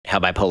how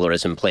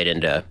bipolarism played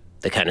into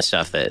the kind of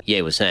stuff that Ye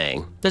was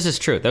saying. This is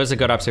true. That was a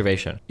good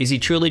observation. Is he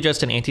truly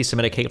just an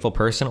anti-Semitic hateful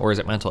person, or is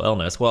it mental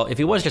illness? Well, if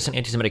he was just an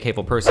anti-Semitic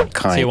hateful person,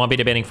 so you won't be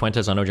debating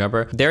Fuentes on No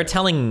Jumper? They're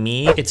telling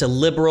me it's a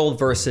liberal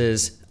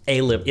versus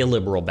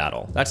illiberal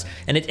battle.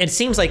 And it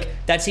seems like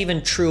that's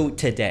even true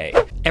today.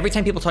 Every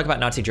time people talk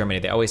about Nazi Germany,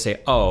 they always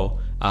say, oh,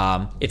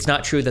 it's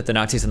not true that the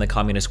Nazis and the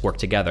communists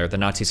worked together. The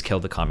Nazis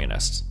killed the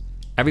communists.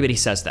 Everybody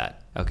says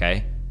that,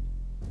 okay?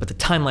 But the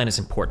timeline is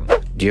important.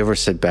 Do you ever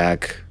sit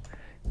back,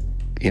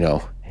 you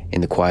know, in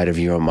the quiet of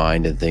your own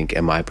mind and think,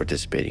 am I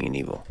participating in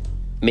evil?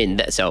 I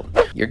mean, so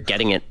you're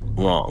getting it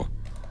wrong.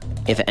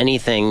 If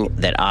anything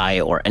that I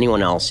or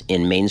anyone else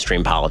in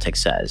mainstream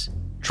politics says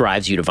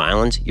drives you to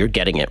violence, you're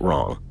getting it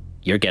wrong.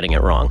 You're getting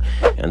it wrong.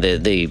 And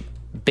the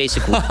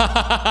basic...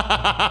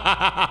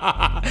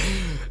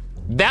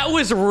 That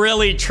was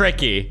really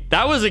tricky.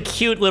 That was a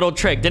cute little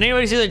trick. Did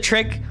anybody see the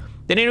trick?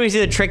 Did anybody see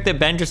the trick that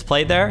Ben just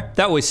played there?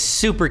 That was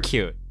super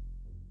cute.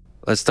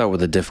 Let's start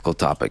with a difficult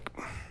topic.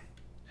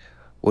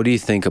 What do you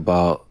think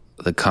about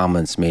the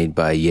comments made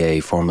by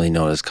Ye, formerly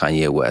known as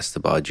Kanye West,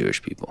 about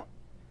Jewish people?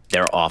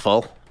 They're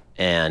awful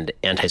and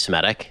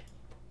anti-Semitic,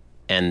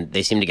 and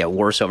they seem to get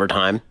worse over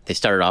time. They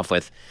started off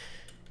with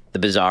the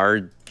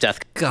bizarre death.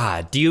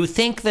 God, do you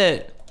think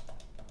that...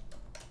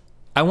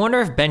 I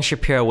wonder if Ben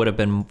Shapiro would have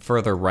been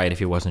further right if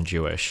he wasn't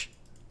Jewish.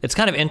 It's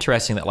kind of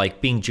interesting that, like,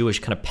 being Jewish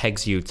kind of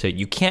pegs you to...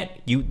 You can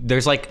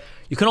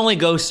only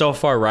go so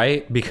far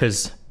right,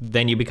 because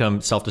then you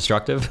become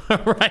self-destructive,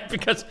 right?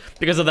 Because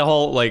of the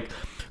whole, like,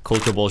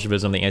 cultural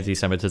Bolshevism, the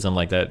anti-Semitism,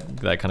 like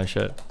that kind of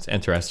shit. It's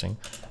interesting.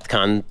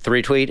 Con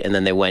 3 tweet, and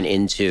then they went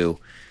into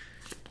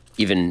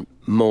even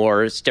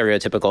more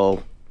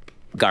stereotypical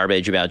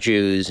garbage about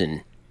Jews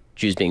and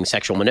Jews being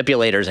sexual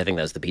manipulators. I think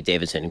that was the Pete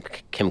Davidson,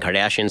 Kim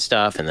Kardashian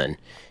stuff. And then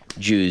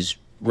Jews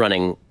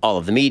running all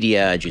of the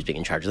media, Jews being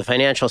in charge of the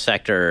financial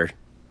sector,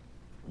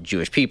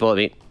 Jewish people. I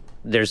mean,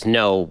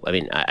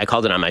 I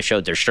called it on my show,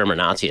 there's Sherman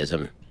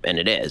Nazism, and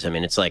it is. I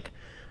mean, it's like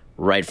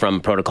right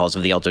from Protocols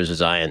of the Elders of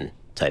Zion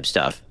type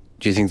stuff.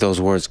 Do you think those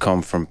words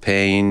come from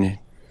pain?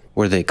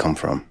 Where do they come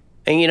from?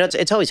 And, you know,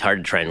 it's always hard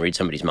to try and read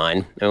somebody's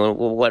mind. I mean,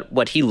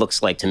 what he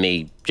looks like to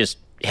me, just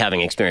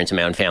having experience in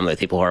my own family with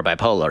people who are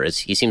bipolar, is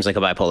he seems like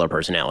a bipolar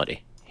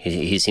personality.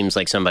 He seems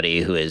like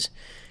somebody who is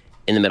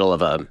in the middle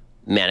of a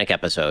manic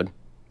episode.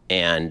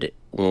 And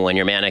when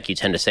you're manic, you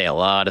tend to say a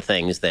lot of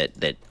things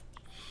that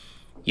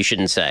you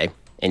shouldn't say.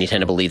 And you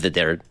tend to believe that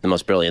they're the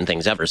most brilliant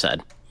things ever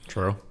said.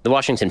 True. The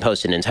Washington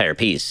Post did an entire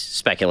piece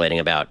speculating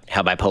about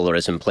how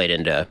bipolarism played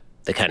into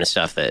the kind of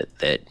stuff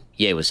that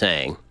Ye was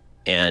saying.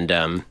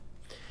 And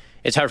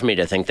it's hard for me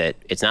to think that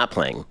it's not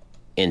playing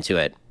into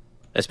it,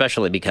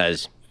 especially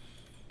because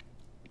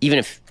even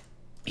if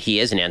he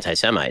is an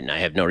anti-Semite, and I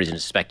have no reason to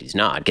suspect he's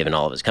not, given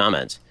all of his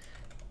comments,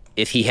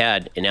 if he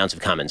had an ounce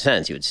of common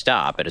sense, he would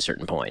stop at a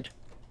certain point.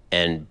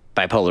 And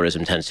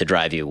bipolarism tends to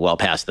drive you well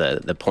past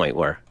the point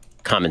where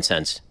common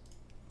sense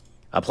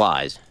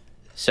applies.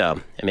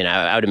 So, I mean,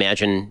 I would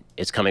imagine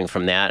it's coming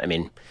from that. I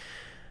mean,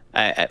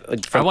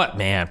 what,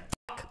 man?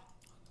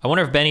 I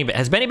wonder if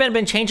has Benny Ben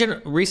been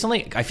changing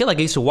recently? I feel like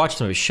I used to watch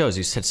some of his shows.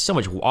 He said so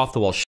much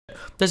off-the-wall shit.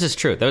 This is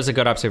true. That was a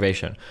good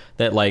observation.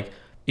 That, like,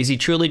 is he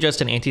truly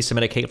just an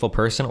anti-Semitic hateful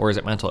person, or is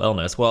it mental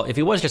illness? Well, if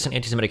he was just an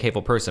anti-Semitic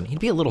hateful person, he'd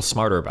be a little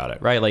smarter about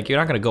it, right? Like, you're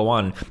not going to go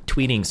on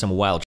tweeting some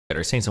wild shit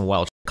or saying some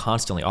wild shit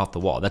constantly off the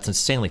wall. That's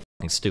insanely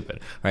fucking stupid,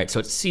 right? So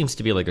it seems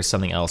to be like there's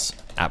something else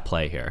at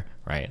play here,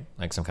 right?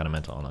 Like some kind of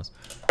mental illness.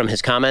 From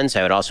his comments,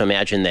 I would also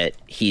imagine that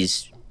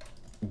he's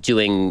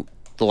doing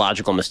the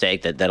logical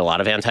mistake that a lot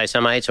of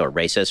anti-Semites or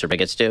racists or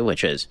bigots do,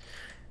 which is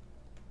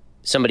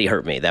somebody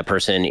hurt me. That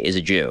person is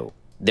a Jew.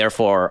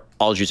 Therefore,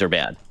 all Jews are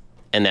bad.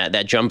 And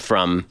that jump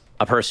from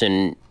a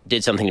person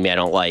did something to me I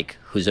don't like,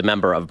 who's a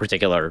member of a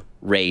particular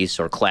race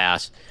or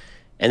class,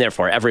 and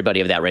therefore everybody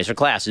of that race or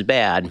class is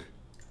bad.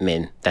 I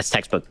mean, that's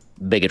textbook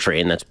bigotry,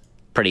 and that's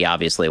pretty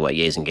obviously what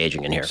Ye's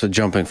engaging in here. So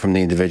jumping from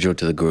the individual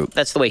to the group.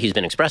 That's the way he's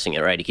been expressing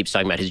it, right? He keeps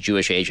talking about his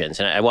Jewish agents.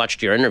 And I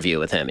watched your interview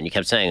with him, and you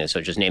kept saying, so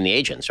just name the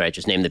agents, right?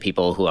 Just name the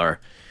people who are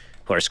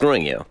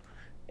screwing you.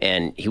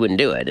 And he wouldn't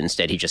do it.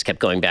 Instead, he just kept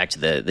going back to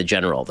the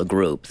general, the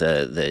group,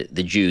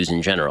 the Jews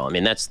in general. I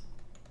mean,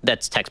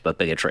 that's textbook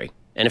bigotry.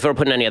 And if it were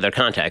put in any other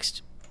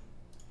context,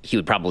 he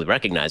would probably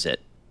recognize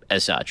it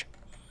as such.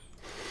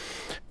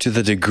 To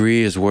the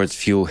degree his words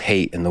fuel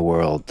hate in the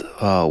world,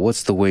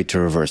 what's the way to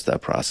reverse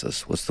that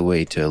process? What's the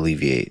way to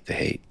alleviate the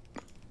hate?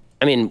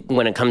 I mean,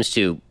 when it comes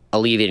to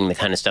alleviating the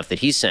kind of stuff that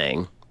he's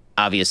saying,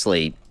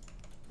 obviously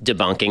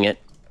debunking it,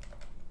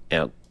 you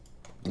know,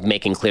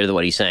 making clear that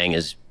what he's saying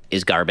is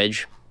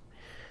garbage.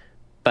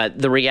 But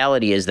the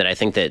reality is that I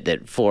think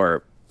that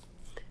for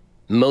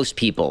most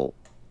people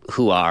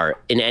who are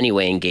in any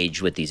way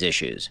engaged with these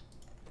issues,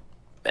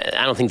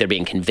 I don't think they're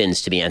being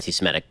convinced to be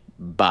anti-Semitic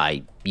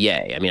by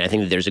Ye. I mean, I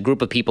think that there's a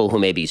group of people who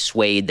may be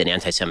swayed that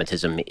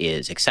anti-Semitism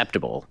is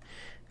acceptable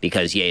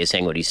because Ye is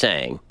saying what he's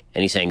saying,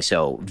 and he's saying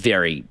so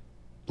very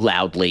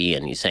loudly,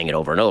 and he's saying it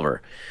over and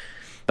over.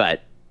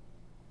 But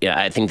yeah,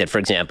 I think that, for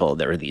example,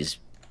 there are these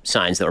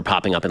signs that were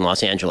popping up in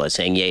Los Angeles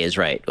saying Ye is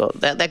right. Well,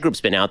 that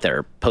group's been out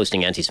there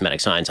posting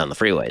anti-Semitic signs on the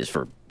freeways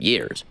for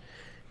years.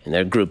 And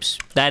their groups...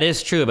 That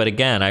is true, but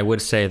again, I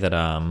would say that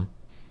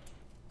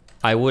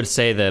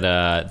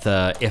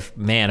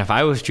if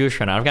I was Jewish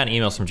fan, I've gotten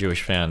emails from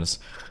Jewish fans,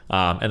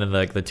 and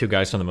then the two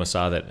guys from the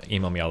Mossad that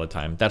email me all the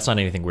time. That's not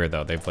anything weird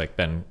though. They've like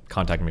been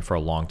contacting me for a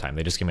long time.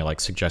 They just give me like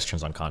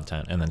suggestions on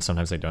content, and then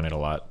sometimes they donate a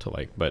lot to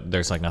like. But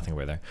there's like nothing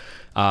weird there.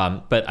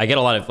 But I get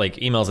a lot of like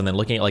emails, and then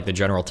looking at like the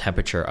general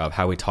temperature of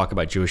how we talk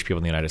about Jewish people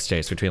in the United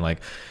States, between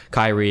like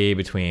Kyrie,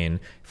 between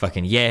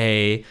fucking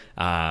Ye.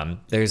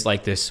 There's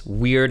like this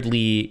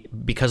weirdly,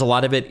 because a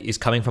lot of it is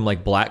coming from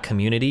like black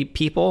community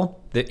people,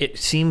 that it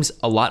seems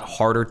a lot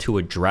harder to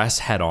address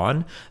head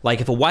on.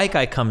 Like if a white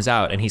guy comes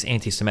out and he's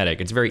anti-Semitic,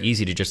 it's very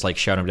easy to just like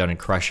shout him down and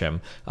crush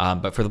him.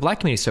 But for the black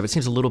community stuff, it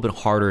seems a little bit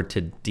harder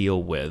to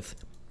deal with.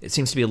 It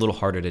seems to be a little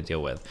harder to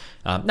deal with.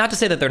 Not to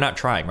say that they're not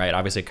trying, right?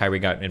 Obviously Kyrie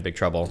got in big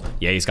trouble.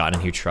 Yeah, he's gotten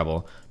in huge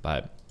trouble.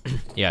 But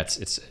yeah,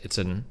 it's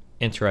an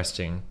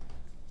interesting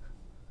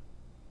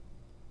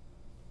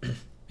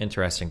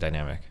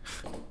dynamic.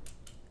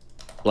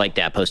 Like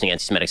that, posting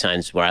anti-Semitic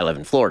signs where I live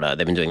in Florida.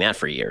 They've been doing that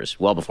for years,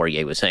 well before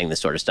Ye was saying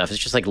this sort of stuff. It's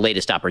just like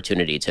latest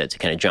opportunity to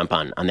kind of jump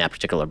on that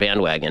particular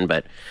bandwagon.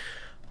 But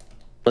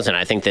listen,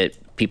 I think that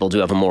people do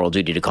have a moral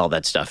duty to call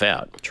that stuff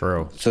out.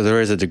 True. So there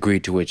is a degree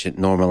to which it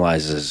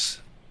normalizes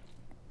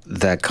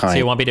that kind. So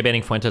you won't be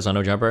debating Fuentes on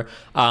No Jumper?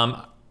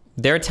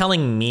 They're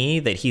telling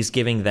me that he's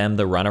giving them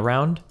the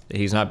runaround.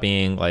 He's not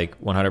being like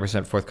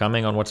 100%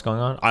 forthcoming on what's going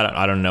on.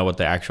 I don't know what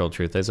the actual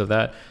truth is of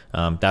that.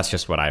 That's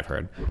just what I've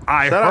heard.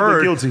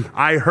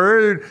 I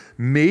heard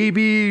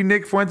maybe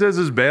Nick Fuentes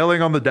is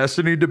bailing on the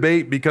Destiny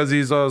debate because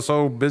he's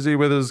so busy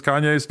with his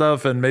Kanye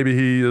stuff, and maybe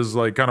he is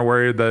like kind of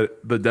worried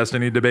that the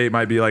Destiny debate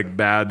might be like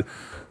bad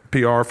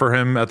PR for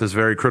him at this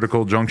very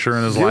critical juncture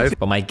in his life.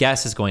 But my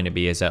guess is going to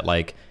be is that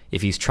like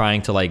if he's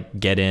trying to like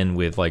get in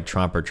with like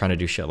Trump or trying to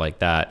do shit like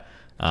that,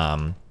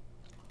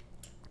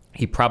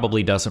 he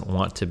probably doesn't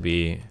want to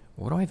be.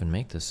 Where do I even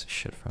make this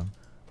shit from?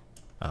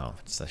 Oh,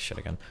 it's that shit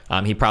again.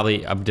 He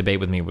probably, a debate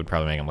with me would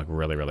probably make him look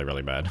really, really,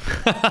 really bad.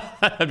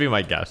 That'd be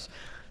my guess.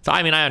 So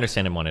I mean, I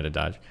understand him wanting to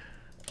dodge.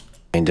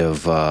 Kind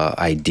of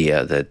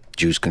idea that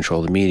Jews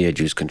control the media,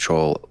 Jews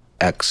control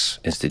X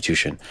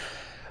institution.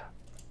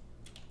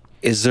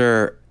 Is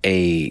there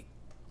a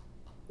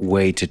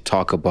way to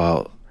talk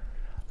about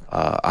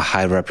a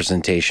high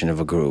representation of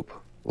a group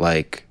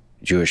like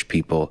Jewish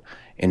people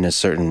in a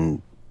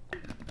certain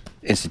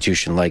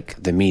institution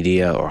like the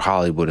media or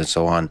Hollywood and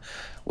so on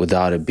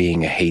without it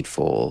being a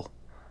hateful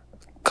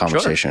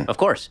conversation? Sure, of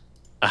course.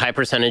 A high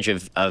percentage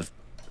of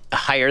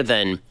higher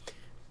than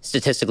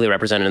statistically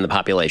represented in the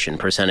population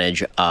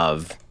percentage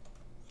of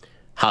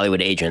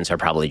Hollywood agents are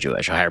probably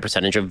Jewish. A higher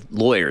percentage of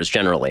lawyers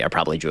generally are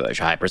probably Jewish.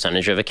 A high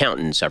percentage of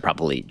accountants are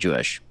probably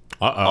Jewish.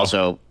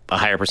 Also, a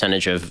higher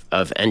percentage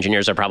of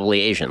engineers are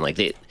probably Asian. Like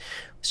the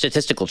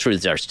statistical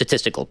truths are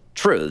statistical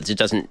truths. It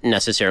doesn't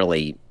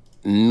necessarily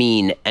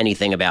mean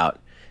anything about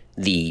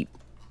the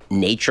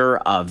nature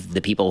of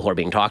the people who are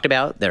being talked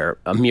about. There are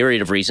a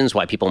myriad of reasons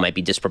why people might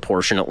be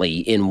disproportionately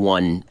in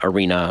one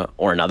arena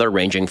or another,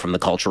 ranging from the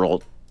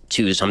cultural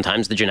to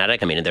sometimes the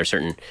genetic. I mean, there are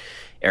certain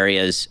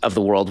areas of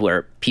the world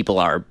where people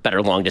are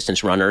better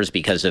long-distance runners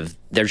because of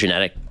their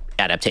genetic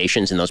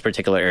adaptations in those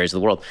particular areas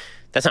of the world.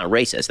 That's not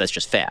racist. That's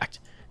just fact.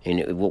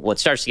 And what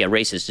starts to get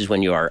racist is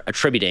when you are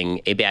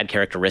attributing a bad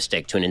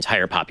characteristic to an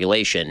entire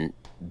population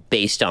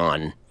based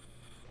on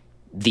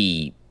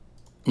the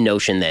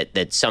notion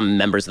that some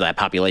members of that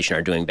population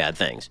are doing bad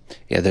things.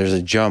 Yeah, there's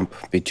a jump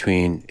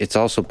between, it's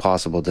also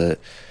possible that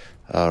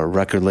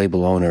record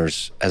label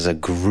owners as a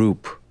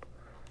group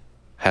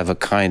have a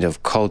kind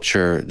of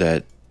culture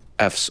that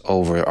F's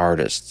over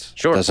artists,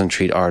 sure, doesn't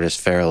treat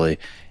artists fairly.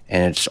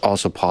 And it's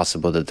also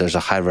possible that there's a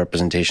high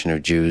representation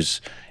of Jews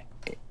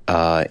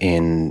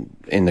in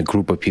the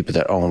group of people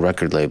that own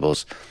record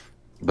labels.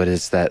 But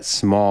it's that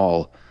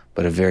small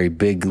but a very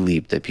big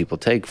leap that people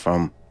take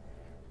from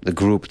the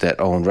group that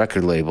own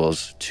record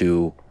labels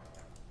to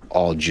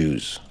all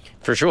Jews.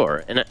 For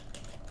sure. And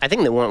I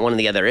think that one of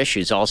the other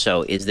issues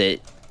also is that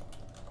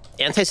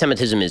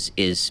anti-Semitism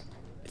is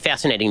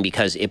fascinating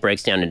because it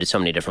breaks down into so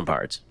many different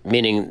parts.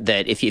 Meaning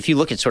that if you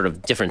look at sort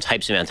of different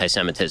types of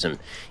anti-Semitism,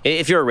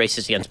 if you're a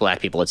racist against black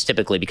people, it's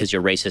typically because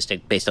you're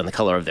racist based on the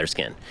color of their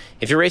skin.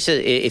 If you're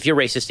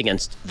racist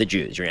against the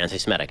Jews, you're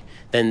anti-Semitic,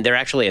 then there are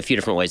actually a few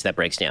different ways that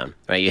breaks down.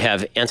 Right? You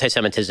have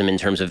anti-Semitism in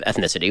terms of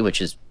ethnicity, which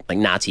is like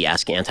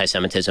Nazi-esque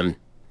anti-Semitism.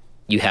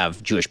 You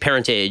have Jewish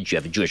parentage, you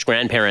have a Jewish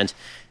grandparent,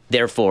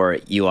 therefore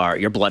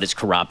your blood is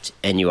corrupt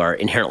and you are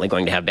inherently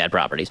going to have bad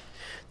properties.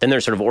 Then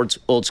there's sort of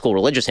old school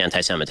religious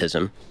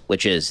anti-Semitism,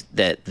 which is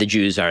that the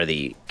Jews are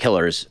the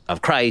killers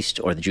of Christ,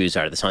 or the Jews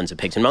are the sons of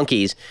pigs and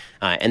monkeys,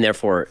 and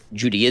therefore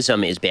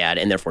Judaism is bad,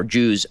 and therefore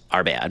Jews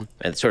are bad.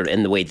 And sort of,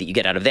 and the way that you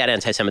get out of that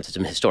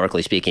anti-Semitism,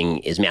 historically speaking,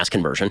 is mass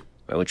conversion,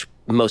 which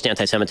most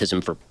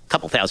anti-Semitism for a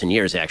couple thousand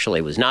years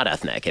actually was not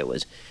ethnic. It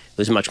was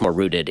much more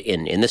rooted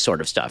in this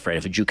sort of stuff, right?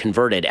 If a Jew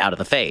converted out of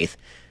the faith,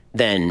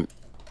 then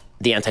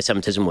the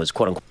anti-Semitism was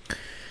quote unquote.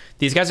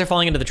 These guys are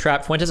falling into the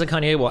trap. Fuentes and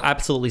Kanye will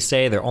absolutely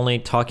say they're only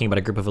talking about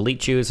a group of elite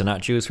Jews and not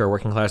Jews who are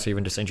working class or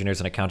even just engineers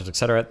and accountants,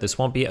 etc. This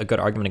won't be a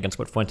good argument against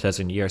what Fuentes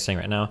and Ye are saying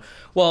right now.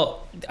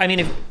 Well, I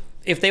mean,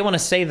 if they want to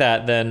say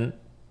that, then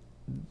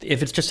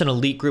if it's just an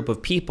elite group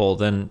of people,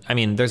 then, I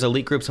mean, there's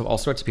elite groups of all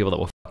sorts of people that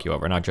will fuck you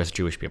over, not just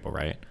Jewish people,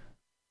 right?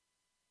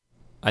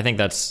 I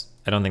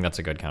don't think that's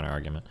a good counter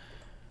argument.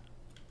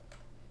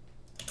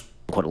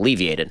 Quote,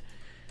 alleviated.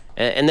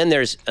 And then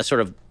there's a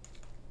sort of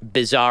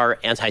bizarre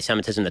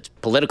anti-Semitism that's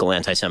political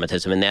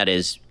anti-Semitism, and that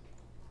is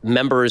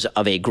members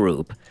of a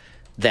group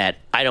that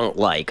I don't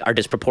like are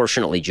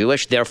disproportionately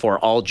Jewish, therefore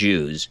all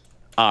Jews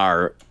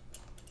are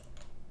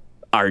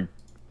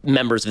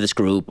members of this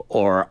group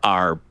or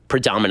are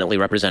predominantly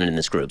represented in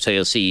this group. So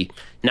you'll see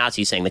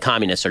Nazis saying the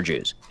communists are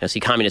Jews. You'll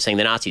see communists saying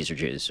the Nazis are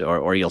Jews,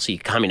 or you'll see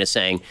communists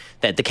saying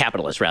that the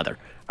capitalists, rather,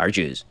 are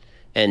Jews.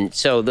 And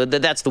so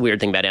that's the weird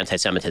thing about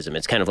anti-Semitism.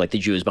 It's kind of like the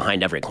Jews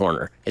behind every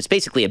corner. It's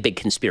basically a big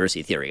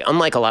conspiracy theory.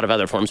 Unlike a lot of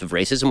other forms of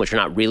racism, which are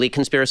not really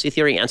conspiracy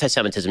theory,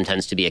 anti-Semitism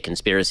tends to be a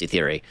conspiracy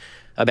theory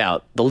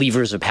about the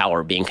levers of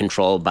power being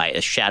controlled by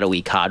a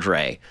shadowy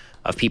cadre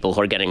of people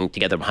who are getting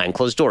together behind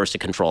closed doors to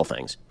control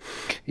things.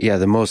 Yeah,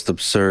 the most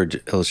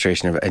absurd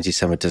illustration of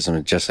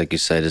anti-Semitism, just like you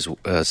said, is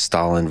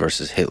Stalin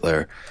versus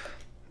Hitler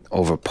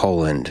over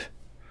Poland,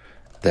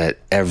 that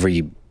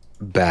every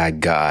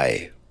bad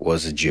guy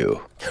was a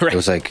Jew. Right. It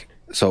was like,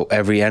 so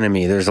every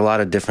enemy, there's a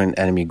lot of different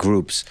enemy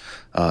groups,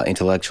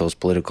 intellectuals,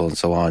 political, and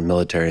so on,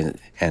 military,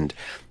 and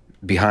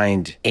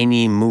behind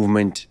any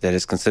movement that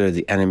is considered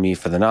the enemy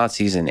for the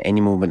Nazis and any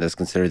movement that's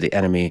considered the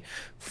enemy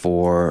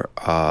for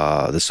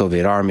the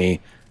Soviet army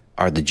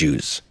are the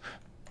Jews.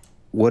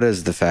 What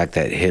does the fact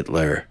that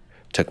Hitler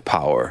took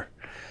power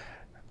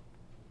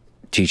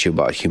teach you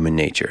about human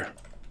nature?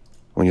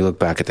 When you look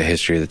back at the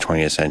history of the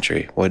 20th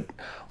century, what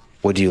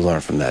do you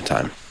learn from that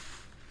time?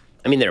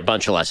 I mean, there are a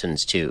bunch of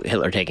lessons to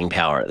Hitler taking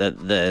power.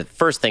 The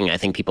first thing I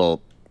think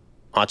people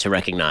ought to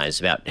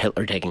recognize about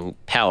Hitler taking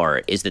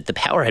power is that the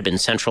power had been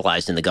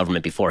centralized in the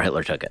government before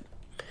Hitler took it.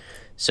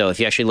 So if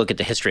you actually look at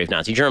the history of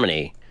Nazi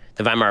Germany,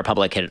 the Weimar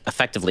Republic had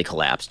effectively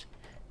collapsed.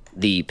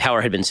 The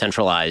power had been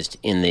centralized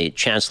in the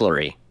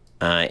chancellery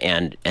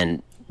and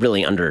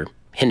really under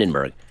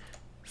Hindenburg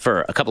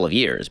for a couple of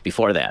years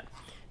before that.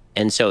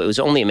 And so it was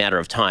only a matter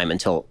of time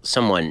until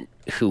someone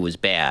who was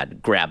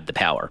bad grabbed the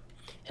power.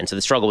 And so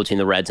the struggle between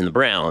the Reds and the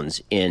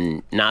Browns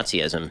in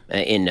Nazism,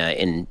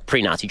 in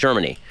pre-Nazi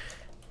Germany,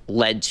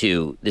 led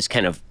to this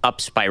kind of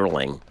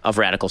up-spiraling of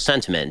radical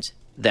sentiment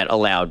that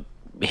allowed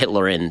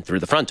Hitler in through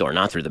the front door,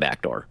 not through the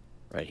back door.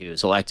 Right? He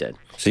was elected.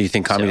 So you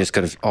think communists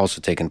could have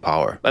also taken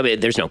power? I mean,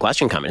 there's no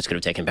question communists could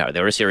have taken power. They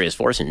were a serious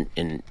force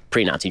in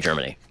pre-Nazi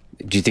Germany.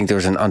 Do you think there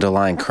was an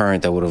underlying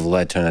current that would have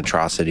led to an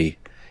atrocity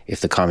if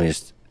the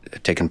communists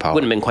had taken power?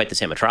 Wouldn't have been quite the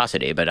same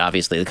atrocity, but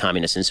obviously the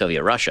communists in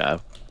Soviet Russia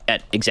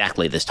at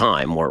exactly this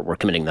time were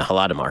committing the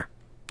Holodomor.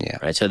 Yeah.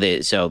 Right.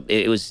 So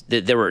it was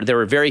there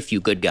were very few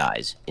good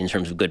guys in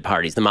terms of good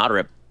parties. The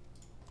moderate.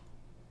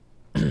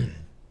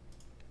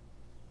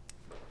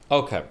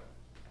 Okay.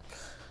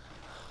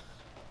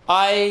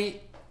 I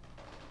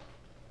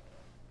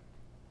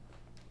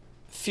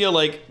feel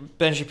like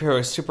Ben Shapiro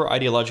is super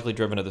ideologically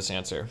driven to this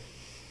answer.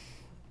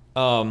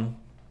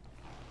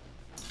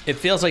 It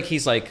feels like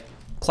he's like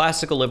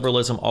classical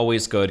liberalism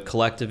always good,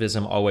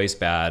 collectivism always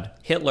bad.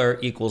 Hitler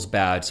equals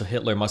bad, so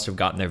Hitler must have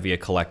gotten there via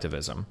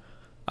collectivism.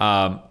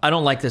 I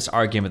don't like this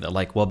argument that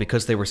like, well,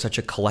 because they were such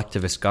a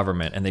collectivist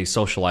government and they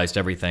socialized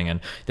everything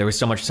and there was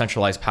so much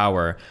centralized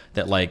power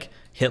that like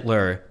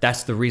Hitler,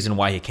 that's the reason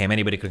why he came.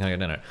 Anybody could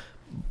get in it.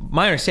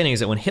 My understanding is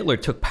that when Hitler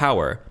took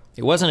power,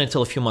 it wasn't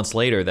until a few months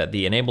later that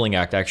the Enabling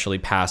Act actually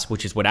passed,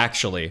 which is what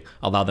actually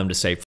allowed them to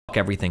say fuck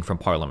everything from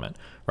Parliament,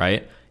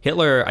 right?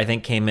 Hitler, I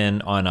think, came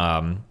in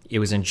on, it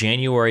was in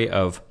January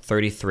of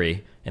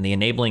 33, and the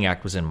Enabling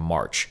Act was in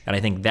March. And I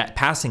think that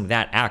passing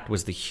that act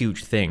was the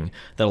huge thing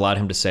that allowed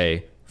him to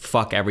say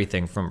fuck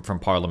everything from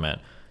Parliament,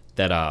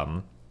 that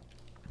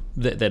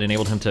that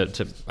enabled him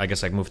to I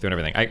guess like move through and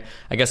everything.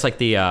 I guess like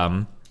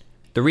the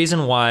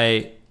reason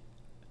why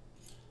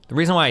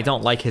I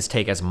don't like his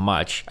take as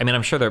much, I mean,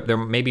 I'm sure there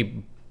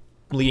maybe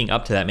leading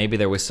up to that, maybe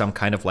there was some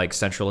kind of like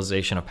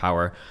centralization of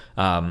power.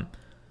 But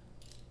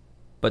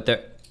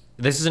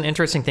this is an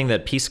interesting thing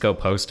that Pisco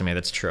posed to me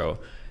that's true.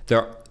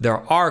 There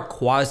are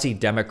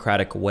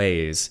quasi-democratic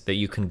ways that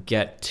you can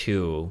get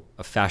to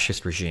a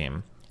fascist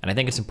regime. And I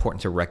think it's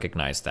important to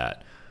recognize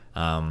that.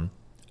 Now,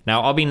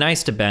 I'll be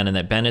nice to Ben in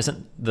that Ben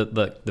isn't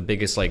the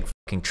biggest like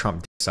fucking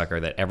Trump sucker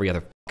that every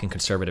other fucking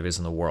conservative is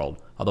in the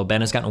world. Although Ben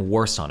has gotten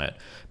worse on it.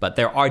 But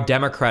there are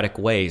democratic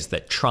ways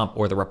that Trump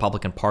or the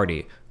Republican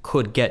Party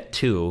could get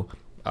to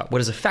what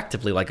is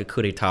effectively like a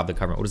coup d'etat of the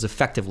government, what is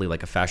effectively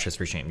like a fascist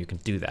regime. You can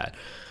do that.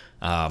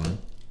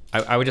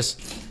 I would just,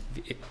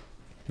 if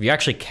you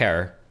actually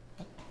care,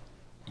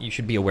 you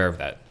should be aware of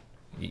that.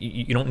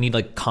 You don't need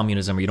like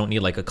communism, or you don't need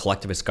like a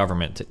collectivist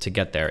government to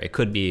get there. It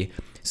could be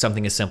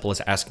something as simple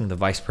as asking the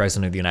vice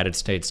president of the United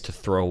States to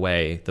throw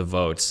away the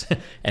votes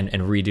and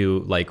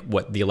redo like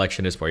what the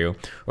election is for you.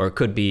 Or it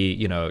could be,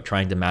 you know,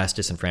 trying to mass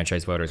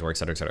disenfranchise voters, or et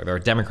cetera, et cetera. There are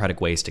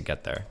democratic ways to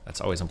get there.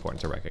 That's always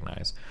important to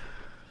recognize.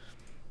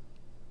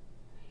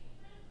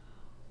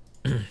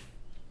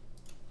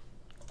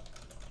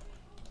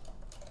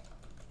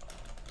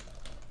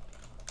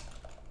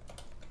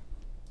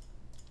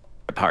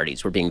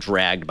 Parties were being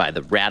dragged by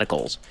the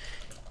radicals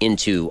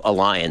into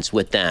alliance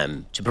with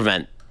them to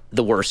prevent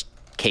the worst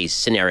case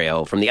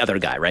scenario from the other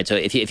guy, right? So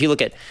if you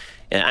look at,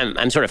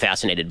 I'm sort of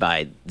fascinated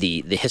by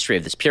the history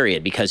of this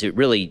period, because it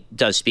really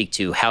does speak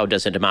to how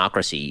does a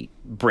democracy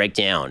break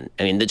down.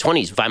 I mean, the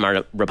 20s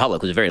Weimar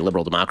Republic was a very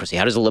liberal democracy.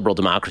 How does a liberal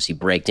democracy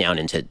break down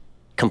into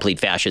complete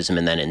fascism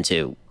and then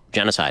into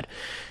genocide?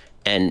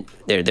 And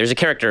there's a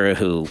character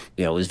who,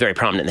 you know, was very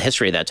prominent in the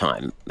history of that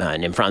time,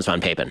 named Franz von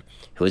Papen,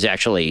 who was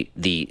actually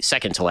the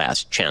second to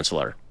last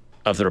chancellor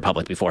of the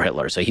Republic before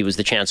Hitler. So he was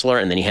the chancellor,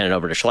 and then he handed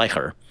over to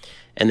Schleicher.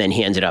 And then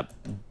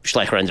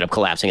Schleicher ended up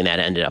collapsing, and that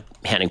ended up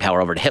handing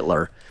power over to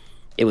Hitler.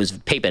 It was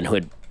Papen who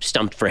had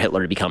stumped for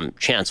Hitler to become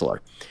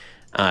chancellor.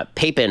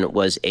 Papen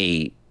was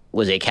a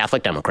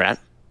Catholic Democrat.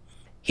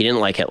 He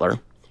didn't like Hitler.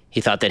 He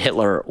thought that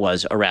Hitler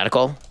was a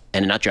radical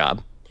and a nut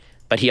job.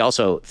 But he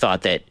also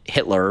thought that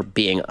Hitler,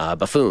 being a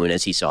buffoon,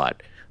 as he saw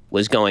it,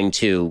 was going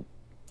to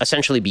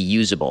essentially be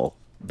usable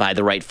by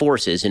the right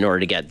forces in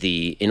order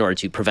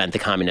to prevent the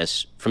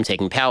communists from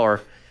taking power,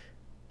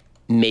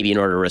 maybe in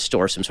order to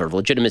restore some sort of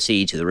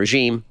legitimacy to the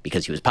regime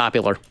because he was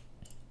popular,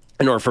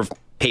 in order for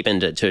Papen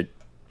to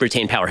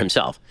retain power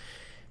himself.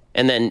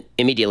 And then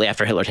immediately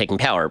after Hitler taking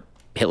power,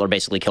 Hitler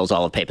basically kills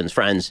all of Papen's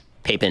friends.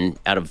 Papen,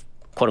 out of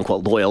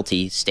quote-unquote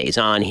loyalty, stays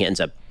on. He ends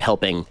up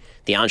helping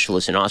the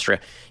Anschluss in Austria.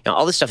 You know,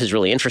 all this stuff is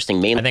really interesting.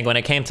 Mainly, I think when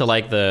it came to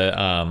like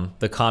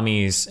the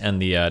commies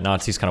and the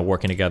Nazis kind of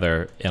working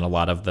together in a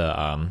lot of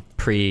the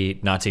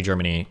pre-Nazi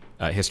Germany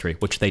history,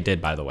 which they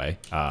did, by the way.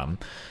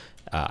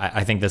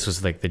 I think this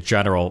was like the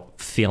general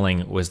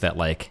feeling was that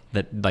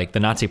the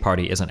Nazi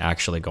Party isn't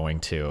actually going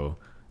to.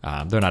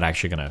 They're not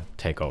actually going to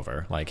take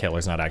over. Like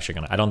Hitler's not actually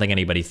going to. I don't think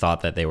anybody thought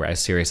that they were as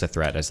serious a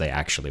threat as they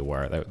actually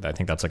were. I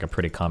think that's like a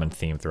pretty common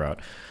theme throughout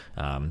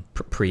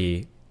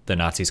the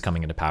Nazis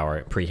coming into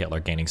power, pre-Hitler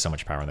gaining so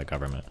much power in the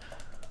government.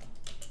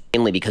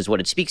 Mainly because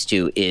what it speaks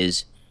to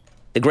is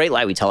the great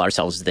lie we tell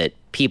ourselves is that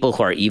people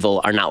who are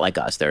evil are not like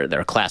us. They're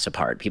a class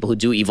apart. People who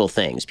do evil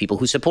things, people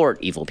who support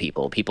evil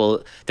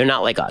people, they're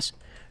not like us.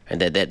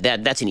 And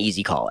that's an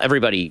easy call.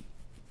 Everybody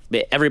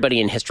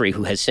in history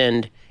who has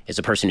sinned is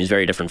a person who's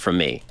very different from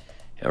me.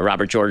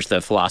 Robert George,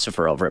 the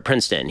philosopher over at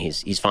Princeton,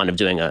 he's fond of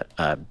doing a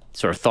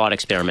sort of thought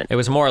experiment. It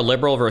was more a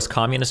liberal versus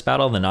communist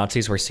battle. The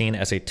Nazis were seen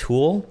as a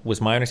tool,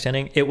 was my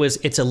understanding.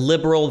 It's a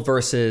liberal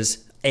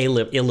versus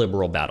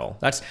illiberal battle.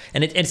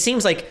 It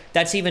seems like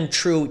that's even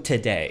true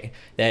today.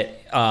 That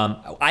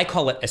I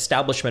call it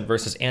establishment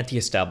versus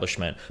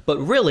anti-establishment, but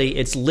really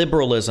it's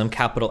liberalism,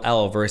 capital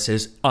L,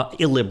 versus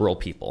illiberal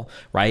people,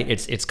 right?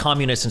 It's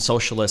communists and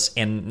socialists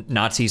and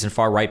Nazis and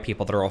far right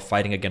people that are all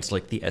fighting against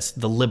like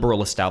the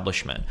liberal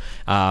establishment.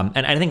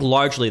 And I think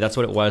largely that's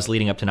what it was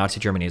leading up to Nazi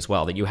Germany as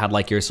well. That you had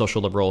like your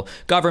social liberal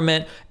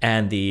government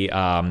and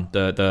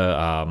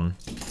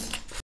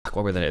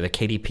what were the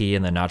KDP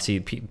and the Nazi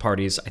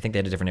parties. I think they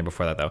had a different name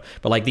before that though.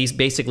 But like these,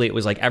 basically it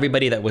was like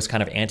everybody that was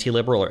kind of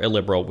anti-liberal or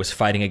illiberal was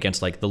fighting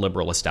against like the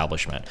liberal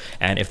establishment.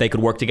 And if they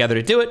could work together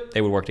to do it,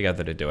 they would work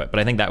together to do it. But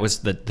I think that was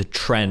the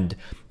trend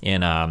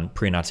in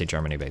pre-Nazi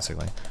Germany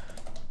basically.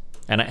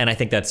 And I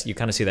think that's, you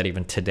kind of see that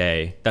even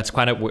today. That's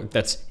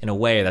in a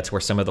way, that's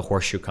where some of the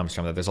horseshoe comes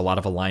from. That there's a lot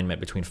of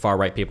alignment between far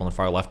right people and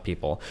far left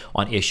people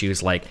on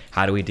issues like,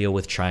 how do we deal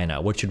with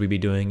China? What should we be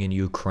doing in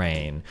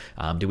Ukraine?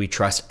 Do we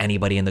trust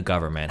anybody in the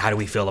government? How do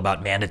we feel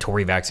about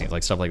mandatory vaccines?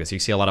 Like stuff like this. You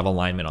see a lot of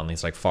alignment on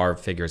these like far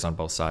figures on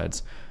both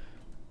sides.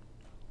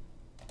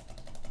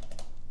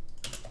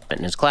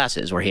 In his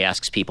classes, where he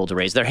asks people to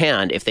raise their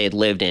hand if they had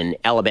lived in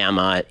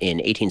Alabama in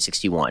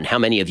 1861. How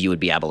many of you would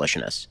be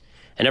abolitionists?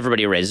 And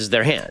everybody raises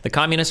their hand. The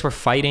communists were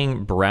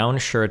fighting brown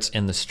shirts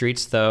in the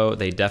streets, though.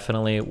 They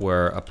definitely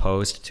were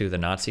opposed to the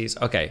Nazis.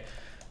 Okay.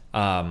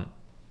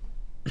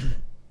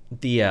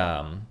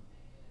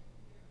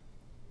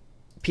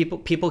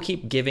 People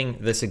keep giving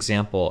this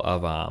example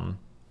of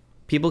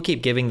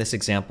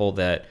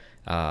that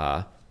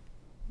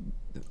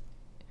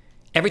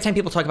every time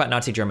people talk about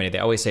Nazi Germany, they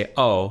always say,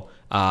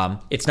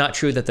 it's not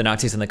true that the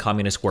Nazis and the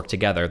communists worked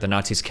together. The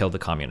Nazis killed the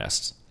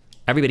communists.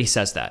 Everybody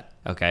says that,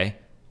 okay?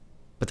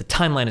 But the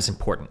timeline is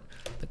important.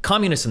 The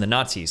communists and the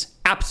Nazis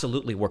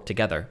absolutely worked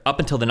together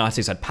up until the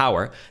Nazis had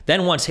power.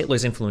 Then once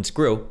Hitler's influence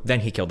grew, then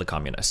he killed the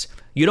communists.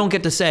 You don't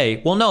get to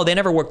say, well, no, they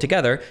never worked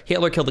together.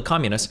 Hitler killed the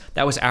communists.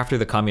 That was after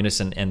the communists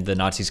and the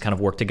Nazis kind of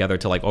worked together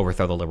to like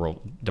overthrow the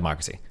liberal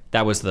democracy.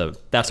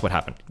 That's what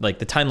happened. Like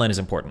the timeline is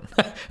important,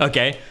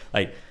 okay?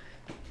 Like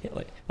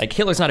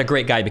Hitler's not a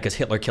great guy because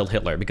Hitler killed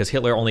Hitler, because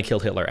Hitler only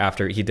killed Hitler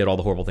after he did all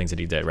the horrible things that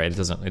he did, right? It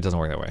doesn't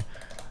work that way.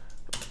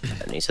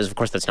 And he says, of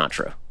course, that's not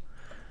true.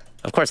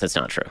 Of course, that's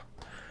not true.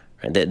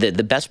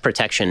 The best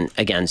protection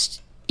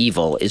against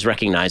evil is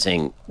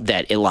recognizing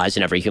that it lies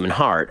in every human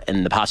heart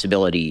and the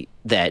possibility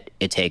that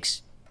it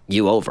takes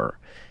you over.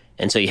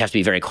 And so you have to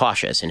be very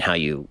cautious in how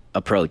you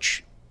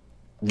approach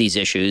these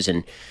issues,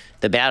 and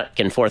the back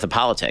and forth of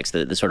politics,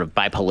 the sort of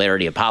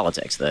bipolarity of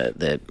politics,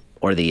 the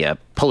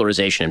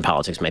polarization in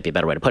politics might be a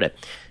better way to put it,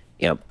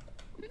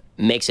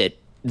 makes it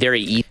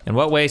very easy. In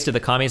what ways did the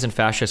commies and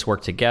fascists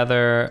work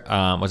together?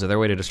 Was it their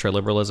way to destroy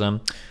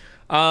liberalism?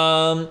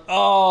 I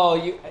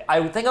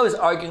think I was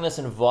arguing this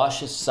in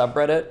Vosh's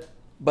subreddit,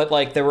 but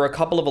like there were a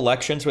couple of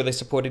elections where they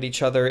supported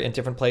each other in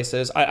different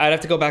places. I'd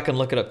have to go back and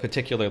look it up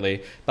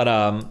particularly, but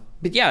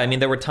yeah, I mean,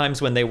 there were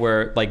times when they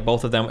were like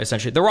both of them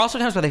essentially. There were also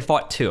times where they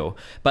fought too,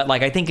 but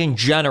like I think in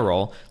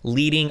general,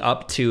 leading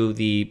up to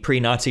the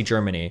pre-Nazi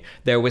Germany,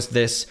 there was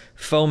this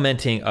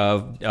fomenting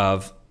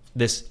of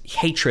this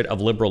hatred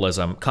of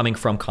liberalism coming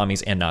from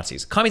commies and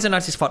Nazis. Commies and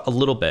Nazis fought a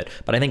little bit,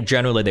 but I think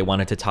generally they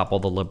wanted to topple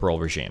the liberal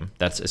regime.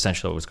 That's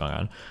essentially what was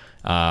going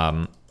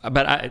on.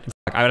 But I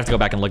would have to go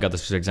back and look at the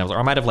specific examples, or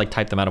I might have like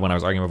typed them out when I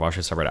was arguing with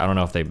Vosh's subreddit. I don't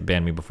know if they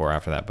banned me before or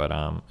after that, but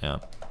yeah.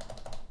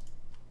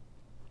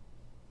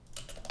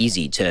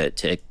 Easy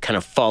to kind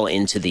of fall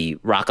into the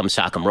rock'em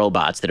sock'em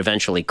robots that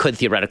eventually could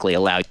theoretically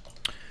allow.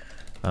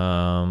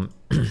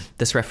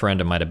 This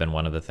referendum might have been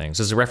one of the things.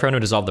 This is a referendum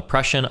to dissolve the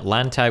Prussian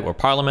Landtag or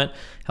Parliament,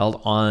 held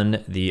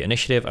on the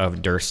initiative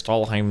of Der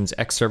Stahlheim's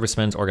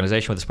ex-servicemen's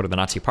organization with the support of the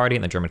Nazi Party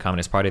and the German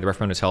Communist Party. The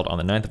referendum was held on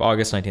the 9th of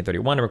August,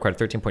 1931. It required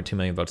 13.2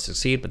 million votes to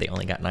succeed, but they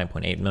only got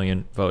 9.8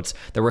 million votes.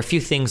 There were a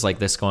few things like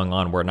this going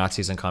on where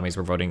Nazis and commies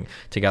were voting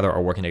together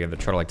or working together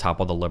to try to like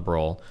topple the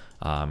liberal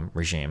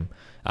regime.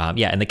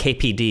 Yeah, and the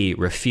KPD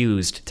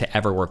refused to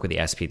ever work with the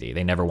SPD.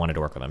 They never wanted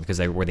to work with them because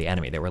they were the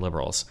enemy. They were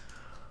liberals.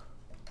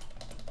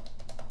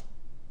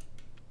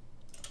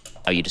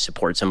 Allow you to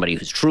support somebody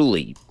who's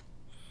truly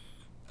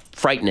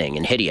frightening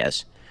and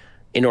hideous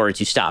in order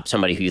to stop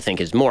somebody who you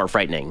think is more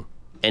frightening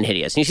and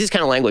hideous. And you see this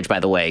kind of language, by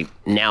the way,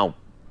 now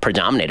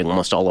predominating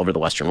almost all over the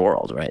Western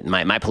world, right?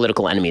 My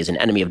political enemy is an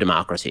enemy of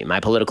democracy. My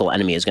political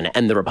enemy is going to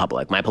end the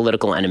republic. My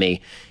political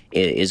enemy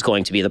is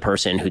going to be the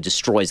person who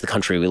destroys the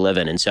country we live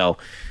in. And so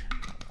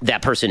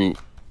that person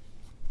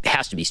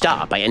has to be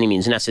stopped by any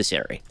means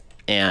necessary.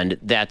 And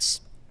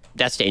that's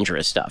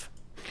dangerous stuff.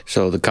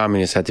 So the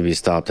communists had to be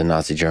stopped in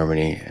Nazi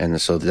Germany,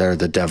 and so they're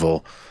the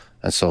devil.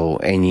 And so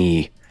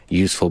any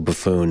useful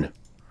buffoon,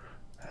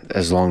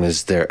 as long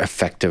as they're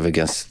effective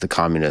against the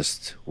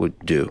communists, would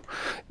do.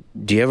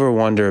 Do you ever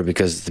wonder,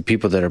 because the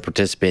people that are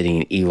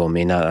participating in evil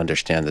may not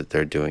understand that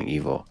they're doing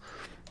evil,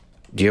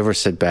 do you ever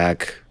sit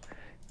back,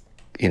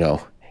 in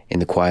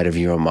the quiet of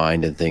your own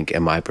mind and think,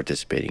 am I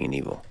participating in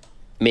evil?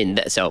 I mean,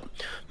 so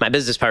my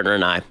business partner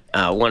and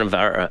I, one of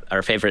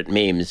our favorite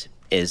memes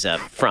is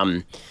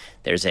from...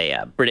 There's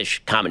a British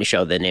comedy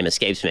show, the name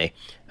escapes me,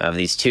 of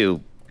these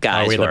two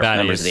guys who are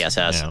members of the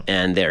SS,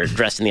 and they're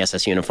dressed in the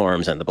SS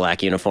uniforms and the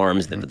black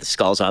uniforms with the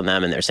skulls on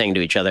them, and they're saying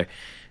to each other.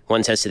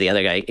 One says to the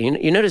other guy,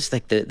 "You notice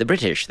like the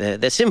British,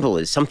 the symbol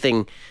is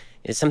something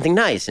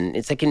nice, and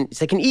it's like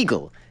an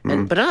eagle,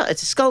 but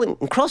it's a skull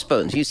and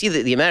crossbones. You see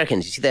the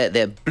Americans, you see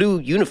their blue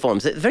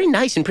uniforms, they're very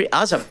nice and pretty.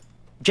 Ours are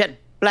jet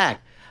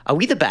black. Are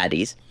we the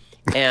baddies?"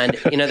 And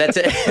that's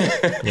it.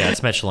 Yeah,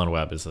 it's Mitchell and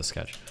Webb is the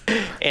sketch.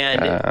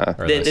 And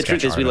the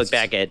truth is, we look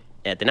back at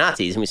the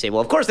Nazis and we say,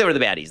 well, of course they were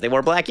the baddies. They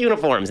wore black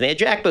uniforms, and they had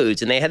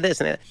jackboots, and they had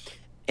this and that.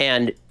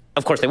 And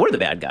of course they were the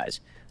bad guys.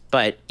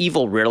 But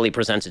evil rarely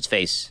presents its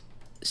face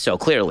so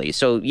clearly.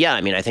 So yeah,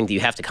 I mean, I think that you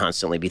have to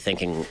constantly be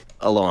thinking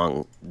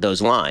along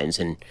those lines,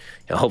 and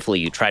hopefully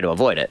you try to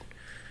avoid it.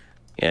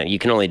 You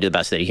can only do the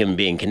best that a human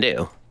being can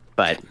do.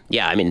 But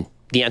yeah, I mean,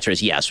 the answer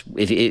is yes.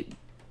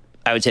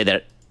 I would say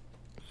that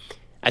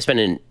I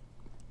spend an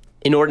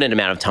inordinate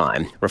amount of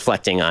time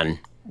reflecting on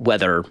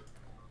whether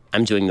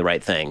I'm doing the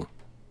right thing.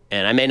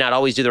 And I may not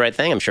always do the right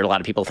thing. I'm sure a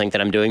lot of people think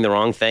that I'm doing the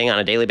wrong thing on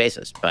a daily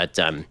basis. But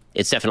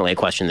it's definitely a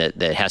question that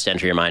has to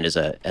enter your mind as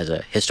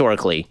a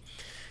historically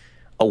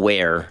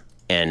aware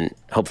and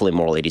hopefully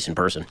morally decent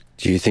person.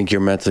 Do you think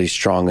you're mentally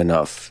strong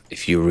enough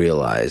if you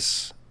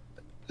realize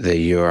that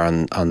you're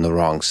on the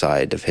wrong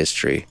side of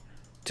history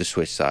to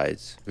switch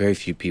sides? Very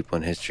few people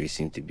in history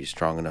seem to be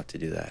strong enough to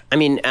do that. I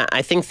mean,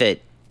 I think that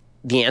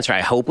the answer, I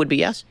hope, would be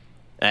yes.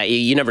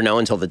 You never know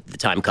until the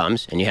time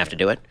comes, and you have to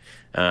do it.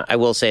 I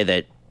will say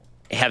that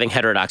having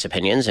heterodox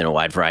opinions in a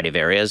wide variety of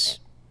areas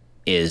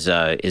is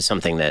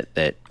something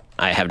that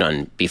I have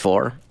done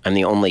before. I'm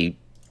the only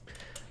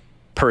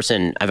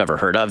person I've ever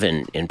heard of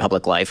in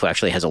public life who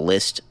actually has a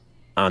list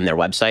on their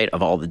website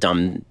of all the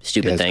dumb,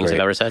 stupid things I've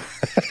ever said.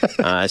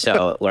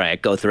 So where I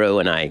go through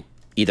and I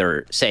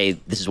either say,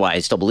 this is why I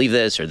still believe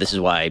this, or this is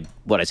why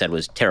what I said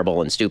was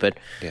terrible and stupid.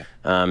 Yeah.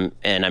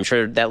 And I'm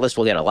sure that list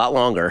will get a lot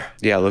longer.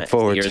 Yeah, look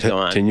forward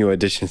to new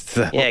additions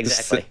to that. Yeah,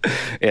 exactly.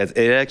 Yeah,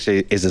 it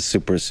actually is a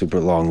super, super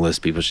long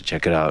list. People should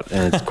check it out.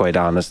 And it's quite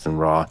honest and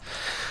raw.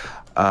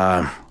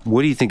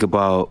 What do you think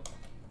about,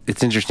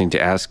 it's interesting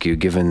to ask you,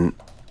 given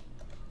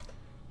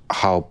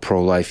how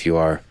pro-life you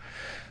are,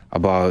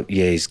 about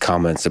Ye's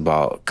comments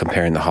about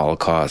comparing the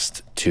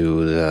Holocaust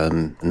to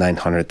the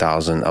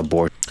 900,000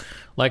 abortions.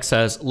 Lex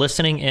says,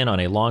 listening in on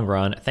a long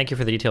run. Thank you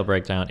for the detailed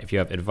breakdown. If you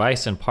have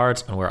advice and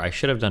parts on where I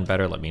should have done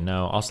better, let me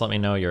know. Also, let me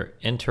know your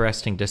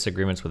interesting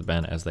disagreements with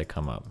Ben as they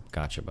come up.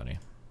 Gotcha, buddy.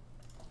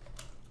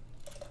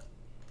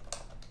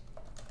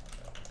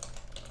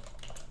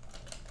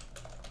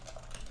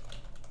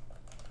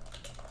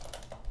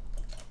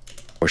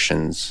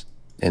 Abortions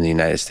in the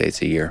United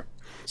States a year.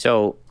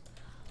 So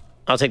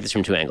I'll take this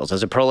from two angles.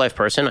 As a pro-life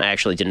person, I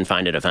actually didn't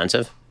find it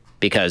offensive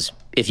because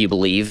if you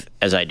believe,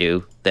 as I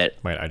do, that...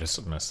 Wait, I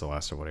just missed the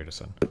last of what he just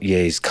said.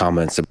 Ye's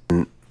comments.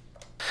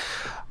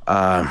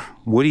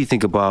 What do you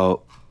think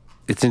about...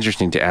 It's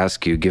interesting to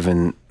ask you,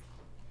 given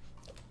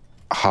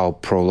how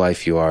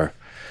pro-life you are,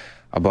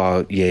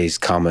 about Ye's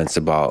comments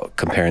about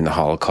comparing the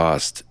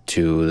Holocaust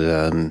to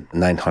the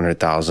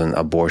 900,000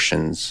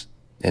 abortions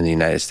in the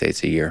United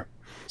States a year.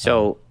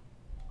 So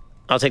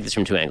I'll take this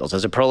from two angles.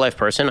 As a pro-life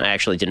person, I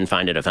actually didn't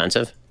find it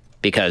offensive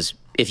because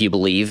if you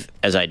believe,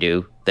 as I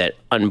do, that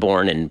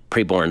unborn and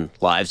preborn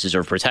lives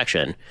deserve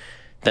protection,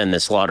 then the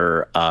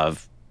slaughter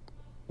of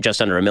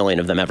just under 1 million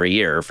of them every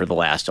year for the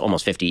last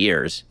almost 50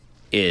 years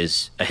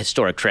is a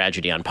historic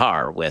tragedy on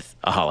par with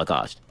a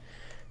Holocaust.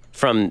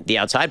 From the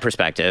outside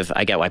perspective,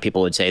 I get why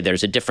people would say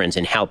there's a difference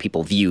in how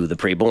people view the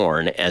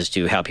preborn as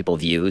to how people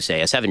view,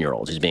 say, a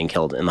 7-year-old who's being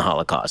killed in the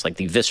Holocaust. Like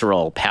the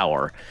visceral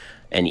power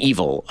and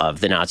evil of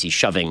the Nazis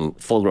shoving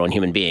full-grown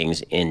human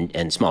beings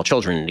and small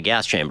children into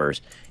gas chambers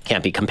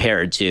can't be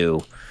compared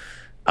to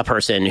a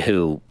person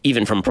who,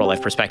 even from a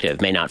pro-life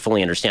perspective, may not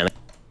fully understand.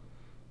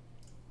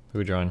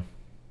 Who joined?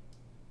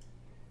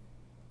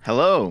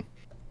 Hello.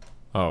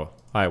 Oh,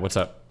 hi, what's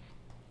up?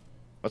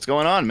 What's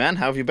going on, man?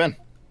 How have you been?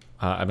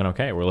 I've been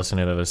okay. We're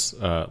listening to this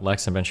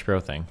Lex and Ben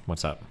Shapiro thing.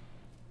 What's up?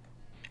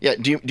 Yeah,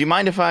 do you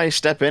mind if I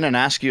step in and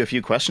ask you a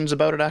few questions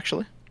about it,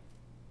 actually?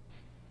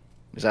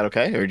 Is that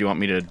okay, or do you want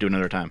me to do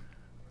another time?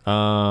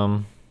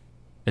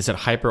 Is it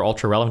hyper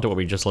ultra relevant to what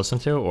we just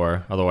listened to,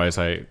 or otherwise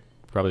I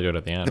probably do it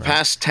at the end? The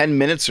past 10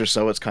 minutes or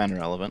so, it's kind of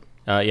relevant.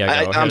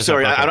 Yeah, go. I'm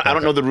sorry, I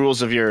don't know the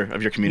rules of your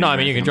community. No, I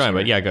mean you can join,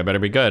 but yeah, good. Better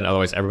be good.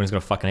 Otherwise, everyone's gonna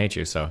fucking hate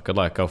you. So good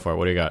luck. Go for it.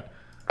 What do you got?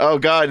 Oh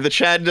God, the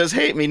Chad does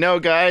hate me. No,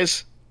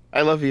 guys,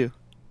 I love you.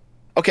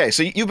 Okay,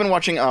 so you've been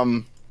watching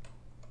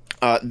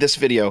this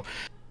video,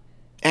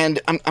 and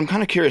I'm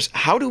kind of curious.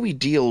 How do we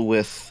deal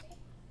with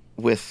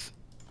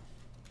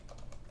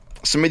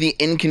some of the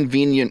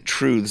inconvenient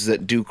truths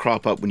that do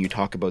crop up when you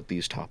talk about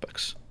these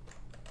topics?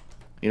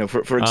 You know,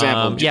 for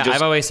example, yeah,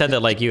 I've always said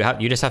that like you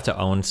just have to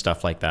own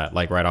stuff like that,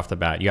 like right off the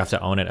bat. You have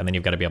to own it, and then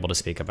you've got to be able to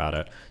speak about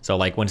it. So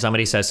like when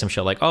somebody says some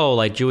shit like, oh,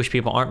 like Jewish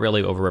people aren't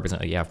really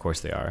overrepresented, yeah, of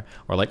course they are.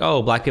 Or like,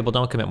 oh, black people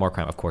don't commit more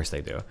crime, of course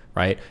they do,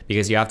 right?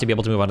 Because you have to be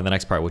able to move on to the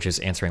next part, which is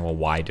answering, well,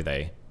 why do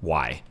they?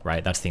 Why,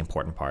 right? That's the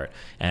important part.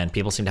 And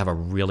people seem to have a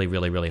really,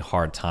 really, really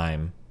hard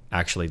time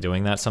actually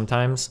doing that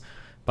sometimes.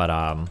 But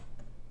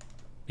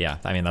yeah,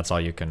 I mean that's all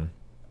you can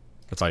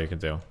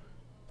do.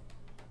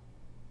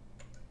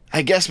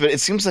 I guess, but it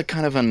seems like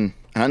kind of an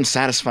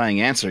unsatisfying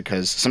answer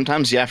because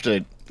sometimes you have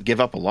to give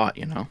up a lot,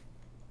 you know?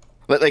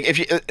 Like if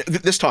you,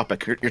 this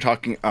topic, you're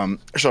talking,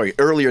 sorry,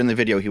 earlier in the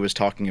video he was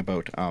talking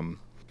about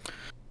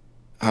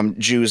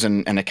Jews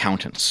and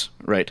accountants,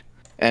 right?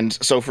 And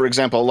so, for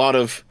example, a lot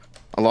of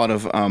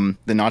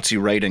the Nazi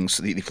writings,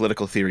 the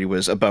political theory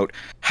was about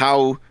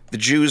how the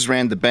Jews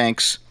ran the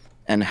banks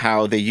and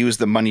how they used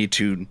the money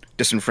to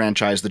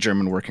disenfranchise the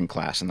German working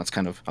class, and that's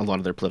kind of a lot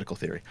of their political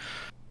theory.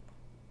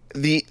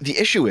 The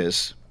issue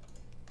is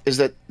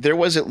that there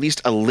was at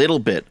least a little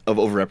bit of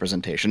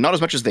overrepresentation, not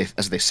as much as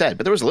they said,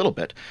 but there was a little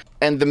bit.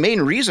 And the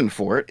main reason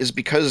for it is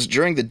because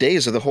during the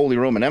days of the Holy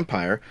Roman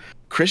Empire,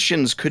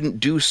 Christians couldn't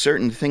do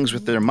certain things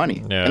with their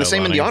money. Yeah, and the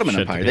same in the Ottoman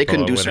Empire. They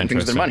couldn't do certain things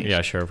with their money.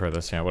 Yeah, sure, I've heard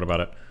this. Yeah, what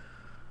about it?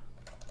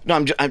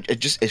 No,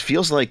 it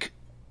feels like,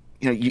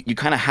 you know, you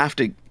kind of have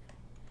to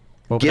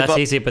well, but that's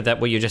easy, but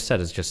what you just said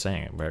is just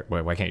saying it.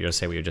 Why can't you just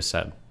say what you just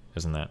said?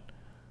 Isn't that?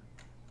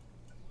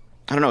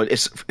 I don't know.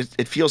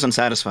 It feels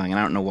unsatisfying, and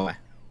I don't know why.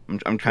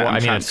 I'm trying. Well, I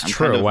mean, it's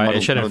true. Why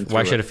should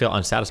it feel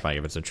unsatisfying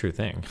if it's a true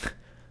thing?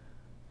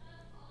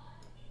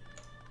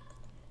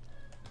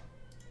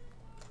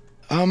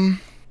 I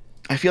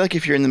feel like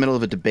if you're in the middle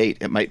of a debate,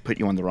 it might put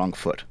you on the wrong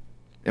foot.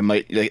 It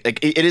might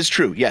like it is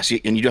true, yes,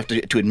 and you do have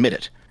to admit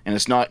it, and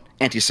it's not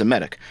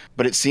anti-Semitic.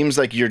 But it seems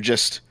like you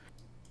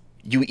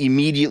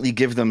immediately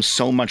give them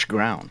so much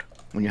ground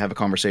when you have a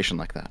conversation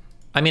like that.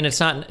 I mean, it's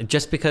not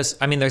just because,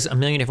 I mean, there's a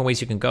million different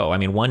ways you can go. I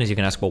mean, one is you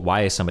can ask, well,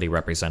 why is somebody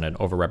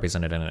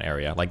overrepresented in an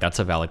area? Like, that's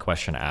a valid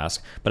question to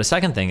ask. But a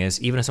second thing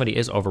is, even if somebody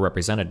is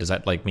overrepresented, does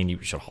that, like, mean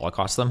you should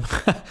Holocaust them?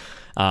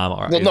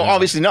 Well, no,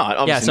 obviously not.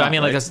 Obviously yeah, so, not, I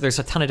mean, right? like, there's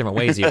a ton of different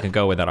ways you can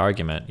go with that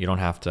argument. You don't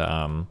have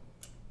to,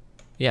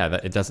 yeah,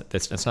 it doesn't,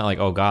 it's not like,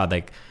 oh, God,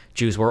 like,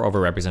 Jews were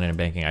overrepresented in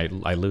banking.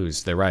 I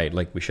lose. They're right.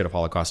 Like, we should have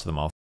Holocausted them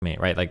all. Me,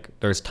 right? Like,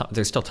 there's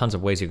still tons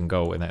of ways you can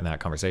go in that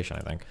conversation,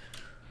 I think.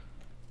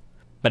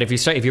 But if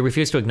you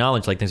refuse to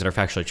acknowledge like things that are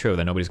factually true,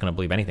 then nobody's going to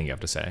believe anything you have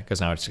to say, because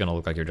now it's going to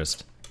look like you're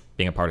just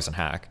being a partisan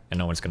hack, and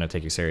no one's going to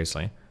take you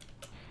seriously.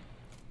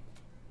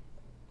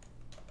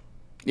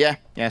 Yeah,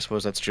 I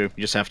suppose that's true.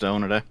 You just have to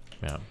own it, eh?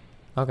 Yeah.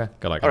 Okay.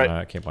 Good luck. All right. I'm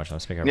gonna keep watching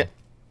this. Speak careful. Yeah.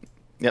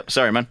 Yep.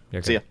 Sorry, man.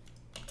 See ya.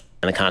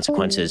 And the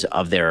consequences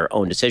of their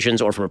own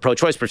decisions, or from a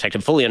pro-choice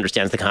perspective, fully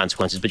understands the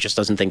consequences, but just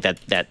doesn't think that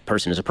that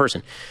person is a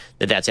person,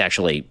 that's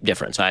actually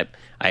different. So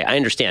I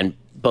understand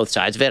both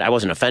sides of it. I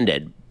wasn't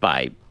offended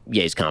by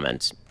Ye's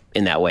comments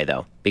in that way,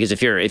 though, because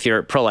if you're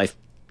a pro-life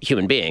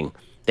human being,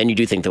 then you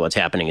do think that what's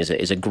happening is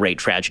a great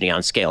tragedy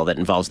on scale that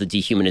involves the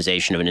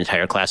dehumanization of an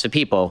entire class of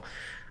people,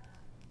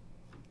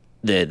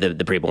 the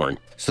preborn.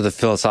 So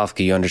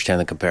philosophically, you understand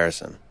the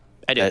comparison.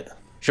 I do.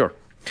 Sure.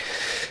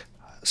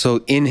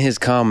 So in his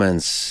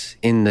comments,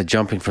 in the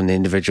jumping from the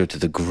individual to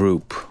the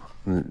group,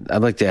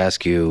 I'd like to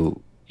ask you,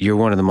 you're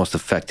one of the most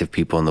effective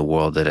people in the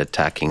world at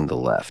attacking the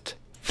left.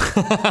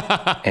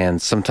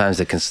 And sometimes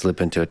it can slip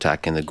into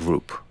attacking the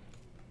group.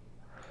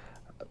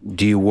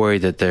 Do you worry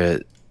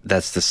that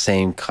that's the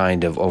same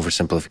kind of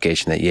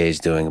oversimplification that Ye is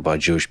doing about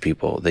Jewish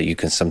people that you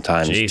can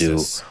sometimes do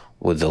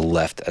with the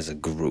left as a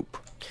group?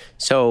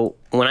 So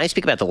when I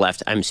speak about the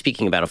left, I'm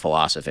speaking about a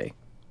philosophy.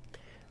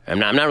 I'm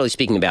not really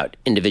speaking about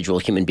individual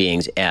human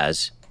beings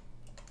as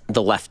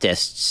the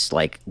leftists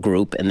like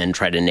group and then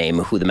try to name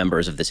who the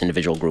members of this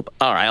individual group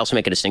are. I also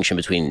make a distinction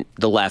between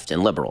the left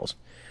and liberals.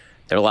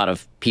 There are a lot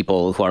of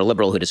people who are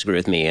liberal who disagree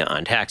with me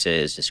on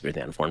taxes, disagree with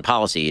me on foreign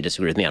policy,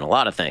 disagree with me on a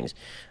lot of things.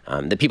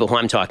 The people who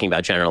I'm talking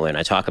about generally, and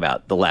I talk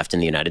about the left in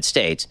the United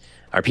States,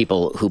 are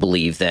people who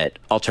believe that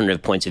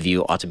alternative points of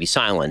view ought to be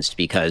silenced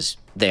because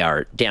they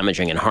are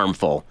damaging and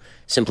harmful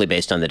simply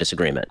based on the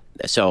disagreement.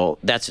 So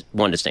that's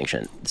one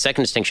distinction. The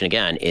second distinction,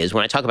 again, is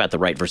when I talk about the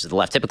right versus the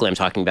left, typically I'm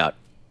talking about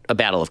a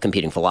battle of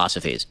competing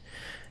philosophies.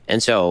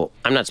 And so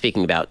I'm not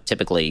speaking about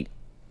typically,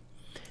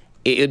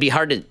 it would be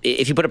hard to,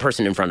 if you put a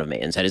person in front of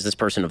me and said, is this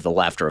person of the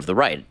left or of the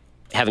right?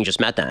 Having just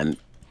met them,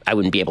 I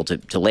wouldn't be able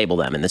to label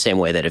them in the same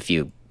way that if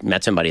you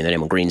met somebody in the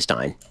name of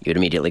Greenstein, you'd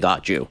immediately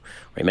got Jew.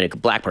 Or you met a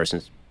black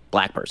person,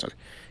 black person.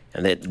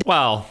 And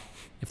well,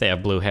 if they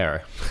have blue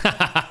hair.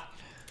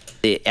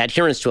 The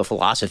adherence to a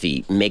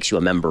philosophy makes you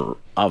a member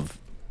of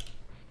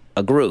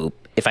a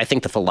group. If I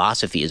think the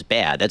philosophy is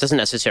bad, that doesn't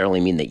necessarily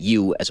mean that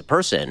you as a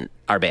person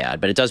are bad,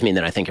 but it does mean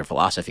that I think your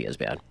philosophy is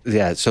bad.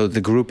 Yeah, so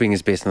the grouping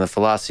is based on the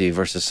philosophy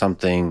versus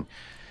something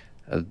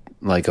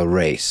like a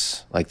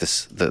race, like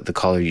the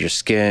color of your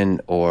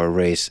skin, or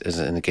race, as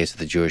in the case of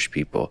the Jewish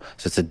people.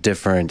 So it's a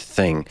different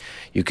thing.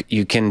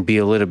 You can be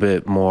a little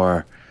bit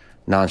more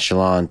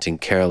nonchalant and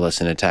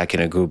careless in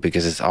attacking a group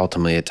because it's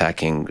ultimately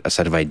attacking a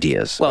set of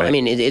ideas. Well, right? I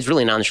mean, it's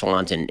really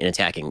nonchalant in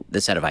attacking the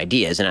set of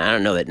ideas, and I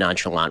don't know that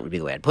nonchalant would be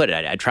the way I'd put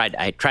it. I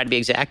try to be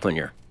exact when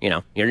you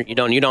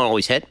don't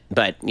always hit,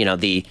 but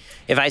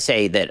if I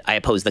say that I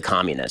oppose the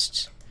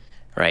communists,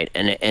 right,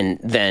 and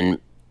then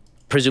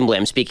presumably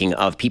I'm speaking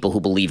of people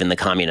who believe in the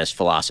communist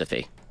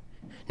philosophy.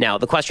 Now,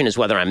 the question is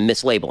whether I'm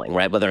mislabeling,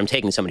 right? Whether I'm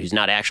taking somebody who's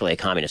not actually a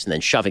communist and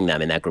then shoving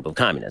them in that group of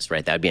communists,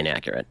 right? That would be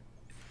inaccurate.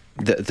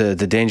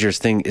 The dangerous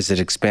thing is it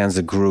expands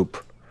the group,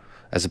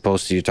 as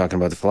opposed to you talking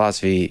about the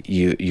philosophy.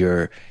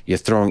 You're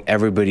throwing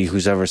everybody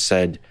who's ever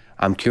said,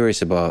 I'm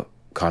curious about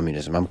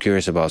communism, I'm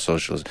curious about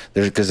socialism,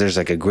 because there's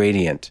like a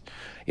gradient.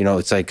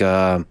 It's like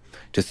to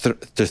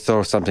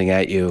throw something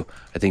at you.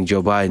 I think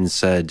Joe Biden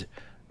said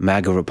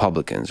MAGA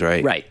Republicans,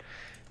 right? Right.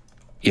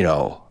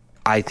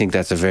 I think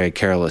that's a very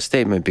careless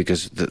statement,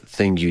 because the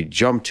thing you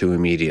jump to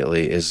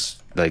immediately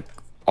is like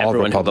all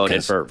everyone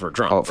Republicans who voted for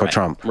Trump. For right.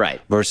 Trump.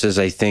 Right. Versus,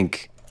 I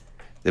think,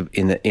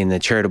 in the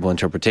charitable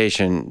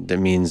interpretation, that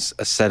means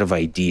a set of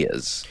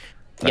ideas.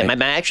 Right? Yeah,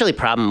 my actually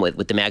problem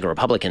with the MAGA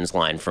Republicans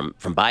line from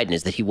Biden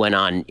is that he went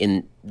on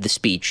in the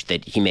speech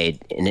that he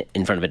made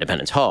in front of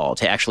Independence Hall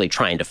to actually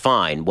try and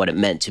define what it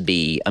meant to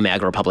be a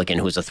MAGA Republican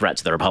who was a threat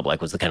to the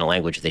Republic, was the kind of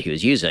language that he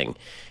was using.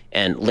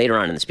 And later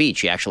on in the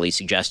speech, he actually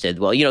suggested,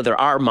 well, there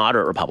are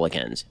moderate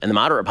Republicans, and the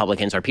moderate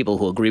Republicans are people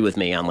who agree with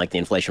me on like the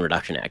Inflation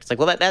Reduction Act. It's like,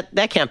 well,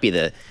 that can't be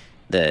the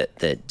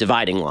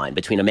dividing line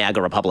between a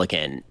MAGA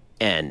Republican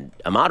and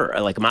a moderate.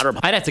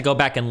 I'd have to go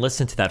back and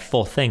listen to that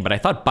full thing, but I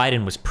thought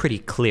Biden was pretty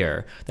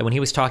clear that when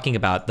he was talking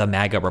about the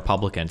MAGA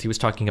Republicans, he was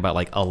talking about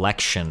like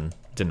election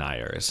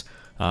deniers.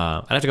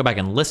 I'd have to go back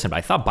and listen, but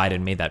I thought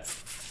Biden made that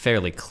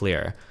fairly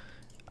clear.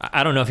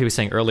 I don't know if he was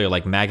saying earlier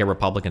like MAGA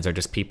Republicans are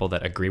just people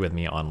that agree with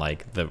me on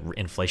like the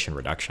Inflation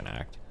Reduction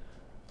Act.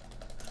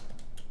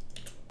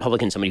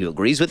 Republican, somebody who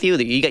agrees with you.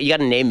 You got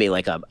to name me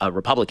like a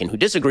Republican who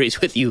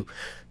disagrees with you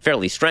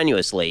fairly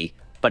strenuously,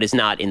 but is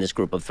not in this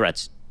group of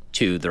threats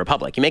to the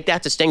Republic. You make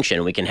that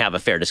distinction, we can have a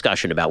fair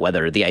discussion about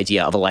whether the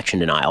idea of election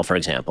denial, for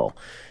example,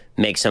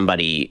 makes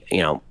somebody,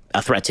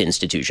 a threat to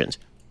institutions.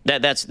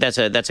 That's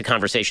a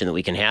conversation that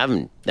we can have,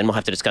 and then we'll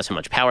have to discuss how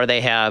much power they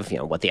have,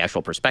 what the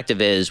actual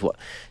perspective is,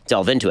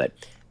 delve into it.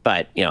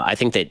 But, I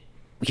think that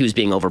he was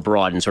being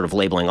overbroad and sort of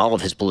labeling all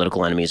of his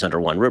political enemies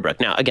under one rubric.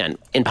 Now, again,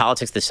 in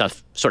politics, this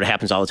stuff sort of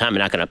happens all the time. I'm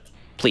not going to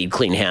plead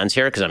clean hands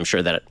here because I'm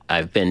sure that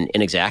I've been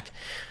inexact.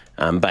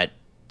 But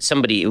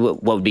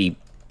what would be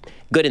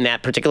good in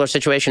that particular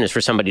situation is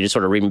for somebody to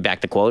sort of read me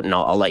back the quote, and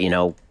I'll let you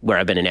know where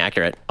I've been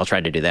inaccurate. I'll try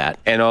to do that.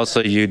 And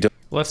also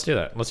Let's do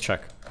that. Let's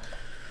check.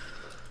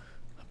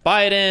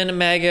 Biden,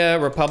 MAGA,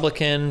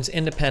 Republicans,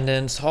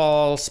 Independence,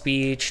 Hall,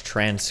 speech,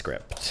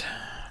 transcript.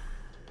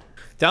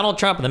 Donald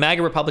Trump and the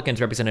MAGA Republicans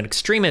represent an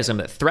extremism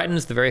that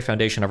threatens the very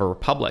foundation of a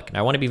republic. And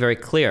I want to be very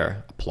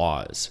clear,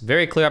 applause,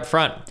 very clear up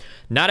front.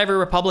 Not every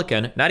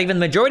Republican, not even the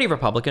majority of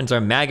Republicans, are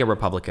MAGA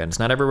Republicans.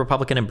 Not every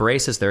Republican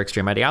embraces their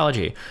extreme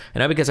ideology. I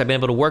know because I've been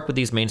able to work with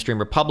these mainstream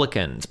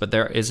Republicans, but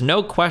there is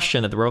no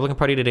question that the Republican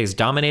Party today is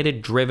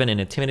dominated, driven,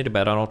 and intimidated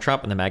by Donald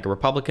Trump and the MAGA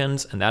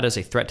Republicans, and that is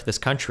a threat to this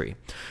country.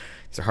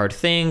 These are hard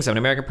things. I'm an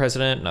American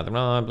president.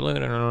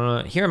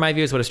 Here, in my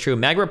view, is what is true.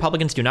 MAGA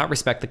Republicans do not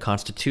respect the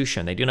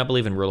Constitution. They do not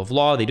believe in rule of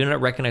law. They do not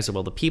recognize the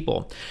will of the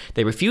people.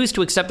 They refuse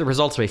to accept the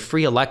results of a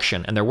free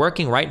election, and they're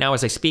working right now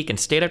as I speak in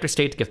state after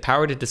state to give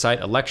power to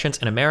decide elections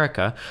in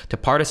America to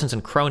partisans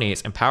and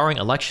cronies, empowering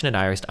election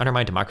deniers to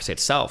undermine democracy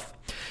itself.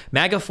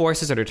 MAGA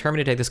forces are determined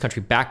to take this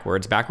country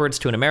backwards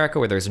to an America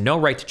where there's no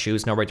right to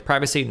choose, no right to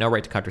privacy, no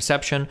right to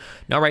contraception,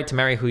 no right to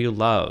marry who you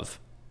love.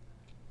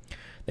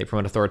 They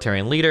promote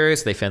authoritarian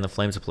leaders. They fan the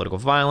flames of political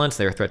violence.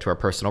 They are a threat to our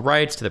personal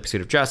rights, to the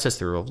pursuit of justice,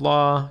 the rule of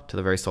law, to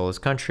the very soul of this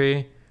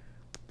country.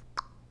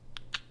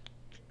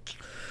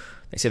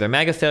 They say their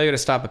MAGA failure to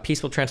stop a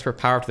peaceful transfer of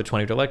power to the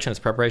 2020 election is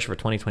preparation for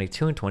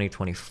 2022 and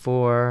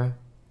 2024.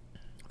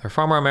 There are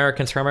far more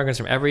Americans from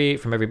every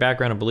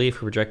background and belief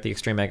who reject the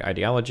extreme MAGA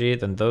ideology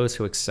than those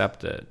who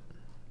accept it.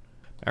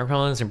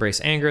 Republicans embrace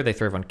anger. They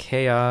thrive on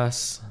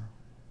chaos.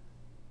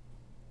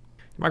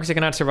 Democracy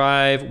cannot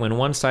survive. When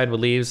one side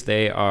believes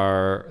there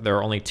are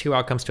only two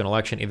outcomes to an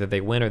election, either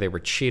they win or they were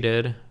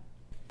cheated.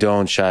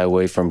 Don't shy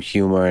away from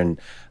humor and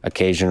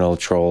occasional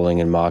trolling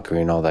and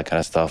mockery and all that kind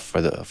of stuff for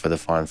the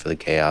fun, for the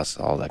chaos,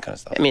 all that kind of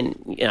stuff. I mean,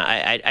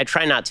 I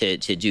try not to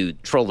do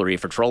trollery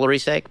for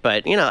trollery's sake,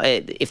 but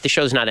if the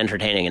show's not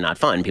entertaining and not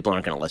fun, people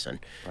aren't going to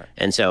listen. Right.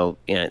 And so,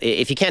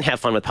 if you can't have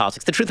fun with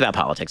politics, the truth about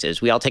politics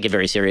is we all take it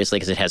very seriously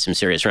because it has some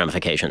serious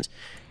ramifications.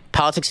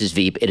 Politics is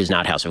Veep. It is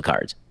not House of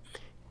Cards.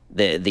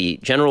 The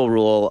general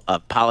rule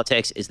of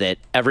politics is that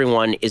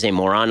everyone is a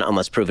moron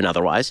unless proven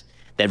otherwise,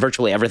 that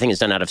virtually everything is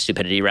done out of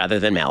stupidity rather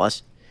than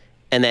malice,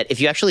 and that if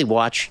you actually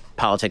watch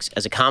politics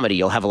as a comedy,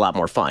 you'll have a lot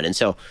more fun. And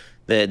so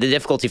the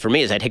difficulty for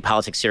me is I take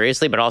politics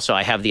seriously, but also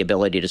I have the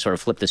ability to sort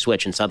of flip the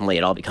switch and suddenly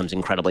it all becomes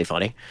incredibly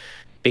funny.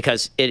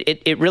 Because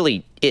it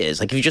really is.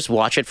 Like, if you just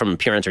watch it from a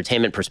pure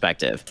entertainment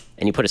perspective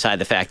and you put aside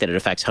the fact that it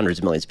affects hundreds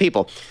of millions of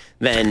people,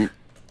 then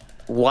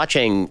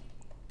watching,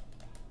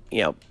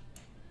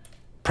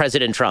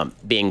 President Trump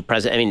being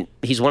president, I mean,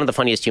 he's one of the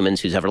funniest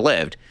humans who's ever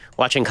lived.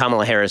 Watching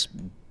Kamala Harris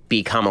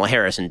be Kamala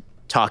Harris and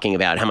talking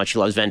about how much she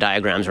loves Venn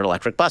diagrams or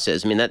electric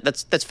buses, I mean,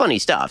 that's funny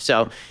stuff.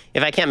 So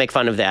if I can't make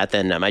fun of that,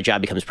 then my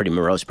job becomes pretty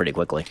morose pretty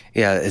quickly.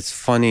 Yeah, it's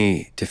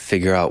funny to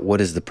figure out what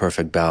is the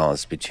perfect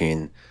balance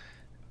between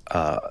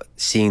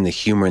seeing the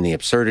humor and the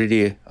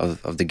absurdity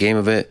of the game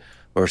of it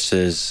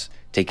versus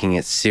taking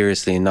it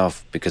seriously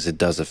enough because it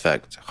does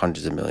affect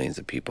hundreds of millions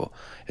of people.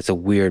 It's a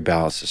weird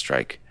balance to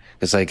strike.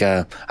 It's like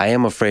I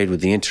am afraid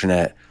with the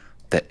internet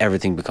that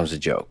everything becomes a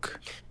joke.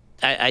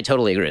 I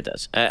totally agree with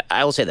this.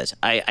 I will say this.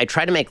 I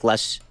try to make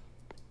less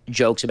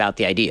jokes about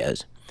the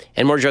ideas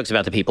and more jokes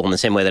about the people in the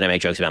same way that I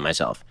make jokes about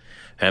myself.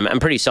 I'm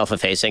pretty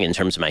self-effacing in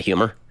terms of my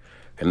humor.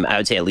 I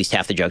would say at least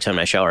half the jokes on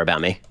my show are about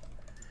me.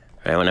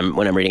 Right?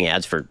 When I'm reading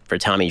ads for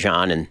Tommy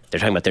John and they're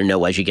talking about their no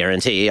wedgie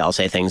guarantee, I'll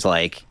say things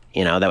like,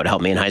 that would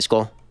help me in high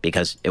school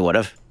because it would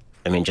have.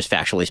 I mean, just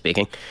factually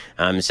speaking.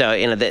 So,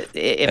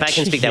 if I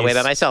can speak that way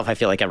about myself, I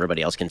feel like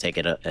everybody else can take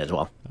it as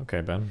well.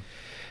 Okay, Ben.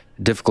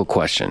 Difficult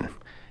question.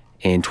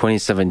 In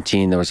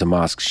 2017, there was a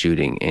mosque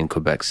shooting in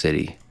Quebec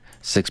City.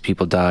 6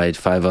 people died,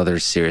 5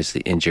 others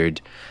seriously injured.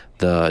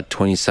 The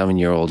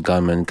 27-year-old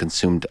gunman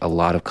consumed a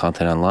lot of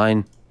content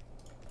online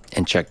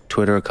and checked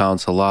Twitter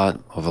accounts a lot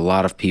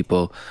of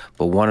people.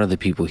 But one of the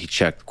people he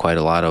checked quite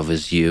a lot of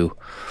is you,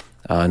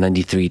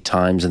 93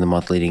 times in the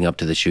month leading up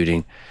to the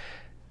shooting.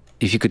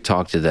 If you could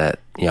talk to that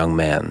young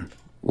man,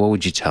 what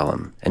would you tell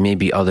him? And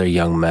maybe other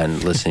young men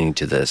listening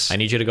to this. I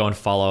need you to go and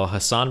follow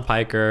Hassan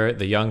Piker,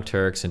 the Young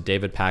Turks, and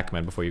David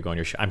Pakman before you go on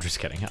your show. I'm just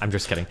kidding.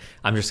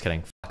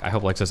 I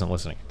hope Lex isn't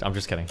listening. I'm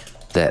just kidding.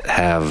 That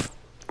have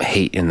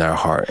hate in their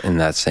heart in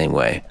that same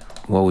way.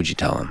 What would you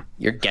tell them?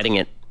 You're getting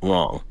it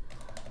wrong.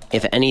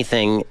 If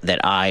anything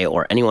that I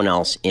or anyone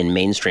else in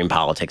mainstream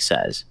politics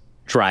says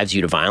drives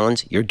you to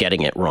violence, you're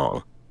getting it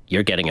wrong.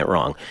 You're getting it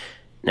wrong.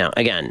 Now,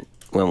 again,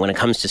 when it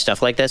comes to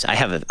stuff like this, I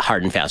have a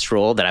hard and fast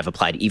rule that I've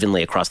applied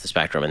evenly across the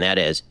spectrum, and that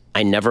is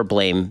I never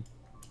blame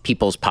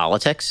people's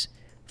politics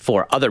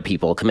for other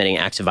people committing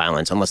acts of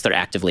violence unless they're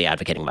actively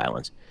advocating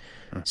violence.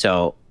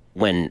 So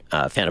when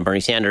a fan of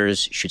Bernie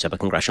Sanders shoots up a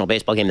congressional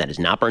baseball game, that is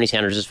not Bernie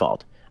Sanders'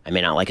 fault. I may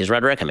not like his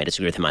rhetoric. I may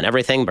disagree with him on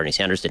everything. Bernie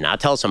Sanders did not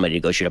tell somebody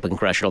to go shoot up a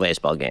congressional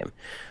baseball game.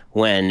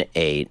 When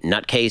a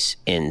nutcase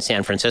in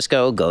San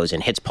Francisco goes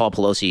and hits Paul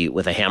Pelosi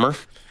with a hammer,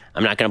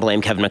 I'm not going to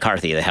blame Kevin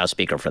McCarthy, the House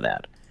Speaker, for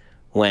that.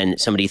 When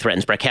somebody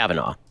threatens Brett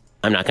Kavanaugh,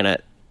 I'm not going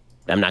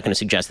to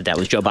suggest that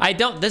was Joe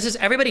Biden.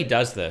 Everybody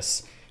does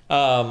this.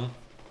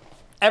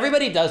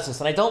 Everybody does this,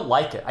 and I don't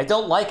like it. I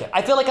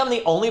feel like I'm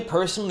the only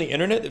person on the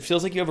internet that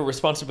feels like you have a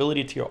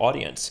responsibility to your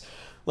audience.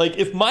 Like,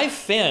 if my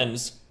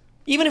fans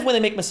Even if when they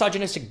make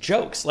misogynistic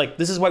jokes, like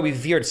this is why we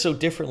veered so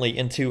differently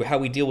into how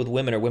we deal with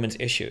women or women's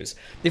issues.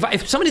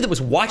 If somebody that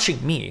was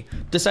watching me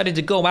decided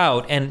to go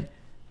out and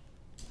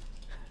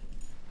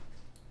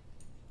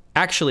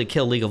actually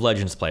kill League of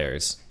Legends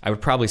players, I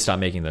would probably stop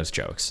making those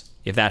jokes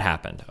if that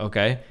happened,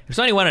 okay? If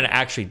somebody went and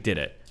actually did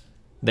it,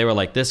 they were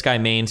like, this guy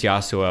mains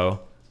Yasuo,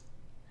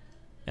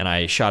 and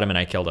I shot him and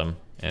I killed him,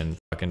 and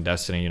fucking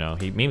Destiny, you know,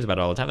 he memes about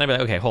it all the time. They'd be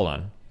like, okay, hold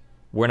on.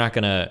 We're not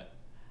gonna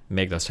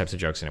make those types of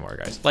jokes anymore,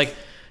 guys. Like,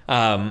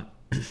 I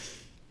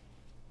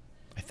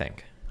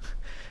think.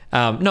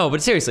 No,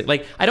 but seriously,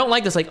 like, I don't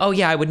like this, like, oh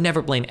yeah, I would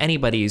never blame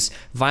anybody's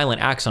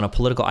violent acts on a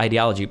political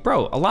ideology.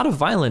 Bro, a lot of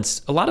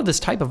violence, a lot of this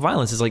type of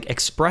violence is like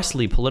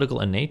expressly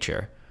political in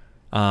nature.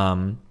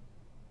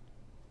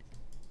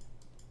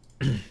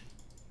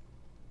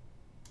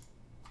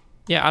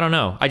 Yeah, I don't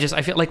know. I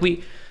feel like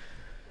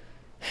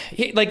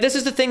this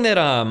is the thing that,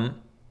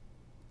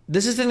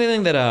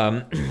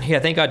 yeah,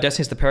 thank God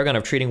Destiny's the paragon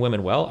of treating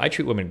women well. I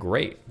treat women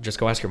great. Just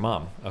go ask your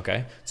mom,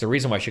 okay? It's the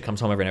reason why she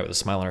comes home every night with a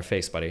smile on her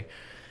face, buddy.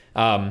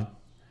 When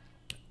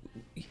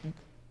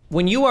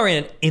you are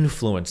an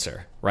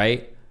influencer,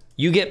 right,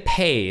 you get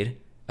paid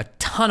a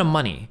ton of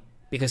money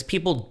because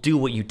people do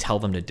what you tell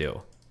them to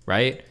do,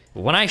 right?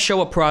 When I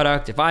show a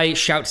product, if I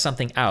shout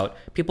something out,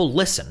 people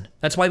listen.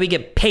 That's why we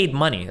get paid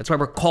money. That's why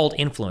we're called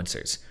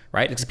influencers,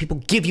 right? Because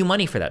people give you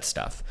money for that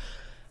stuff.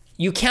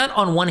 You can't,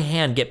 on one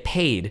hand, get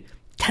paid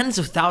tens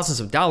of thousands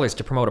of dollars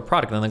to promote a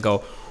product and then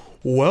go,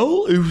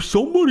 well, if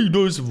somebody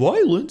does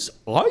violence,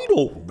 I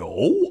don't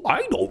know.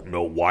 I don't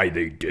know why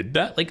they did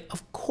that. Like,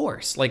 of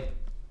course. Like,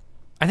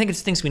 I think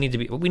it's things we need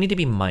to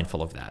be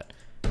mindful of that.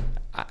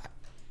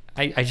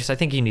 I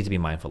think you need to be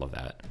mindful of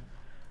that.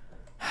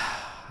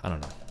 I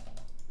don't know.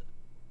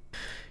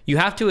 You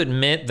have to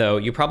admit, though,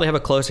 you probably have a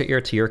closer ear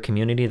to your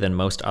community than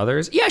most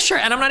others. Yeah, sure.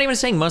 And I'm not even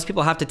saying most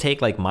people have to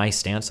take, like, my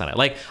stance on it.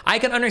 Like, I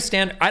can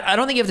understand. I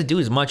don't think you have to do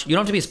as much. You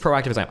don't have to be as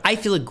proactive as I am. I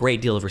feel a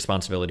great deal of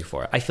responsibility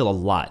for it. I feel a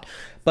lot.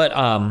 But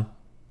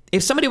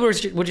if somebody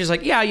was just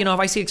like, yeah, you know, if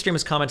I see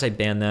extremist comments, I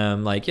ban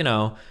them. Like, you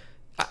know,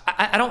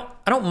 I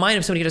don't mind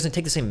if somebody doesn't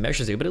take the same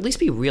measures as you, but at least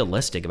be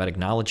realistic about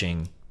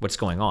acknowledging what's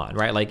going on,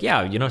 right? Like,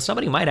 yeah, you know,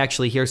 somebody might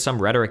actually hear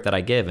some rhetoric that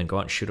I give and go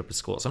out and shoot up a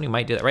school. Somebody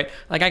might do that, right?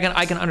 Like, I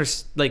can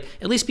understand, like,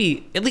 at least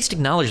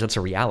acknowledge that's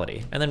a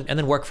reality, and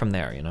then work from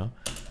there, you know.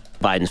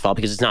 Biden's fault,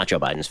 because it's not Joe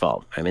Biden's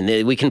fault. I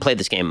mean, we can play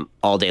this game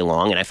all day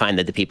long, and I find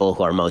that the people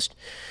who are most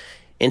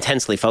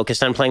intensely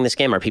focused on playing this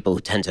game are people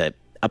who tend to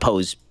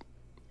oppose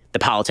the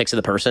politics of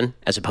the person,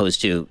 as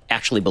opposed to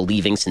actually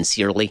believing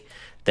sincerely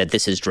that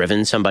this has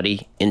driven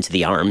somebody into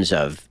the arms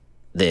of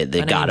the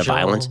god of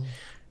violence.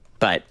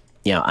 But,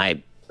 you know,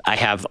 I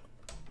have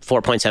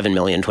 4.7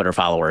 million Twitter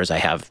followers. I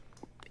have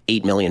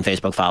 8 million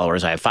Facebook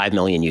followers. I have 5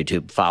 million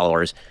YouTube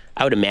followers.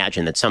 I would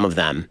imagine that some of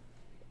them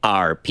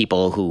are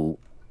people who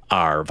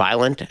are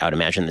violent. I would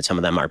imagine that some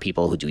of them are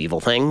people who do evil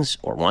things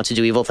or want to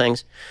do evil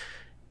things.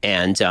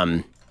 And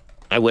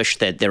I wish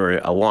that there were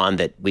a wand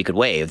that we could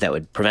wave that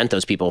would prevent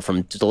those people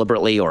from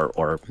deliberately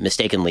or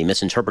mistakenly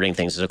misinterpreting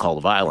things as a call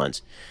to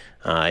violence.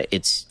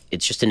 It's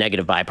just a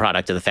negative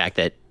byproduct of the fact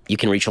that you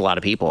can reach a lot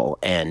of people.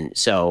 And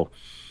so,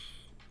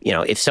 you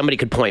know, if somebody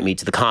could point me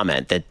to the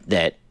comment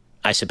that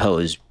I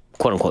suppose,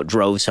 quote unquote,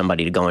 drove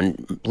somebody to go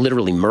and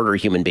literally murder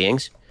human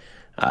beings,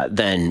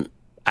 then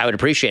I would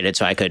appreciate it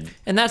so I could.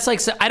 And that's like,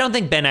 so I don't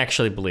think Ben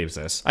actually believes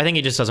this. I think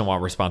he just doesn't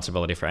want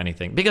responsibility for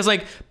anything. Because,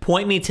 like,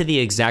 point me to the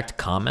exact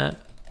comment.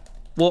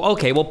 Well,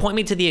 okay, well, point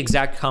me to the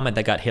exact comment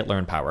that got Hitler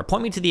in power.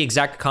 Point me to the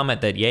exact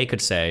comment that Ye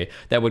could say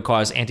that would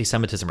cause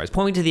anti-Semitism rise.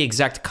 Point me to the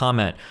exact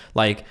comment,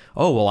 like,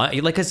 oh, well,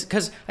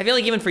 because I feel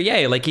like even for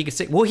Ye, like, he could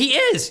say, well, he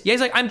is.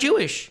 Ye's like, I'm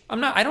Jewish.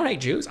 I don't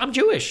hate Jews. I'm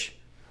Jewish.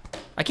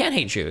 I can't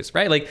hate Jews,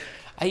 right? Like,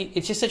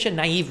 it's just such a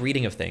naive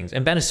reading of things.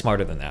 And Ben is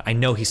smarter than that. I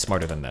know he's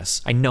smarter than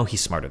this.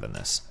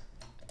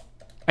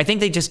 I think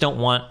they just don't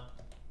want,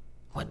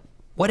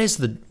 what is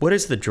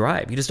the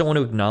drive? You just don't want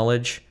to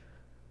acknowledge.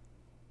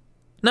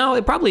 No,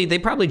 they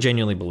probably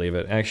genuinely believe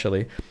it,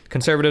 actually.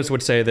 Conservatives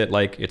would say that,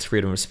 like, it's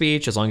freedom of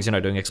speech. As long as you're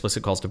not doing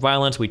explicit calls to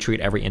violence, we treat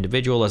every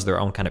individual as their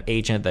own kind of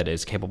agent that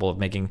is capable of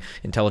making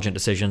intelligent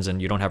decisions,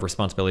 and you don't have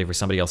responsibility for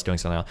somebody else doing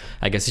something else.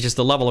 I guess it's just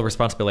the level of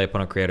responsibility I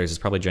put on creators is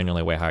probably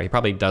genuinely way higher. He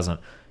probably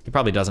doesn't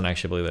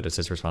actually believe that it's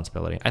his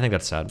responsibility. I think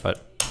that's sad,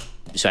 but.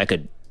 So I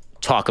could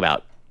talk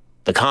about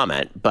the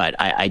comment, but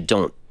I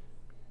don't,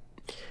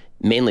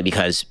 mainly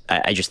because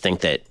I just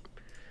think that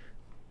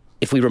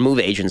if we remove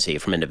agency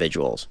from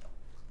individuals,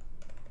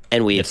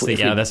 and we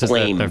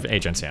blame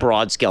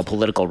broad-scale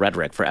political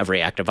rhetoric for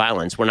every act of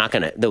violence, we're not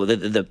going to.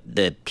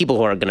 The people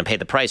who are going to pay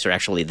the price are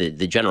actually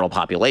the general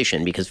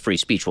population, because free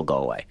speech will go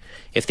away.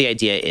 If the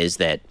idea is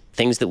that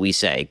things that we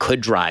say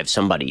could drive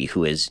somebody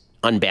who is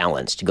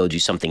unbalanced to go do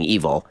something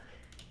evil,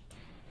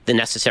 the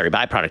necessary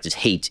byproduct is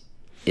hate.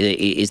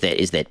 Is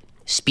that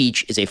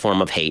speech is a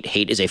form of hate.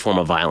 Hate is a form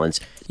of violence.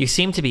 You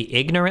seem to be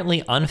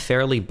ignorantly,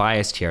 unfairly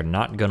biased here.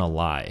 Not gonna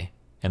lie.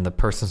 And the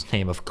person's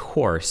name, of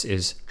course,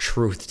 is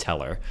Truth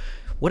Teller.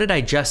 What did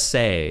I just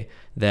say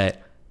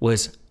that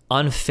was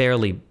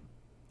unfairly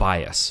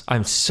biased?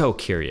 I'm so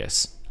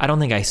curious. I don't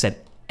think I said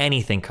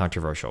anything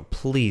controversial.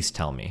 Please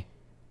tell me.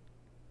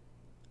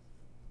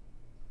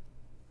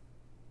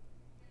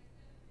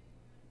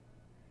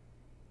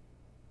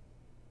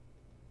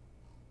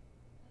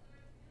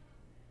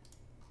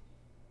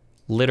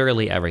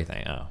 Literally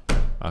everything. Oh,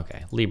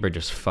 okay. Libra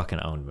just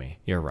fucking owned me.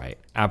 You're right.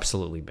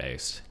 Absolutely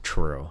based.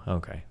 True.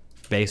 Okay.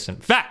 Based in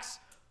facts.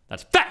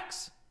 That's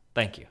facts.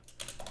 Thank you.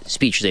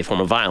 Speech is a form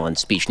of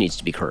violence. Speech needs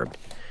to be curbed.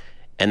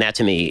 And that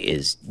to me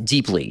is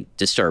deeply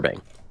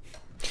disturbing.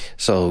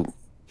 So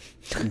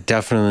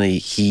definitely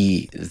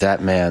that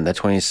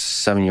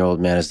 27-year-old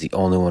man is the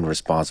only one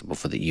responsible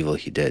for the evil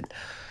he did.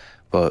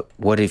 But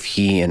what if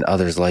he and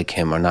others like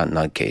him are not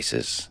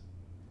nutcases?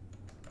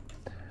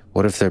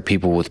 What if they're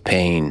people with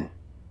pain,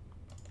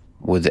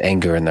 with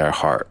anger in their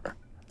heart?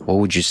 What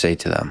would you say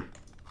to them?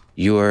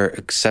 You are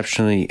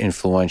exceptionally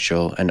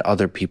influential, and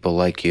other people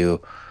like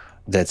you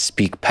that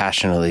speak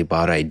passionately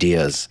about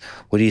ideas.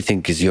 What do you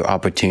think is your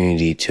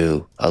opportunity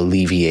to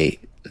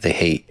alleviate the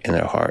hate in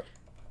their heart?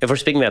 If we're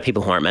speaking about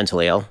people who aren't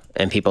mentally ill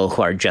and people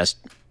who are just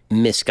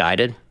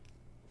misguided,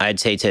 I'd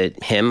say to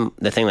him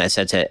the thing that I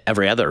said to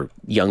every other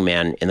young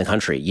man in the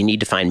country: you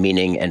need to find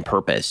meaning and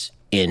purpose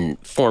in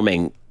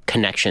forming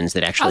connections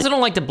that actually... I also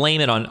don't like to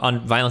blame it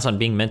on violence on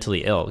being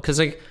mentally ill, because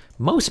like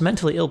most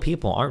mentally ill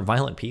people aren't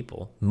violent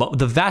people.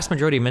 The vast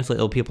majority of mentally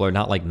ill people are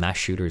not like mass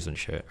shooters and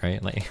shit,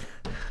 right? Like,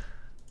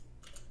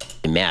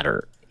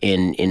 matter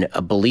in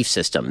a belief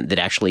system that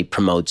actually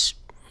promotes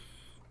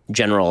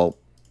general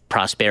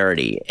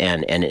prosperity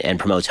and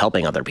promotes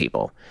helping other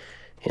people.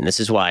 And this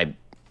is why,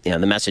 the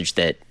message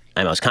that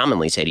I most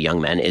commonly say to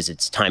young men is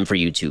it's time for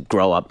you to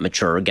grow up,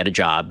 mature, get a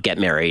job, get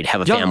married,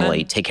 have a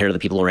family, take care of the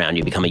people around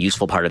you, become a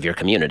useful part of your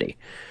community.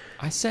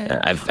 I said...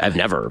 I've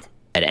never,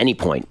 at any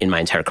point in my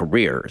entire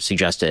career,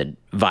 suggested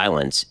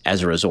violence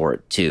as a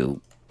resort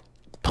to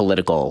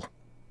political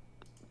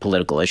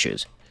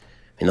issues.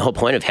 I mean, the whole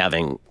point of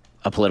having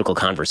a political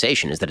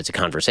conversation is that it's a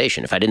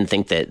conversation. If I didn't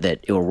think that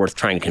it were worth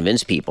trying to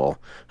convince people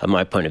of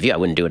my point of view, I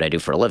wouldn't do what I do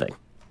for a living.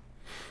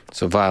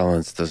 So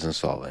violence doesn't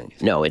solve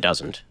anything? No, it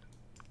doesn't.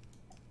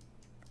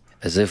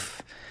 As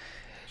if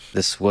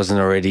this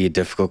wasn't already a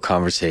difficult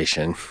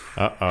conversation.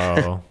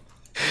 Uh-oh.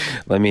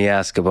 Let me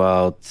ask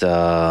about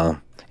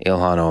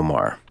Ilhan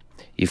Omar.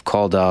 You've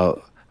called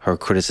out her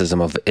criticism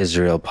of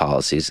Israel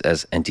policies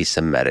as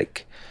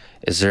anti-Semitic.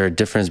 Is there a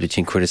difference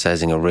between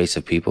criticizing a race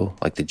of people,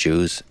 like the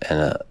Jews,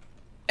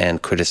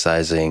 and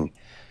criticizing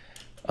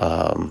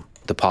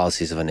the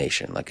policies of a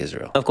nation, like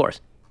Israel? Of course.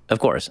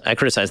 I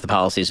criticize the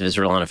policies of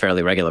Israel on a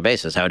fairly regular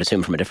basis. I would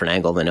assume from a different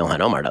angle than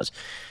Ilhan Omar does.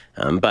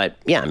 But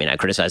yeah, I mean, I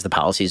criticize the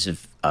policies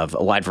of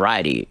a wide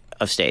variety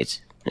of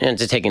states. And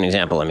to take an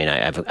example, I mean,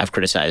 I've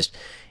criticized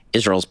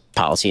Israel's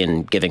policy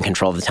in giving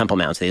control of the Temple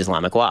Mount to the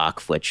Islamic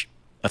Waqf, which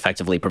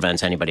effectively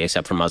prevents anybody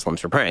except for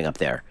Muslims from praying up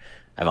there.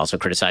 I've also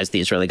criticized the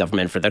Israeli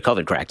government for their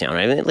COVID crackdown.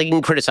 I mean, like, you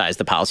can criticize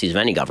the policies of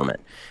any government,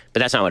 but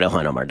that's not what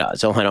Ilhan Omar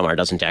does. Ilhan Omar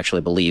doesn't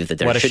actually believe that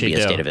there should be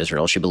a state of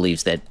Israel. She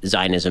believes that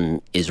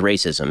Zionism is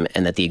racism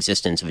and that the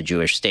existence of a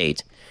Jewish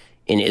state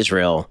in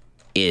Israel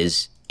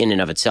is, in and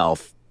of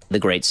itself, the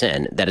great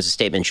sin. That is a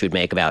statement she would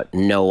make about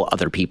no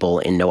other people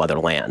in no other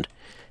land.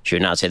 She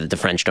would not say that the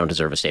French don't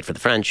deserve a state for the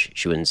French.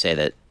 She wouldn't say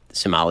that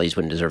Somalis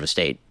wouldn't deserve a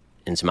state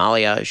in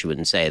Somalia. She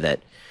wouldn't say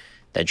that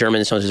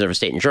Germans don't deserve a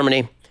state in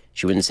Germany.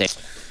 She wouldn't say...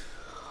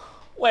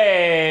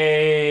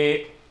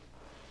 Wait.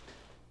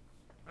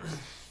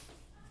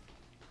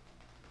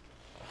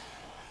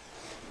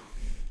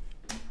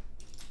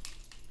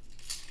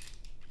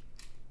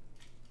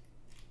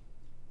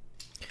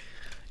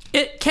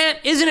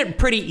 Isn't it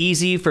pretty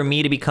easy for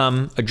me to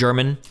become a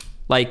German?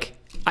 Like,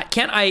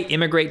 can't I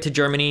immigrate to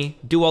Germany,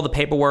 do all the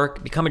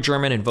paperwork, become a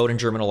German, and vote in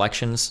German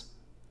elections?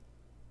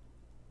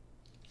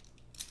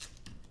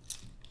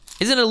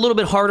 Isn't it a little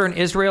bit harder in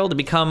Israel to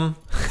become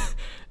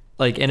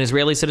like an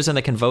Israeli citizen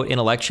that can vote in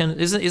election?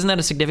 Isn't that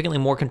a significantly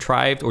more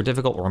contrived or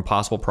difficult or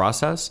impossible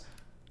process?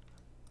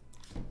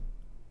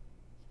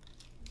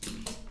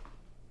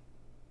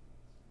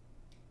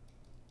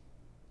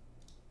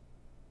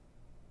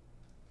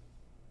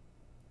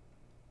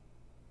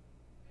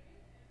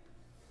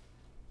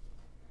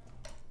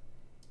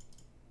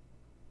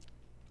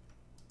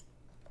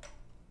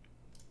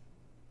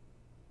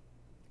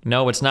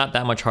 No, it's not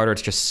that much harder.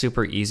 It's just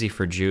super easy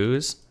for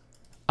Jews.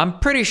 I'm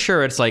pretty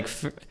sure it's like...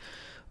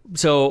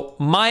 So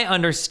my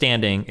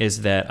understanding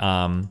is that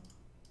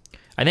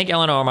I think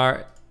Ilhan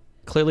Omar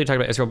clearly talked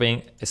about Israel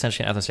being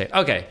essentially an ethnic state.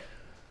 Okay.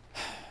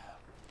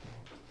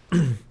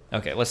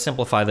 Okay, let's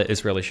simplify the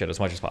Israeli shit as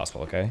much as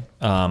possible, okay?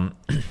 And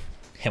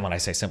when I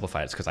say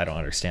simplify, it's because I don't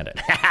understand it.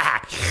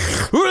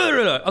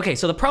 Okay,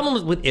 so the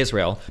problem with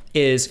Israel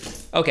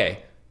is, okay,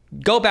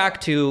 go back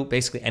to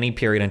basically any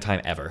period in time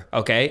ever,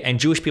 okay? And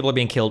Jewish people are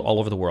being killed all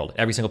over the world,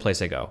 every single place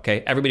they go,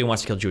 okay? Everybody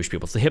wants to kill Jewish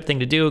people. It's the hip thing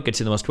to do, gets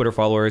you the most Twitter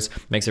followers,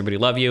 makes everybody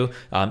love you.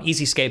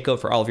 Easy scapegoat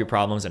for all of your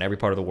problems in every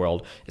part of the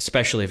world,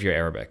 especially if you're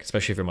Arabic,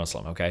 especially if you're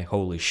Muslim, okay?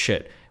 Holy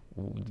shit.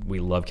 we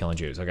love killing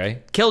Jews,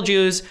 okay? Kill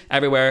Jews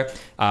everywhere.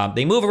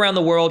 They move around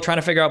the world trying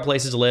to figure out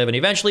places to live. And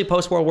eventually,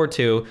 post-World War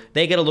II,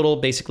 they get a little,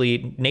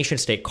 basically, nation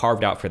state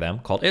carved out for them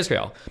called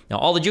Israel. Now,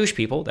 all the Jewish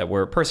people that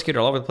were persecuted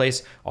all over the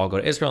place all go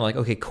to Israel and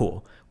like, okay,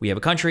 cool. We have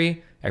a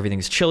country.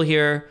 Everything's chill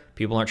here.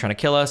 People aren't trying to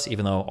kill us,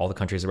 even though all the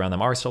countries around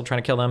them are still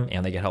trying to kill them.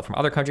 And they get help from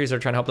other countries that are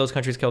trying to help those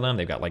countries kill them.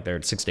 They've got like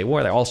their Six-Day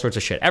War. They're all sorts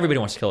of shit. Everybody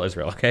wants to kill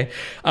Israel, okay?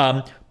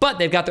 But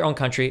they've got their own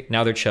country.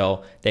 Now they're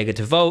chill. They get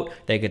to vote.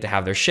 They get to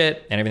have their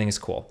shit. And everything is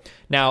cool.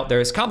 Now,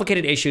 there's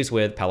complicated issues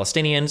with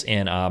Palestinians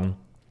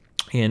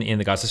in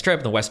the Gaza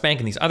Strip, the West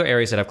Bank, and these other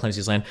areas that have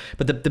claims to land.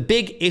 But the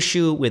big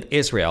issue with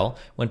Israel,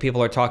 when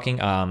people are talking,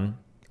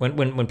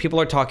 when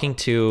people are talking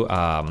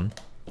to,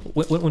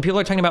 when people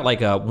are talking about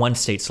like a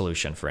one-state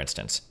solution, for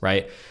instance,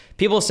 right?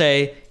 People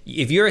say,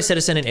 if you're a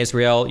citizen in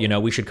Israel, you know,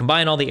 we should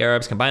combine all the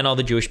Arabs, combine all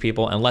the Jewish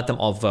people, and let them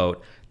all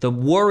vote. The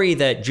worry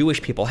that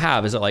Jewish people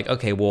have is that like,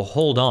 okay, well,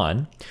 hold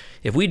on.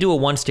 If we do a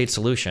one-state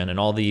solution and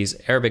all these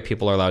Arabic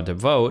people are allowed to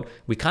vote,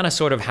 we kind of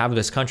sort of have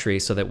this country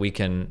so that we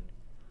can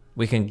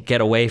get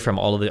away from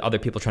all of the other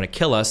people trying to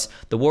kill us.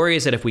 The worry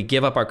is that if we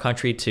give up our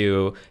country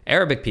to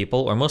Arabic people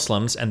or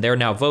Muslims and they're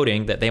now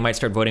voting, that they might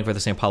start voting for the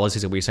same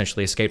policies that we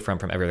essentially escaped from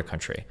every other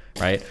country,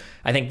 right?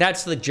 I think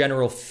that's the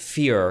general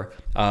fear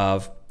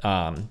of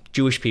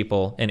Jewish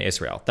people in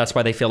Israel. That's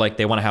why they feel like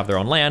they want to have their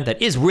own land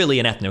that is really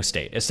an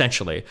ethno-state,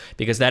 essentially,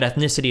 because that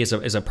ethnicity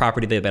is a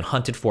property they've been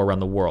hunted for around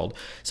the world.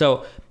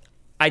 So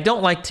I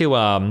don't like to...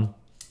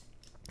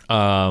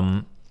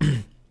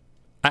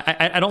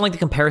 I don't like the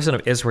comparison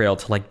of Israel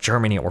to like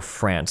Germany or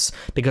France,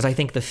 because I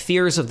think the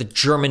fears of the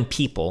German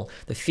people,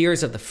 the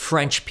fears of the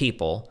French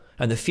people,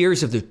 and the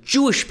fears of the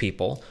Jewish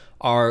people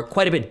are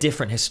quite a bit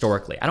different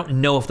historically. I don't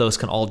know if those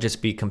can all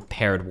just be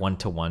compared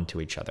one-to-one to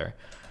each other.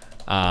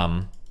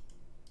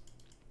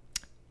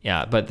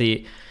 Yeah, but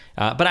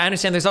I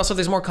understand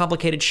there's more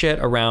complicated shit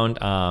around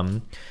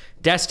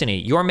Destiny.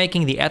 You're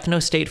making the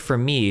ethno-state for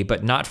me,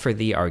 but not for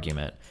the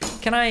argument.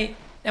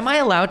 Am I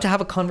allowed to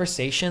have a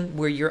conversation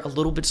where you're a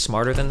little bit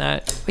smarter than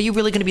that? Are you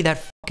really going to be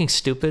that fucking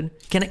stupid?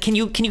 Can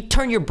you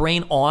turn your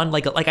brain on?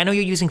 Like I know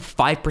you're using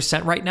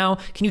 5% right now.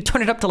 Can you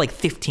turn it up to like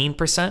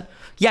 15%?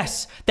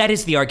 Yes, that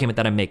is the argument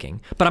that I'm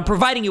making. But I'm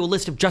providing you a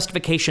list of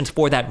justifications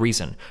for that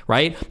reason,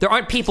 right? There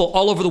aren't people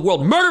all over the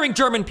world murdering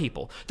German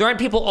people. There aren't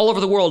people all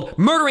over the world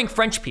murdering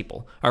French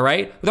people, all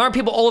right? There aren't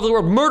people all over the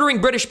world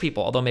murdering British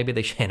people, although maybe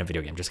they should in a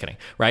video game, just kidding,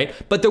 right?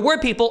 But there were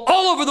people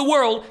all over the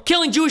world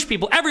killing Jewish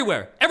people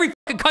everywhere. Every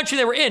fucking country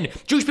they were in,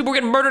 Jewish people were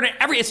getting murdered in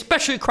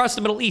especially across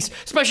the Middle East,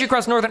 especially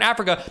across Northern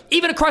Africa,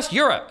 even across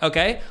Europe,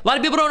 okay? A lot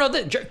of people don't know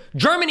that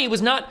Germany was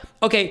not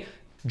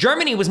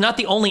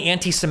the only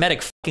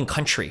anti-Semitic fucking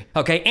country,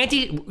 okay?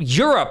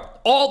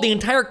 Europe, the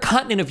entire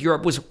continent of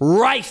Europe was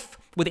rife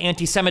with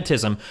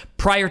anti-Semitism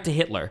prior to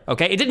Hitler,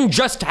 okay? It didn't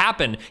just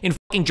happen in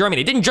fucking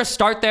Germany. It didn't just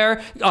start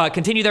there,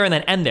 continue there, and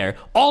then end there.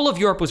 All of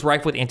Europe was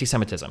rife with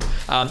anti-Semitism.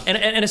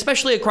 And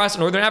especially across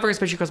Northern Africa,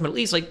 especially across the Middle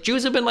East, like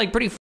Jews have been like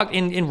pretty fucked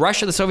in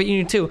Russia, the Soviet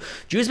Union too.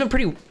 Jews have been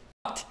pretty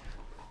fucked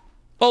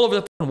all over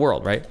the fucking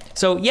world, right?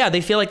 So yeah,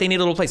 they feel like they need a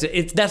little place.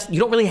 You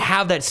don't really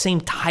have that same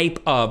type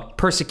of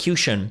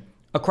persecution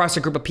across a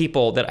group of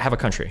people that have a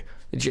country.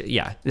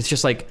 Yeah, it's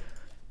just like,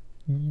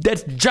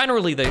 that's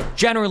generally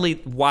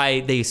why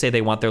they say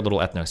they want their little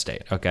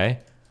ethno-state, okay?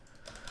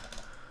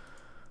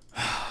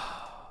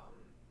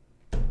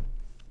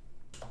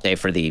 Say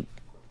for the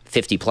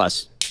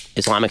 50-plus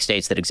Islamic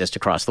states that exist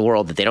across the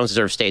world, that they don't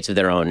deserve states of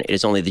their own. It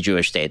is only the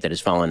Jewish state that has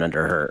fallen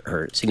under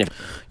her significant...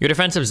 Your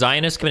defense of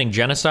Zionists committing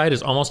genocide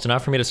is almost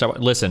enough for me to stop.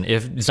 Listen,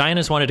 if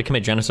Zionists wanted to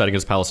commit genocide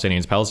against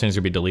Palestinians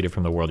would be deleted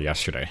from the world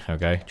yesterday,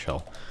 okay?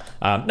 Chill.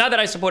 Not that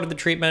I supported the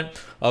treatment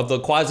of the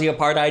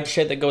quasi-apartheid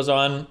shit that goes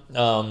on.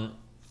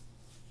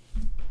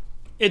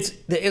 It's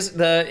the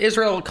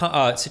Israel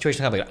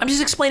situation complicated. I'm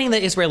just explaining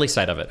the Israeli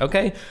side of it,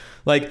 okay?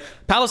 Like,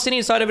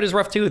 Palestinian side of it is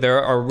rough too.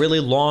 There are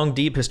really long,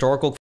 deep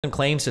historical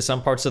claims to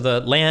some parts of the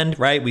land,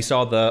 right? We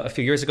saw a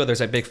few years ago, there's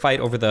that big fight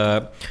over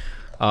the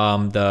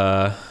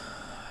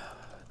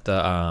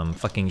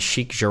fucking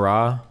Sheikh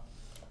Jarrah.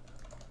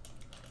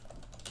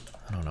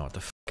 I don't know what the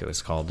fuck it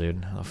was called,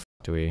 dude. How the fuck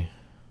do we...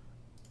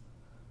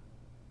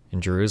 In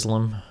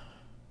Jerusalem?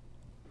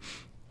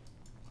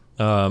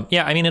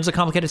 Yeah, I mean, it's a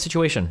complicated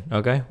situation,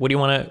 okay? What do you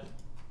want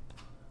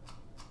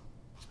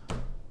to...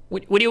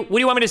 What do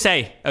you want me to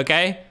say,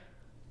 okay?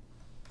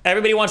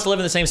 Everybody wants to live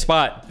in the same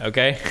spot,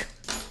 okay?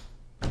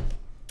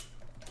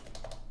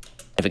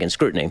 Significant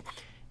scrutiny.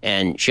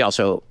 And she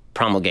also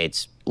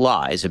promulgates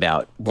lies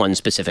about one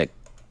specific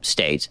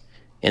state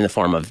in the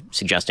form of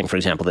suggesting, for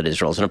example, that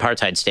Israel is an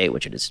apartheid state,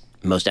 which it is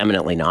most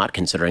eminently not,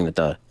 considering that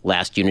the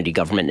last unity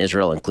government in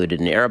Israel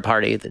included an Arab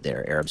party, that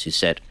there are Arabs who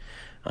sit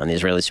on the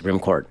Israeli Supreme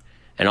Court,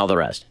 and all the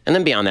rest. And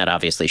then beyond that,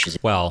 obviously, she's...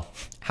 Well,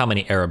 how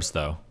many Arabs,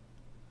 though?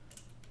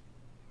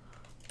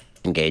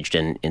 Engaged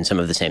in some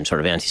of the same sort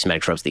of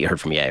anti-Semitic tropes that you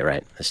heard from Ye,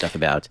 right? The stuff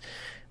about...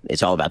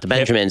 It's all about the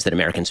Benjamins, that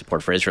American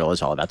support for Israel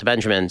is all about the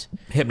Benjamins.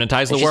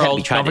 Hypnotize the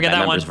world. Don't forget that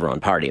one. Members of her own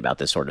party about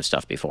this sort of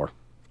stuff before.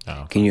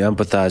 Oh. Can you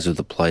empathize with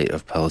the plight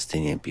of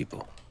Palestinian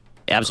people?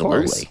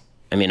 Absolutely.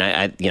 I mean,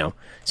 you know,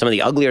 some of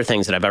the uglier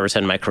things that I've ever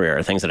said in my career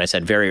are things that I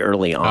said very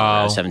early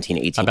on, 17,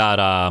 18.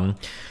 About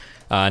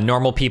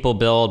normal people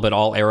build, but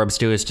all Arabs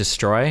do is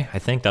destroy. I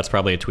think that's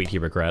probably a tweet he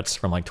regrets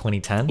from like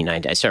 2010.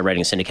 I started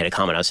writing a syndicated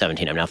comment when I was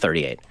 17. I'm now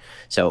 38.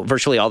 So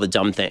virtually all the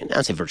dumb things,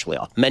 I'd say virtually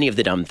all, many of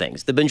the dumb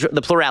things,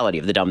 the plurality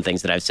of the dumb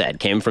things that I've said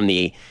came from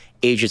the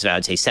ages of, I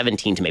would say,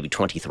 17 to maybe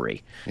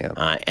 23.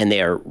 Yeah. And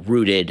they are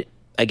rooted,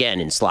 again,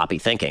 in sloppy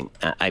thinking.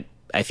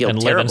 I feel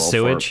terrible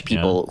for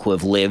people who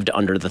have lived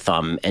under the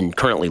thumb and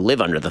currently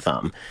live under the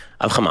thumb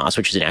of Hamas,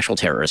 which is an actual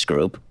terrorist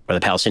group, or the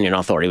Palestinian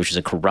Authority, which is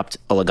a corrupt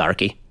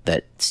oligarchy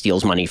that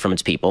steals money from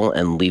its people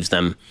and leaves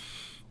them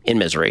in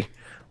misery,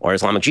 or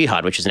Islamic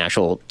Jihad, which is an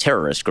actual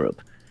terrorist group.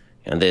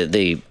 And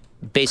the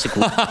basic...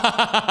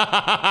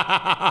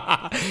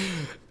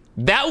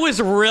 That was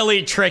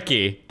really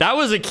tricky. That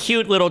was a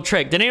cute little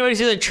trick. Did anybody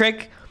see the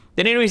trick?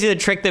 Did anybody see the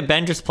trick that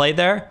Ben just played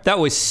there? That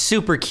was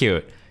super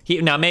cute.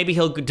 Now, maybe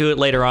he'll do it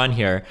later on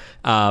here.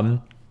 That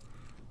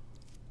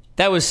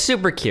was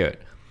super cute.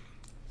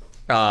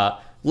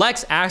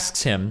 Lex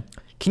asks him,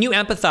 can you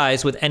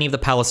empathize with any of the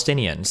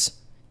Palestinians?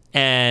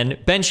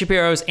 And Ben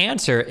Shapiro's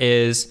answer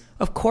is,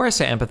 of course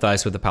I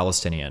empathize with the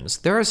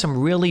Palestinians. There are some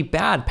really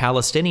bad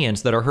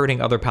Palestinians that are hurting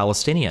other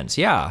Palestinians.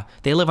 Yeah,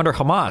 they live under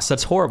Hamas.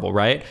 That's horrible,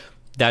 right?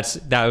 That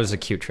was a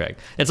cute trick.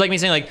 It's like me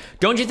saying, like,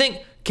 don't you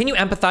think... Can you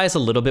empathize a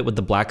little bit with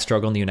the black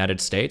struggle in the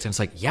United States? And it's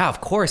like, yeah, of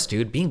course,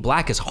 dude. Being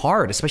black is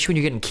hard, especially when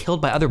you're getting killed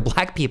by other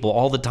black people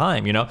all the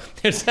time, you know?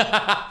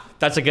 That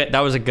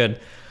was a good...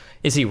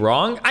 Is he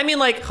wrong? I mean,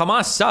 like,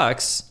 Hamas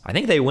sucks. I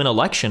think they win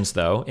elections,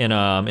 though, in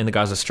the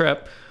Gaza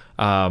Strip.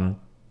 So, I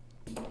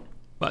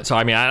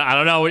mean, I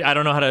don't know. I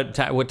don't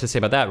know what to say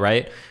about that,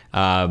 right?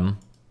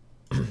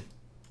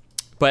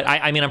 But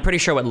I mean, I'm pretty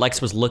sure what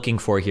Lex was looking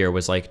for here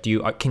was like, can you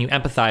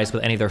empathize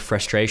with any of their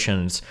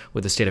frustrations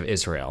with the state of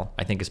Israel?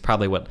 I think is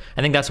probably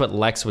that's what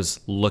Lex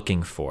was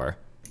looking for.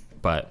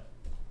 But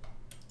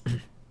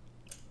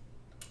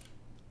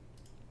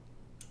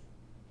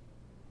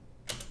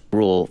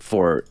rule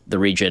for the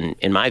region,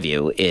 in my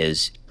view,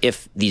 is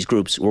if these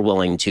groups were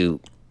willing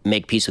to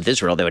make peace with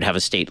Israel, they would have a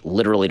state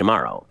literally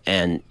tomorrow.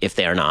 And if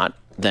they are not,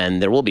 then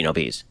there will be no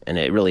peace. And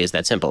it really is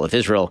that simple. If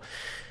Israel...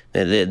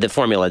 The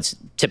formula that's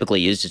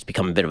typically used has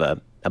become a bit of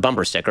a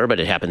bumper sticker, but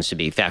it happens to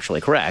be factually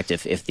correct.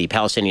 If the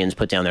Palestinians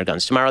put down their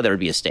guns tomorrow, there would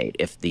be a state.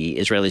 If the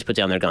Israelis put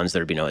down their guns,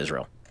 there would be no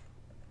Israel.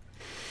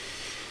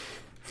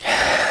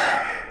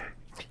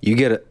 You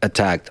get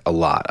attacked a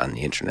lot on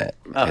the internet.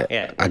 Oh,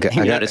 yeah. I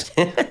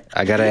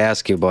got to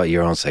ask you about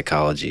your own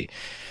psychology.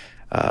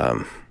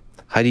 How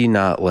do you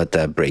not let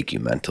that break you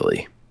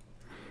mentally?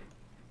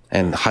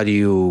 And how do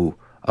you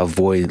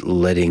avoid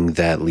letting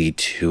that lead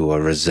to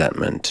a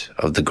resentment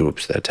of the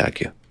groups that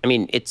attack you? I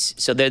mean,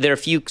 there are a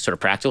few sort of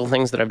practical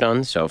things that I've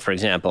done. So, for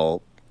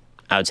example,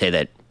 I would say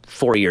that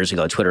 4 years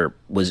ago, Twitter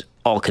was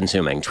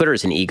all-consuming. Twitter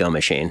is an ego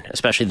machine,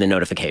 especially the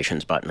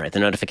notifications button, right? The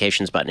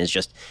notifications button is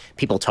just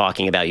people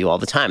talking about you all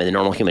the time. And the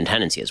normal human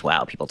tendency is,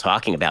 wow, people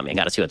talking about me. I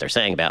got to see what they're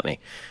saying about me,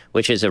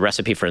 which is a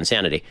recipe for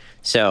insanity.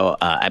 So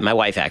my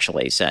wife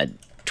actually said,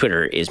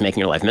 Twitter is making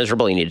your life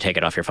miserable. You need to take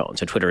it off your phone.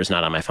 So Twitter is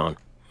not on my phone.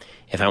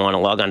 If I want to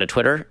log on to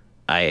Twitter,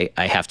 I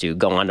have to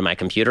go onto my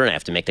computer and I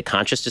have to make the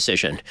conscious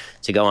decision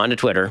to go onto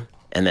Twitter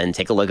and then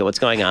take a look at what's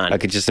going on. I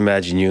could just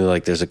imagine you,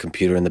 like, there's a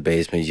computer in the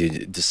basement, you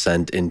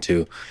descend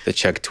into the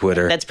check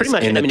Twitter. That's pretty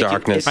much in it. the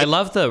darkness. I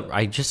love the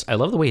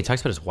way he talks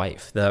about his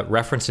wife. The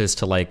references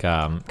to, like,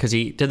 because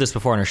he did this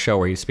before on a show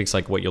where he speaks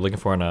like what you're looking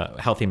for in a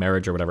healthy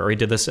marriage or whatever. Or he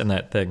did this in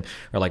that thing,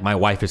 or like, my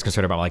wife is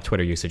concerned about like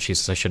Twitter usage. She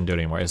says I shouldn't do it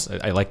anymore. It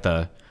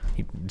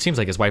seems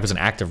like his wife has an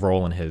active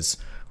role in his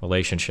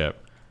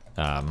relationship.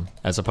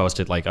 As opposed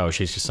to like, oh,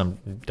 she's just some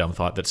dumb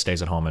thought that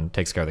stays at home and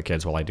takes care of the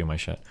kids while I do my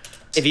shit.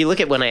 If you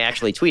look at when I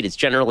actually tweet, it's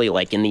generally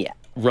like in the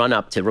run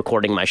up to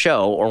recording my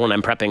show or when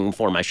I'm prepping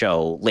for my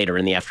show later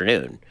in the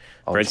afternoon,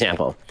 for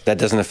example. That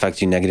doesn't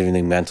affect you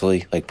negatively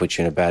mentally, like put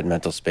you in a bad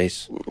mental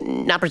space?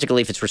 Not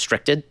particularly if it's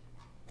restricted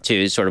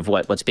to sort of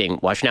what's being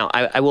watched. Now,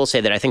 I will say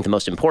that I think the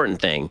most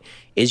important thing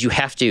is you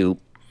have to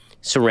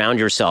surround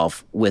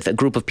yourself with a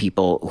group of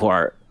people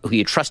who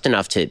you trust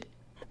enough to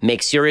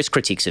make serious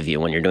critiques of you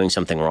when you're doing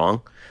something wrong,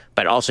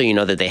 but also you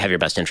know that they have your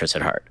best interests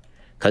at heart.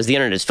 Because the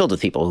internet is filled with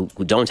people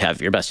who don't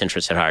have your best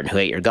interests at heart and who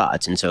hate your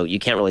guts. And so you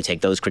can't really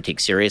take those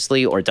critiques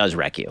seriously or it does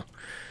wreck you.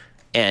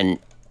 And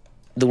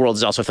the world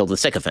is also filled with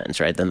sycophants,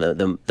 right? Then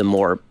the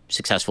more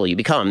successful you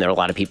become, there are a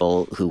lot of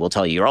people who will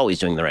tell you you're always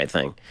doing the right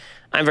thing.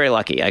 I'm very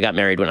lucky. I got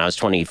married when I was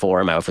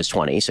 24. My wife was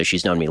 20. So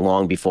she's known me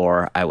long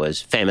before I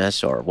was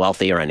famous or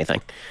wealthy or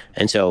anything.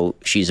 And so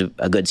she's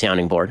a good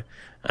sounding board.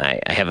 I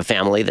have a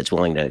family that's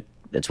willing to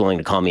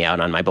call me out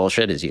on my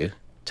bullshit, as you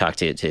talked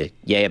to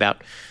Ye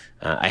about.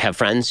 I have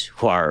friends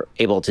who are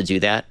able to do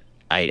that.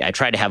 I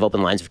try to have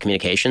open lines of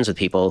communications with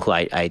people who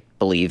I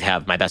believe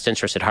have my best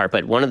interests at heart.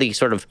 But one of the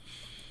sort of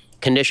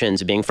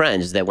conditions of being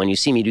friends is that when you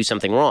see me do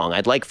something wrong,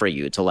 I'd like for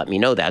you to let me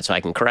know that so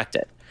I can correct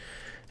it.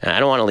 I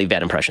don't want to leave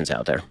bad impressions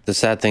out there. The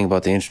sad thing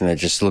about the internet,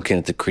 just looking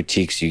at the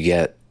critiques you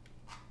get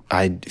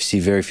I see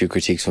very few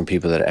critiques from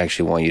people that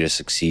actually want you to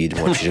succeed,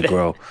 want you to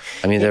grow.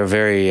 I mean, they're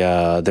very,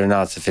 they're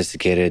not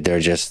sophisticated.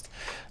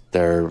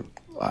 They're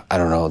I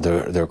don't know,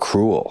 they're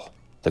cruel.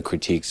 The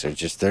critiques are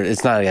just,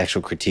 it's not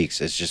actual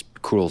critiques. It's just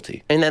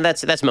cruelty. And then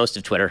that's most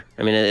of Twitter.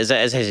 I mean, as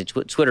I said,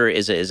 Twitter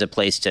is a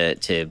place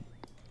to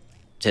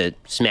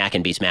smack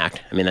and be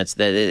smacked. I mean,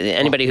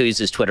 anybody who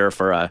uses Twitter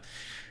for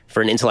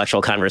an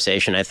intellectual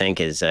conversation, I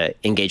think, is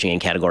engaging in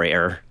category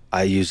error.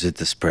 I use it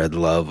to spread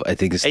love. I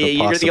think it's still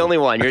possible. You're the only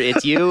one.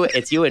 It's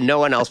you and no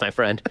one else, my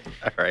friend.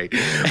 All right.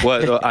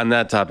 Well, on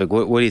that topic,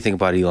 what do you think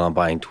about Elon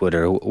buying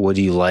Twitter? What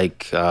do you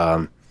like?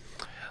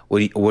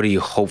 What are you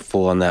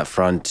hopeful on that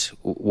front?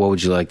 What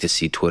would you like to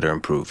see Twitter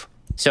improve?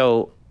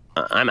 So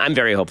I'm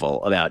very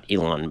hopeful about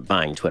Elon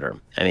buying Twitter.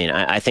 I mean,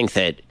 I think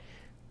that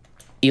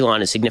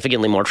Elon is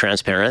significantly more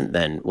transparent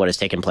than what has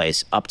taken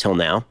place up till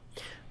now.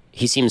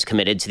 He seems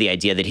committed to the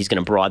idea that he's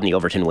going to broaden the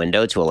Overton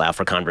window to allow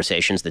for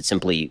conversations that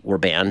simply were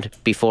banned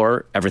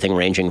before, everything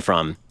ranging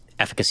from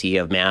efficacy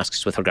of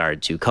masks with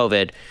regard to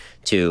COVID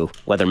to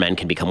whether men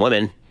can become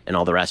women and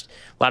all the rest.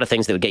 A lot of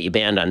things that would get you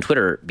banned on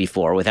Twitter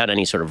before without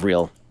any sort of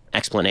real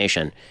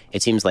explanation.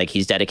 It seems like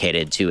he's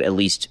dedicated to at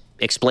least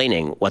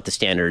explaining what the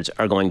standards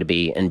are going to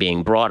be and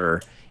being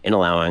broader in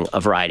allowing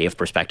a variety of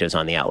perspectives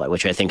on the outlet,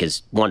 which I think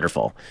is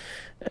wonderful.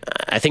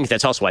 I think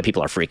that's also why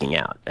people are freaking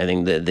out. I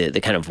think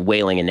the kind of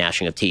wailing and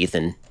gnashing of teeth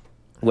and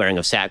wearing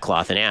of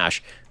sackcloth and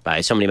ash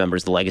by so many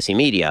members of the legacy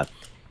media,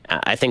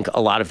 I think a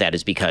lot of that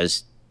is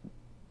because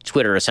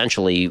Twitter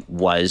essentially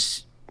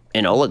was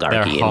an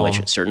oligarchy in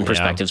which certain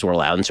perspectives were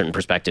allowed and certain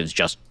perspectives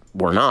just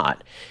were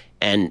not.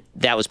 And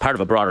that was part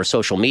of a broader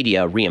social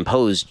media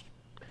reimposed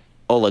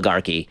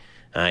oligarchy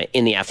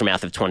in the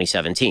aftermath of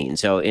 2017.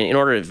 So in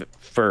order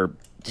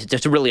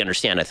to really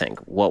understand, I think,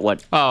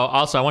 what... Oh,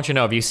 also, I want you to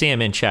know, if you see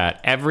him in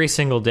chat, every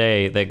single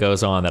day that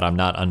goes on that I'm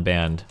not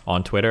unbanned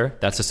on Twitter,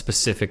 that's a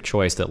specific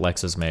choice that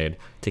Lex has made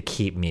to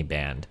keep me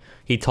banned.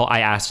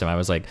 I asked him, I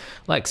was like,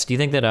 Lex, do you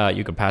think that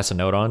you could pass a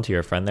note on to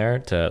your friend there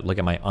to look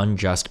at my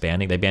unjust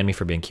banning? They banned me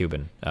for being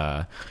Cuban.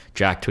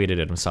 Jack tweeted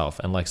it himself,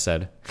 and Lex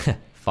said,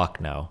 fuck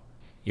no.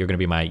 You're going to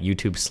be my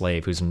YouTube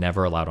slave who's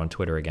never allowed on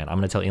Twitter again. I'm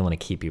going to tell Elon to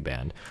keep you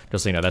banned.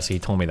 Just so you know, he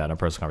told me that in a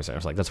personal conversation. I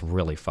was like, that's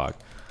really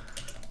fucked.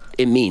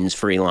 It means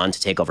for Elon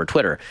to take over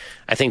Twitter.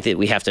 I think that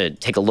we have to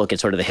take a look at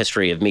sort of the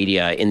history of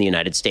media in the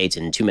United States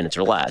in 2 minutes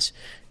or less.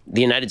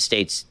 The United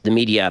States, the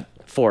media,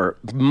 for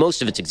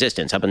most of its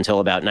existence up until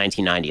about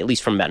 1990, at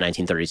least from about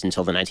 1930s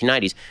until the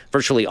 1990s,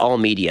 virtually all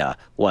media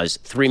was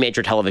 3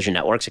 major television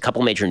networks, a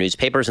couple major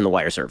newspapers, and the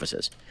wire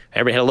services.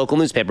 Everybody had a local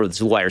newspaper with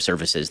the wire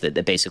services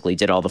that basically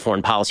did all the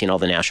foreign policy and all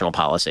the national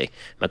policy.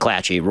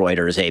 McClatchy,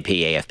 Reuters, AP,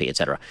 AFP,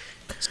 etc.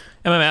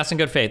 MMS in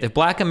good faith. If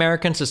Black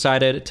Americans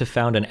decided to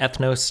found an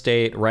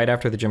ethno-state right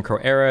after the Jim Crow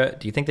era,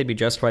 do you think they'd be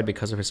justified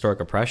because of historic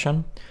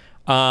oppression?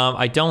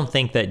 I don't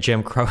think that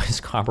Jim Crow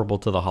is comparable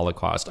to the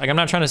Holocaust. Like, I'm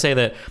not trying to say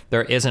that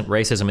there isn't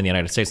racism in the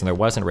United States and there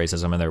wasn't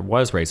racism and there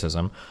was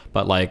racism,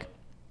 but like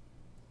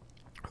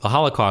the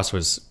Holocaust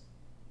was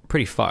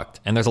pretty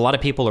fucked. And there's a lot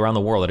of people around the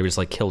world that are just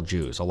like kill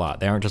Jews a lot.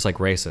 They aren't just like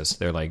racist.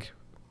 They're like,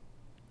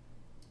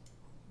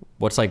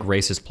 what's like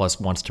racist plus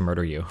wants to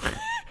murder you?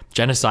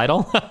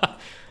 Genocidal?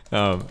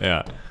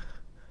 Yeah.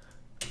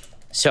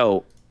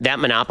 So that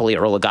monopoly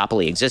or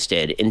oligopoly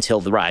existed until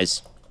the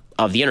rise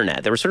of the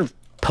internet. There were sort of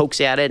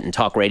pokes at it and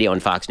talk radio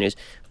and Fox News,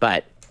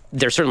 but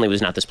there certainly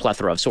was not this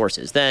plethora of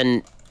sources.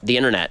 Then the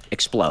internet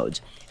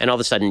explodes, and all of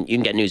a sudden you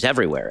can get news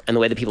everywhere. And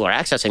the way that people are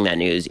accessing that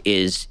news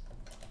is,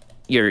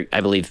 you're, I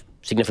believe,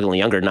 significantly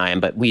younger than I am,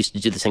 but we used to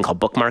do this thing called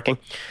bookmarking,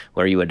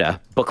 where you would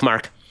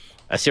bookmark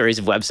a series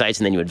of websites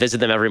and then you would visit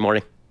them every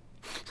morning.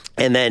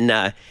 And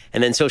then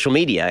social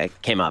media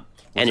came up.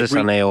 And this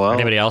on AOL?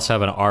 Anybody else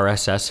have an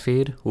RSS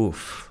feed?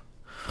 Oof.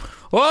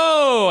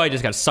 Whoa! I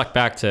just got sucked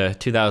back to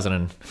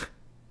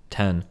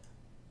 2010.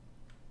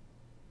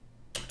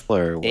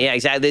 Yeah,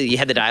 exactly. You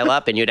had the dial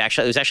up, and it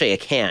was actually a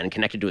can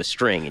connected to a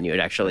string, and you would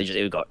actually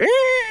it would go,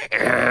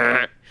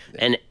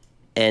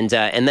 and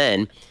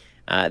then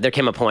there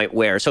came a point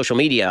where social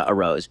media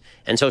arose,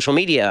 and social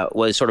media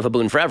was sort of a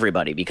boon for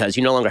everybody because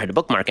you no longer had to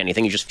bookmark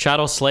anything. You just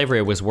chattel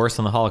slavery was worse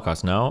than the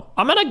Holocaust. No,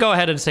 I'm gonna go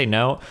ahead and say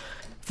no.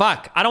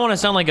 Fuck, I don't want to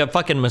sound like a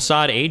fucking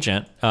Mossad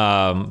agent,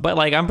 but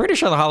like I'm pretty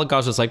sure the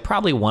Holocaust was like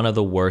probably one of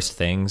the worst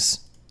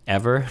things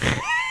ever.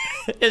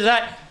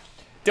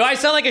 Do I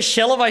sound like a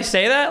shill if I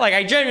say that? Like,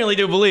 I genuinely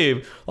do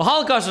believe the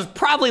Holocaust was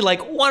probably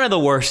like one of the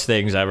worst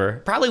things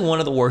ever. Probably one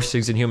of the worst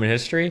things in human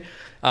history.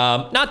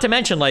 Not to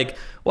mention, like,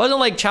 wasn't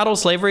like chattel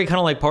slavery kind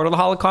of like part of the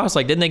Holocaust?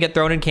 Like, didn't they get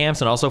thrown in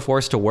camps and also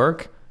forced to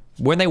work?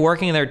 Weren't they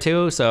working there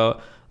too? So,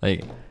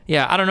 like,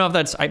 yeah, I don't know if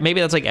that's, maybe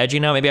that's like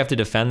edgy now. Maybe I have to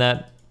defend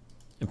that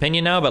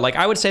opinion now, but like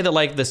I would say that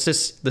like the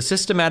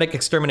systematic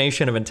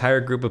extermination of an entire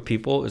group of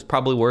people is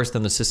probably worse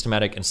than the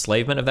systematic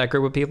enslavement of that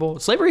group of people.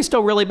 Slavery is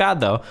still really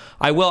bad though.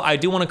 I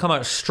do want to come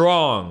out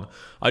strong.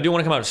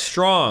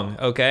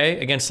 Okay,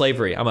 against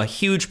slavery. I'm a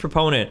huge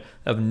proponent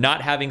of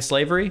not having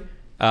slavery,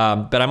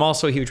 but I'm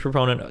also a huge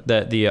proponent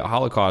that the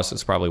Holocaust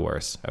is probably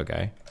worse.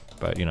 Okay,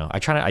 but you know,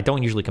 I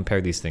don't usually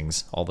compare these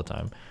things all the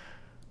time.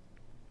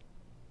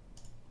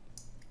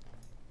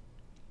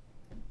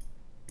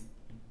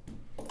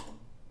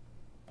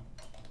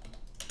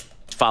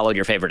 followed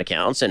your favorite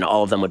accounts and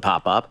all of them would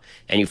pop up,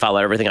 and you follow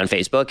everything on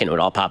Facebook and it would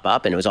all pop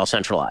up, and it was all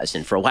centralized.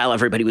 And for a while,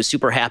 everybody was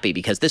super happy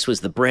because this was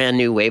the brand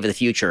new wave of the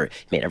future. It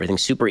made everything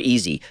super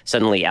easy.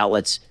 Suddenly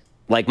outlets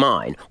like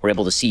mine were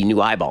able to see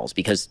new eyeballs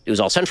because it was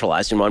all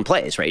centralized in one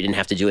place, right? You didn't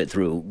have to do it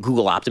through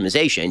Google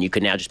optimization. You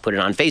could now just put it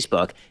on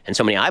Facebook, and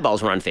so many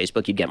eyeballs were on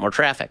Facebook, you'd get more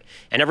traffic.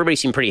 And everybody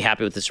seemed pretty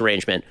happy with this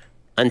arrangement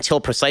until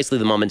precisely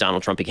the moment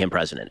Donald Trump became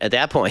president. At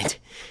that point,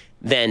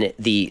 then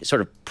the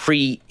sort of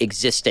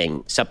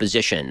pre-existing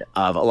supposition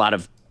of a lot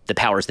of the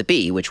powers that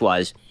be, which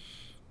was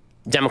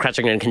Democrats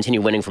are going to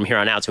continue winning from here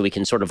on out, so we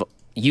can sort of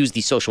use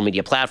these social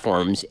media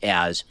platforms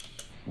as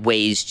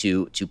ways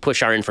to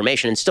push our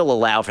information and still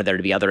allow for there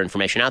to be other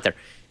information out there.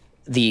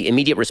 The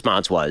immediate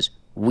response was,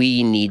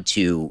 we need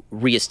to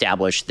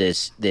reestablish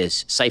this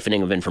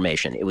siphoning of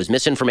information. It was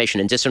misinformation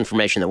and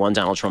disinformation that won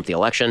Donald Trump the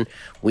election.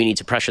 We need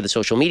to pressure the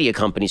social media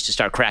companies to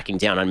start cracking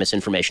down on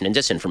misinformation and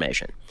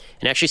disinformation.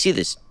 And actually see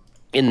this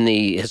in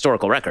the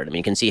historical record. I mean,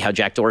 you can see how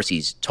Jack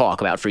Dorsey's talk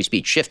about free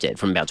speech shifted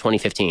from about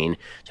 2015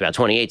 to about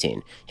 2018.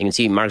 You can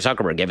see Mark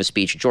Zuckerberg gave a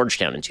speech at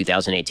Georgetown in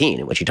 2018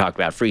 in which he talked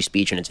about free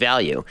speech and its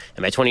value.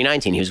 And by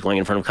 2019, he was going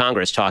in front of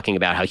Congress talking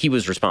about how he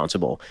was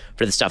responsible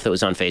for the stuff that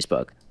was on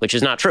Facebook, which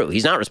is not true.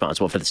 He's not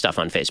responsible for the stuff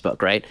on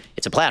Facebook, right?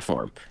 It's a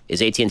platform. Is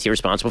AT&T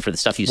responsible for the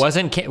stuff you see?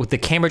 Wasn't with the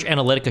Cambridge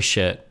Analytica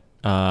shit,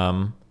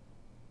 when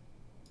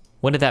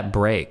did that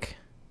break?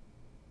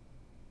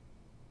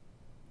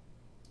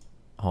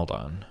 Hold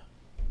on.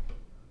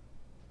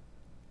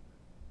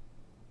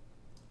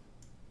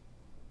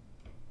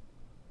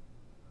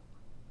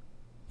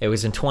 It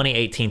was in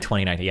 2018,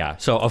 2019. Yeah.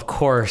 So of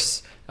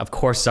course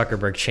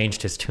Zuckerberg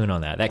changed his tune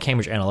on that. That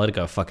Cambridge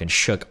Analytica fucking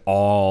shook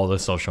all the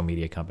social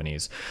media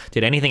companies.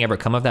 Did anything ever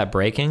come of that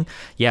breaking?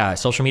 Yeah.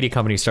 Social media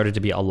companies started to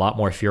be a lot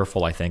more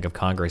fearful, I think, of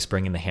Congress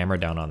bringing the hammer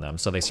down on them.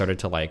 So they started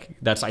to I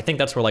think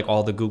that's where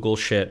all the Google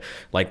shit,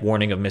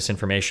 warning of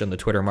misinformation, the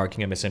Twitter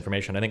marking of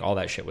misinformation. I think all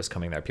that shit was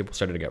coming there. People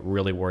started to get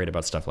really worried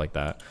about stuff like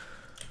that.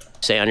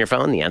 Say on your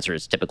phone? The answer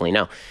is typically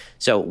no.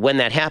 So when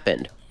that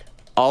happened,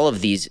 all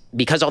of these,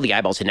 because all the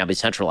eyeballs had now been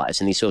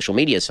centralized in these social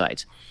media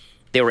sites,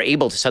 they were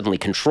able to suddenly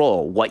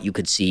control what you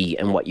could see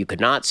and what you could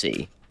not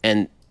see.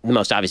 And the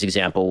most obvious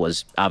example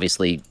was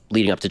obviously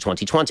leading up to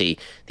 2020,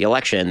 the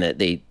election,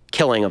 the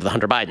killing of the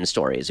Hunter Biden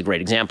story is a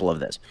great example of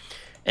this.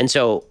 And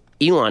so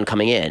Elon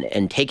coming in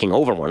and taking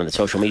over one of the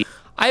social media.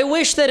 I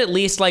wish that at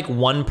least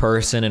one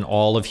person in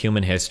all of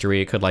human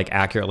history could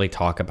accurately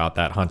talk about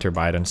that Hunter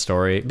Biden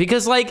story,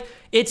 because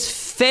it's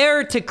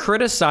fair to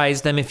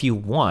criticize them if you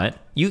want.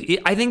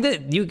 I think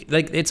that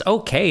it's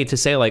okay to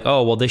say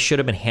oh, well, this should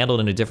have been handled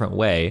in a different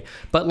way.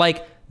 But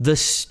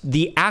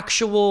the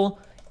actual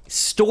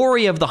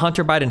story of the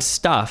Hunter Biden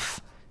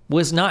stuff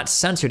was not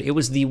censored. It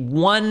was the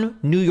one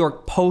New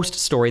York Post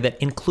story that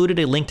included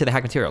a link to the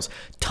hack materials.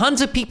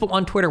 Tons of people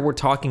on Twitter were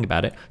talking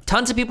about it.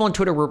 Tons of people on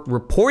Twitter were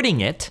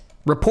reporting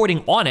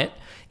on it.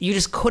 You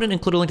just couldn't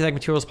include a link to that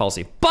materials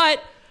policy.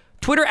 But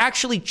Twitter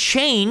actually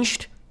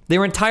changed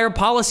their entire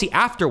policy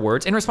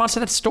afterwards in response to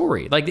that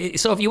story.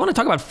 So if you want to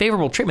talk about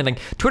favorable treatment,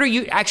 Twitter,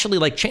 you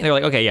actually change. They're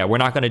okay, yeah, we're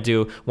going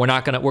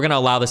to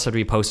allow this to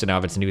be posted now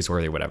if it's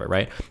newsworthy or whatever,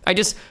 right? I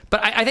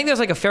think there's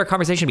a fair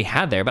conversation to be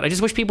had there, but I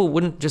just wish people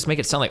wouldn't just make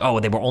it sound oh,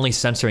 they were only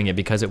censoring it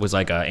because it was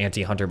a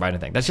anti-Hunter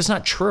Biden thing. That's just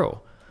not true.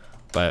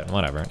 But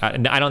whatever.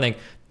 I don't think,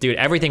 dude,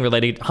 everything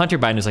related, Hunter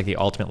Biden is the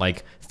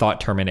ultimate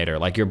thought terminator.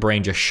 Your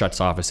brain just shuts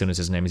off as soon as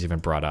his name is even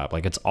brought up.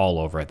 It's all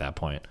over at that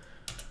point.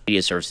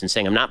 Media service and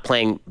saying, I'm not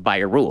playing by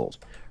your rules,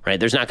 right?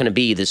 There's not going to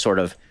be this sort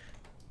of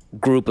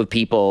group of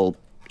people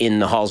in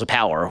the halls of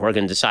power who are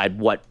going to decide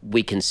what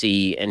we can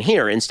see and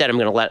hear. Instead, I'm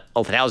going to let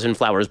 1,000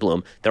 flowers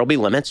bloom. There'll be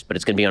limits, but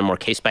it's going to be on a more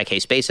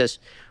case-by-case basis.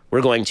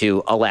 We're going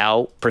to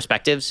allow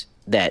perspectives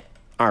that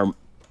are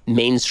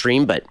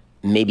mainstream, but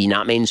maybe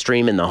not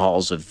mainstream in the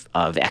halls of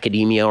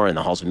academia or in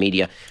the halls of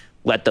media.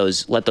 Let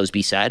those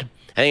be said.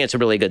 I think it's a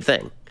really good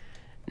thing.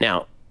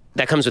 Now,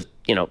 that comes with,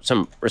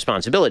 some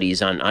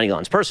responsibilities on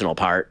Elon's personal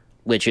part,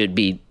 which would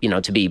be,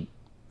 to be,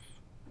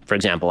 for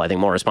example, I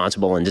think more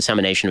responsible in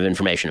dissemination of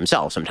information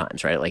himself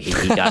sometimes, right? He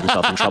got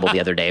himself in trouble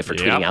the other day for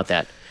tweeting out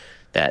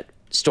that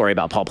story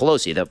about Paul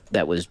Pelosi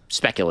that was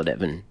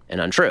speculative and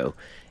untrue.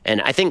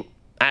 And I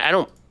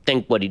don't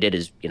think what he did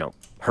is,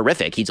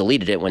 horrific. He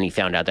deleted it when he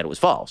found out that it was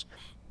false.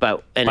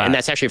 But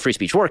that's actually free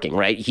speech working,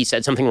 right? He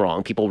said something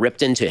wrong. People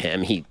ripped into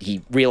him.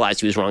 He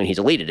realized he was wrong and he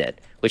deleted it,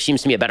 which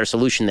seems to me a better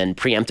solution than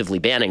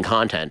preemptively banning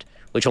content,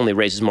 which only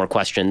raises more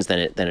questions than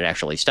it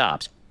actually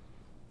stops.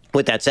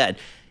 With that said,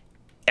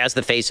 as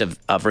the face of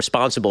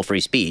responsible free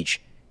speech,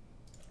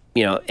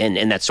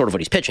 and that's sort of what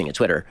he's pitching at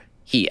Twitter,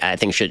 he, I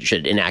think,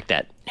 should enact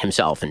that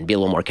himself and be a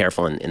little more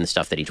careful in the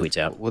stuff that he tweets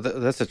out. Well,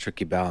 that's a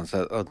tricky balance.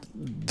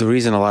 The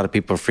reason a lot of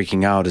people are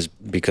freaking out is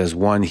because,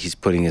 one, he's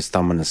putting his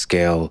thumb on the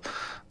scale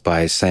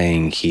by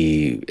saying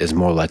he is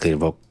more likely to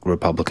vote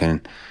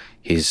Republican.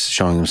 He's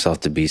showing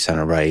himself to be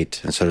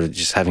center-right and sort of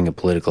just having a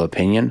political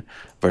opinion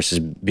versus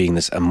being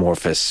this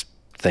amorphous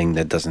thing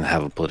that doesn't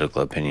have a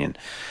political opinion.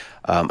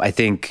 I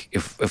think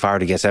if I were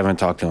to guess, I haven't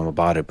talked to him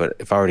about it, but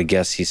if I were to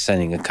guess, he's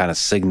sending a kind of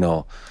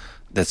signal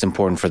that's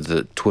important for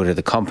the Twitter,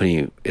 the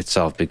company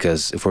itself,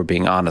 because if we're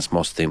being honest,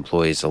 most of the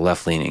employees are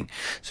left-leaning.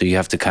 So you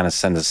have to kind of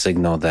send a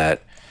signal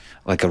that,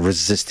 like a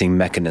resisting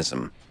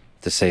mechanism,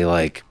 to say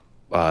like,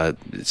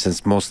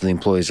 since most of the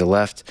employees are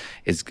left,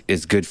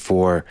 it's good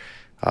for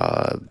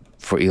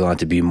Elon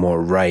to be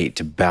more right,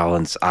 to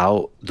balance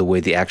out the way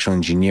the actual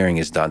engineering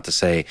is done, to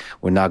say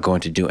we're not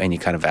going to do any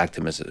kind of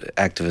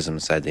activism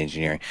inside the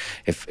engineering.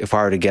 If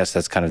I were to guess,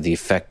 that's kind of the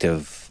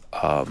effective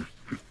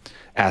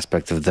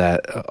aspect of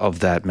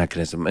that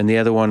mechanism. And the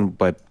other one,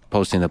 by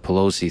posting the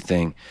Pelosi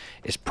thing,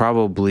 is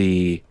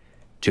probably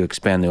to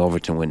expand the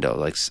Overton window,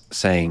 like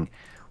saying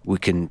we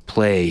can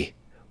play,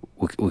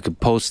 we could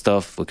post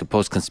stuff, we could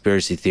post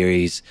conspiracy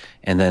theories,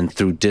 and then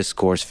through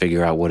discourse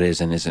figure out what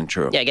is and isn't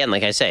true. Yeah, again,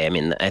 like I say, I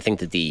mean, I think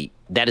that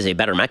that is a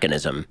better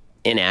mechanism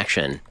in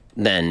action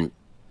than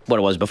what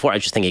it was before. I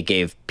just think it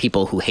gave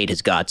people who hate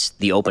his guts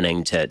the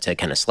opening to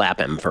kind of slap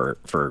him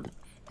for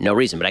no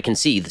reason. But I can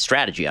see the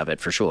strategy of it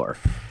for sure.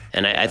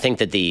 And I think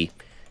that the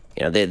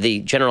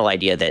general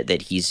idea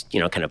that he's,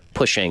 kind of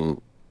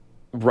pushing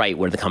right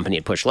where the company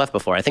had pushed left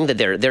before, I think that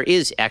there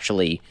is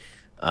actually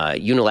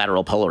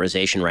unilateral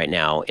polarization right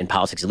now in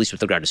politics, at least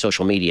with regard to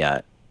social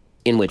media,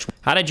 in which...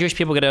 How did Jewish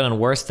people get on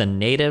worse than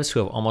natives who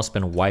have almost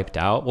been wiped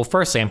out? Well,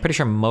 firstly, I'm pretty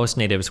sure most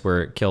natives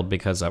were killed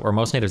because of, or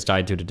most natives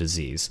died due to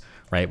disease,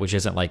 right? Which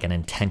isn't like an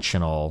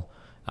intentional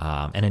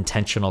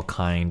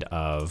kind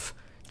of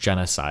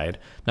genocide,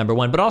 number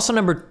one. But also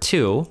number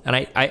two, and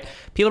I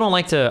people don't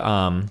like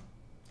to...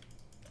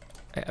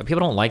 people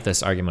don't like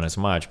this argument as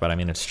much, but I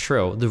mean, it's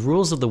true. The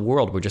rules of the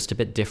world were just a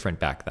bit different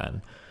back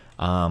then.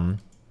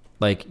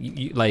 Like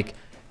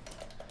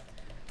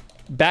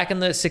back in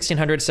the 1600s,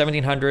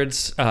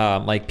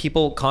 1700s, like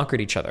people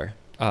conquered each other.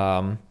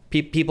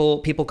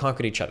 People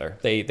conquered each other.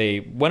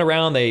 They went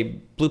around,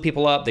 they blew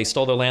people up, they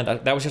stole their land.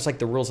 That was just like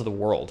the rules of the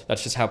world.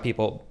 That's just how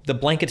people... The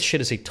blanket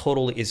shit is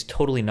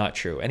totally not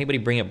true. Anybody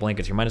bring up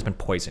blankets, your mind has been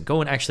poisoned.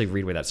 Go and actually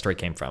read where that story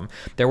came from.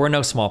 There were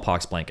no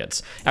smallpox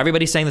blankets.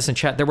 Everybody's saying this in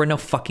chat. There were no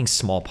fucking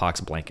smallpox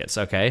blankets,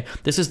 okay?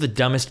 This is the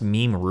dumbest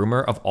meme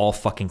rumor of all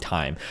fucking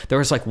time. There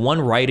was like one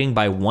writing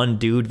by one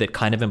dude that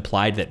kind of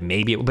implied that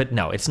maybe... But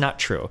no, it's not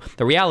true.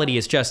 The reality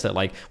is just that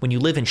like when you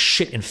live in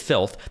shit and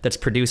filth that's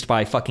produced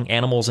by fucking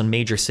animals in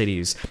major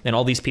cities and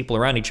all these people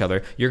around each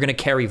other, you're going to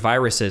carry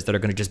viruses that are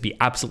going to just be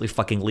absolutely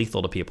fucking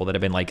lethal to people that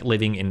have been like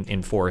living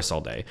in forests all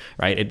day,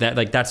 right?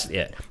 That's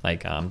it.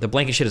 Like the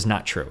blanket shit is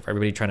not true. For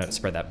everybody trying to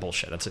spread that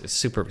bullshit, that's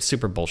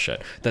super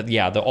bullshit.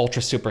 The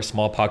ultra super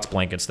smallpox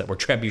blankets that were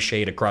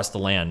trebucheted across the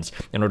lands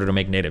in order to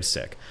make natives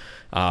sick.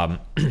 But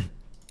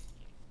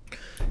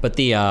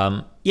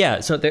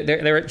so there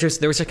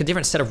was like a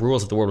different set of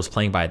rules that the world was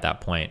playing by at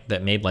that point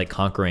that made like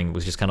conquering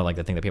was just kind of like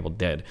the thing that people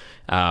did.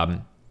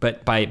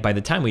 But by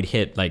the time we'd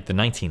hit like the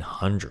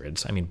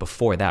 1900s, I mean,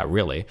 before that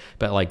really,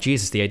 but like,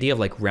 Jesus, the idea of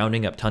like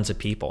rounding up tons of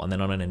people and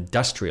then on an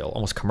industrial,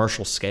 almost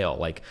commercial scale,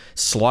 like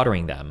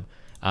slaughtering them,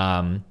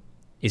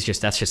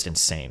 that's just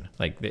insane.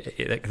 Like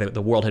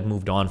the world had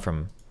moved on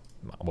from,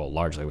 well,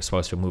 largely was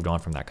supposed to have moved on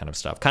from that kind of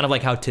stuff. Kind of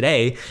like how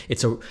today,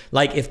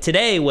 if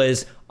today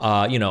was,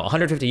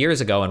 150 years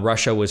ago and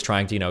Russia was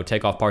trying to,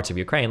 take off parts of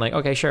Ukraine, like,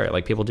 okay, sure,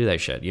 like people do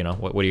that shit,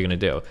 what are you going to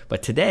do?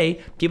 But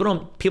today, people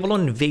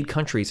don't invade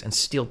countries and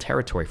steal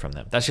territory from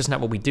them. That's just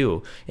not what we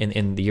do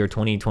in the year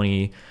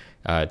 2022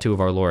 of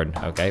our Lord,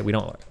 okay? We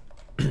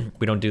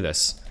don't do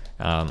this.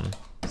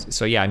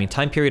 So yeah, I mean,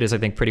 time period is, I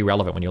think, pretty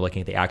relevant when you're looking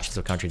at the actions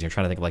of countries. You're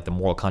trying to think of like the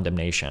moral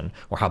condemnation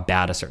or how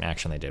bad a certain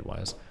action they did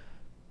was.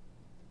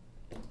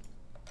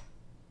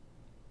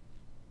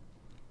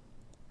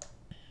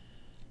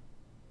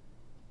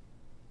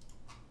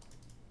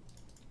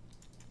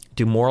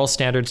 Do moral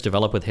standards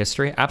develop with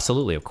history?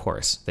 Absolutely, of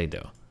course, they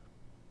do.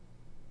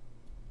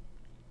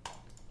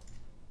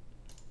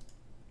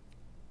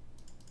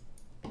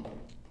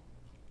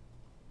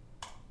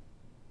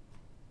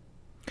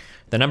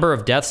 The number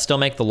of deaths still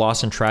make the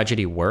loss and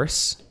tragedy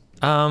worse?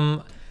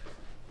 The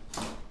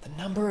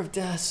number of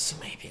deaths,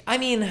 maybe. I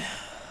mean,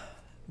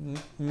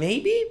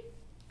 maybe?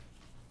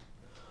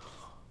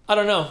 I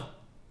don't know.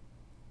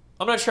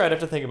 I'm not sure. I'd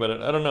have to think about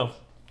it. I don't know.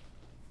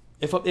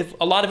 If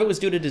a lot of it was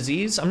due to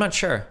disease, I'm not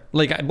sure.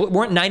 Like,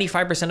 weren't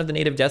 95% of the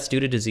native deaths due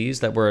to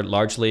disease that were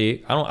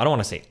largely, I don't want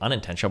to say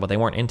unintentional, but they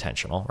weren't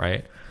intentional,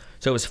 right?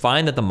 So it was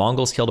fine that the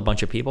Mongols killed a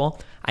bunch of people.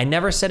 I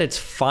never said it's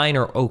fine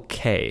or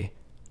okay.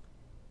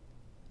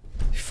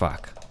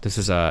 Fuck. This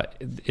is a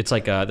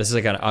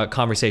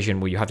conversation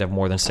where you have to have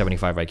more than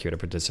 75 IQ to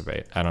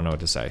participate. I don't know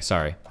what to say.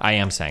 Sorry. I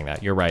am saying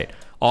that. You're right.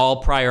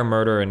 All prior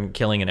murder and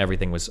killing and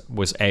everything was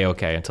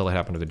A-okay until it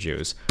happened to the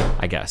Jews.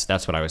 I guess.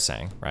 That's what I was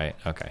saying, right?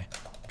 Okay.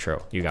 True.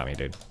 You got me,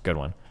 dude. Good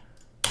one.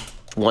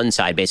 One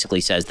side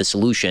basically says the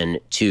solution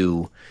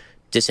to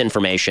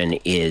disinformation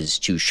is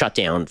to shut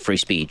down free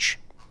speech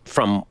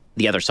from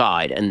the other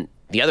side. And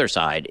the other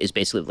side is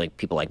basically like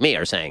people like me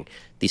are saying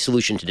the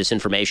solution to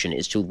disinformation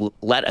is to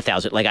let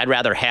 1,000, like I'd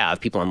rather have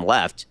people on the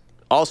left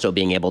also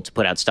being able to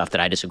put out stuff that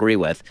I disagree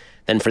with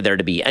than for there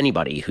to be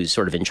anybody who's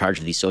sort of in charge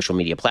of these social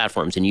media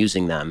platforms and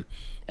using them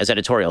as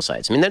editorial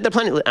sites. I mean, they're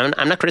plenty.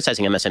 I'm not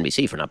criticizing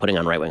MSNBC for not putting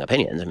on right-wing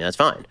opinions. I mean, that's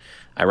fine.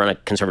 I run a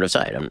conservative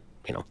site.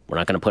 We're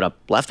not going to put up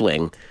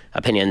left-wing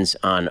opinions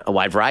on a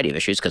wide variety of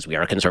issues because we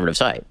are a conservative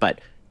site. But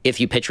if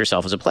you pitch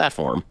yourself as a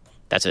platform,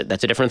 that's a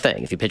different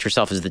thing. If you pitch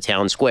yourself as the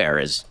town square,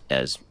 as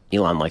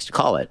Elon likes to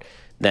call it,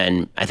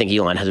 then I think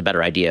Elon has a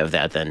better idea of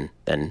that than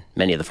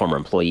many of the former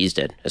employees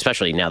did,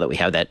 especially now that we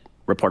have that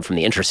report from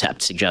The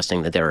Intercept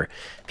suggesting that there are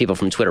people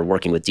from Twitter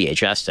working with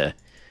DHS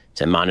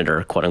to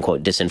monitor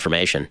quote-unquote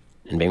disinformation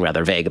and being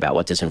rather vague about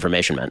what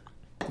disinformation meant.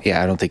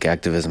 Yeah, I don't think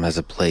activism has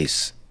a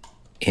place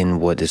in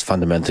what is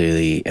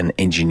fundamentally an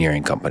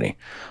engineering company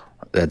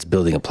that's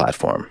building a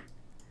platform.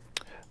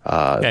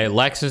 Okay,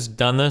 Lex has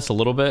done this a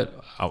little bit.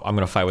 I'm going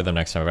to fight with him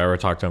next time. If I ever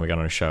talk to him, we got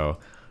on a show.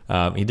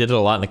 He did it a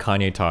lot in the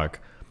Kanye talk.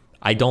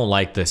 I don't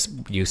like this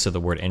use of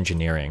the word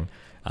engineering.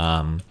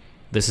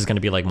 This is going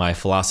to be like my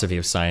philosophy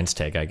of science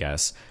take, I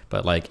guess.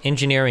 But like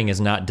engineering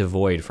is not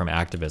devoid from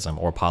activism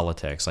or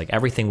politics. Like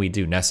everything we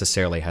do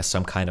necessarily has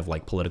some kind of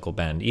like political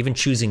bend. Even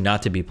choosing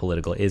not to be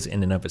political is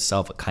in and of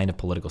itself a kind of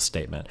political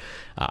statement.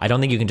 I don't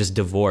think you can just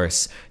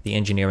divorce the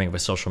engineering of a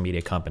social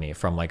media company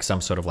from like some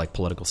sort of like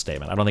political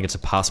statement. I don't think it's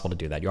possible to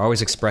do that. You're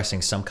always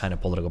expressing some kind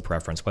of political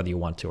preference, whether you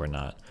want to or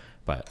not.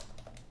 But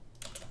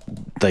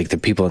like the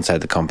people inside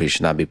the company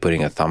should not be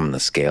putting a thumb on the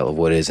scale of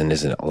what is and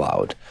isn't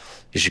allowed.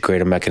 You should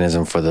create a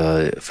mechanism for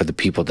the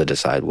people to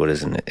decide what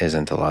is and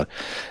isn't allowed.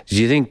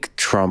 Do you think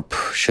Trump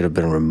should have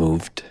been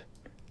removed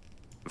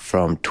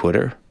from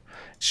Twitter?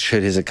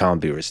 Should his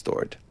account be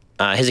restored?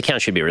 His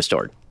account should be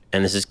restored.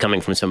 And this is coming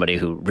from somebody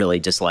who really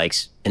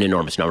dislikes an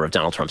enormous number of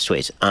Donald Trump's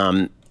tweets.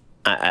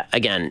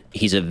 Again,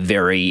 he's a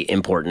very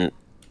important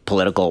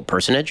political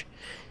personage.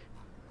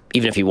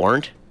 Even if he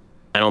weren't,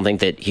 I don't think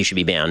that he should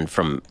be banned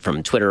from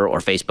Twitter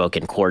or Facebook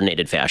in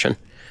coordinated fashion.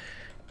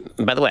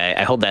 By the way,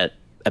 I hold that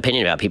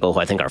opinion about people who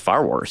I think are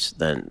far worse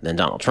than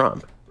Donald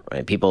Trump.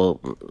 Right?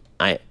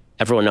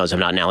 Everyone knows I'm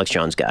not an Alex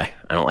Jones guy.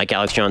 I don't like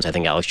Alex Jones. I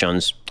think Alex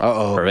Jones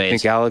pervades. You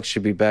think Alex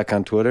should be back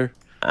on Twitter?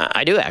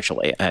 I do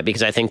actually,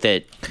 because I think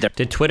that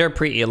did Twitter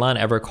pre-Elon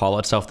ever call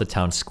itself the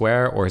town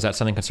square, or is that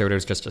something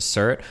conservatives just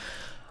assert?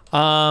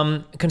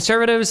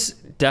 Conservatives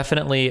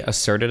definitely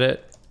asserted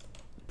it,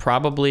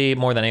 probably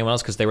more than anyone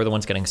else because they were the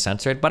ones getting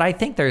censored. But I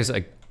think there's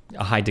a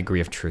high degree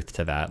of truth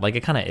to that. Like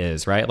it kind of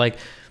is, right? Like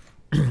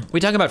we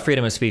talk about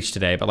freedom of speech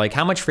today, but like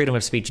how much freedom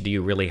of speech do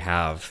you really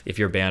have if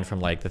you're banned from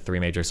like the three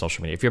major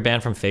social media? If you're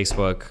banned from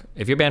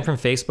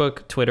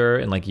Facebook, Twitter,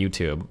 and like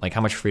YouTube, like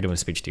how much freedom of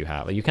speech do you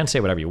have? Like you can say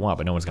whatever you want,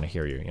 but no one's going to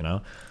hear you, you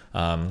know?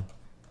 Yeah,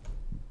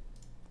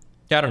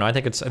 I don't know. I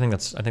think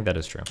that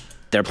is true.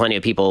 There are plenty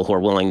of people who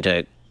are willing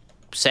to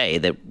say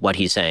that what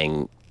he's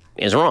saying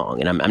is wrong.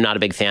 And I'm not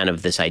a big fan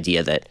of this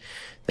idea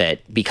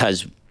that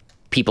because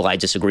people I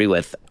disagree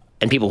with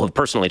and people who have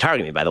personally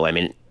targeted me, by the way, I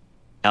mean,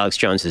 Alex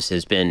Jones has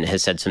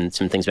said some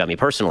things about me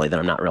personally that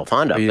I'm not real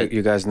fond of.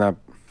 You guys not?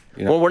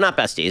 Well, we're not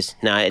besties.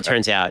 No, it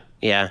turns out,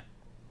 yeah.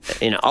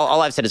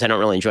 All I've said is I don't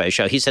really enjoy his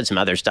show. He said some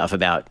other stuff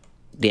about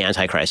the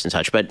Antichrist and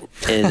such, but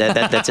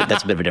that's a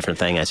bit of a different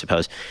thing, I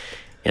suppose.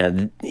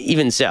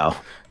 Even so,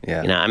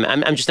 yeah.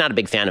 I'm just not a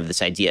big fan of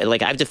this idea.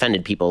 Like I've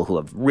defended people who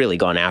have really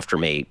gone after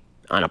me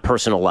on a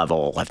personal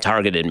level, have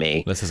targeted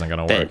me. This isn't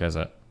going to work, is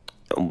it?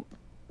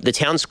 The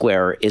town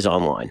square is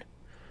online.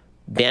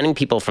 Banning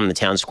people from the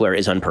town square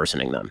is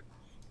unpersoning them.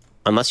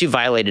 Unless you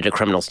violated a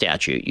criminal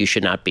statute, you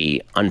should not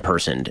be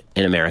unpersoned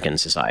in American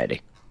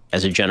society,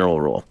 as a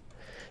general rule.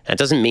 That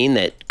doesn't mean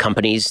that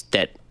companies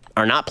that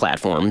are not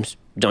platforms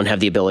don't have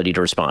the ability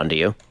to respond to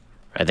you.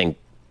 I think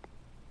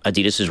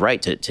Adidas is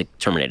right to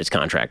terminate its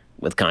contract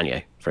with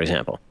Kanye, for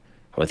example,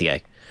 or with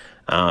Ye.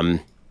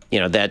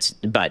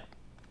 But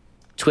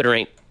Twitter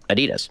ain't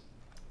Adidas.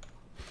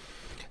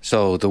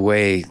 So the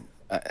way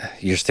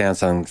your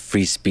stance on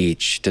free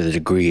speech, to the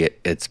degree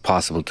it's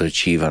possible to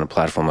achieve on a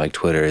platform like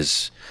Twitter,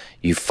 is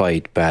you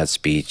fight bad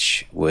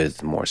speech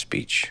with more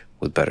speech,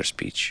 with better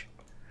speech.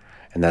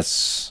 And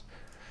that's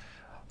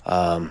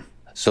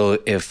so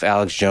if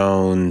Alex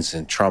Jones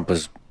and Trump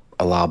is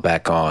allowed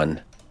back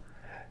on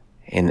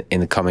in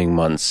the coming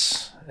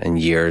months and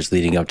years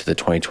leading up to the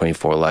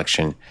 2024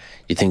 election,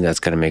 you think that's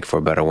going to make for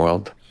a better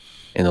world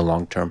in the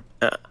long term?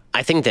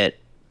 I think that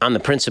on the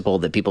principle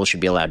that people should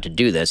be allowed to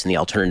do this, and the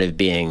alternative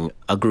being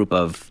a group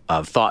of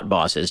thought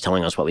bosses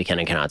telling us what we can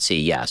and cannot see,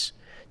 yes.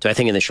 Do I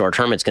think in the short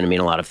term it's going to mean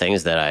a lot of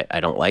things that I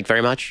don't like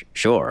very much?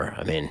 Sure.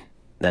 I mean,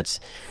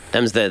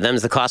 them's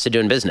the cost of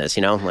doing business,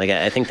 you know? Like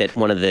I think that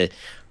one of the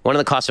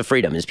costs of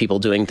freedom is people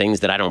doing things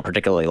that I don't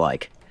particularly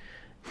like.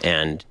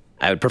 And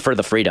I would prefer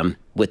the freedom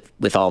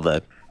with all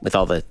the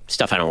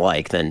stuff I don't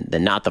like than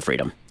not the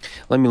freedom.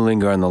 Let me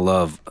linger on the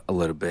love a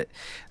little bit.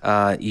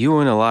 You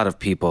and a lot of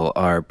people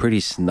are pretty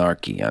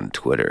snarky on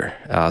Twitter,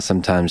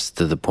 sometimes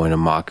to the point of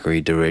mockery,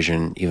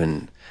 derision,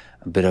 even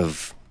a bit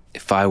of,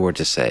 if I were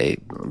to say,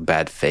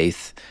 bad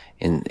faith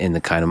in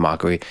the kind of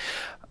mockery.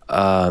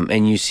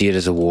 And you see it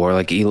as a war.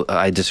 Like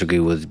I disagree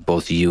with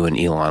both you and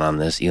Elon on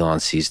this. Elon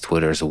sees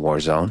Twitter as a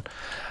war zone.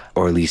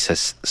 or at least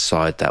has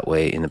saw it that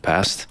way in the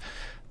past.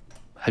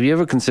 Have you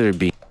ever considered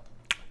being...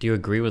 Do you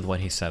agree with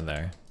what he said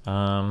there?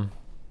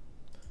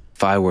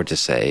 If I were to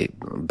say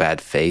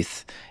bad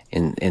faith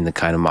in the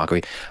kind of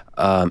mockery,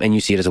 and you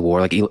see it as a war,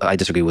 like I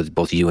disagree with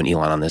both you and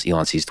Elon on this.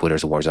 Elon sees Twitter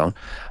as a war zone.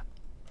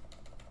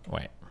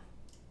 Wait.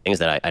 Things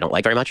that I don't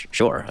like very much.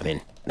 Sure. I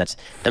mean, them's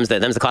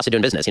the cost of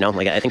doing business, you know?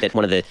 Like, I think that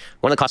one of the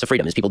costs of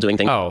freedom is people doing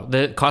things. Oh,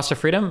 the cost of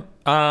freedom?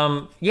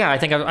 Yeah, I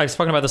think I've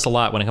spoken about this a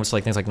lot when it comes to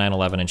like things like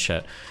 9/11 and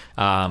shit.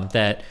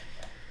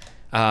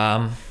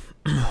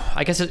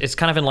 I guess it's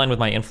kind of in line with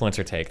my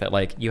influencer take that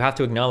like you have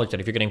to acknowledge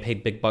that if you're getting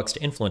paid big bucks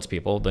to influence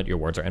people, that your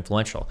words are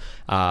influential.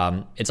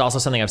 It's also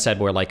something I've said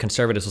where like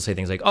conservatives will say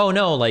things like, oh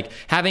no, like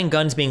having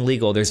guns being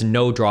legal, there's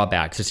no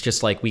drawbacks. It's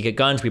just like we get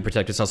guns, we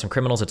protect ourselves from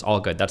criminals, it's all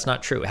good. That's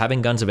not true.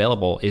 Having guns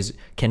available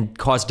can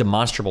cause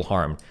demonstrable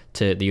harm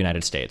to the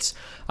United States.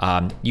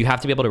 You have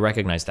to be able to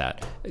recognize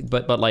that.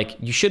 But like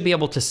you should be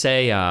able to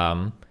say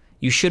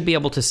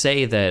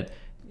that,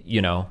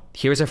 you know,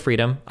 here's a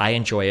freedom, I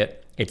enjoy it.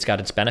 It's got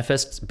its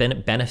benefits, and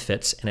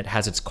it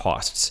has its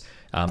costs.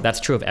 That's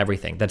true of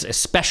everything. That's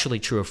especially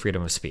true of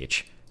freedom of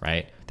speech,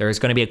 right? There is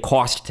going to be a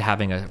cost to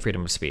having a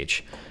freedom of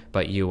speech,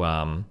 but there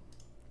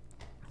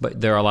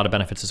are a lot of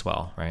benefits as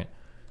well, right?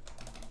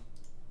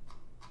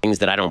 Things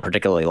that I don't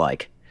particularly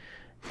like,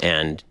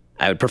 and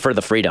I would prefer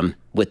the freedom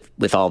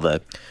with all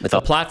the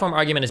platform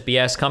argument is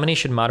BS. Companies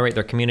should moderate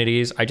their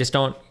communities. I just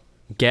don't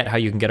get how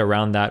you can get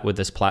around that with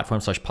this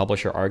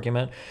platform/publisher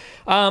argument.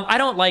 I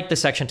don't like the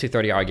Section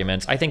 230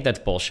 arguments. I think that's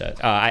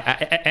bullshit.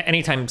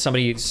 Anytime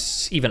somebody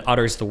even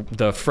utters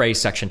the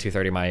phrase Section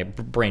 230, my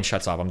brain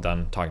shuts off. I'm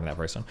done talking to that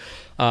person.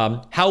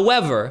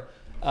 However,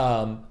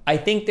 I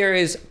think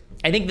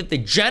that the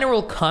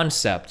general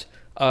concept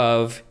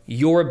of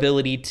your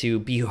ability to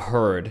be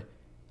heard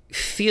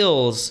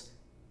feels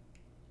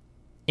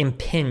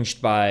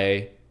impinged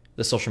by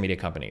the social media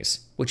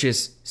companies, which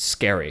is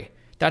scary.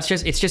 That's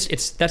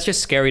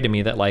just scary to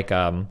me that like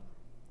I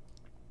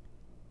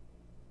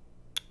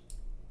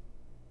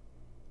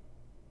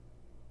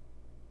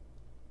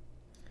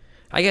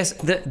guess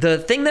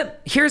the thing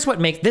that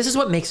this is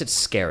what makes it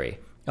scary,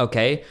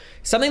 okay?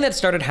 Something that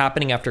started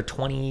happening after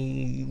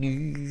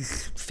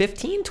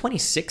 2015,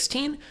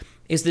 2016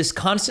 is this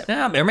concept,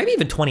 or maybe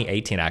even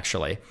 2018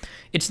 actually.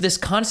 It's this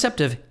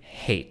concept of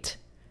hate.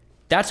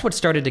 That's what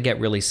started to get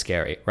really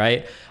scary,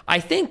 right? I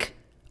think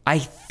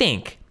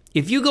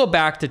if you go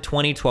back to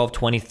 2012,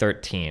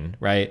 2013,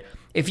 right?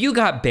 If you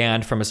got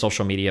banned from a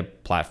social media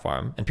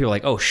platform and people are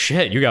like, oh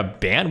shit, you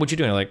got banned? What you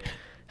doing? Like,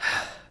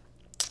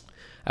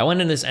 I went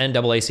in this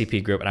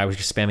NAACP group and I was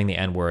just spamming the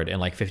N word in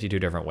like 52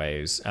 different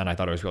ways. And I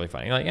thought it was really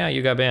funny. Like, yeah,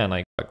 you got banned.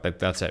 Like,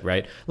 that's it,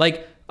 right?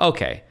 Like,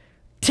 okay.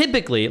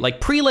 Typically,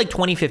 like like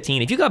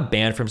 2015, if you got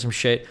banned from some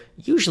shit,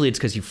 usually it's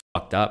because you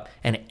fucked up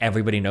and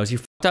everybody knows you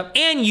fucked up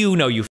and you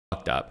know you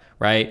fucked up,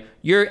 right?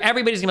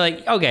 Everybody's gonna be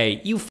like, okay,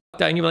 you fucked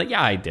up, and you're like,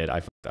 yeah, I did, I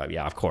fucked up,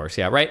 yeah, of course,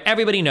 yeah, right?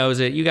 Everybody knows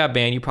it. You got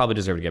banned, you probably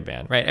deserve to get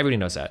banned, right? Everybody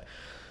knows that.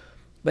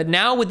 But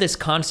now with this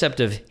concept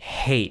of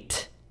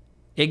hate,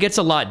 it gets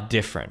a lot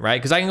different,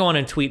 right? Because I can go on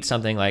and tweet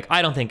something like,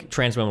 I don't think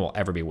trans women will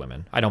ever be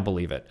women. I don't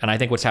believe it, and I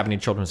think what's happening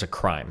to children is a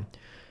crime.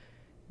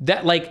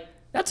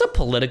 That's a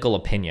political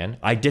opinion.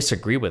 I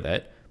disagree with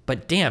it,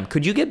 but damn,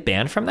 could you get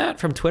banned from that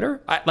from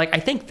Twitter? I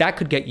think that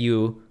could get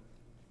you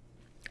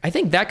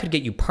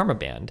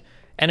permabanned.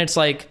 And it's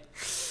like,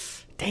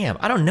 damn,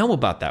 I don't know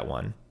about that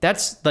one.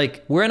 That's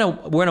like we're in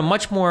a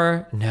much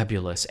more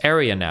nebulous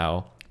area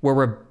now where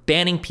we're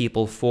banning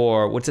people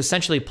for what's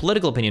essentially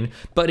political opinion,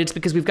 but it's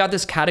because we've got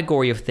this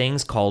category of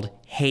things called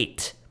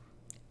hate.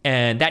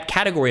 And that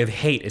category of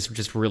hate is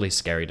just really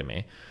scary to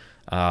me.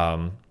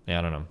 Yeah,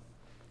 I don't know.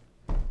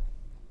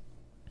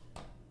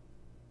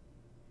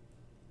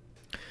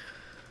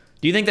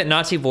 Do you think that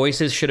Nazi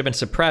voices should have been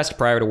suppressed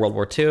prior to World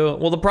War II?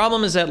 Well, the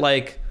problem is that,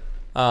 like,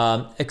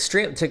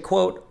 to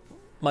quote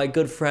my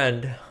good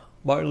friend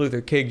Martin Luther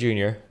King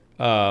Jr.,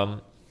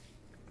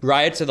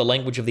 riots are the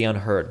language of the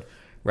unheard,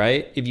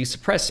 right? If you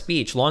suppress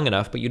speech long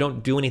enough, but you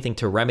don't do anything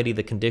to remedy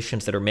the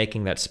conditions that are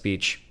making that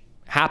speech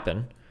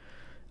happen,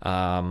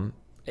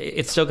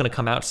 it's still going to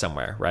come out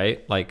somewhere,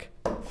 right? Like,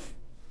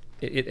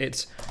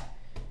 it's...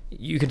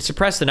 You can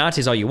suppress the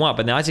Nazis all you want,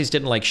 but the Nazis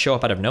didn't like show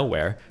up out of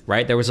nowhere,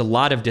 right? There was a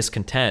lot of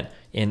discontent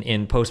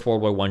in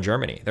post-World War I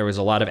Germany. There was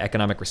a lot of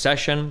economic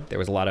recession. There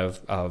was a lot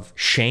of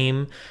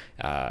shame.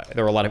 There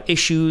were a lot of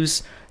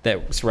issues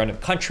that surrounded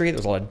the country. There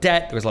was a lot of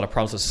debt. There was a lot of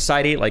problems with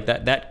society. Like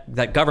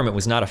that government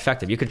was not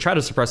effective. You could try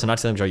to suppress the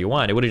Nazi language all you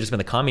want. It would have just been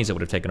the commies that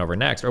would have taken over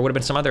next, or it would have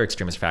been some other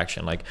extremist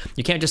faction. Like,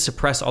 you can't just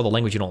suppress all the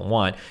language you don't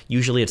want.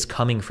 Usually it's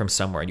coming from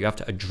somewhere. You have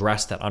to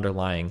address that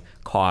underlying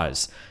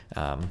cause.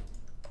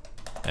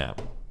 Yeah.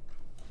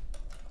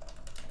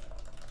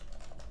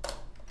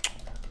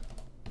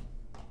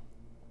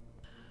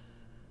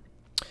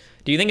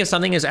 Do you think if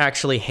something is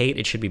actually hate,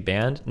 it should be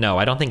banned? No,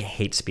 I don't think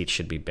hate speech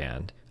should be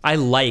banned.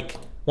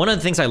 One of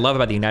the things I love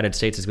about the United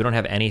States is we don't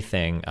have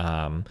anything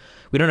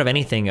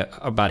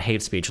about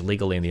hate speech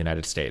legally in the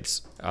United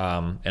States.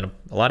 And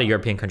a lot of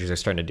European countries are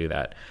starting to do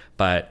that.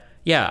 But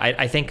yeah,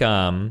 I think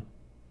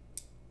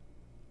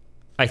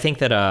I think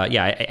that,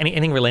 yeah,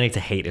 anything relating to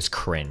hate is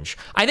cringe.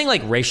 I think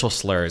like racial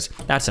slurs,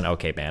 that's an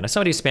okay ban. If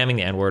somebody's spamming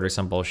the N-word or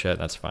some bullshit,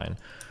 that's fine.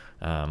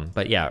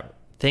 But yeah,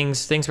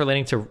 things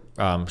relating to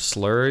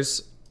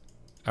slurs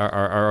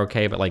are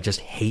okay, but like just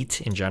hate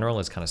in general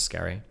is kind of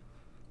scary.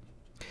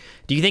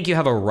 Do you think you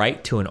have a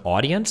right to an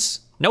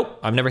audience? Nope,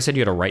 I've never said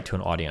you had a right to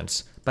an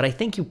audience, but I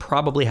think you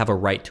probably have a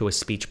right to a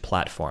speech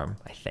platform,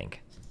 I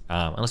think.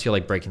 Unless you're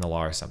like breaking the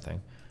law or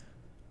something.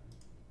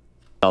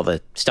 All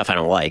the stuff I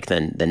don't like,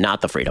 then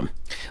not the freedom.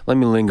 Let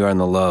me linger on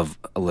the love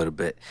a little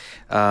bit.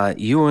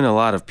 You and a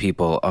lot of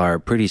people are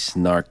pretty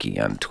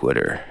snarky on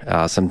Twitter,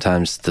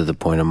 sometimes to the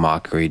point of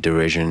mockery,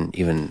 derision,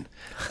 even.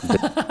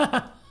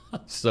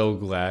 So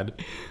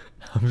glad.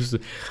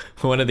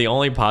 One of the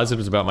only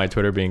positives about my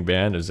Twitter being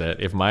banned is that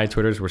if my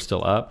Twitters were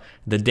still up,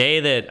 the day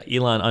that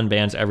Elon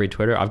unbans every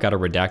Twitter, I've got to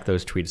redact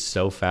those tweets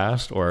so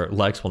fast, or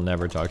Lex will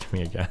never talk to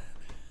me again.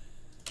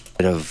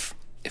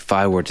 If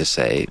I were to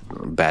say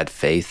bad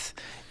faith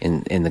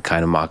in the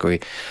kind of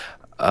mockery,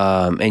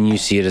 and you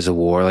see it as a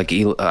war, like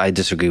I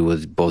disagree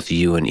with both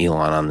you and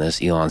Elon on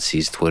this. Elon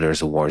sees Twitter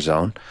as a war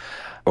zone,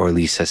 or at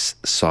least has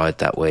saw it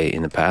that way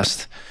in the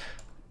past.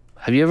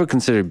 Have you ever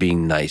considered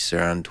being nicer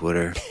on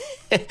Twitter?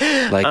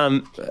 Like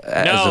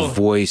as a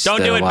voice that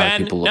a lot of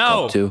people look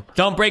up to?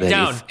 Don't break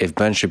down. If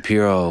Ben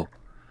Shapiro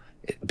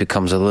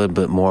becomes a little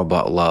bit more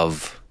about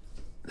love,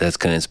 that's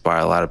going to inspire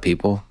a lot of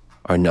people,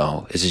 or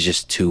no? Is it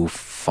just too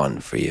fun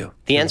for you?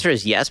 The answer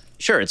is yes.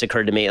 Sure, it's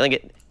occurred to me.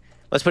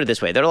 Let's put it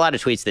this way: there are a lot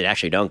of tweets that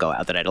actually don't go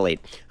out that I delete.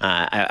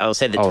 I will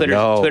say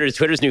that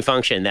Twitter's new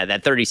function,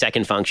 that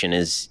 30-second function,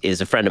 is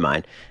a friend of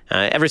mine.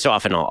 Every so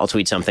often, I'll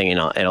tweet something and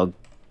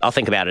I'll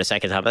think about it a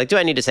second time. Like, do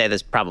I need to say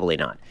this? Probably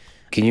not.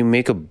 Can you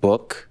make a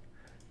book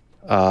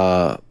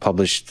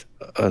published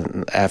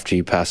after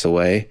you pass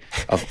away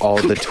of all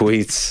the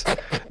tweets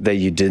that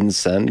you didn't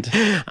send?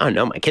 I don't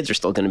know. My kids are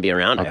still going to be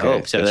around, okay, I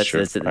hope. So that's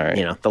right.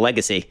 You know, the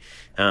legacy.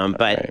 But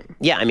right.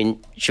 Yeah, I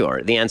mean,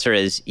 sure. The answer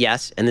is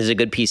yes. And this is a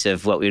good piece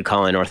of what we would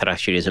call in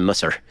Orthodox Judaism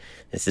musar.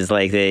 This is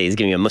like he's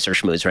giving you a musar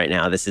schmooze right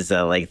now. This is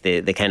like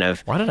the kind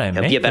of why did I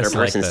make be a better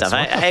person like stuff.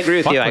 I agree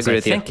with you. I agree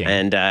with you. Thinking?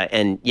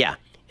 And yeah,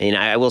 and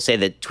I will say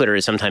that Twitter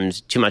is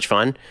sometimes too much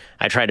fun.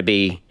 I try to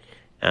be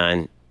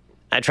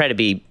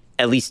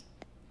at least,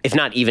 if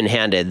not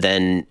even-handed,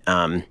 then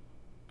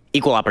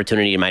equal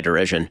opportunity in my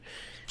derision.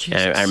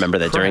 I remember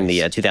that during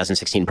the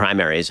 2016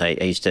 primaries, I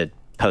used to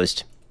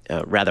post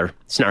rather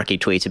snarky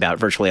tweets about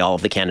virtually all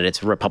of the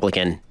candidates,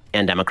 Republican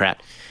and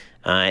Democrat.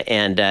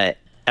 And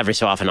every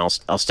so often,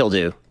 I'll still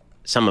do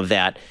some of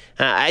that.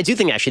 I do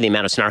think, actually, the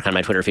amount of snark on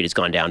my Twitter feed has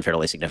gone down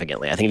fairly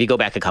significantly. I think if you go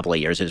back a couple of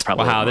years, it was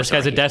probably wow, this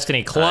guy's a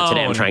Destiny clone.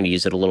 Today, I'm trying to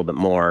use it a little bit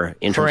more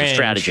in terms of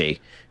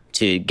strategy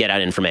to get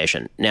out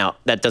information. Now,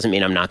 that doesn't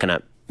mean I'm not going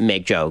to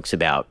make jokes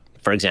about,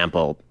 for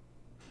example,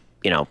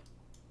 Joe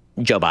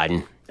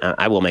Biden.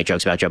 I will make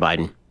jokes about Joe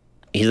Biden.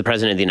 He's the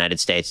president of the United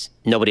States.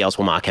 Nobody else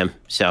will mock him.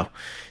 So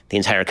the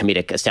entire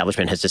comedic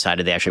establishment has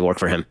decided they actually work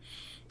for him.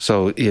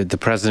 So the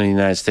president of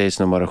the United States,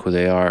 no matter who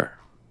they are,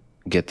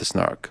 get the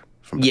snark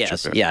from Ben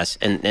Shapiro. Yes.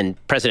 And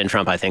President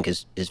Trump, I think,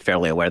 is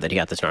fairly aware that he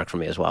got the snark from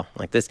me as well.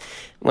 Like this,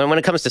 when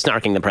it comes to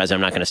snarking the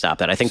president, I'm not going to stop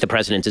that. I think the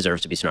president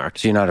deserves to be snarked.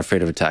 So you're not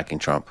afraid of attacking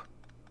Trump?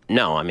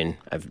 No, I mean,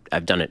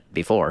 I've done it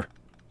before.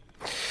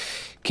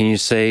 Can you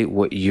say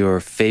what your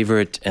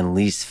favorite and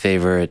least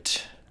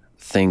favorite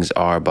things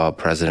are about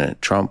President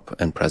Trump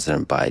and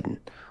President Biden,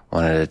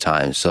 one at a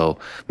time? So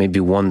maybe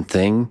one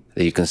thing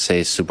that you can say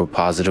is super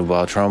positive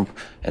about Trump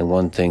and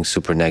one thing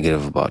super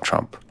negative about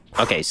Trump.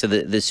 Okay, so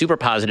the super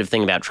positive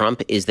thing about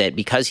Trump is that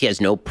because he has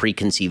no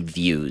preconceived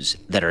views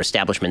that are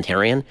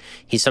establishmentarian,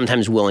 he's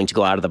sometimes willing to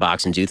go out of the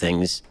box and do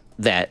things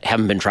that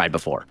haven't been tried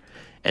before.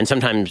 And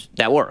sometimes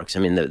that works. I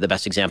mean, the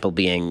best example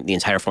being the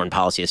entire foreign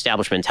policy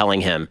establishment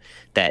telling him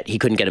that he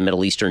couldn't get a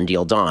Middle Eastern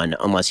deal done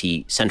unless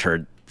he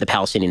centered the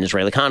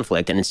Palestinian-Israeli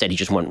conflict, and instead he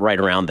just went right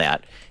around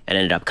that and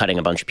ended up cutting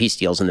a bunch of peace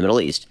deals in the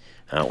Middle East.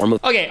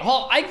 Okay,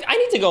 I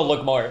need to go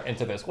look more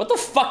into this. What the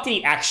fuck did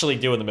he actually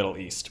do in the Middle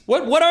East?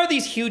 What are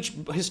these huge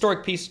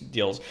historic peace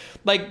deals?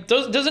 Like,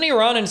 doesn't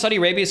Iran and Saudi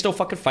Arabia still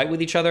fucking fight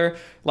with each other?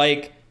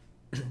 Like,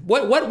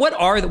 what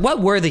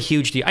were the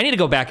huge deals? I need to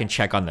go back and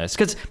check on this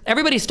because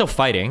everybody's still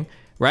fighting.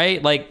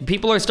 Right? Like,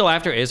 people are still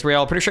after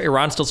Israel. Pretty sure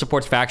Iran still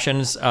supports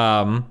factions.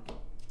 Via,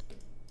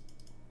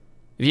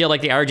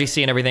 like, the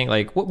IRGC and everything.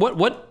 Like,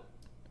 what?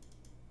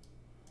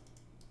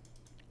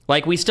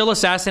 Like, we still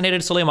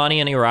assassinated Soleimani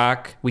in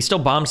Iraq. We still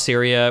bombed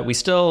Syria. We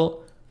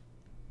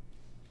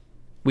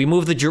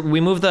moved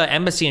the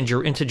embassy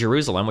into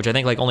Jerusalem, which I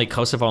think, like, only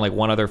Kosovo and, like,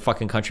 one other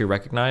fucking country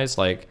recognized.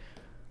 Like,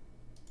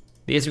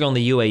 the Israel and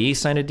the UAE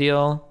signed a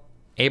deal.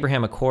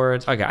 Abraham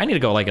Accords. Okay, I need to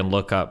go, like, and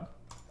look up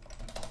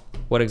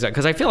what exactly,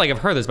 because I feel like I've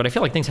heard this, but I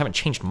feel like things haven't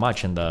changed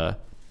much in the,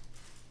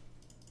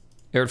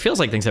 or it feels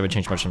like things haven't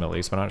changed much in the Middle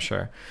East, but I'm not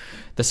sure.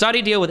 The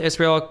Saudi deal with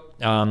Israel,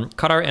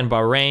 Qatar and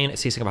Bahrain,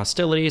 ceasing of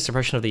hostilities,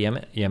 suppression of the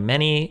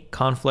Yemeni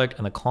conflict,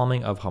 and the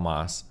calming of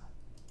Hamas.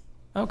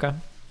 Okay.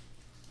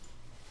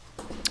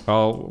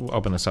 I'll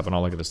open this up and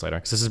I'll look at this later,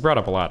 because this is brought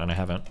up a lot and I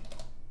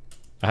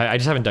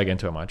just haven't dug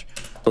into it much.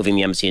 moving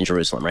the embassy in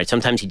Jerusalem, right?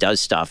 Sometimes he does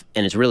stuff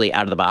and it's really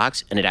out of the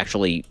box and it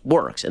actually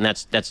works. And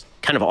that's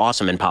kind of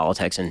awesome in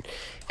politics and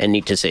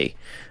neat to see.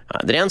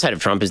 The downside of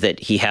Trump is that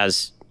he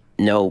has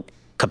no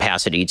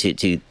capacity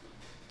to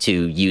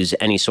use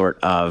any sort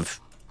of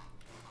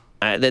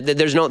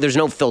there's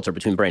no filter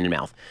between brain and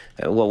mouth.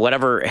 Well,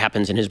 whatever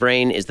happens in his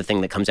brain is the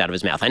thing that comes out of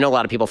his mouth. I know a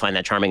lot of people find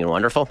that charming and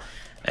wonderful,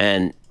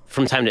 and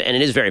from time to, and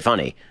it is very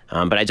funny.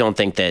 But I don't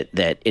think that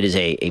it is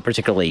a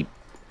particularly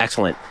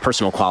excellent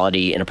personal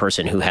quality in a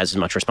person who has as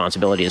much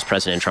responsibility as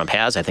President Trump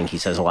has. I think he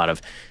says a lot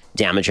of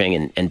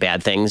damaging and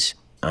bad things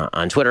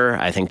on Twitter.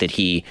 I think that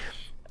he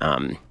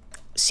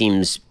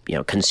seems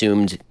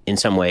consumed in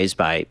some ways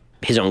by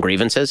his own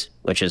grievances,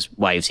 which is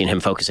why you've seen him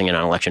focusing in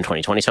on election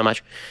 2020 so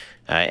much.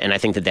 And I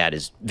think that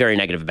is very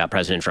negative about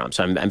President Trump.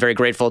 So I'm very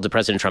grateful to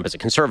President Trump as a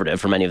conservative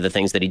for many of the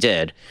things that he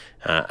did.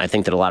 I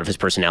think that a lot of his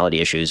personality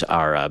issues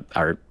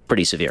are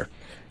pretty severe.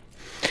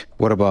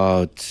 What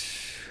about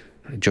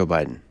Joe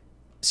Biden?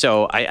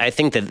 So I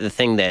think that the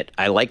thing that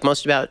I like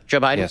most about Joe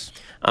Biden, yes.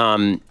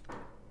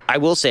 I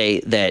will say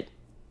that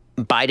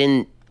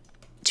Biden,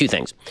 two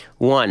things.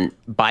 One,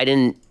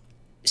 Biden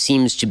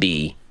seems to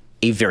be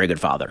a very good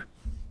father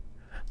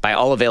by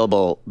all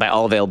available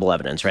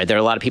evidence, right? There are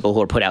a lot of people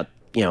who are put out,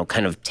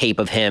 kind of tape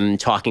of him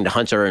talking to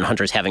Hunter and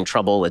Hunter's having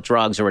trouble with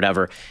drugs or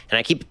whatever. And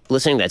I keep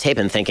listening to that tape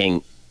and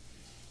thinking,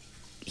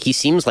 he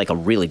seems like a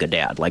really good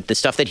dad. Like the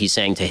stuff that he's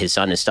saying to his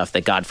son is stuff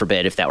that, God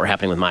forbid, if that were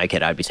happening with my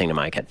kid, I'd be saying to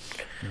my kid.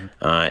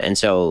 Mm-hmm. And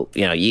so,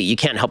 you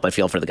can't help but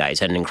feel for the guy. He's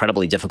had an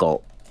incredibly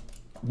difficult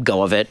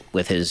go of it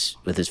with his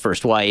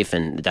first wife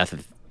and the death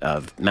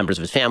of members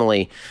of his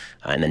family,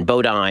 and then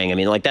Bo dying. I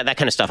mean, like that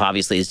kind of stuff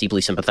obviously is deeply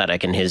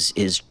sympathetic, and his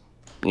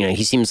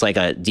he seems like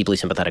a deeply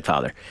sympathetic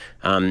father.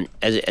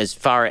 As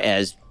far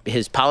as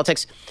his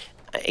politics,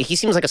 he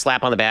seems like a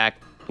slap on the back,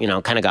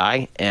 kind of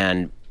guy,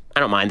 and I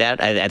don't mind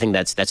that. I think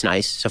that's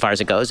nice so far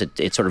as it goes.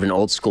 It's sort of an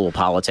old school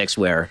politics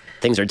where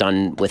things are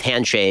done with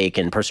handshake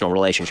and personal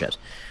relationships.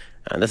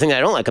 The thing that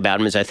I don't like about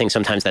him is I think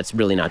sometimes that's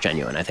really not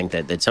genuine. I think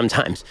that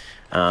sometimes,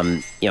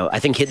 I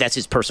think that's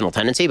his personal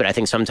tendency, but I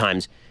think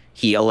sometimes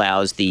he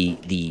allows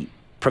the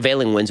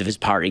prevailing winds of his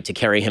party to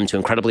carry him to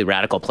incredibly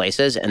radical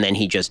places, and then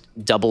he just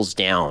doubles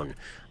down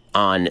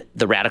on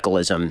the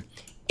radicalism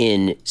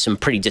in some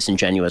pretty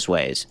disingenuous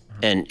ways.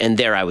 And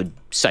there I would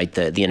cite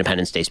the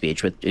Independence Day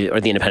speech or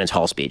the Independence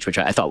Hall speech, which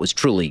I thought was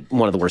truly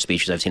one of the worst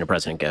speeches I've seen a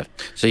president give.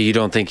 So you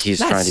don't think he's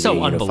trying to so be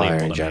a unifier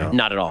unbelievable in to general? me.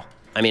 Not at all.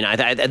 I mean,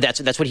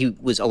 that's what he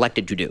was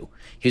elected to do.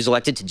 He was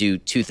elected to do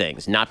two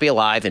things: not be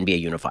alive and be a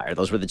unifier.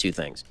 Those were the two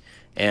things.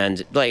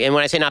 And when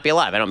I say not be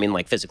alive, I don't mean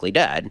like physically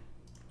dead.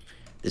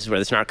 This is where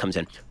the snark comes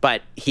in.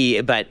 But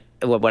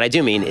what I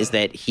do mean is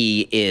that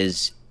he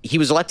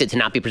was elected to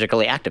not be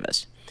particularly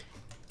activist.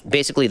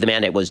 Basically, the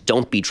mandate was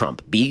don't be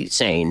Trump. Be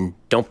sane.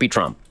 Don't be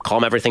Trump.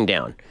 Calm everything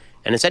down.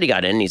 And instead he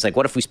got in and he's like,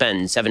 what if we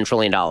spend $7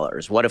 trillion?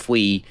 What if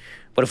we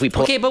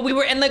pull Okay, but we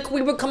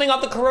were coming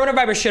off the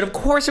coronavirus shit. Of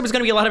course there was going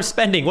to be a lot of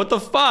spending. What the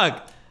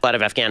fuck? out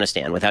of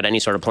Afghanistan without any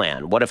sort of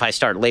plan? What if I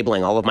start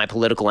labeling all of my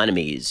political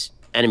enemies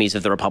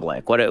of the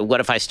Republic? What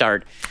if I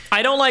start...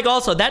 I don't like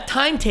also, that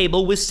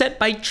timetable was set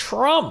by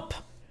Trump.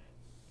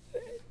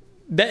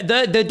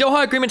 The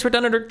Doha agreements were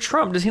done under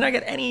Trump. Does he not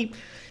get any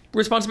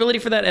responsibility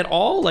for that at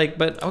all?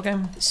 But okay.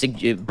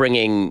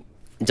 Bringing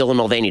Dylan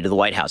Mulvaney to the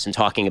White House and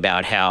talking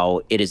about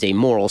how it is a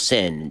moral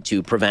sin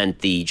to prevent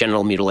the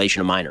genital mutilation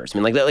of minors. I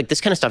mean, like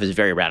this kind of stuff is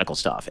very radical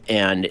stuff.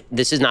 And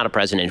this is not a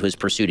president who has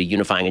pursued a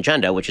unifying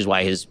agenda, which is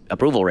why his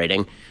approval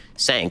rating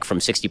sank from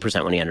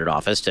 60% when he entered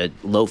office to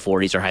low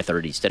 40s or high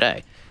 30s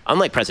today.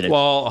 Unlike President...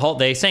 Well,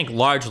 they sank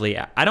largely.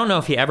 I don't know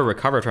if he ever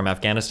recovered from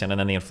Afghanistan, and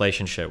then the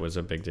inflation shit was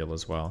a big deal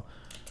as well.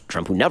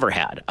 Trump, who never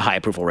had a high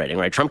approval rating,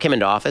 right? Trump came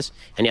into office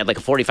and he had like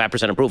a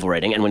 45% approval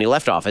rating. And when he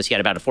left office, he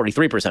had about a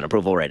 43%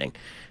 approval rating.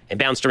 It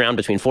bounced around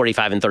between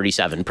 45 and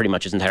 37 pretty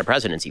much his entire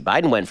presidency.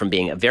 Biden went from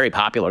being a very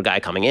popular guy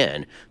coming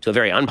in to a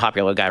very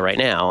unpopular guy right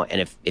now.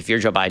 And if you're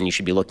Joe Biden, you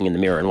should be looking in the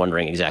mirror and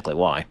wondering exactly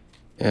why.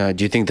 Do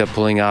you think that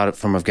pulling out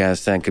from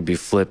Afghanistan could be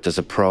flipped as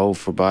a pro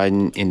for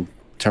Biden in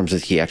terms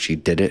that he actually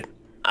did it?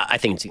 I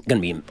think it's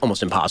going to be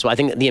almost impossible. I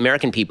think the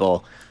American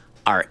people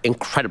are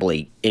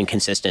incredibly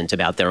inconsistent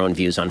about their own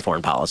views on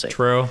foreign policy.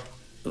 True.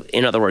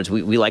 In other words,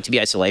 we like to be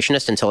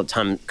isolationist until it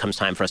comes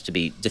time for us to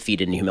be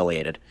defeated and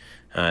humiliated.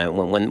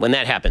 When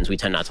that happens, we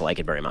tend not to like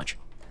it very much.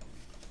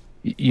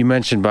 You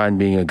mentioned Biden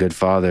being a good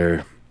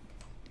father.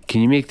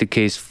 Can you make the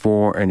case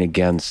for and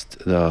against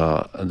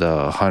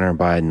the Hunter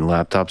Biden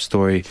laptop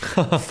story,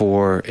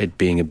 for it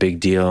being a big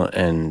deal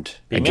and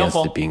against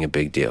it being a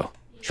big deal?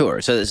 Sure.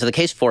 So the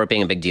case for it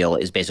being a big deal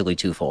is basically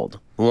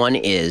twofold. One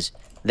is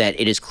that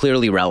it is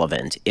clearly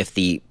relevant if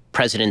the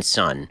president's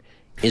son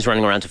is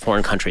running around to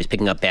foreign countries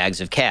picking up bags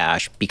of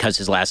cash because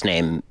his last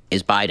name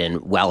is Biden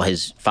while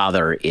his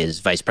father is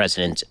vice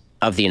president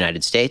of the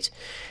United States.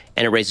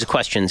 And it raises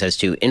questions as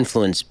to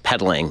influence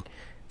peddling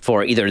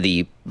for either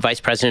the vice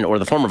president or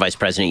the former vice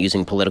president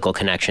using political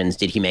connections.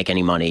 Did he make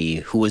any money?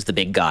 Who was the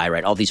big guy,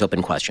 right? All these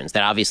open questions.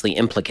 That obviously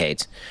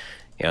implicates,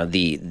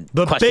 the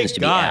questions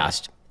to be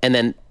asked. And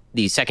then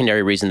the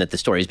secondary reason that the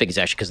story is big is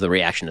actually because of the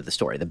reaction to the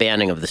story. The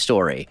banning of the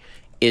story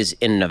is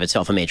in and of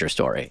itself a major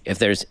story. If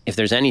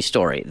there's any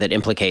story that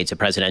implicates a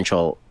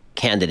presidential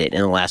candidate in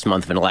the last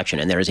month of an election,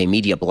 and there is a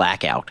media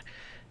blackout,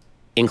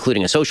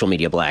 including a social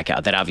media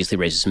blackout, that obviously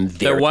raises some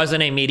very... There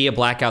wasn't a media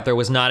blackout. There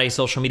was not a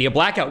social media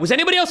blackout. Was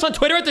anybody else on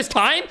Twitter at this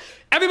time?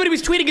 Everybody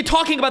was tweeting and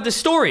talking about this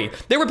story.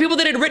 There were people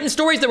that had written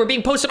stories that were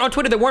being posted on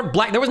Twitter that weren't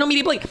black. There was no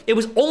media blackout. It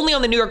was only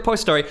on the New York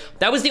Post story.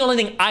 That was the only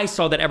thing I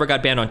saw that ever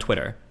got banned on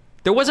Twitter.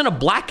 There wasn't a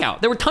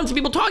blackout. There were tons of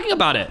people talking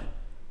about it.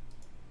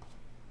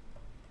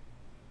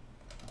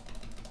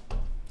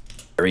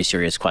 Very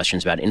serious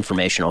questions about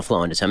informational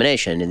flow and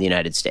dissemination in the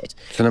United States.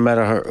 So no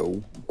matter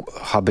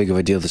how big of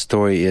a deal the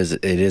story is,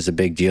 it is a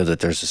big deal that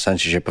there's a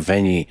censorship of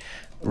any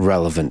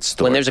relevant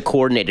story. When there's a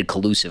coordinated,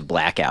 collusive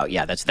blackout,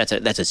 yeah,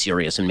 that's a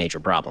serious and major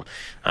problem.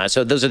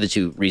 So those are the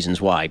two reasons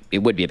why it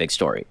would be a big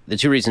story. The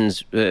two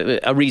reasons,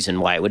 a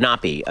reason why it would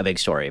not be a big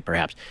story,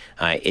 perhaps,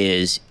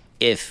 is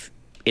if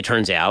it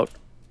turns out,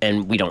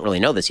 and we don't really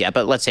know this yet,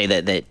 but let's say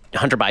that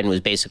Hunter Biden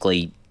was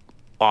basically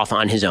off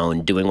on his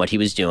own, doing what he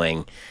was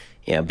doing,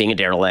 you know, being a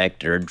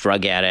derelict or a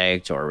drug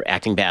addict or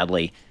acting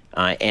badly,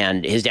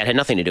 and his dad had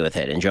nothing to do with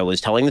it, and Joe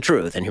was telling the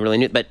truth, and he really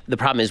knew. But the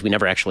problem is we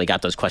never actually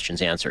got those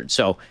questions answered.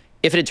 So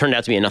if it had turned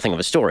out to be nothing of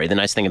a story, the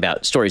nice thing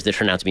about stories that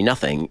turn out to be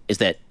nothing is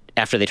that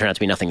after they turn out to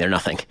be nothing, they're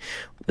nothing.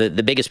 The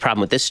biggest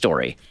problem with this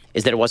story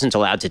is that it wasn't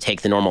allowed to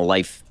take the normal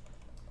life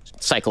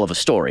cycle of a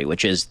story,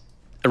 which is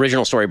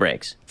original story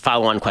breaks,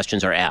 follow-on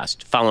questions are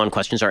asked, follow-on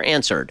questions are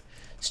answered.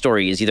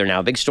 Story is either now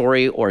a big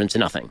story or into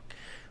nothing.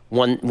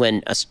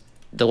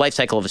 The life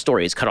cycle of a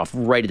story is cut off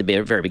right at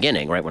the very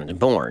beginning, right when it's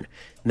born,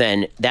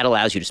 then that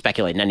allows you to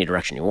speculate in any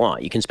direction you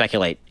want. You can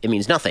speculate. It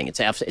means nothing.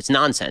 It's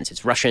nonsense.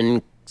 It's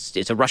Russian.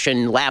 It's a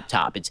Russian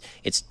laptop. It's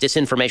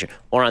disinformation.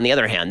 Or on the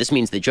other hand, this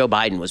means that Joe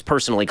Biden was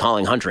personally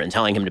calling Hunter and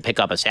telling him to pick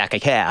up a sack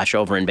of cash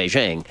over in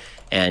Beijing,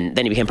 and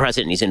then he became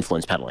president and he's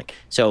influence peddling.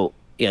 So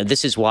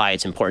this is why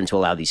it's important to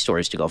allow these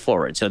stories to go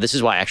forward. So this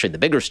is why actually the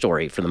bigger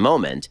story for the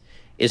moment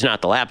is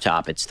not the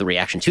laptop. It's the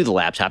reaction to the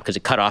laptop because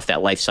it cut off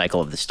that life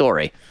cycle of the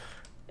story.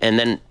 And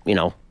then,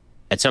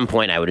 at some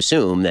point, I would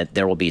assume that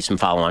there will be some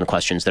follow-on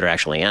questions that are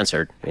actually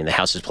answered. I mean, the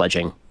House is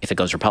pledging, if it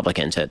goes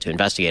Republican, to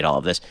investigate all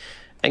of this.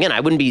 Again,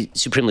 I wouldn't be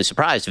supremely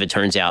surprised if it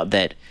turns out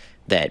that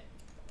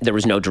there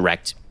was no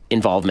direct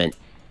involvement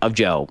of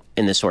Joe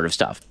in this sort of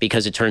stuff,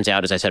 because it turns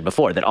out, as I said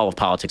before, that all of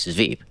politics is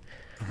Veep.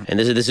 Mm-hmm. And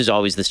this is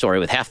always the story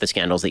with half the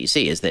scandals that you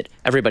see, is that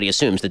everybody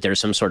assumes that there's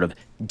some sort of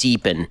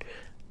deep and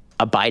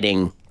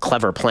abiding,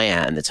 clever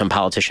plan that some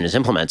politician is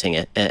implementing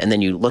it, and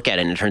then you look at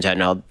it and it turns out,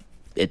 no,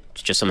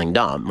 it's just something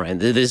dumb, right?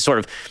 This is sort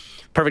of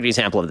perfect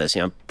example of this.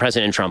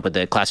 President Trump with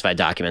the classified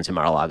documents in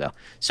Mar-a-Lago.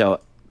 So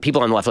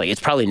people on the left, it's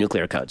probably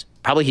nuclear codes.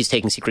 Probably he's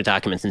taking secret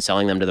documents and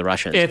selling them to the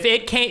Russians. If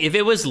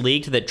it was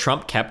leaked that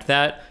Trump kept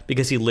that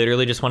because he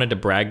literally just wanted to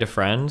brag to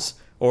friends,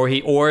 or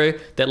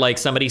that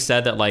somebody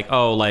said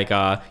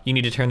that you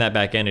need to turn that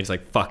back in, it's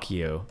like, fuck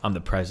you, I'm the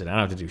president, I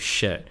don't have to do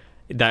shit.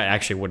 That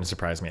actually wouldn't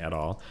surprise me at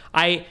all.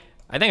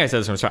 I think I said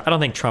this from the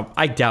start.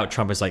 I doubt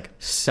Trump is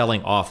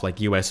selling off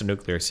U.S.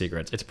 nuclear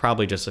secrets. It's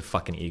probably just a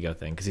fucking ego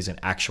thing because he's an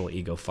actual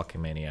ego fucking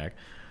maniac.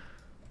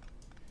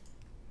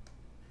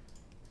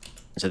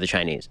 So the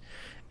Chinese.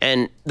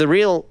 And the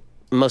real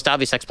most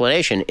obvious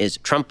explanation is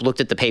Trump looked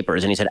at the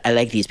papers and he said, I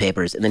like these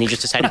papers. And then he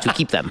just decided to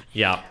keep them.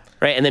 Yeah.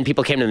 Right. And then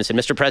people came to him and said,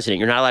 Mr. President,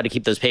 you're not allowed to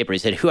keep those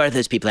papers. He said, who are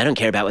those people? I don't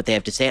care about what they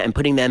have to say. I'm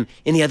putting them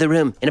in the other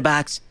room in a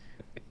box.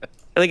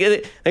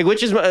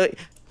 Which is...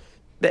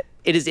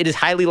 It is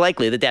highly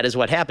likely that is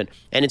what happened.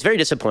 And it's very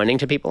disappointing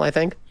to people, I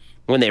think,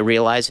 when they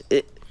realize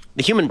the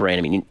human brain.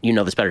 I mean, you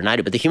know this better than I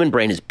do, but the human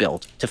brain is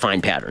built to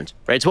find patterns,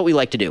 right? It's what we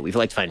like to do. We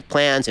like to find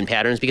plans and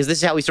patterns because this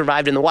is how we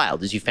survived in the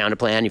wild, is you found a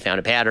plan, you found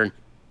a pattern,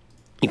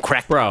 you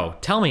cracked. Bro,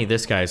 tell me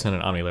this guy isn't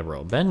an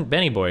omniliberal.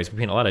 Benny Boy's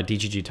between a lot of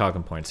DGG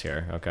talking points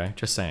here, okay?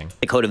 Just saying.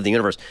 The code of the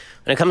universe.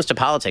 When it comes to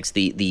politics,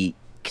 the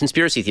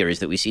conspiracy theories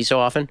that we see so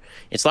often,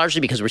 it's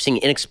largely because we're seeing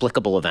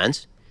inexplicable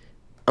events.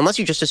 Unless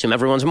you just assume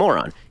everyone's a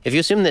moron. If you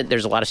assume that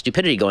there's a lot of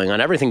stupidity going on,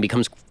 everything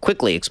becomes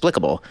quickly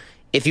explicable.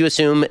 If you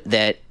assume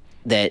that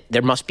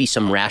there must be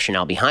some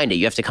rationale behind it,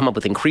 you have to come up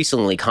with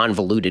increasingly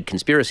convoluted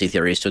conspiracy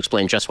theories to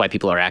explain just why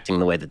people are acting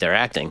the way that they're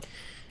acting.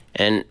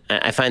 And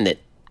I find that,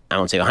 I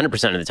won't say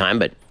 100% of the time,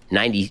 but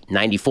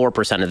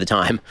 94% of the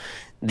time,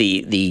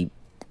 the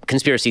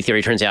conspiracy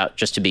theory turns out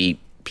just to be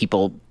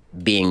people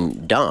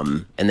being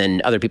dumb, and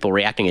then other people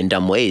reacting in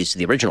dumb ways to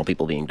the original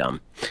people being dumb.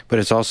 But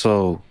it's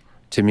also,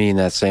 to me, in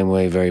that same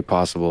way, very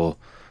possible,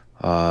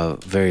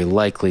 very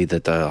likely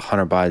that the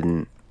Hunter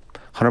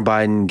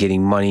Biden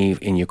getting money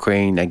in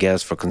Ukraine, I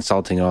guess, for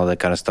consulting and all that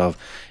kind of stuff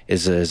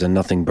is a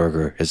nothing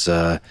burger.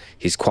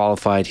 He's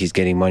qualified, he's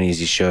getting money as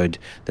he should.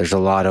 There's a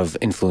lot of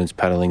influence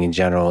peddling in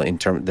general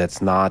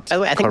that's not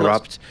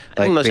corrupt. I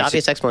think the most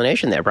obvious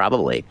explanation there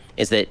probably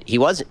is that he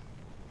was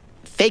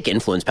fake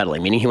influence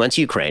peddling, meaning he went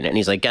to Ukraine and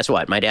he's like, guess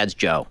what? My dad's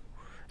Joe.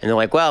 And they're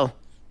like, well,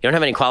 you don't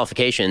have any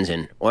qualifications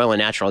in oil and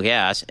natural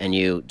gas, and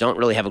you don't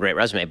really have a great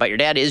resume, but your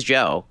dad is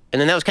Joe. And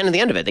then that was kind of the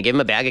end of it. They gave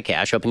him a bag of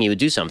cash, hoping he would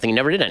do something. He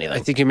never did anything. I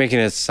think you're making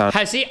it sound...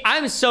 See,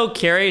 I'm so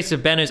curious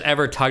if Ben has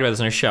ever talked about this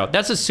on a show.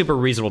 That's a super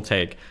reasonable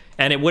take.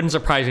 And it wouldn't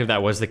surprise me if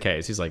that was the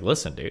case. He's like,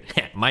 listen, dude,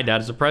 my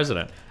dad is the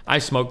president. I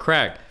smoke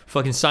crack.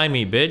 Fucking sign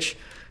me, bitch.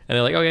 And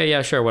they're like, okay,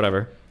 yeah, sure,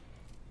 whatever.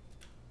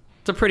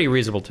 It's a pretty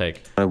reasonable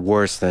take.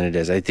 Worse than it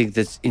is. I think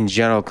that in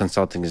general,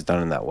 consulting is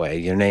done in that way.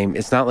 Your name,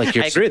 it's not like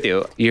you're... I agree with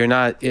you. You're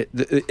not...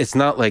 it's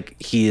not like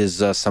he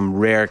is some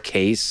rare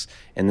case,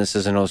 and this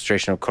is an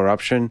illustration of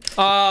corruption.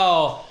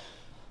 Oh...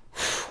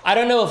 I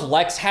don't know if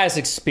Lex has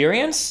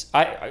experience.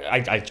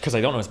 Because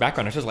I don't know his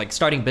background. It's just like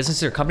starting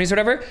businesses or companies or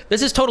whatever.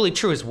 This is totally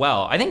true as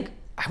well. I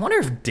wonder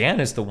if Dan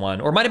is the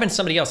one, or it might have been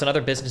somebody else. Another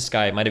business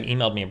guy might have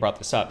emailed me and brought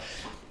this up.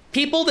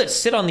 People that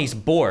sit on these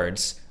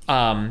boards.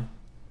 Oh,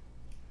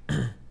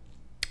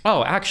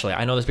 actually,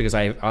 I know this because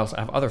I also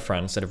have other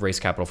friends that have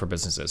raised capital for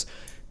businesses.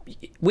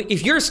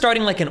 If you're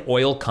starting like an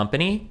oil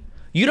company,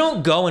 you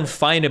don't go and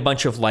find a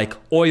bunch of like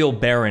oil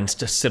barons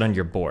to sit on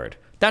your board.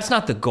 That's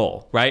not the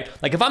goal, right?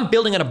 Like if I'm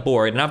building on a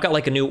board and I've got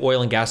like a new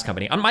oil and gas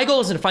company, my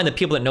goal isn't to find the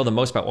people that know the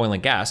most about oil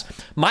and gas.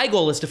 My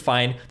goal is to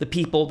find the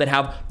people that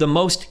have the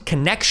most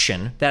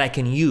connection that I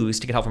can use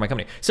to get help for my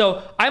company.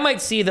 So I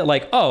might see that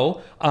like,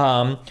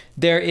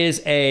 there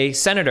is a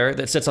senator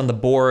that sits on the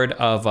board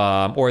of,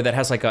 or that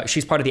has like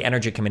she's part of the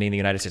Energy Committee in the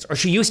United States, or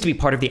she used to be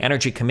part of the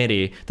Energy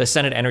Committee, the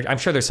Senate Energy. I'm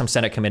sure there's some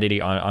Senate committee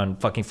on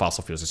fucking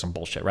fossil fuels or some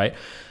bullshit, right?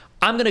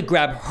 I'm gonna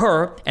grab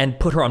her and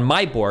put her on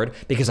my board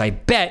because I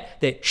bet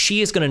that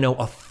she is gonna know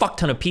a fuck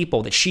ton of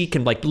people that she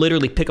can like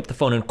literally pick up the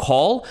phone and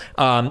call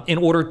in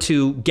order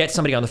to get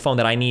somebody on the phone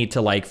that I need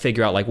to like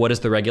figure out like what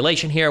is the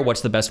regulation here, what's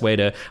the best way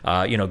to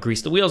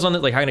grease the wheels on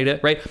it, like how can I do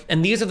it, right?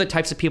 And these are the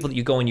types of people that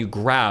you go and you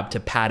grab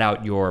to pad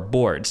out your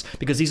boards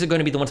because these are going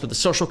to be the ones with the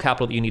social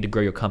capital that you need to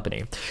grow your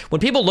company.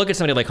 When people look at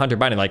somebody like Hunter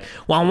Biden, like,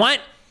 well,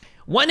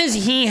 what does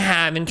he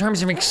have in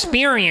terms of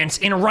experience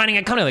in running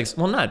a company? Like,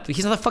 well,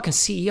 he's not a fucking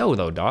CEO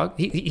though, dog.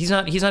 He's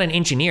not an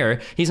engineer.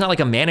 He's not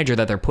like a manager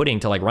that they're putting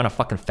to like run a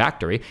fucking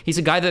factory. He's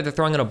a guy that they're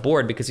throwing on a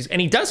board because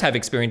he does have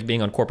experience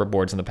being on corporate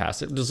boards in the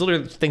past. There's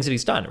literally things that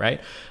he's done, right?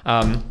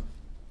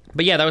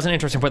 But yeah, that was an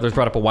interesting point that was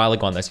brought up a while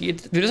ago on this. There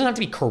doesn't have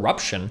to be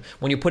corruption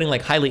when you're putting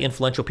like highly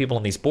influential people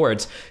on these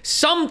boards.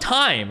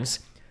 Sometimes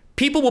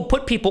people will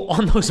put people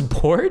on those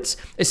boards,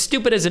 as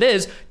stupid as it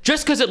is,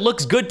 just because it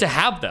looks good to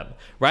have them,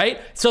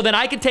 right? So then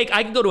I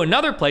can go to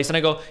another place and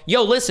I go,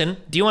 yo, listen,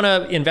 do you want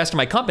to invest in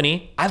my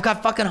company? I've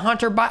got fucking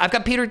I've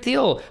got Peter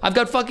Thiel, I've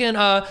got fucking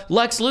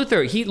Lex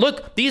Luthor.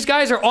 Look, these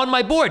guys are on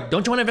my board.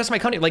 Don't you want to invest in my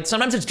company? Like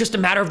sometimes it's just a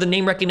matter of the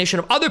name recognition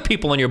of other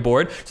people on your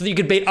board so that you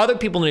could bait other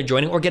people into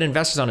joining or get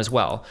investors on as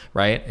well,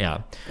 right?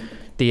 Yeah.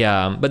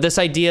 But this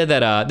idea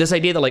that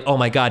like, oh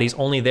my God, he's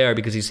only there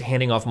because he's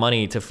handing off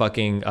money to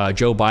fucking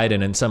Joe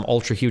Biden and some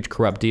ultra huge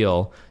corrupt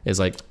deal is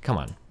like, come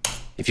on.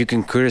 If you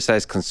can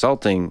criticize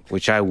consulting,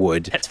 which I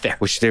would, that's fair.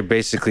 Which they're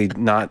basically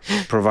not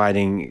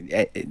providing.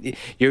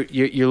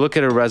 You look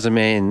at a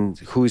resume and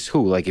who's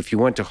who. Like if you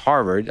went to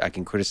Harvard, I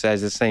can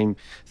criticize the same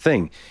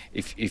thing.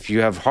 If you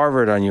have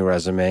Harvard on your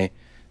resume,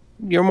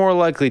 you're more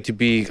likely to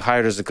be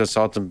hired as a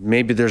consultant.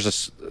 Maybe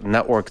there's a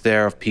network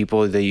there of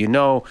people that you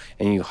know,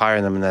 and you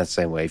hire them in that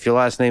same way. If your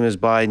last name is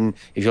Biden,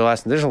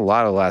 there's a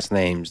lot of last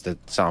names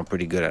that sound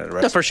pretty good at it.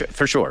 Right? No, for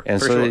sure.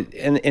 And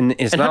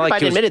it's not like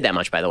Biden admitted that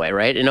much, by the way,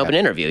 right? In an open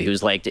interview, he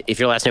was like, "If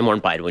your last name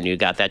weren't Biden when you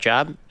got that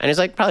job," and he's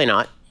like, "Probably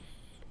not."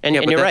 And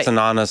you're right. That's an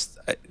honest.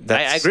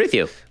 I agree with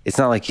you. It's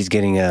not like he's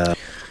getting a.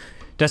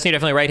 Destiny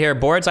definitely right here.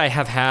 Boards I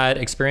have had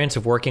experience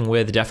of working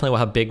with definitely will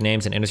have big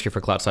names in industry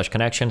for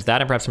clout/connections. That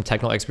and perhaps some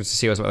technical experts to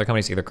CEOs of other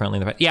companies either currently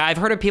in the... Yeah, I've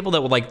heard of people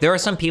that would like, there are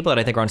some people that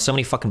I think are on so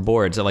many fucking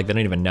boards that like they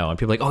don't even know. And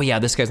people are like, oh yeah,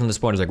 this guy's on this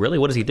board. It's like, really?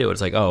 What does he do? It's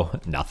like, oh,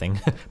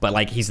 nothing. But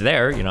like he's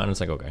there, and it's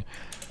like, okay.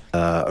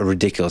 A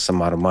ridiculous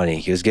amount of money.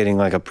 He was getting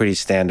like a pretty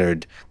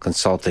standard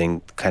consulting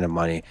kind of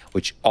money,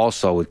 which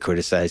also would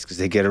criticize because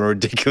they get a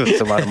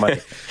ridiculous amount of money.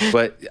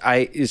 But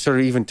I sort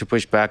of even to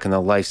push back on the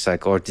life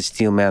cycle or to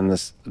steelman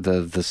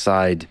the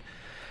side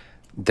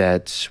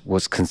that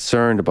was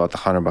concerned about the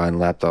Hunter Biden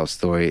laptop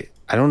story.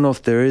 I don't know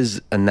if there is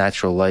a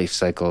natural life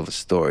cycle of a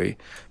story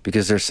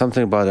because there's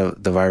something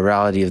about the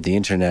virality of the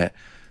internet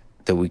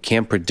that we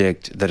can't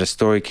predict, that a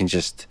story can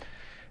just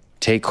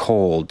take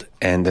hold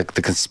and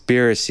the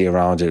conspiracy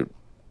around it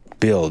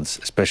builds,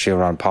 especially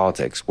around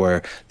politics,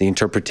 where the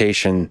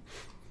interpretation,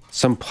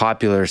 some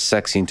popular,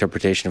 sexy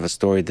interpretation of a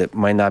story that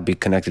might not be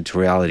connected to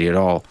reality at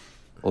all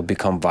will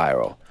become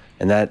viral.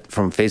 And that,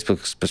 from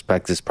Facebook's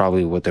perspective, is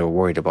probably what they're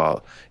worried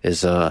about,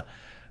 is a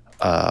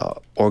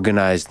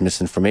organized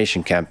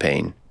misinformation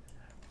campaign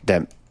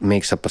that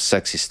makes up a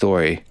sexy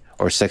story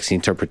or sexy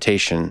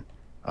interpretation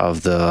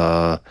of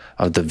the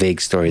vague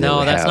story that we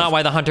have. No, that's not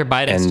why the Hunter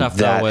Biden stuff,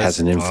 though, that has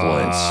an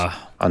influence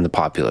on the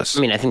populace.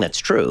 I mean, I think that's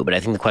true, but I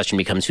think the question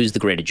becomes who's the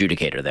great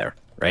adjudicator there,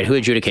 right? Who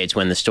adjudicates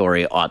when the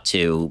story ought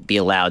to be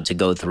allowed to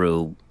go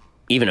through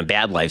even a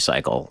bad life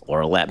cycle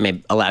or allowed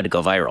to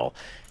go viral?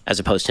 as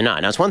opposed to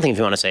not. Now, it's one thing if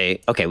you want to say,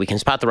 okay, we can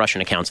spot the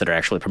Russian accounts that are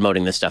actually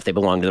promoting this stuff. They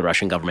belong to the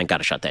Russian government. Got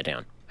to shut that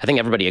down. I think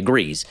everybody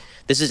agrees.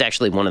 This is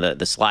actually one of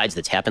the slides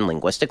that's happened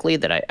linguistically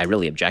that I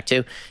really object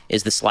to,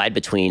 is the slide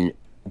between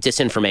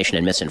disinformation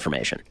and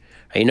misinformation.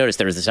 You notice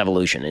there was this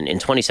evolution. In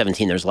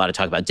 2017, there was a lot of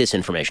talk about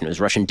disinformation. It was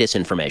Russian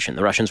disinformation.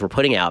 The Russians were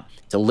putting out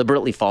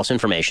deliberately false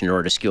information in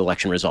order to skew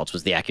election results,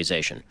 was the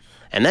accusation.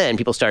 And then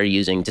people started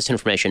using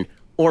disinformation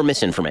or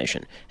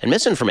misinformation. And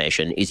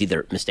misinformation is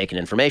either mistaken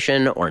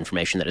information or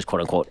information that is,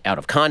 quote unquote, out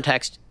of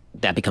context.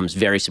 That becomes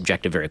very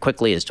subjective very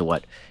quickly as to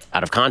what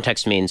out of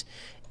context means.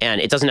 And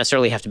it doesn't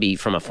necessarily have to be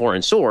from a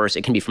foreign source.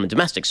 It can be from a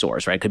domestic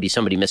source, right? It could be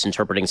somebody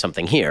misinterpreting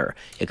something here.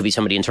 It could be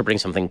somebody interpreting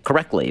something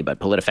correctly, but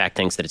PolitiFact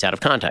thinks that it's out of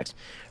context.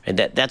 And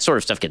that sort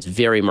of stuff gets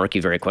very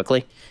murky very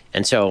quickly.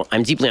 And so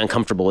I'm deeply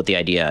uncomfortable with the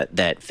idea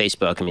that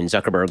Facebook, I mean,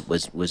 Zuckerberg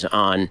was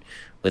on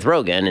with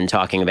Rogan and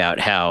talking about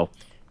how,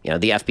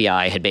 the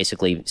FBI had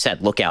basically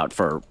said, look out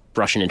for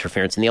Russian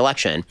interference in the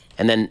election.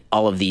 And then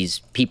all of these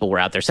people were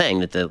out there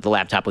saying that the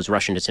laptop was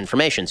Russian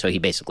disinformation. So he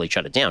basically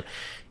shut it down.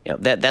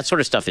 That sort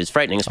of stuff is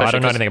frightening, especially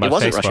because it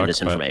wasn't Facebook,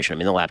 Russian disinformation. I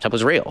mean, the laptop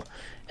was real.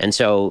 And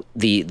so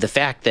the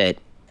fact that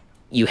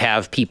you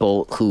have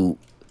people who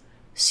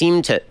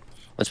seem to,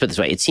 let's put it this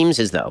way, it seems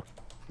as though,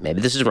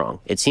 maybe this is wrong,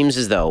 it seems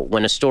as though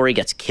when a story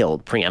gets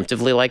killed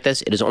preemptively like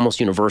this, it is almost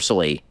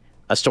universally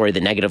a story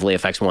that negatively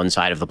affects one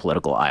side of the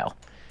political aisle.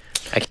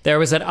 There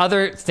was that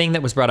other thing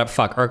that was brought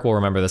up. Irk will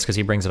remember this because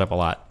he brings it up a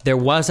lot. There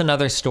was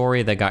another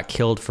story that got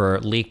killed for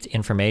leaked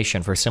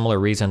information for similar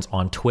reasons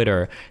on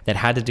Twitter that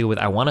had to do with,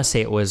 I want to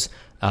say it was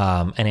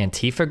an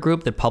Antifa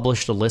group that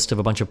published a list of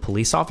a bunch of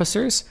police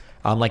officers,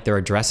 like their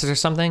addresses or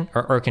something.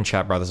 Or Irk and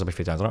Chat brought this up a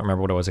few times. I don't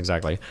remember what it was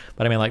exactly.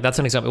 But I mean, like, that's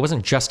an example. It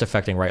wasn't just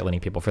affecting right-leaning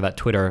people for that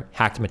Twitter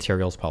hacked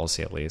materials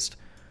policy, at least.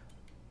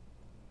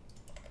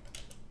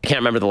 I can't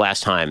remember the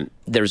last time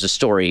there was a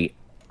story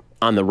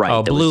on the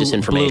right that was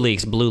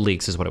disinformation. Blue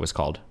Leaks is what it was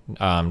called.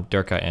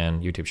 Durka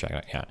and YouTube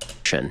check,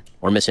 yeah.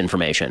 Or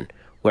misinformation,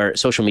 where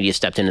social media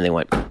stepped in and they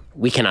went,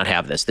 we cannot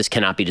have this. This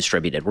cannot be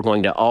distributed. We're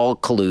going to all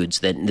collude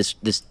that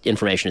this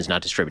information is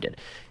not distributed.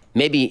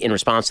 Maybe in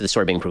response to the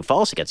story being proved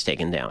false, it gets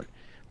taken down.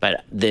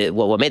 But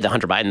what made the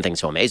Hunter Biden thing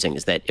so amazing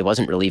is that it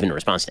wasn't really even in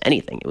response to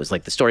anything. It was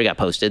like the story got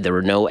posted. There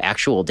were no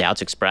actual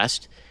doubts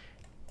expressed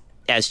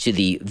as to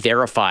the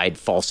verified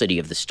falsity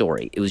of the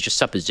story. It was just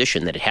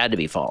supposition that it had to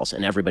be false,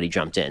 and everybody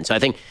jumped in. So I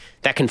think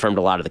that confirmed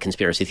a lot of the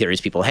conspiracy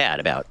theories people had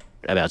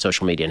about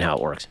social media and how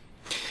it works.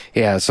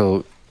 Yeah,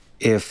 so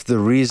if the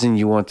reason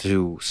you want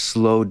to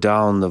slow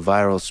down the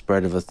viral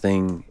spread of a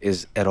thing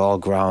is at all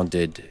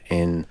grounded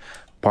in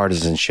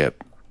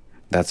partisanship,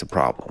 that's a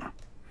problem.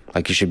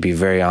 Like, you should be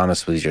very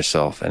honest with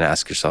yourself and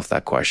ask yourself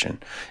that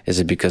question. Is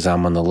it because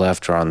I'm on the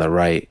left or on the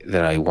right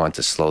that I want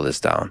to slow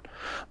this down?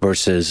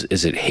 Versus,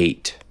 is it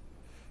hate?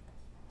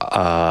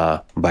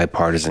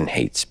 Bipartisan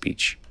hate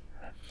speech,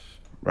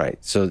 right?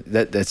 So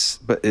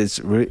but it's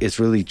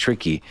really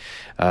tricky.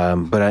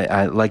 But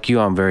I like you,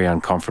 I'm very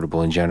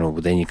uncomfortable in general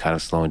with any kind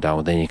of slowing down,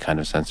 with any kind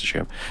of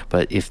censorship.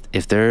 But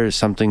if there's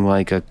something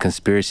like a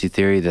conspiracy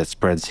theory that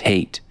spreads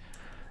hate,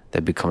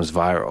 that becomes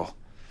viral,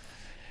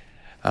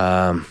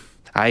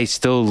 I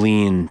still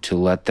lean to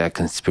let that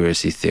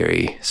conspiracy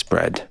theory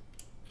spread,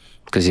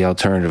 because the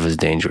alternative is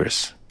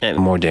dangerous,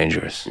 more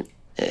dangerous.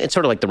 It's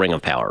sort of like the ring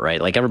of power, right?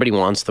 Like, everybody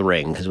wants the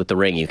ring because with the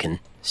ring you can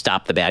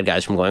stop the bad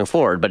guys from going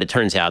forward. But it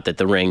turns out that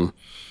the ring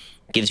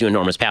gives you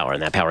enormous power,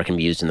 and that power can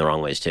be used in the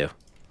wrong ways too.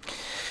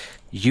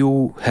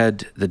 You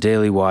had the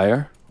Daily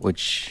Wire,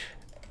 which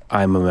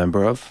I'm a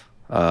member of.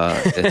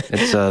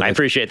 I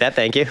appreciate that.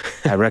 Thank you.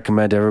 I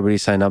recommend everybody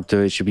sign up to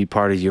it. It should be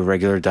part of your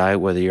regular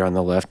diet, whether you're on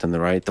the left and the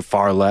right, the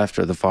far left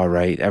or the far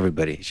right.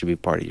 Everybody should be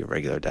part of your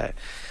regular diet.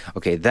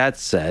 Okay, that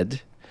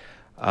said,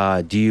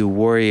 do you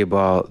worry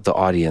about the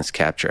audience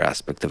capture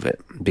aspect of it?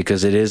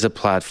 Because it is a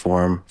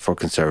platform for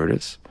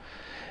conservatives,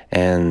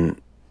 and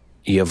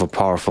you have a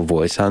powerful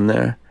voice on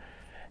there.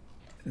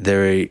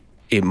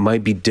 It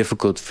might be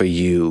difficult for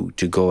you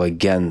to go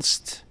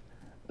against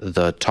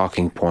the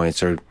talking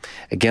points or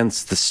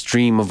against the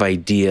stream of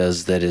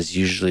ideas that is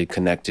usually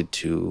connected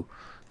to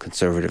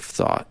conservative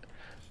thought.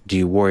 Do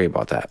you worry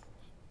about that?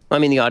 I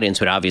mean, the audience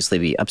would obviously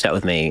be upset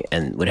with me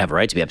and would have a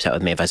right to be upset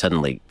with me if I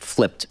suddenly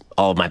flipped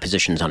all of my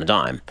positions on a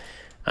dime.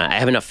 I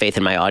have enough faith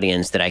in my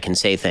audience that I can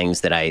say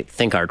things that I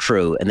think are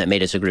true and that may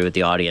disagree with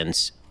the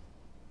audience,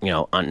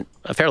 on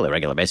a fairly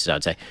regular basis, I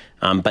would say.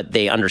 But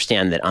they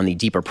understand that on the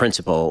deeper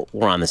principle,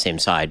 we're on the same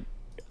side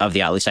of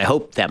the aisle. At least I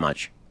hope that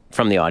much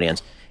from the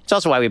audience. It's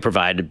also why we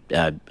provide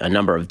a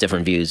number of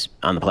different views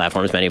on the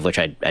platforms, many of which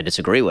I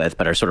disagree with,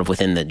 but are sort of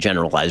within the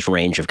generalized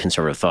range of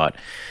conservative thought.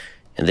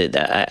 And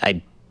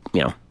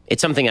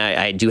it's something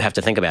I do have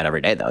to think about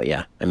every day, though.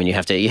 Yeah, I mean, you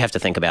have to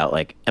think about,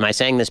 like, am I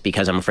saying this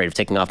because I'm afraid of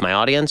taking off my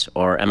audience,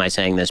 or am I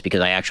saying this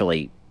because I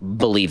actually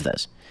believe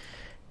this?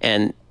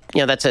 And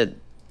that's a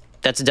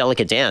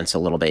delicate dance a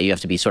little bit. You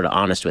have to be sort of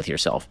honest with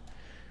yourself.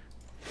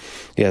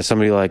 Yeah,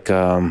 somebody like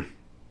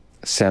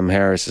Sam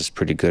Harris is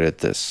pretty good at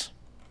this,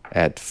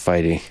 at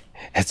fighting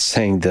It's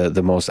saying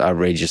the most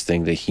outrageous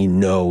thing that he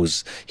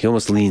knows. He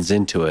almost leans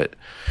into it.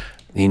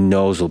 He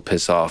knows will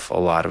piss off a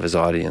lot of his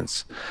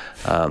audience.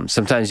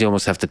 Sometimes you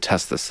almost have to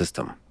test the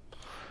system.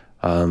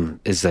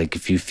 It's like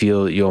if you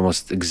feel, you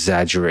almost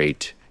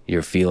exaggerate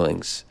your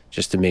feelings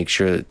just to make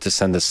sure to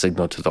send a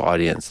signal to the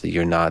audience that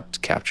you're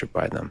not captured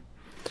by them.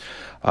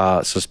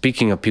 So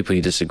speaking of people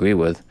you disagree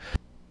with.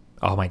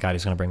 Oh my God,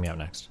 he's going to bring me up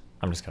next.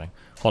 I'm just kidding.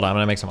 Hold on, I'm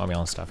going to make some oatmeal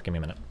and stuff. Give me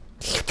a minute.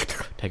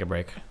 Take a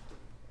break.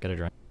 Get a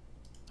drink.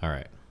 All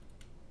right.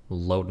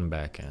 Loading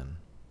back in.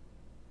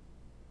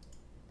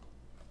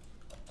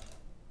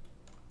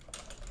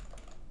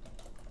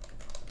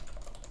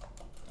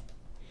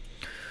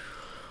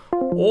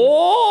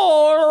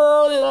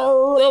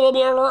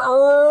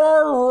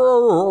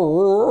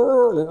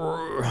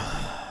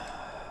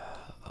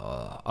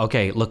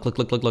 Okay,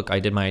 look. I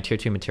did my tier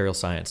 2 material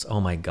science.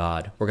 Oh my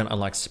God. We're gonna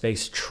unlock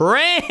space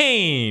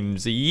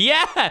trains.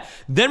 Yeah.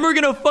 Then we're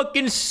gonna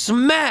fucking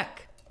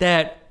smack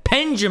that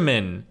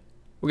Benjamin.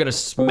 We're gonna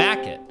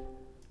smack it.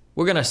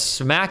 We're gonna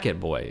smack it,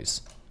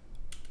 boys.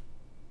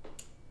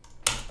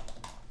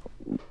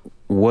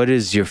 What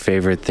is your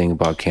favorite thing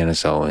about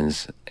Candace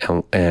Owens,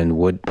 and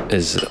what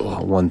is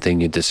one thing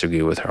you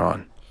disagree with her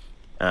on?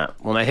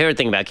 Well, my favorite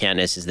thing about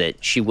Candace is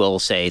that she will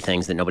say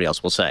things that nobody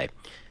else will say.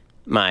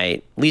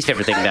 My least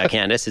favorite thing about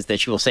Candace is that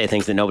she will say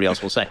things that nobody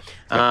else will say.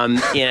 I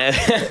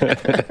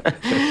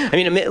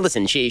mean,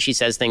 listen, she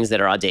says things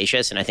that are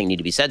audacious and I think need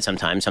to be said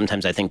sometimes.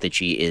 Sometimes I think that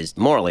she is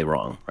morally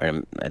wrong.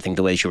 Right? I think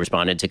the way she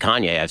responded to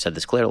Kanye, I've said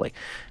this clearly,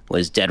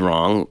 was dead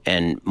wrong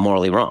and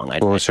morally wrong.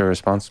 What was her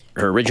response?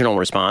 Her original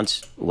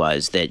response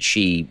was that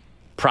she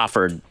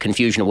proffered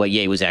confusion of what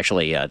Ye was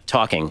actually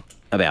talking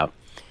about.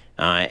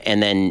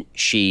 And then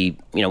she,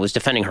 was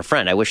defending her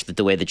friend. I wish that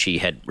the way that she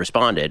had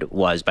responded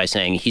was by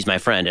saying, he's my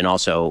friend, and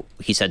also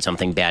he said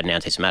something bad and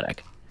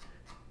anti-Semitic.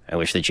 I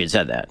wish that she had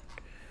said that.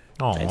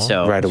 Oh, and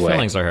so right away.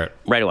 Feelings are hurt.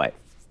 Right away.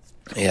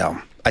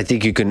 Yeah. I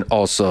think you can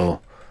also,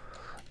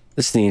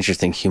 this is the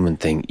interesting human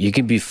thing. You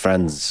can be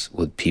friends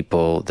with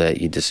people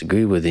that you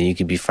disagree with, and you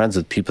can be friends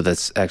with people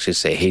that actually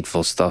say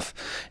hateful stuff.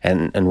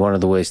 And one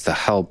of the ways to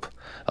help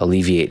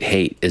alleviate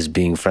hate is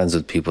being friends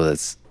with people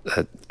that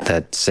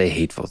say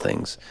hateful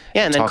things.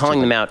 Yeah, and then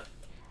calling them out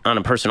on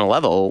a personal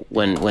level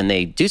when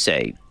they do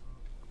say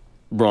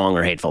wrong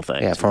or hateful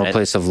things. Yeah, from a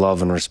place of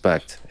love and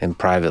respect, and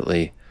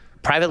privately.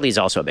 Privately is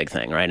also a big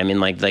thing, right? I mean,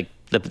 like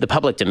the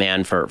public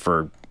demand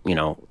for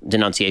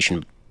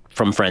denunciation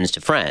from friends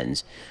to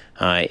friends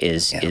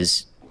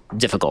is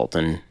difficult,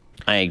 and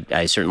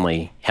I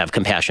certainly have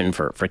compassion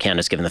for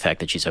Candace given the fact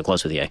that she's so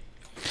close with Ye.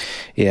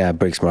 Yeah, it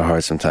breaks my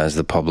heart sometimes,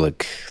 the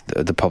public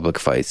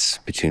fights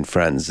between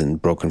friends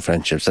and broken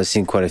friendships. I've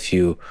seen quite a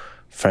few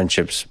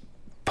friendships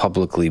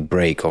publicly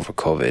break over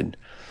COVID.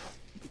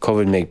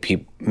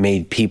 COVID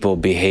made people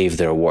behave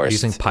their worst.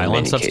 Using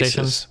pylon substations?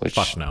 Cases, which,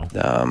 fuck no.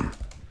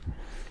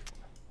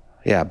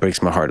 Yeah, it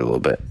breaks my heart a little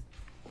bit.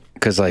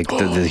 Because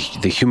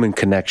the human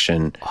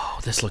connection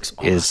this looks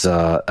awesome. is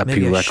a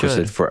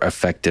prerequisite for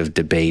effective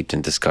debate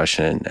and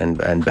discussion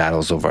and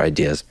battles over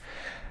ideas.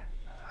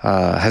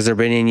 Has there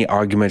been any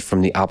argument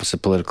from the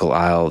opposite political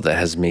aisle that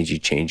has made you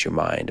change your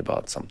mind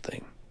about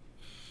something?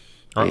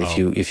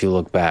 If you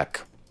look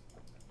back.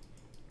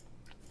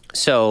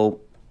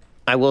 So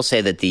I will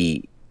say that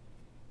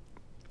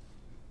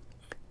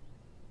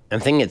I'm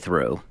thinking it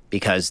through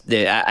because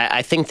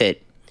I think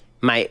that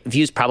my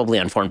views probably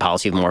on foreign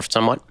policy have morphed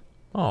somewhat.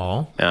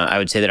 I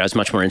would say that I was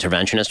much more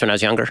interventionist when I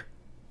was younger.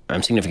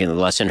 I'm significantly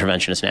less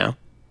interventionist now.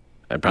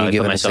 I'd probably Can you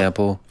give put an myself,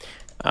 example?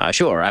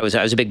 Sure. I was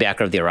a big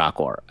backer of the Iraq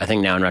War. I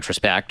think now in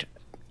retrospect,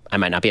 I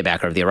might not be a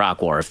backer of the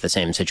Iraq War if the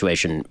same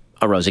situation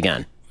arose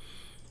again.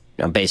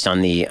 Based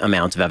on the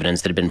amount of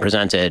evidence that had been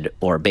presented,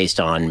 or based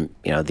on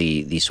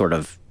the sort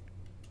of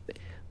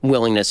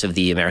willingness of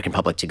the American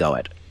public to go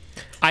it.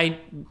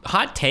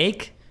 Hot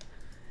take.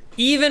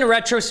 Even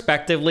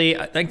retrospectively,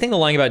 I think the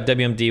line about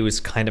WMD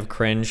was kind of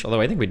cringe, although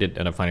I think we did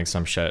end up finding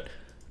some shit.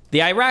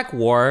 The Iraq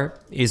War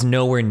is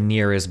nowhere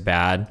near as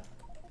bad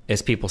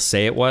as people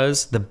say it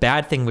was. The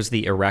bad thing was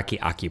the Iraqi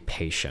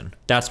occupation.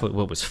 That's what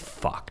was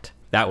fucked.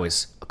 That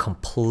was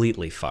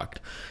completely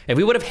fucked. If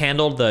we would have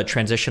handled the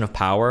transition of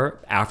power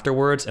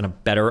afterwards in a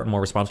better,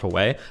 more responsible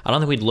way, I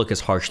don't think we'd look as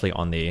harshly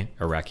on the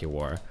Iraqi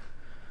war.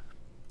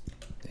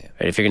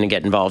 If you're going to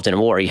get involved in a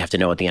war, you have to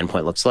know what the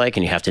endpoint looks like,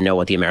 and you have to know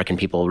what the American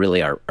people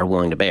really are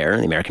willing to bear.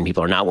 The American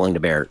people are not willing to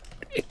bear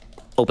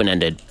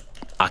open-ended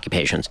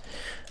occupations.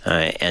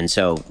 And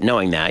so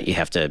knowing that, you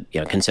have to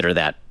consider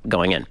that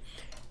going in.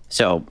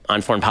 So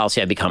on foreign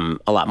policy, I've become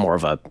a lot more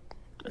of I'd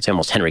say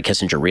almost Henry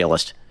Kissinger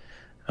realist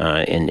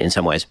in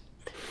some ways.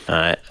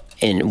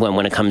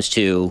 When it comes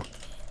to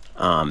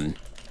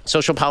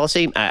social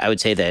policy, I would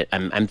say that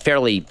I'm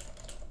fairly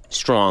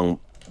strong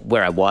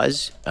where I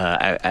was.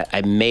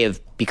 I may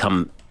have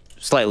become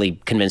slightly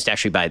convinced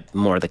actually by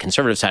more the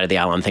conservative side of the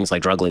aisle on things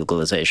like drug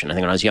legalization. I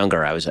think when I was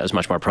younger, I was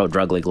much more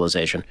pro-drug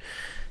legalization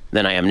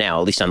than I am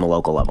now, at least on the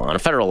local level. On a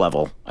federal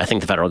level, I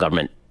think the federal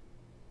government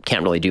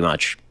can't really do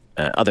much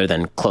other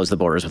than close the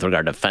borders with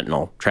regard to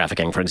fentanyl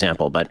trafficking, for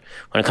example. But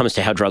when it comes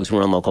to how drugs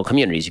ruin local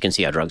communities, you can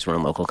see how drugs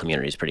ruin local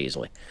communities pretty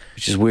easily.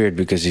 Which is weird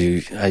because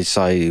I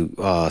saw you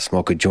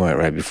smoke a joint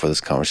right before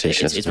this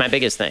conversation. It's my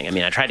biggest thing. I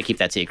mean, I try to keep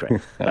that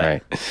secret. All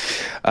right.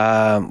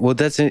 Well,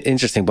 that's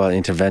interesting about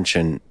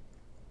intervention.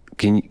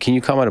 Can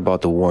you comment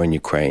about the war in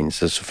Ukraine?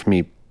 So for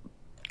me,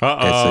 it's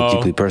a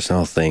deeply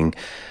personal thing.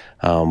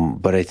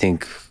 But I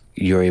think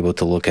you're able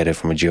to look at it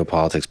from a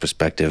geopolitics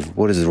perspective.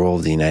 What is the role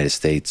of the United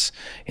States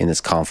in this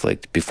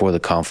conflict, before the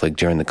conflict,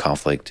 during the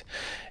conflict,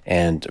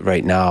 and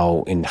right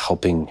now in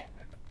helping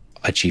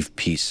achieve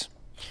peace?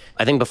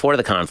 I think before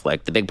the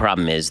conflict, the big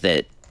problem is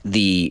that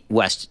the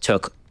West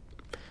took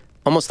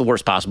almost the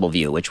worst possible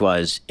view, which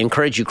was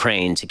encourage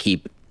Ukraine to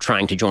keep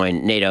trying to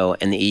join NATO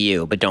and the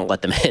EU, but don't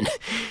let them in.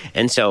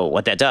 And so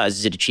what that does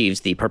is it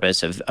achieves the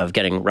purpose of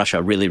getting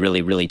Russia really,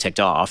 really, really ticked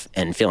off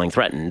and feeling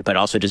threatened, but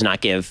also does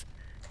not give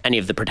any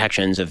of the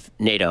protections of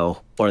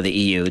NATO or the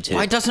EU to...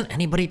 Why doesn't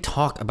anybody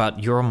talk about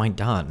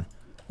Euromaidan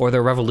or the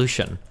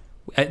revolution?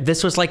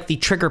 This was like the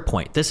trigger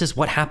point. This is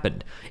what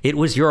happened. It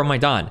was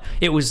Euromaidan.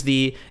 It was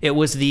the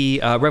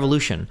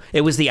revolution.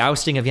 It was the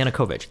ousting of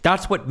Yanukovych.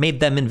 That's what made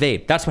them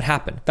invade. That's what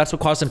happened. That's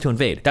what caused them to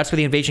invade. That's where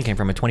the invasion came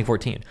from in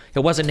 2014. It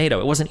wasn't NATO.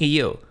 It wasn't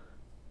EU.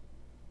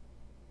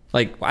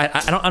 Like,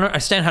 I don't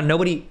understand how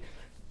nobody...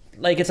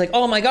 Like, it's like,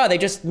 oh my God,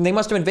 they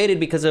must have invaded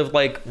because of,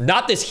 like,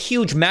 not this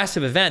huge,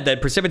 massive event that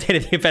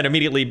precipitated the event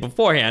immediately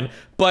beforehand,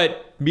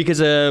 but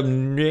because of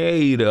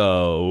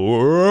NATO.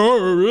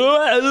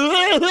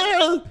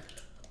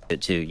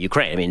 To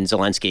Ukraine. I mean,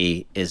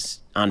 Zelensky is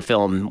on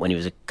film when he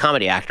was a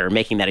comedy actor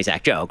making that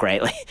exact joke,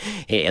 right? Like,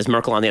 he has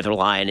Merkel on the other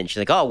line, and she's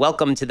like, oh,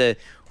 welcome to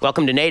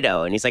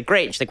NATO. And he's like,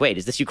 great. And she's like, wait,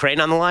 is this Ukraine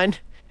on the line?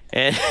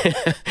 And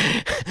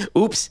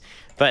oops.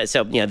 But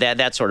so,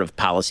 that sort of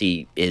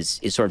policy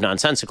is sort of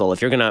nonsensical.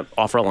 If you're going to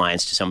offer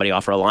alliance to somebody,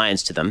 offer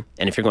alliance to them.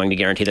 And if you're going to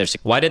guarantee their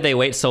security. Why did they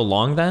wait so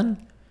long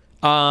then?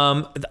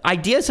 The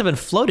ideas have been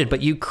floated,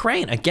 but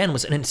Ukraine, again,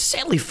 was an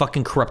insanely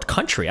fucking corrupt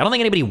country. I don't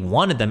think anybody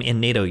wanted them in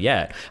NATO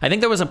yet. I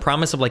think there was a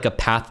promise of like a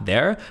path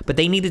there, but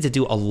they needed to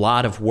do a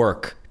lot of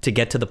work to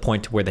get to the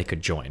point where they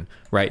could join,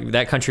 right?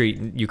 That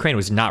country, Ukraine,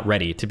 was not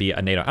ready to be a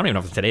NATO. I don't even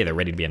know if today they're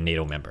ready to be a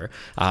NATO member.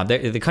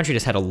 The country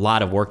just had a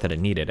lot of work that it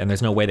needed, and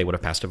there's no way they would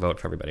have passed a vote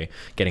for everybody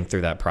getting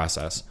through that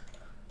process.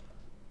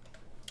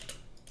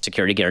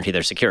 Security, guarantee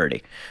their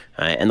security.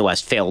 And the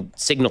West failed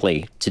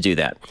signally to do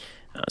that.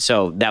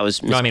 So that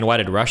was... No, I mean, why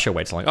did Russia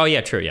wait so long? Oh,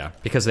 yeah, true, yeah.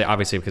 Because they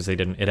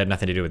didn't, it had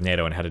nothing to do with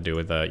NATO and had to do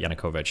with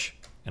Yanukovych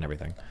and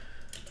everything.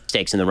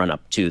 Stakes in the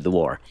run-up to the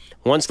war.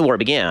 Once the war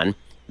began,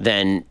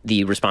 then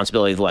the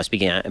responsibility of the West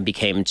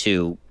became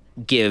to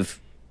give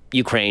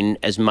Ukraine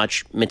as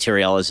much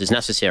material as is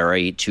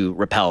necessary to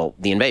repel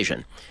the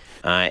invasion.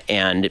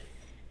 And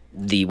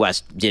the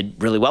West did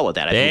really well with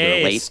that. I think they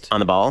were late on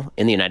the ball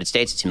in the United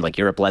States. It seemed like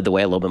Europe led the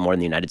way a little bit more than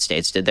the United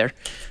States did there.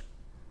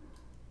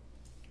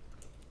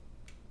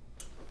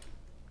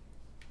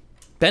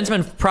 Ben's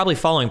been probably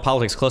following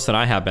politics closer than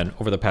I have been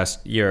over the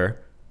past year,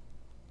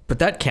 but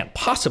that can't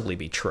possibly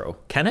be true,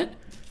 can it?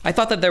 I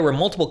thought that there were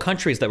multiple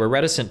countries that were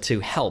reticent to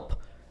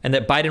help, and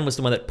that Biden was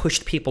the one that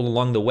pushed people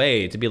along the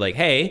way to be like,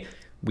 hey,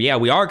 yeah,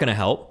 we are going to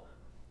help.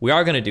 We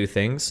are going to do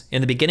things.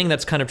 In the beginning,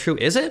 that's kind of true.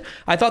 Is it?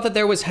 I thought that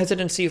there was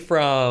hesitancy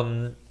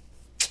from,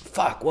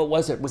 what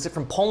was it? Was it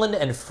from Poland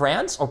and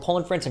France, or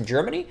Poland, France, and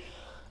Germany?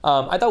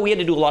 I thought we had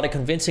to do a lot of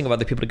convincing of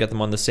other people to get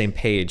them on the same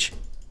page.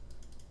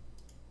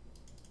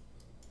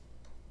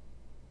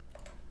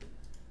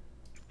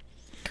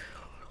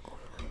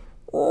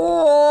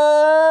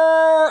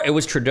 It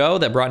was Trudeau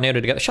that brought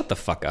NATO together. Shut the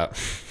fuck up.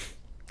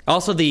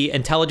 Also, the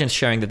intelligence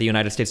sharing that the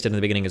United States did in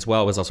the beginning as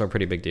well was also a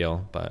pretty big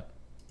deal, but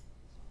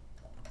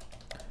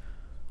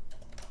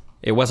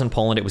it wasn't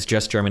Poland, it was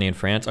just Germany and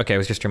France. Okay, it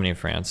was just Germany and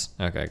France.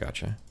 Okay,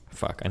 gotcha.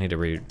 Fuck, I need to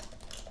reread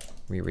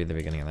the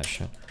beginning of that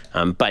shit.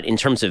 But in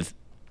terms of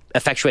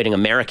effectuating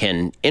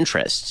American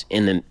interests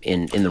in the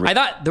I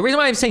thought the reason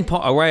why I'm saying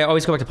where I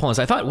always go back to Poland is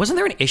I thought, wasn't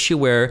there an issue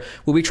where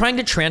were we trying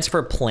to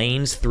transfer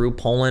planes through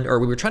Poland, or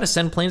we were trying to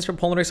send planes from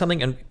Poland or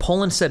something, and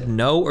Poland said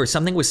no, or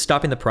something was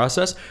stopping the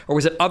process, or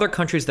was it other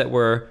countries that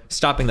were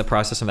stopping the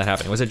process from that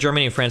happening? Was it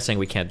Germany and France saying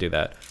we can't do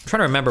that? I'm trying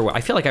to remember.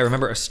 I feel like I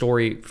remember a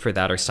story for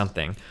that or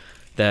something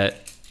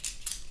that.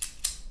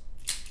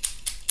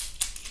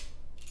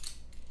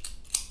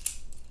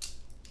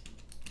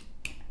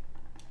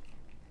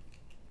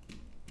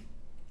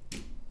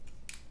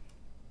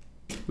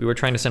 We were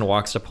trying to send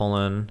walks to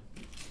Poland.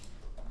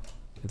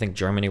 I think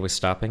Germany was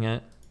stopping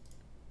it.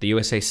 The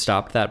USA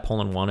stopped that.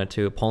 Poland wanted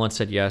to. Poland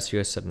said yes.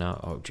 US said no.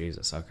 Oh,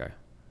 Jesus. Okay.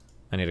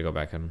 I need to go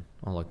back and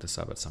I'll look this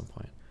up at some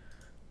point.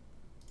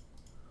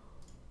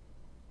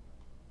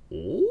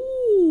 Ooh.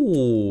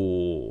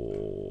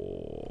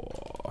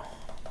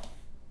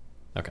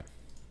 Okay.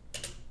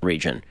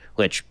 Region,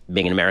 which,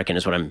 being an American,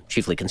 is what I'm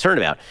chiefly concerned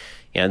about.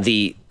 You know,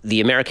 the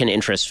American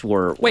interests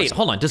were... Wait,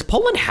 hold on. Does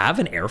Poland have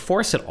an air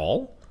force at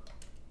all?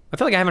 I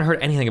feel like I haven't heard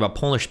anything about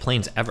Polish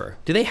planes ever.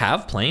 Do they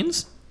have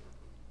planes?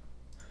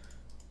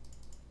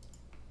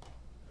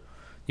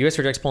 U.S.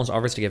 rejects Poland's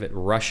offers to give it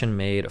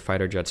Russian-made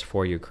fighter jets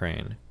for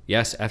Ukraine.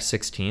 Yes,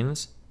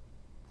 F-16s.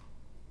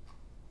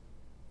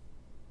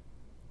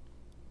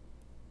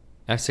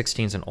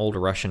 F-16s and old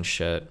Russian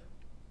shit.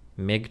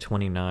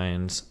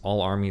 MiG-29s.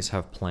 All armies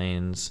have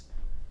planes.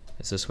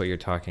 Is this what you're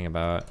talking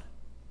about?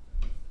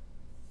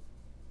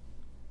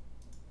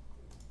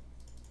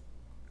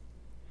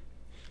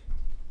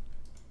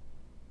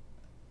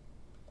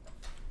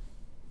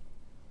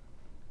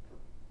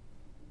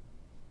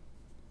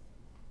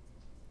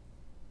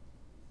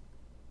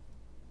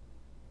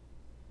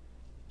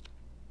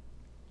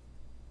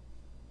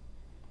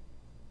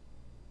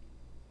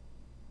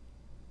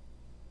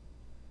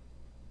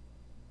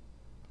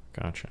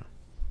 Gotcha.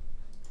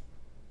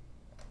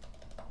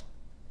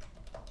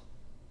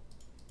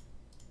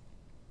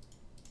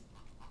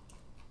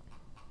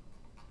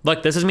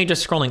 Look, this is me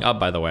just scrolling up,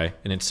 by the way,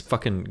 and it's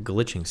fucking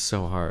glitching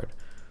so hard.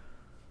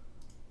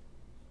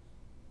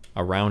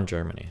 Around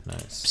Germany,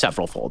 nice.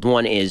 Severalfold.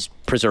 One is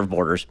preserve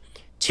borders.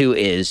 Two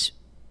is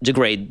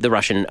degrade the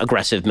Russian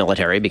aggressive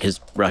military, because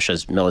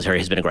Russia's military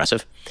has been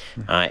aggressive,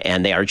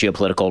 and they are a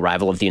geopolitical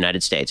rival of the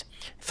United States.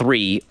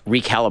 Three,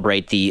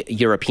 recalibrate the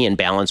European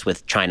balance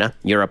with China.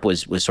 Europe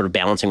was sort of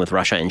balancing with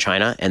Russia and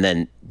China, and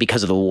then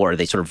because of the war,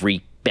 they sort of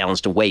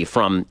rebalanced away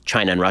from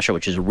China and Russia,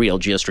 which is a real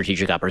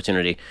geostrategic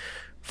opportunity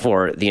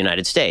for the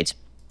United States.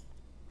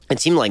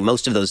 It seemed like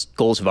most of those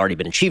goals have already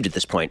been achieved at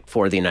this point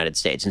for the United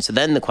States. And so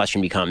then the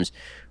question becomes,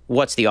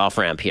 what's the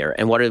off-ramp here?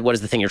 And what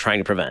is the thing you're trying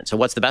to prevent? So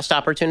what's the best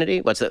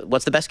opportunity? What's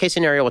the best case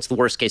scenario? What's the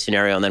worst case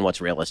scenario? And then what's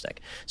realistic?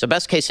 So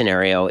best case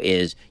scenario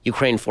is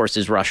Ukraine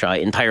forces Russia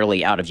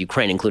entirely out of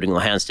Ukraine, including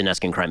Luhansk,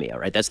 Donetsk, and Crimea,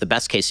 right? That's the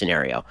best case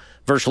scenario.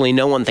 Virtually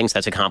no one thinks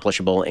that's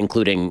accomplishable,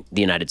 including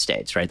the United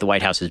States, right? The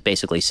White House has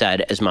basically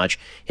said as much.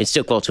 It's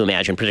difficult to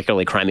imagine,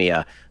 particularly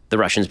Crimea, the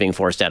Russians being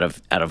forced out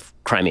of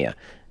Crimea.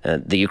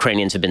 The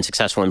Ukrainians have been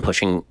successful in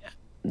pushing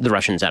the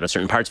Russians out of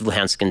certain parts of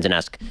Luhansk and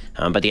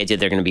Donetsk, but the idea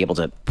they're going to be able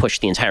to push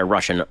the entire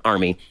Russian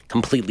army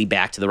completely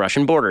back to the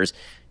Russian borders,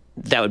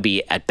 that would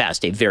be, at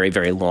best, a very,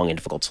 very long and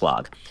difficult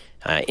slog.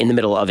 In the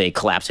middle of a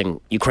collapsing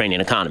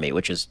Ukrainian economy,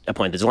 which is a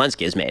point that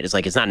Zelensky has made. It's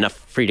like, it's not enough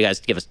for you guys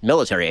to give us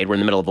military aid. We're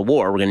in the middle of a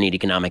war. We're going to need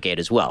economic aid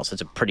as well. So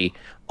it's a pretty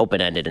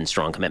open-ended and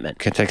strong commitment.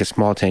 Can I take a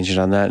small tangent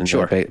on that?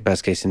 Sure. The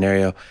best case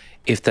scenario,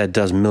 if that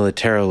does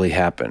militarily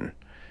happen,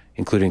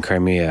 including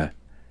Crimea,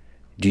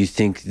 do you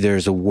think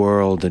there's a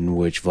world in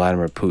which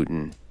Vladimir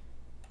Putin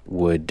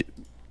would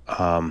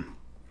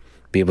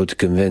be able to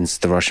convince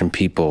the Russian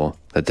people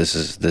that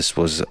this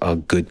was a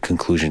good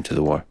conclusion to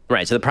the war?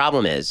 Right. So the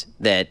problem is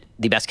that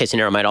the best case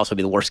scenario might also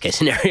be the worst case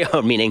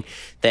scenario, meaning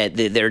that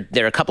there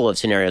are a couple of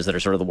scenarios that are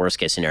sort of the worst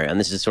case scenario, and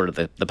this is sort of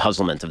the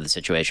puzzlement of the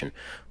situation.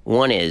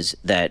 One is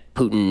that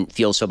Putin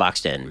feels so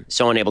boxed in,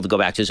 so unable to go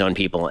back to his own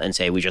people and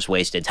say, we just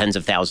wasted tens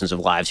of thousands of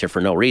lives here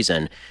for no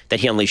reason, that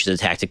he unleashes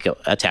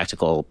a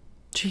tactical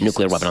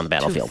nuclear weapon on the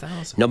battlefield.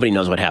 2000. Nobody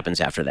knows what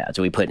happens after that.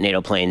 So we put NATO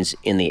planes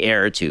in the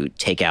air to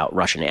take out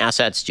Russian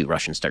assets. Do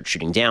Russians start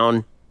shooting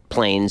down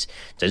planes?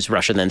 Does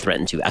Russia then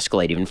threaten to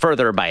escalate even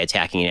further by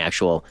attacking an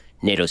actual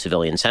NATO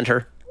civilian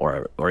center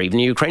or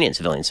even a Ukrainian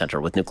civilian center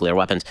with nuclear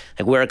weapons?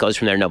 Like, where it goes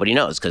from there, nobody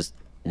knows, because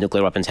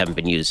nuclear weapons haven't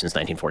been used since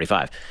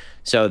 1945.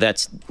 So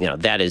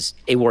that is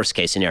a worst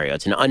case scenario.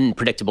 It's an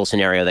unpredictable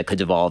scenario that could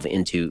devolve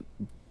into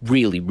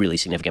really, really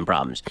significant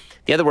problems.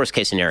 The other worst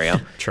case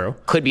scenario True.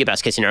 Could be a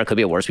best case scenario, could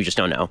be a worst, we just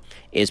don't know,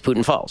 is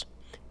Putin falls.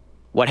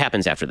 What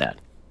happens after that?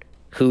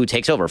 Who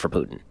takes over for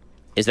Putin?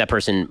 Is that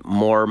person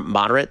more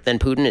moderate than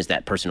Putin? Is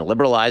that person a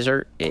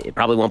liberalizer? It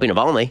probably won't be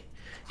Navalny.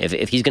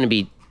 If he's going to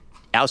be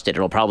ousted,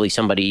 it'll probably be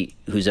somebody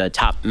who's a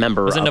top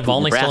member of Navalny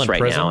Putin's brass still in right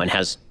prison now and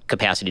has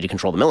capacity to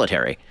control the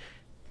military.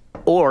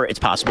 Or it's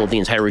possible the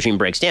entire regime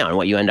breaks down, and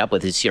what you end up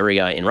with is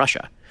Syria in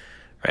Russia.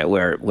 Right,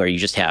 where you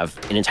just have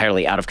an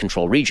entirely out of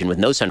control region with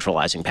no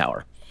centralizing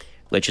power,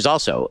 which is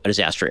also a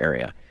disaster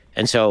area.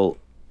 And so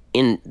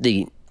in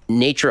the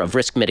nature of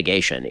risk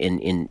mitigation,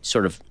 in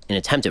sort of an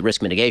attempt at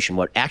risk mitigation,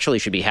 what actually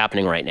should be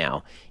happening right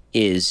now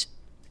is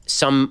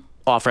some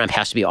off-ramp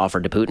has to be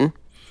offered to Putin.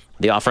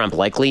 The off-ramp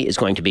likely is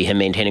going to be him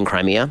maintaining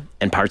Crimea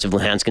and parts of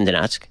Luhansk and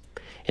Donetsk.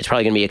 It's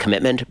probably going to be a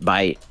commitment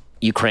by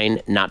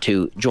Ukraine not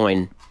to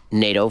join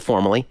NATO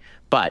formally,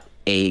 but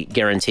a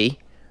guarantee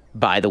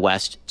by the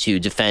West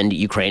to defend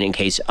Ukraine in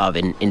case of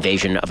an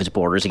invasion of its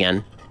borders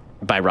again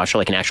by Russia,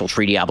 like an actual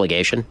treaty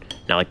obligation,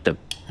 not like the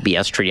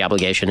BS treaty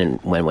obligation and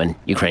when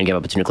Ukraine gave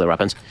up its nuclear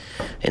weapons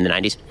in the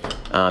 90s.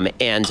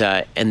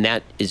 And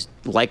that is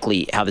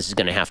likely how this is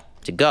going to have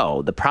to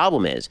go. The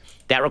problem is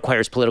that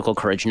requires political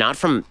courage, not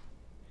from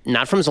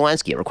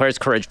Zelensky. It requires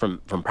courage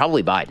from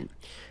probably Biden.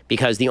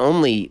 Because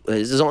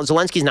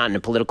Zelensky's not in a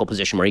political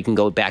position where he can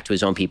go back to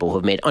his own people who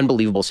have made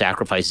unbelievable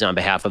sacrifices on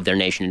behalf of their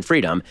nation and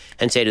freedom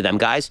and say to them,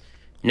 guys,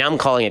 now I'm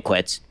calling it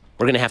quits.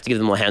 We're going to have to give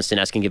them Luhansk,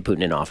 Donetsk, and give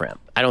Putin an off-ramp.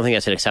 I don't think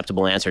that's an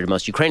acceptable answer to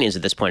most Ukrainians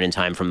at this point in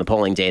time from the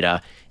polling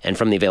data and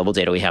from the available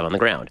data we have on the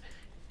ground.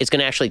 It's going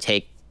to actually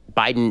take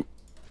Biden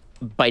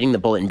biting the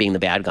bullet and being the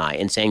bad guy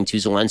and saying to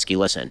Zelensky,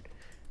 listen,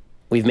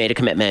 we've made a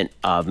commitment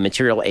of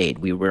material aid.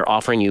 We're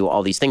offering you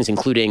all these things,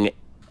 including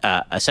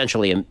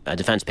essentially a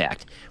defense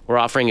pact. We're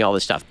offering you all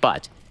this stuff,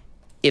 but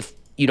if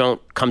you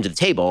don't come to the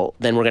table,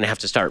 then we're going to have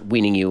to start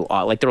weaning you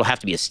off. Like, there will have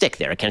to be a stick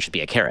there. It can't just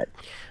be a carrot.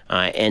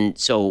 And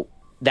so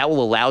that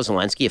will allow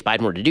Zelensky, if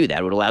Biden were to do that,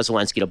 it would allow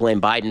Zelensky to blame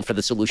Biden for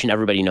the solution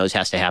everybody knows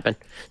has to happen.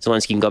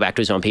 Zelensky can go back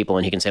to his own people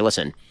and he can say,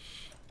 listen,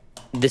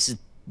 this is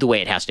the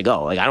way it has to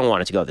go. Like, I don't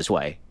want it to go this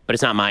way, but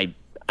it's not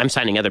I'm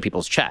signing other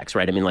people's checks,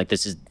 right? I mean, like,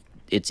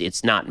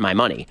 it's not my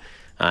money.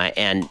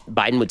 And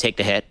Biden would take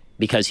the hit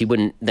because he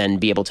wouldn't then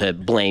be able to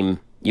blame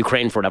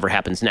Ukraine for whatever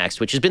happens next,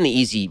 which has been the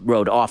easy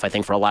road off, I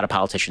think, for a lot of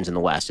politicians in the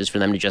West, is for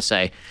them to just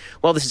say,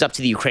 well, this is up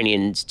to the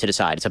Ukrainians to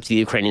decide. It's up to the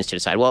Ukrainians to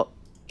decide. Well,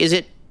 is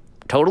it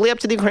totally up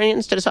to the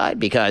Ukrainians to decide?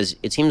 Because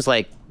it seems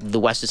like the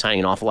West is signing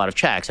an awful lot of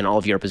checks and all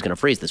of Europe is going to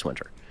freeze this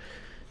winter.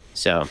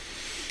 So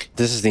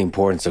this is the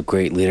importance of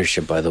great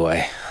leadership, by the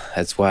way.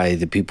 That's why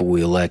the people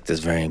we elect is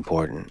very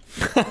important.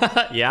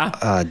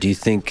 Yeah. Do you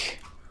think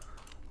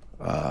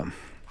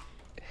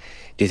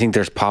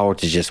there's power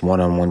to just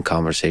one-on-one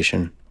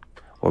conversation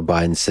where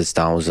Biden sits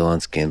down with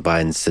Zelensky and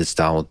Biden sits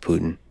down with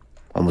Putin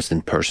almost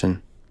in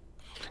person?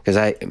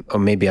 Because or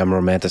maybe I'm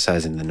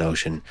romanticizing the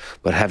notion,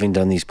 but having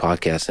done these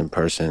podcasts in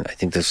person, I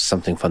think there's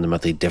something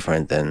fundamentally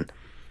different than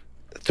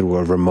through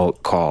a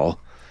remote call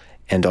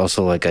and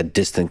also like a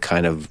distant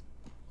kind of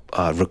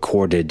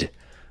recorded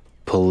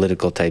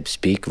political type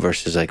speak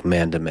versus like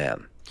man to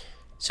man.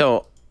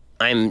 So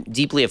I'm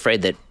deeply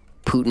afraid that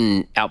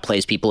Putin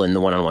outplays people in the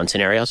one-on-one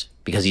scenarios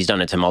because he's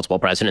done it to multiple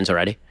presidents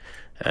already.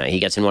 He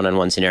gets in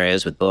one-on-one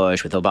scenarios with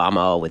Bush, with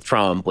Obama, with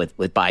Trump, with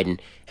Biden,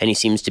 and he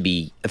seems to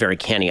be a very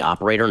canny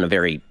operator and a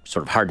very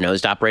sort of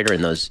hard-nosed operator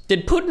in those.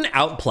 Did Putin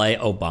outplay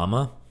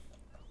Obama?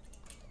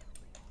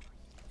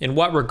 In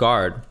what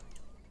regard?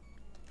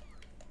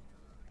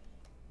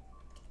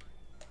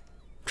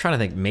 I'm trying to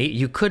think. Mate,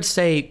 you could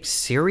say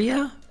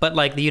Syria, but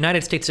like the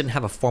United States didn't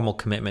have a formal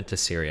commitment to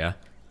Syria.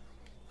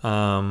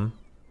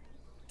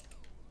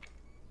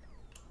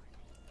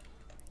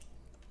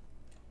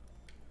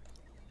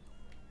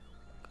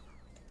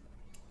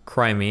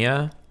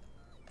 Crimea.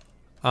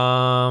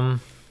 I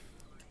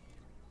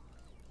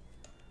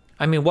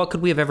mean, what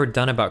could we have ever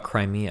done about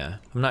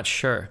Crimea? I'm not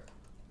sure.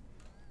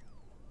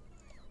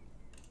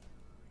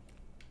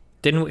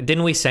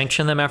 Didn't we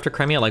sanction them after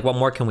Crimea? Like, what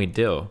more can we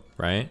do,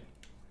 right?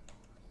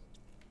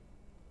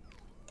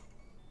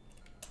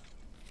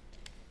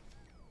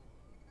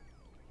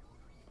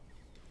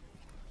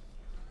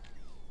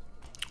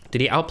 Did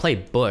he outplay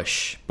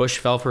Bush? Bush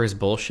fell for his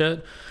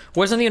bullshit?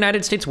 Wasn't the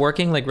United States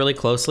working like really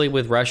closely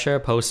with Russia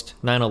post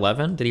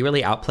 9/11? Did he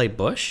really outplay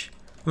Bush?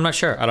 I'm not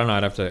sure. I don't know.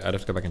 I'd have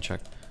to go back and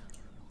check.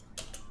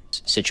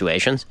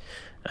 Situations.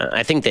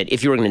 I think that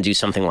if you were going to do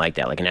something like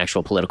that, like an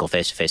actual political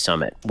face-to-face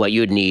summit, what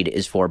you would need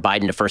is for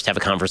Biden to first have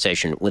a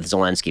conversation with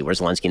Zelensky, where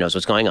Zelensky knows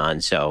what's going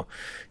on, so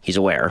he's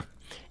aware.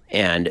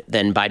 And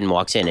then Biden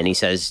walks in and he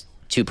says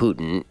to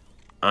Putin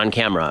on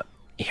camera,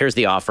 here's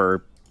the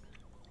offer.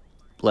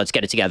 Let's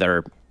get it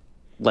together.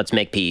 Let's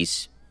make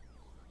peace.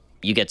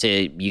 You get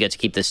to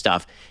keep this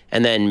stuff,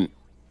 and then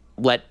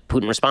let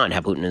Putin respond how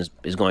Putin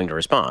is going to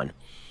respond.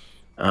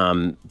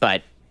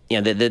 But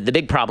you know, the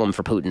big problem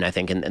for Putin, I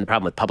think, and the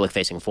problem with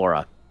public-facing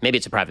fora, maybe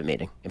it's a private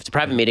meeting. If it's a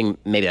private meeting,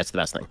 maybe that's the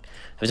best thing.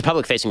 If it's a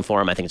public-facing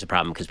forum, I think it's a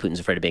problem because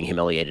Putin's afraid of being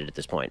humiliated at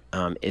this point.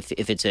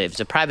 If it's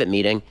a private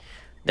meeting,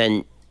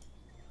 then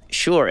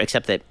sure.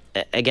 Except that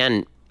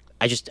again,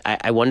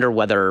 I wonder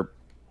whether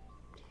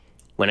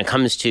when it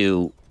comes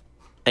to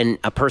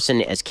a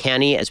person as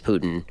canny as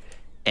Putin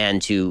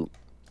and to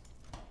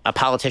a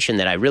politician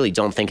that I really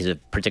don't think is a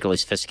particularly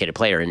sophisticated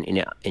player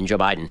in Joe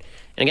Biden.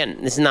 And again,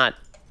 this is not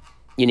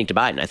unique to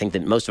Biden. I think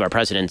that most of our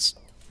presidents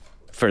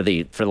for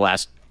the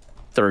last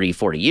 30,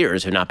 40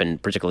 years have not been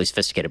particularly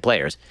sophisticated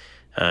players.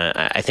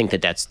 I think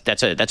that's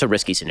a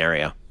risky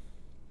scenario.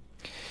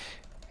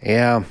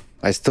 Yeah,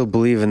 I still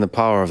believe in the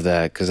power of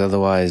that because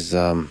otherwise,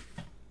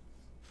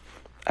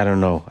 I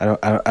don't know.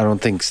 I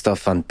don't think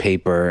stuff on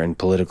paper and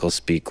political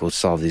speak will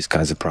solve these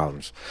kinds of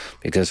problems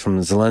because from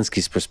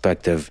Zelensky's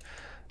perspective,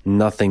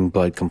 nothing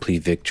but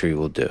complete victory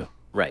will do.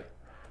 Right.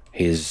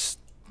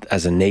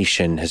 As a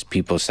nation, his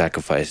people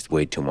sacrificed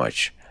way too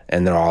much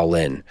and they're all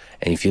in.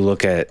 And if you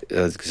look at,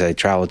 because I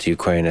traveled to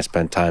Ukraine, I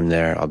spent time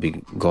there, I'll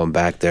be going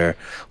back there,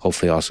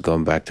 hopefully also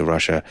going back to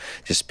Russia.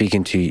 Just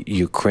speaking to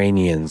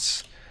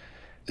Ukrainians,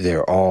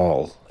 they're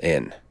all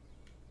in.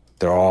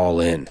 They're all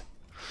in.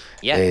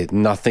 Yeah.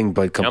 Nothing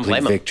but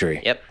complete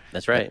victory. Yep,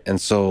 that's right. And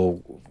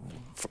so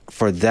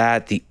for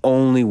that, the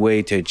only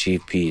way to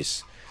achieve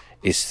peace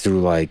is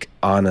through like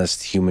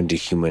honest human to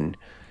human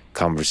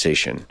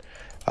conversation,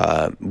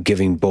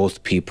 giving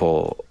both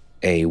people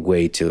a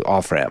way to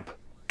off-ramp,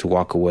 to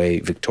walk away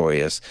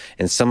victorious.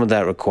 And some of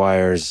that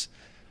requires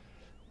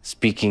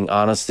speaking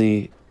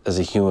honestly as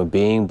a human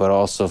being, but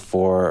also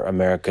for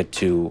America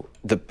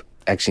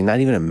actually not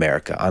even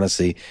America,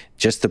 honestly,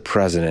 just the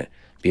president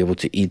be able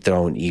to eat their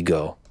own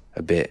ego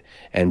a bit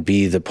and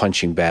be the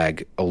punching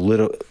bag a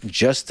little,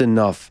 just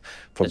enough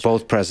for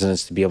both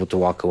presidents to be able to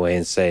walk away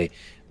and say,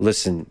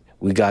 listen,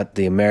 we got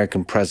the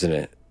American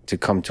president to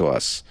come to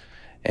us.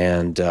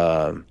 And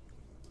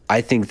I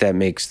think that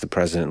makes the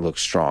president look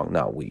strong,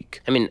 not weak.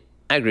 I mean,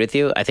 I agree with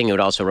you. I think it would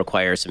also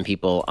require some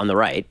people on the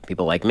right,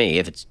 people like me,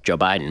 if it's Joe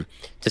Biden,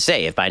 to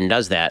say, if Biden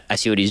does that, I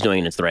see what he's doing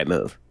and it's the right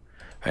move.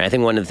 Right? I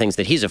think one of the things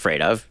that he's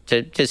afraid of,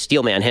 to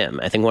steel man him,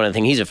 I think one of the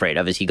things he's afraid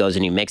of is he goes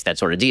and he makes that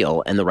sort of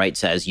deal, and the right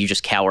says, you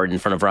just cowered in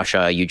front of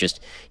Russia, you just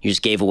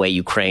gave away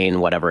Ukraine,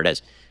 whatever it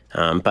is.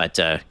 But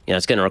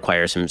it's going to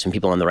require some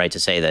people on the right to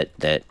say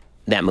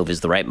that move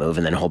is the right move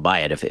and then hold by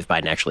it if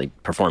Biden actually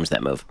performs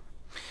that move.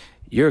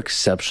 You're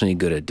exceptionally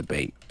good at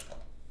debate.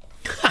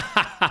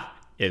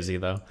 Is he,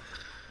 though?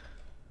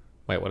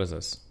 Wait, what is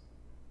this?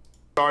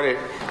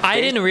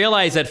 I didn't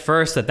realize at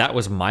first that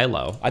was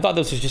Milo. I thought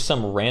this was just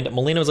some random...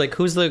 Melina was like,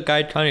 who's the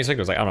guy Kanye said? I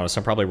was like, I don't know,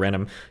 some probably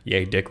random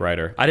yay dick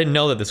writer. I didn't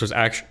know that this was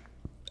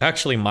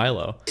actually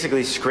Milo.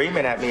 Basically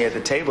screaming at me at the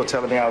table,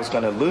 telling me I was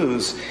going to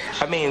lose.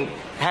 I mean,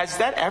 has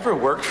that ever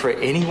worked for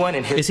anyone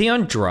in history? Is he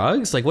on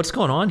drugs? Like, what's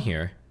going on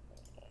here?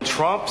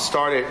 Trump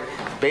started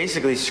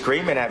basically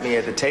screaming at me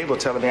at the table,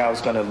 telling me I was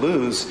going to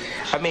lose.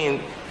 I mean,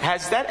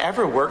 has that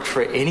ever worked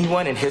for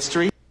anyone in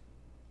history?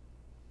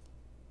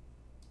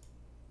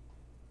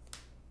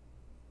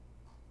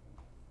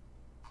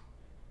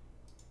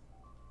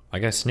 I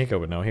guess Sneeko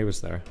would know he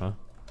was there, huh?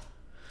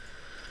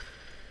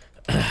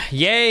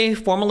 Ye,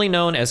 formerly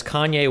known as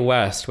Kanye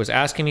West, was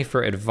asking me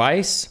for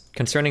advice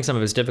concerning some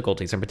of his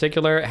difficulties, in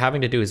particular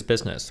having to do his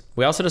business.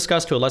 We also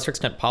discussed to a lesser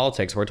extent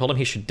politics, where I told him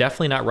he should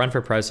definitely not run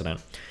for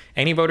president.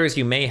 Any voters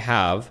you may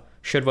have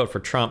should vote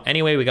for Trump.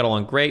 Anyway, we got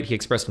along great. He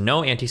expressed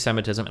no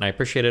anti-Semitism, and I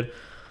appreciated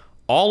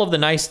all of the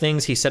nice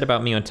things he said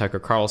about me on Tucker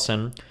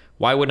Carlson.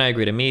 Why wouldn't I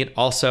agree to meet?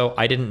 Also,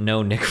 I didn't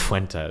know Nick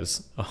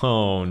Fuentes.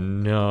 Oh,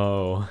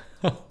 no.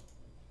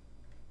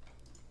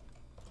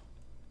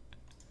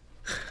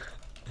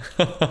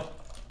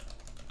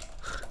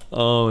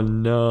 Oh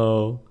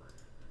no.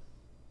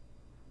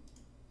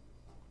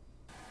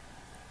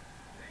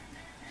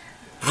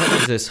 What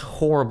is this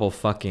horrible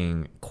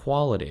fucking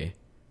quality?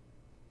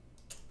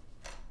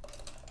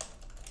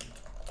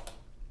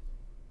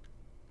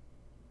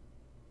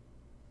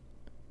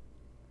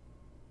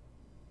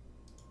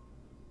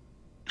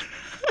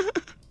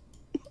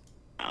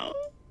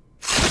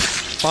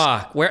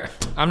 Fuck, where?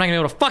 I'm not gonna be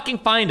able to fucking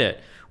find it.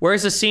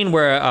 Where's the scene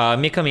where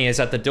Mikami is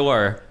at the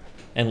door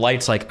and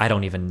Light's like, I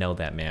don't even know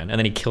that man. And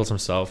then he kills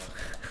himself.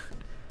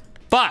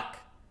 Fuck!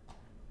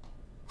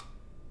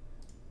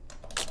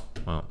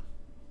 Well,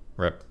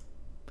 rip.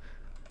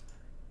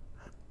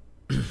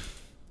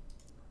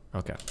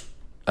 Okay.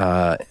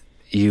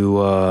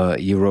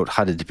 You wrote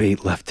How to Debate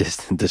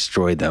Leftists and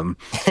Destroy Them.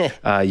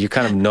 You're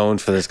kind of known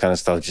for this kind of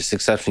stuff, just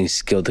exceptionally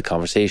skilled at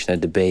conversation,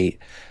 at debate,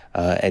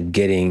 at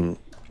getting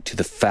to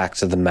the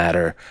facts of the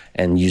matter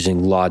and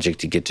using logic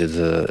to get to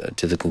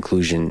the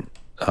conclusion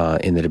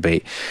in the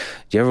debate.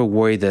 Do you ever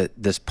worry that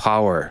this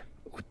power,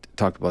 we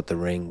talked about the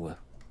ring,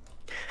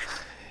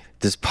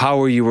 this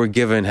power you were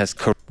given has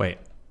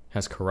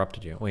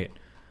corrupted you? Wait,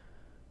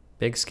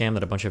 big scam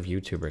that a bunch of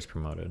YouTubers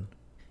promoted.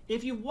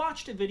 If you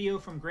watched a video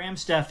from Graham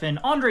Stephan,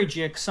 Andre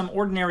Jick, Some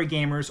Ordinary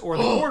Gamers, or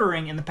The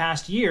Quartering in the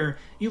past year,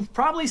 you've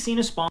probably seen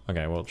a spawn.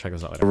 Okay, we'll check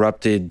this out later.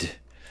 Corrupted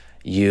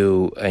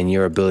you and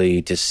your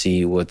ability to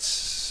see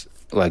what's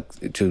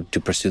like to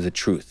pursue the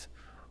truth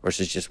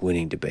versus just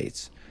winning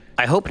debates.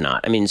 I hope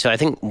not. I mean, so I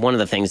think one of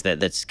the things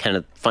that's kind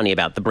of funny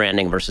about the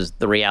branding versus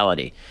the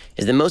reality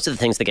is that most of the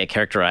things that get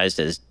characterized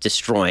as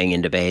destroying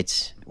in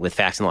debates with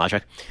facts and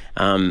logic,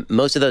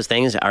 most of those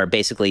things are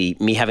basically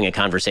me having a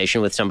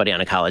conversation with somebody on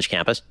a college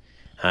campus.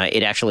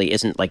 It actually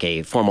isn't like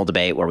a formal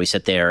debate where we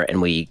sit there and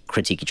we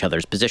critique each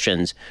other's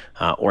positions,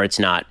 or it's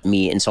not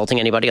me insulting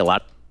anybody a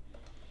lot.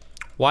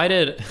 Why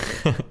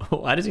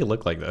does he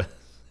look like that?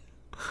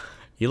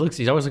 He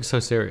always looks so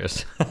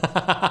serious.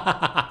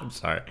 I'm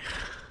sorry.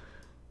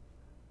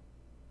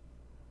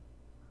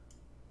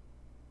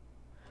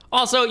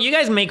 Also, you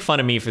guys make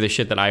fun of me for the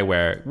shit that I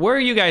wear. Where are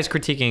you guys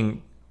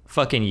critiquing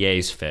fucking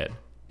Ye's fit?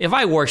 If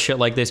I wore shit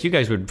like this, you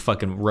guys would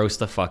fucking roast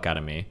the fuck out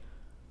of me.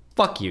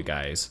 Fuck you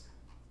guys.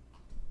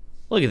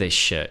 Look at this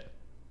shit.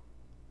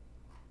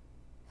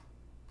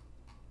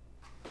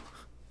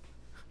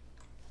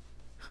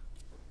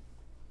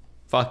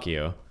 Fuck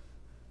you.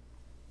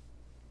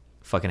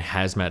 Fucking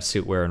hazmat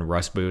suit wearing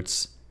rust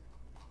boots.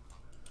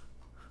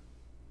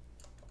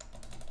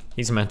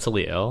 He's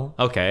mentally ill?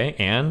 Okay,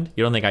 and?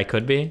 You don't think I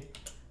could be?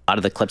 A lot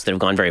of the clips that have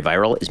gone very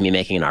viral is me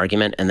making an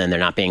argument and then there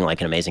not being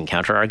like an amazing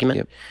counter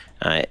argument.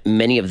 Yep.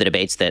 Many of the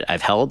debates that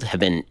I've held have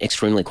been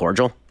extremely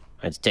cordial.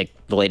 Let's take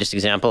the latest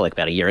example. Like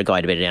about a year ago, I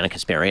debated Anna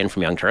Kasparian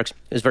from Young Turks.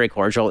 It was very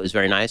cordial. It was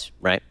very nice,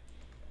 right?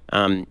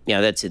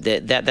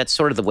 That's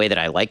sort of the way that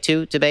I like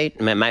to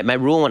debate. My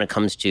rule when it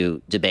comes to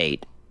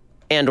debate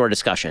and or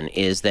discussion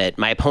is that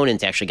my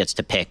opponent actually gets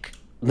to pick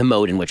the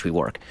mode in which we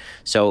work.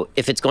 So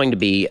if it's going to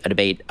be a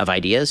debate of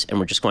ideas and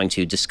we're just going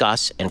to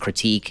discuss and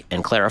critique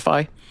and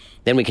clarify,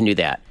 then we can do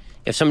that.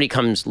 If somebody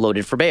comes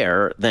loaded for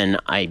bear, then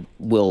I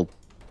will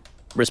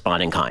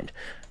respond in kind.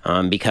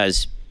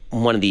 Because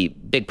one of the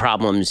big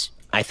problems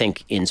I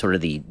think, in sort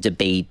of the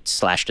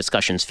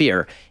debate/discussion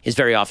sphere is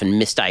very often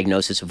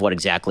misdiagnosis of what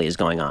exactly is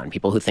going on.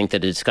 People who think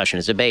that a discussion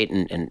is debate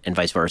and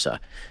vice versa.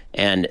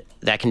 And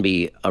that can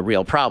be a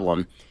real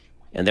problem.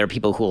 And there are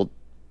people who will,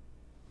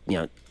 you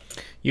know.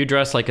 You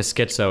dress like a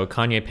schizo.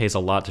 Kanye pays a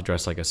lot to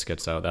dress like a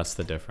schizo. That's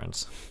the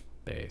difference.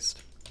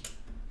 Based.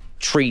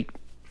 Treat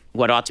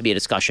what ought to be a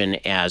discussion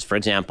as, for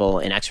example,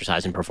 an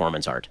exercise in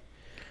performance art.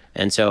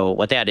 And so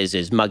what that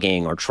is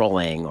mugging or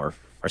trolling or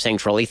saying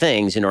trolly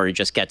things in order to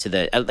just get to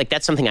the, like,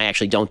 that's something I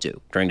actually don't do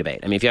during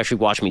debate. I mean, if you actually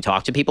watch me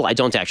talk to people, I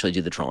don't actually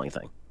do the trolling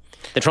thing.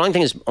 The trolling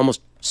thing is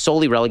almost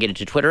solely relegated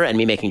to Twitter and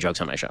me making jokes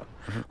on my show.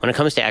 When it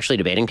comes to actually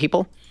debating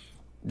people,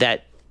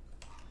 that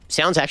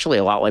sounds actually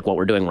a lot like what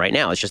we're doing right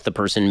now. It's just the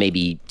person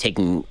maybe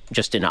taking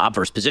just an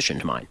obverse position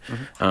to mine.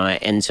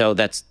 And so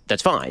that's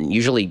fine.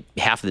 Usually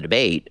half of the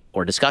debate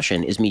or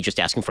discussion is me just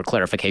asking for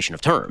clarification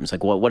of terms.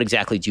 Like, what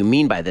exactly do you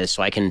mean by this?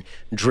 So I can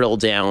drill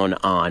down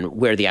on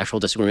where the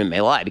actual disagreement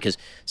may lie. Because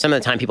some of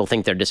the time people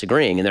think they're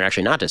disagreeing and they're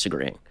actually not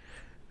disagreeing.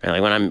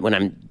 Right? Like when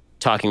I'm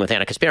talking with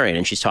Anna Kasparian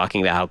and she's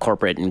talking about how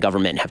corporate and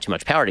government have too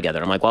much power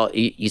together. I'm like, well,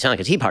 you sound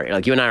like a Tea Party.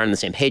 Like, you and I are on the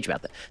same page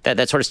about that.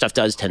 That sort of stuff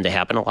does tend to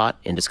happen a lot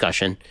in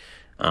discussion.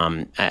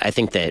 I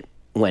think that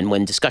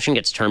when discussion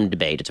gets termed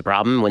debate, it's a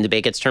problem. When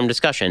debate gets termed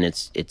discussion,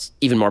 it's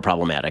even more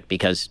problematic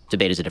because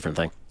debate is a different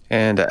thing.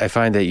 And I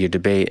find that your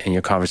debate and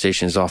your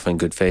conversation is often in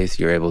good faith.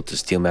 You're able to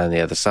steel man the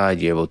other side.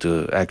 You're able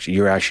to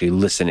you're actually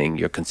listening.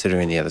 You're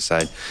considering the other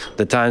side.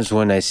 The times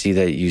when I see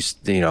that you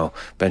know,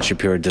 Ben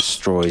Shapiro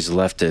destroys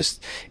leftists,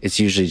 it's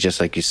usually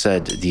just like you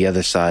said, the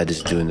other side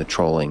is doing the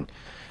trolling,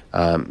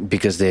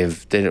 because they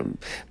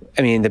don't.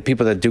 I mean, the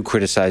people that do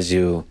criticize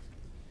you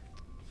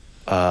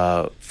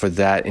for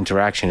that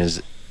interaction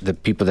is the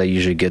people that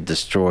usually get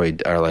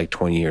destroyed are like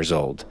 20 years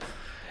old,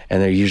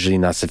 and they're usually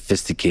not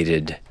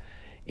sophisticated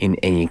in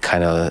any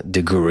kind of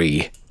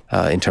degree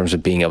in terms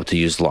of being able to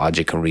use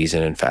logic and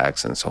reason and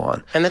facts and so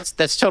on. And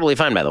that's totally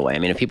fine, by the way. I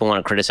mean, if people want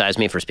to criticize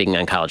me for speaking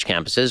on college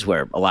campuses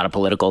where a lot of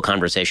political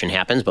conversation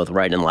happens, both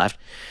right and left,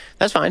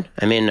 that's fine.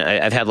 I mean,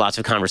 I've had lots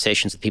of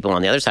conversations with people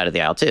on the other side of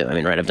the aisle too. I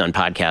mean, right, I've done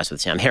podcasts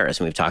with Sam Harris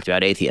and we've talked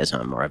about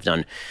atheism, or I've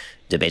done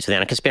debates with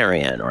Anna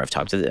Kasparian, or I've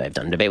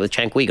done a debate with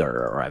Cenk Uygur,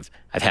 or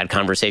I've had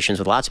conversations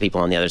with lots of people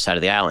on the other side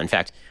of the aisle. In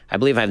fact, I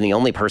believe I'm the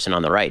only person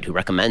on the right who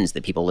recommends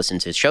that people listen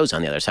to shows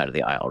on the other side of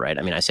the aisle, right?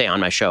 I mean, I say on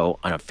my show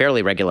on a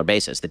fairly regular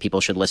basis that people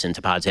should listen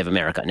to Pod Save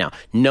America. Now,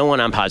 no one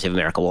on Pod Save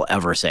America will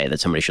ever say that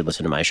somebody should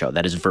listen to my show.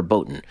 That is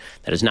verboten.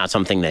 That is not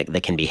something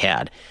that can be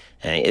had.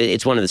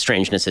 It's one of the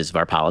strangenesses of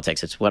our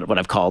politics. It's what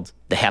I've called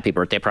the happy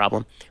birthday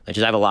problem, which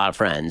is I have a lot of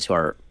friends who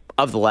are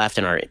of the left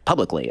and are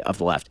publicly of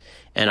the left.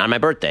 And on my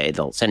birthday,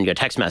 they'll send you a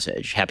text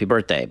message, happy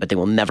birthday, but they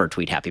will never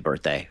tweet happy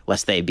birthday,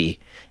 lest they be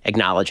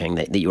acknowledging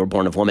that you were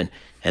born of woman,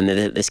 and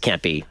that this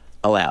can't be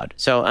allowed.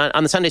 So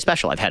on the Sunday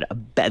special, I've had a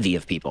bevy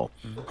of people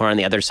who are on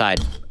the other side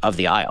of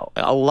the aisle,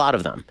 a lot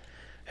of them,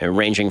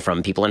 ranging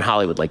from people in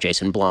Hollywood like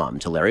Jason Blum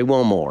to Larry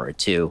Wilmore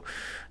to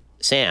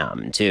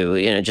Sam to,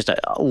 you know, just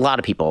a lot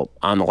of people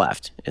on the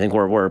left. I think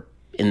we're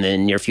in the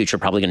near future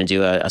probably going to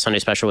do a Sunday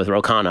special with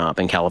Ro Khanna up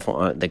in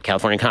California, the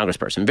California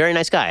congressperson. Very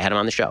nice guy. I had him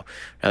on the show.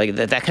 Like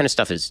that kind of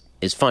stuff is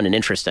fun and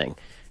interesting.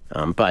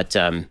 But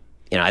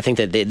you know, I think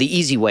that the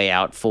easy way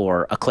out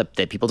for a clip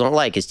that people don't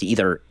like is to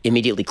either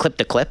immediately clip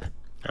the clip.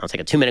 I'll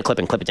take a 2-minute clip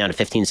and clip it down to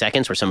 15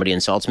 seconds where somebody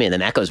insults me and then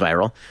that goes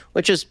viral,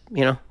 which is,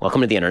 you know,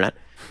 welcome to the internet.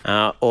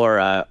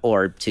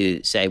 Or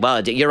to say,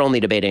 well, you're only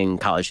debating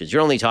colleges.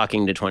 You're only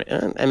talking to 20.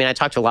 I mean, I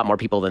talk to a lot more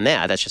people than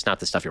that. That's just not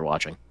the stuff you're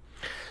watching.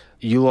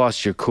 You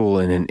lost your cool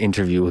in an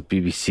interview with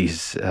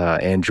BBC's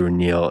Andrew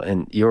Neil,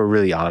 and you were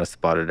really honest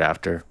about it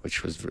after,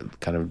 which was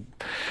kind of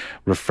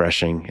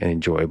refreshing and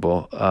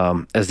enjoyable.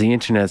 As the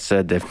internet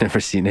said, they've never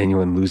seen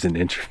anyone lose an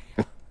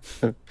interview.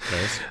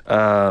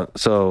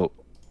 So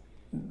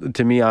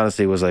to me,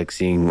 honestly, it was like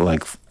seeing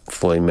like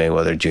Floyd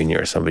Mayweather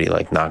Jr. or somebody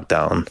like knocked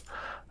down.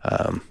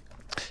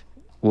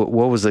 What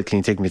was it? Can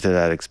you take me through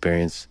that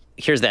experience?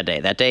 Here's that day.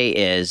 That day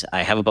is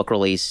I have a book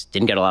release,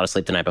 didn't get a lot of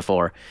sleep the night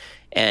before,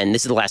 and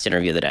this is the last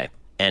interview of the day.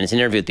 And it's an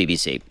interview with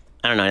BBC.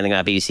 I don't know anything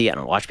about BBC. I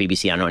don't watch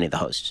BBC. I don't know any of the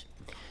hosts.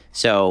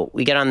 So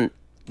we get on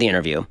the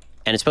interview,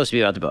 and it's supposed to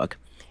be about the book.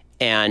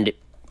 And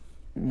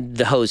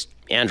the host,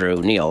 Andrew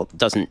Neil,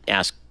 doesn't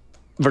ask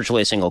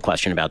virtually a single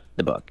question about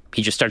the book.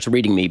 He just starts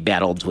reading me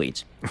bad old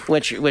tweets,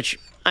 which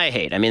I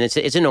hate. I mean,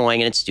 it's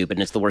annoying and it's stupid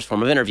and it's the worst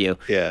form of interview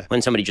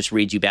when somebody just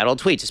reads you bad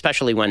old tweets,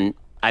 especially when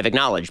I've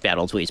acknowledged bad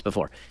old tweets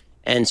before.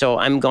 And so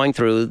I'm going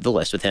through the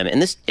list with him,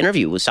 and this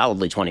interview was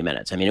solidly 20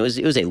 minutes. I mean, it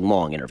was a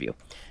long interview.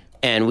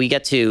 And we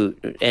get to,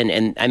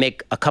 and I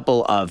make a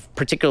couple of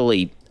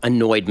particularly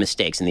annoyed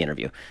mistakes in the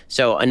interview.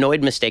 So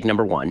annoyed mistake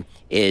number one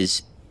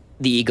is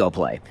the ego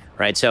play,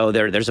 right? So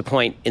there's a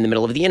point in the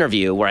middle of the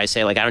interview where I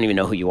say, like, I don't even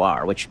know who you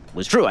are, which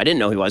was true. I didn't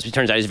know who he was. It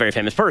turns out he's a very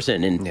famous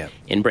person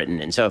in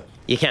Britain. And so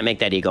you can't make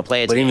that ego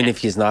play. But even if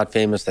he's not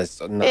famous, that's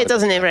not... It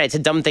doesn't, right? It's a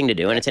dumb thing to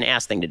do, and it's an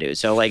ass thing to do.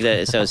 So like,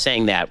 so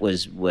saying that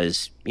was,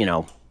 you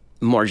know,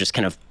 more just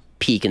kind of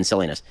peak in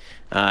silliness.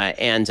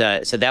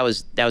 So that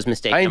was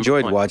mistake. I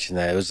enjoyed watching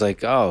that. It was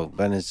like, oh,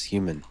 Ben is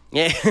human.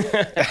 Yeah,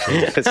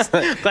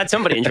 glad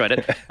somebody enjoyed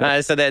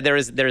it. So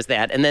there's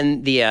that, and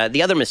then the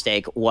other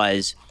mistake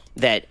was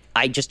that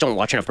I just don't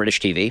watch enough British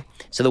TV.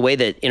 So the way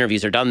that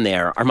interviews are done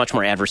there are much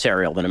more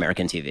adversarial than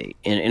American TV.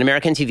 In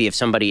American TV, if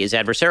somebody is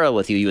adversarial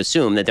with you, you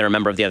assume that they're a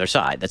member of the other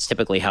side. That's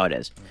typically how it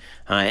is.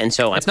 And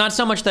so it's not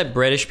so much that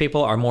British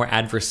people are more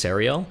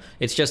adversarial.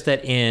 It's just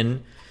that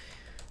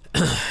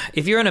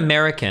if you're an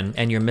American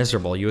and you're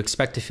miserable, you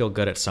expect to feel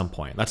good at some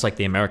point. That's like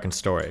the American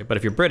story. But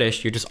if you're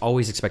British, you just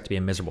always expect to be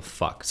a miserable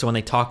fuck. So when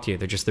they talk to you,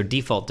 their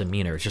default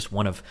demeanor is just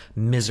one of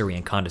misery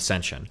and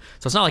condescension.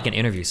 So it's not like an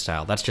interview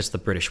style. That's just the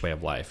British way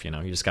of life. You know,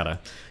 you just gotta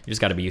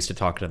be used to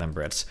talking to them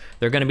Brits.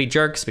 They're gonna be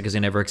jerks because they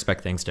never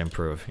expect things to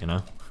improve. You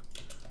know.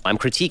 I'm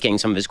critiquing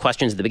some of his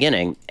questions at the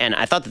beginning, and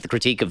I thought that the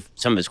critique of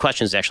some of his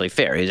questions is actually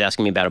fair. He was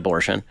asking me about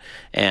abortion,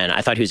 and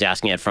I thought he was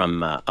asking it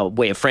from a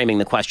way of framing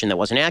the question that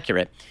wasn't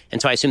accurate,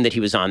 and so I assumed that he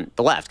was on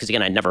the left, because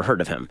again, I'd never heard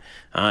of him.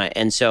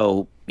 And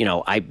so,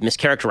 I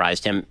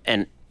mischaracterized him,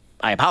 and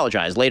I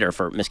apologize later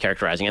for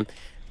mischaracterizing him.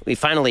 We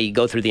finally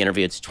go through the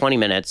interview. It's 20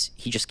 minutes.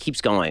 He just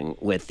keeps going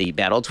with the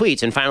bad old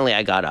tweets, and finally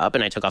I got up,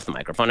 and I took off the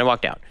microphone, and I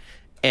walked out.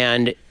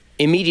 And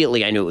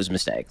immediately I knew it was a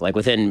mistake. Like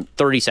within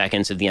 30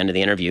 seconds of the end of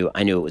the interview,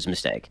 I knew it was a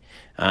mistake.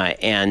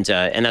 And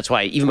that's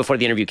why even before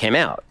the interview came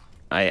out,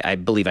 I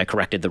believe I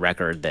corrected the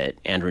record that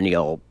Andrew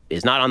Neil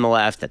is not on the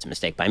left. That's a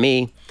mistake by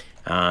me.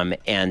 And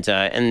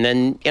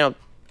then,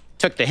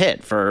 took the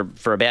hit for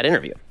a bad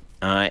interview.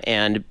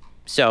 And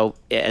so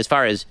as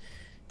far as,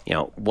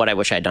 what I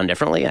wish I had done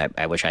differently,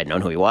 I wish I had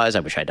known who he was. I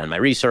wish I had done my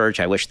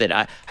research. I wish that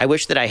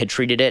I had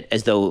treated it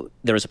as though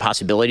there was a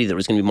possibility that it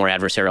was going to be more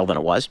adversarial than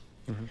it was.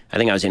 I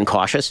think I was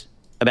incautious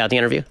about the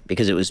interview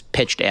because it was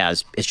pitched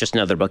as it's just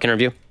another book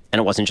interview, and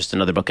it wasn't just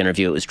another book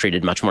interview. It was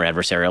treated much more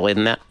adversarially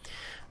than that.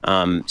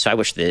 So I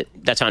wish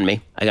that's on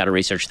me. I got to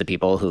research the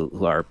people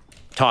who are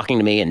talking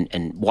to me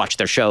and watch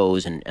their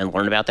shows and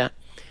learn about that.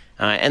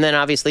 And then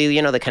obviously,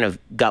 the kind of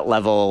gut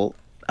level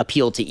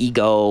appeal to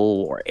ego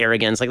or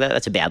arrogance like that,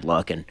 that's a bad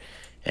look and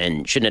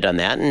shouldn't have done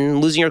that. And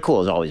losing your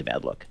cool is always a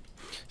bad look.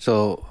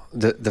 So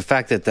the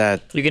fact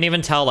that you can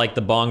even tell like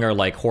the Bong are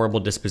like horrible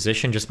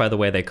disposition just by the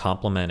way they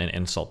compliment and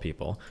insult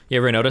people. You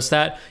ever notice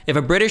that? If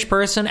a British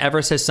person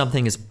ever says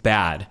something is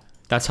bad,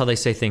 that's how they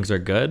say things are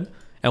good.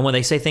 And when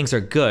they say things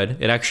are good,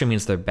 it actually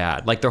means they're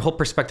bad. Like their whole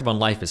perspective on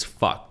life is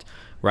fucked,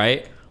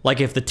 right?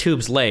 Like if the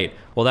tube's late,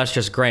 well, that's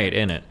just great,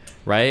 isn't it?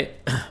 Right?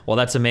 Well,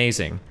 that's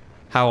amazing.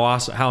 How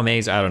awesome, how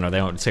amazing. I don't know. They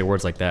don't say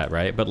words like that,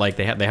 right? But like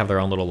they have their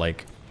own little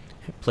like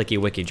plicky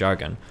wiki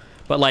jargon.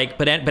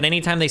 But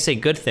anytime they say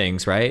good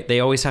things, right? They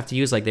always have to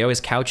use they always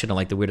couch it in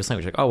like the weirdest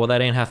language, like, oh well, that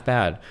ain't half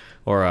bad,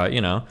 or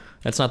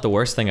that's not the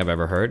worst thing I've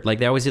ever heard. Like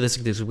they always do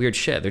this weird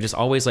shit. They're just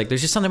always like,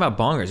 there's just something about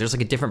bongers. There's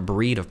like a different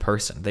breed of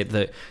person.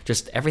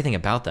 Just everything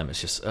about them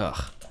is just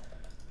ugh.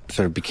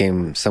 Sort of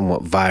became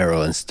somewhat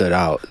viral and stood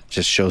out.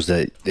 Just shows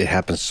that it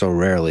happens so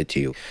rarely to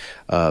you.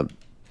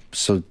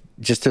 So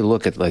just to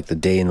look at like the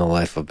day in the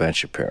life of Ben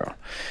Shapiro,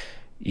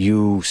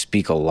 you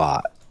speak a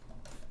lot,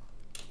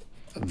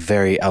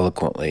 very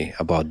eloquently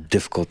about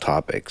difficult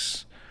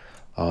topics.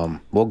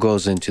 What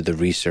goes into the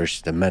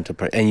research, the mental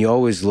part, and you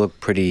always look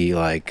pretty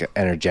like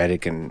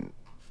energetic and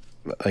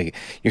like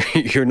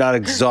you're not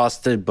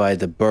exhausted by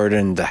the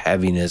burden, the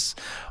heaviness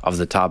of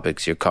the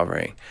topics you're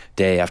covering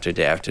day after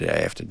day after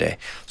day after day.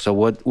 So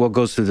what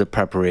goes through the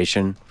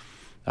preparation,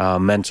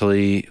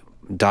 mentally,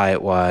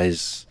 diet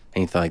wise,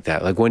 anything like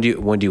that? Like when do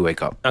you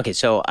wake up? Okay,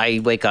 so I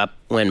wake up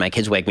when my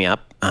kids wake me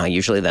up.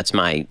 Usually that's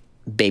my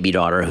baby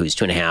daughter, who's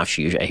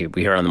 2.5.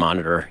 We hear her on the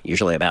monitor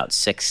usually about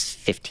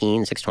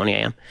 6:15, 6:20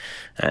 a.m.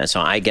 So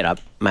I get up.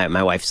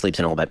 My wife sleeps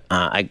in a little bit.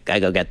 I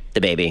go get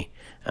the baby.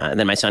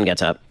 Then my son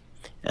gets up,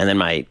 and then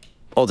my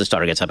oldest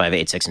daughter gets up. I have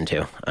 8, 6, and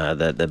 2.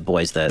 The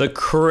boys. The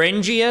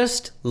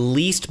cringiest,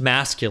 least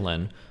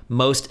masculine,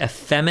 most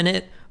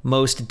effeminate,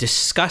 most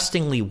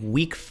disgustingly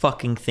weak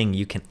fucking thing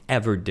you can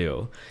ever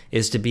do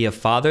is to be a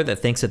father that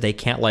thinks that they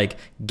can't like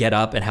get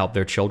up and help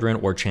their children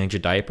or change a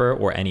diaper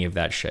or any of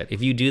that shit.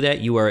 If you do that,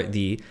 you are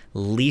the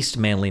least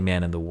manly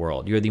man in the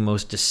world. You're the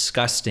most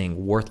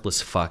disgusting,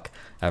 worthless fuck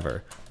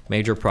ever.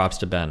 Major props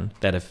to Ben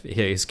that if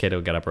his kid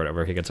will get up or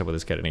whatever, he gets up with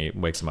his kid and he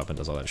wakes him up and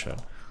does all that shit.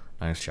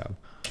 Nice job.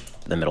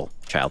 The middle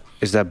child.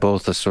 Is that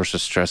both a source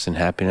of stress and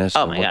happiness?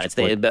 Oh my God, it's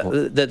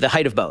the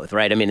height of both,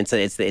 right? I mean, it's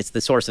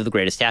the source of the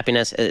greatest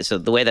happiness. So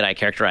the way that I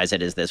characterize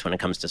it is this when it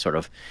comes to sort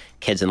of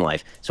kids in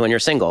life. So when you're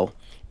single,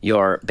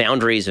 your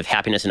boundaries of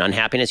happiness and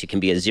unhappiness, you can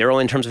be a 0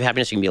 in terms of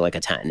happiness, you can be like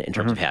a 10 in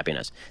terms of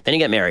happiness. Then you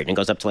get married and it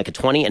goes up to like a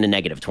 20 and a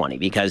 -20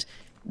 because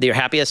your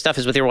happiest stuff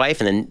is with your wife,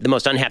 and then the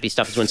most unhappy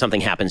stuff is when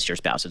something happens to your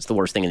spouse. It's the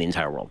worst thing in the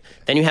entire world.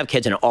 Then you have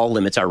kids, and all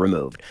limits are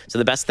removed. So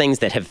the best things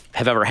that have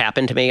ever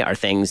happened to me are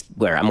things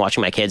where I'm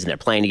watching my kids, and they're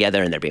playing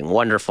together, and they're being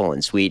wonderful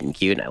and sweet and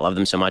cute, and I love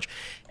them so much.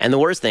 And the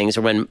worst things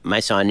are when my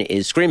son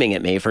is screaming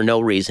at me for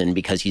no reason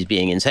because he's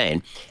being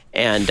insane,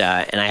 and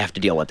I have to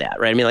deal with that,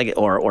 right? I mean, like,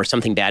 or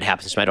something bad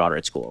happens to my daughter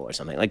at school or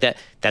something like that.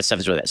 That stuff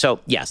is really bad. So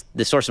yes,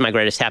 the source of my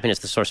greatest happiness,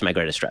 the source of my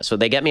greatest stress. So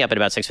they get me up at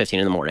about 6:15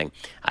 in the morning.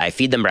 I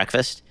feed them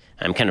breakfast.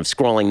 I'm kind of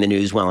scrolling the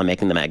news while I'm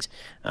making them eggs,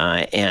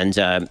 and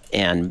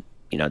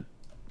you know,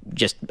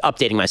 just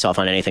updating myself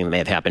on anything that may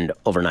have happened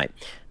overnight.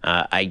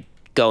 I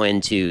go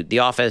into the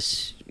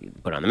office,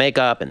 put on the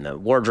makeup and the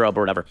wardrobe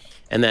or whatever,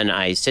 and then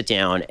I sit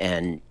down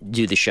and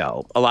do the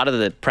show. A lot of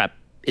the prep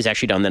is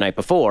actually done the night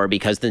before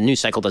because the news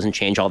cycle doesn't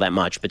change all that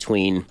much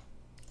between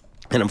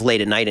kind of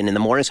late at night and in the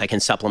morning, so I can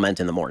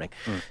supplement in the morning.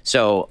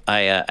 So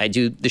I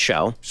do the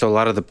show. So a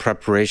lot of the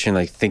preparation,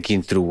 like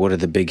thinking through what are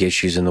the big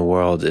issues in the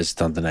world, is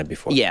done the night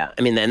before. Yeah,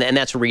 I mean, and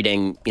that's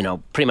reading, you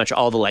know, pretty much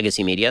all the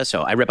legacy media.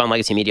 So I rip on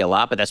legacy media a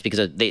lot, but that's because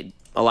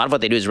a lot of what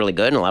they do is really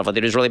good, and a lot of what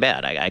they do is really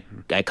bad.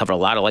 I cover a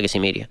lot of legacy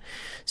media,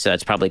 so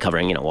that's probably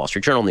covering, you know, Wall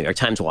Street Journal, New York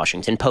Times,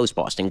 Washington Post,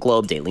 Boston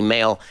Globe, Daily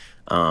Mail.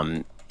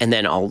 And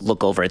then I'll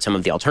look over at some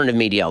of the alternative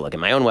media. I'll look at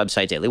my own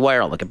website, Daily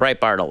Wire. I'll look at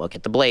Breitbart. I'll look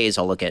at The Blaze.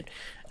 I'll look at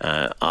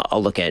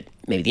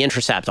maybe The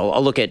Intercept.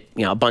 I'll look at,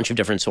 you know, a bunch of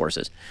different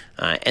sources,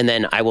 and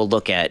then I will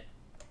look at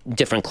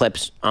different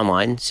clips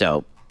online.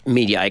 So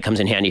Mediaite comes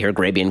in handy here.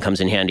 Grabian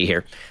comes in handy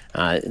here.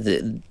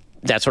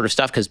 That sort of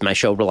stuff, because my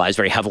show relies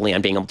very heavily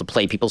on being able to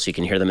play people so you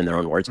can hear them in their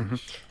own words.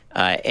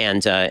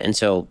 And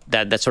so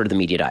that's sort of the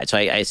media diet. So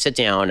I sit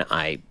down,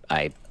 I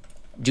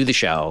do the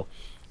show,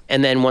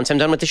 and then once I'm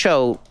done with the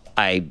show,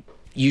 I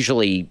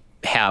usually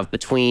have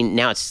between,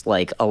 now it's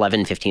like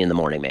 11:15 in the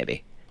morning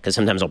maybe, because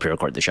sometimes I'll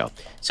pre-record the show.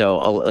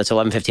 So it's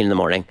 11:15 in the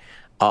morning.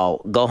 I'll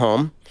go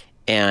home,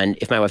 and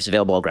if my wife's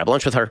available, I'll grab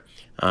lunch with her.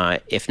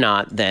 If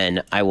not,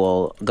 then I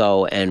will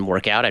go and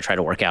work out. I try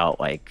to work out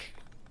like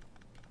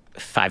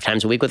 5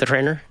 times a week with a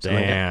trainer.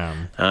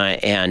 Damn. Like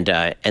and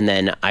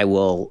then I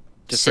will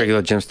just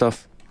regular gym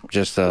stuff.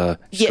 Just going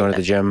to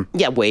the gym.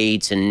 Yeah,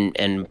 weights and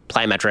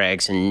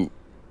plyometrics and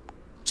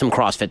some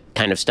CrossFit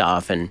kind of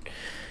stuff. And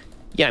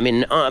yeah, I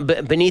mean,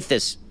 beneath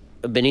this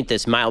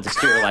mild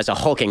exterior lies a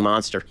hulking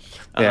monster.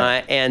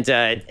 Yeah.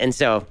 And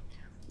so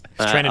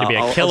he's training to be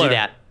a killer. I'll do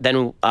that.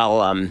 Then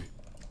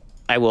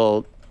I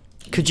will.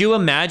 Could you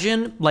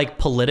imagine like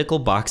political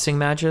boxing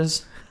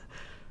matches?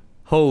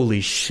 Holy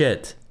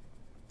shit.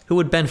 Who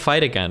would Ben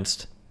fight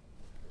against?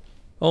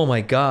 Oh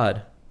my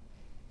God.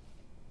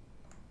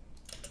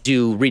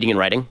 Do reading and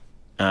writing.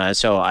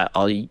 So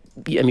I'm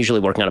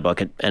usually working on a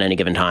book at any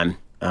given time.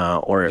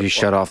 Or you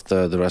shut off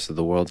the rest of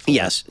the world?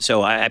 Yes.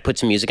 So I put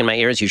some music in my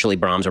ears, usually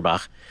Brahms or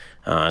Bach,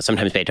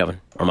 sometimes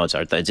Beethoven or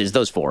Mozart. It's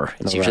those four.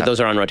 It's usually those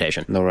are on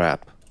rotation. No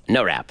rap.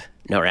 No rap.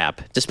 No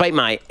rap. Despite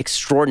my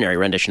extraordinary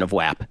rendition of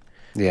WAP.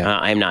 Yeah.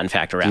 I am not in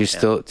fact a rap.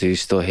 Do you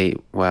still hate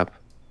WAP?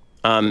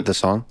 The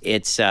song?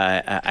 It's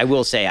I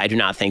will say I do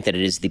not think that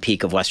it is the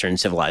peak of Western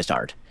civilized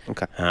art.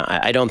 Okay.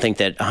 I don't think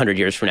that 100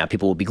 years from now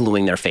people will be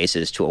gluing their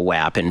faces to a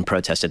WAP and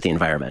protest at the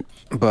environment.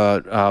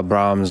 But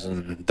Brahms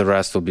and the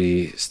rest will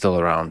be still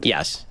around.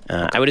 Yes.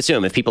 I would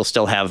assume if people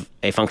still have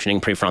a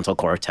functioning prefrontal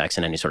cortex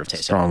and any sort of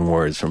taste. Strong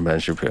words from Ben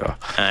Shapiro.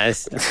 All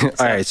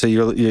right, so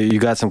you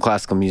got some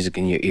classical music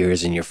in your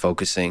ears and you're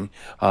focusing.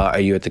 Are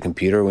you at the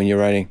computer when you're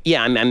writing?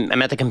 Yeah,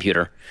 I'm at the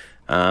computer.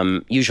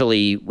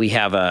 Usually we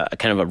have a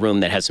kind of a room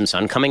that has some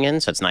sun coming in,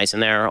 so it's nice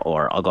in there.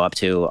 Or I'll go up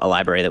to a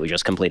library that we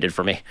just completed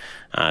for me.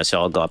 So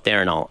I'll go up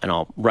there and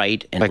I'll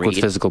write and read. Like with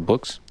physical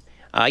books?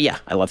 Yeah,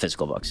 I love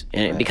physical books,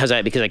 and because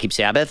I keep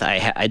Sabbath,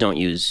 I don't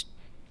use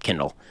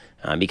Kindle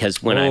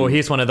because when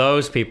he's one of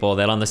those people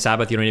that on the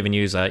Sabbath you don't even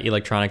use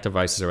electronic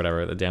devices or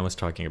whatever that Dan was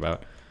talking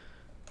about.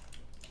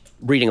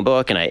 Reading a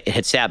book and I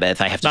hit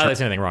Sabbath, I have to. Not that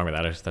there's anything wrong with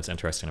that. That's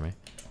interesting to me.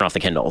 Off the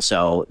Kindle.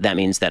 So that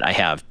means that I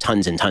have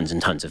tons and tons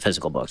and tons of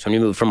physical books. When we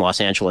moved from Los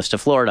Angeles to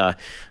Florida,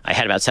 I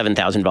had about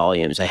 7,000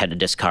 volumes. I had to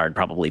discard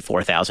probably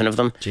 4,000 of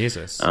them.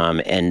 Jesus.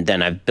 And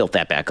then I've built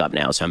that back up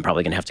now. So I'm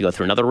probably going to have to go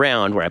through another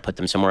round where I put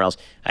them somewhere else.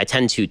 I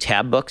tend to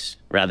tab books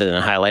rather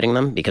than highlighting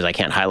them because I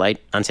can't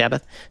highlight on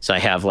Sabbath. So I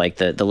have like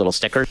the little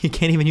sticker. You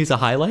can't even use a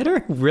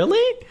highlighter?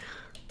 Really?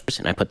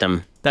 And I put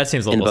them that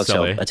seems a little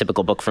silly. So a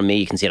typical book from me,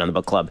 you can see it on the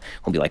book club,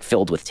 will be like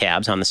filled with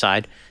tabs on the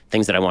side,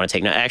 things that I want to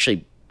take. Now,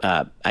 actually,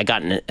 I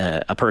got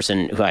a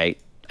person who I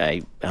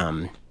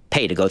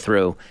pay to go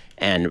through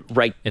and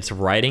write. It's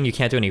writing? You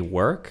can't do any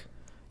work?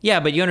 Yeah,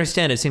 but you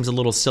understand it seems a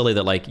little silly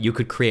that like you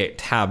could create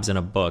tabs in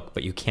a book,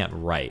 but you can't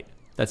write.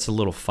 That's a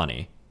little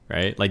funny,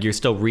 right? Like you're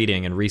still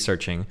reading and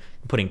researching,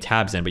 putting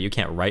tabs in, but you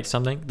can't write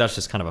something. That's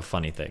just kind of a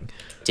funny thing.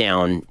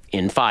 Down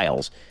in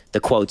files, the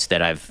quotes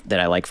that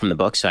I like from the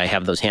book, so I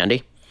have those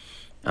handy.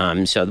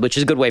 So which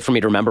is a good way for me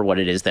to remember what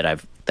it is that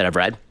I've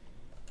read,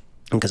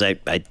 because I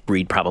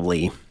read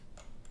probably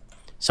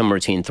somewhere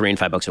between 3 and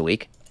 5 books a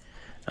week,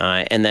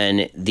 and then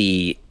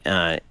in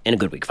a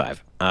good week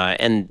 5,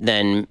 and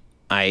then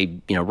I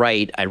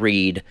write, I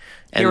read,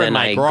 and then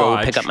I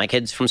go pick up my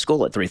kids from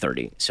school at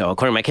 3:30. So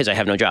according to my kids, I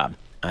have no job.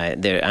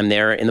 I'm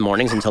there in the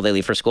mornings until they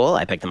leave for school.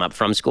 I pick them up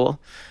from school.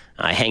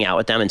 I hang out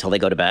with them until they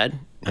go to bed,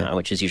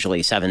 which is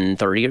usually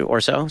 7:30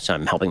 or so. So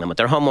I'm helping them with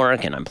their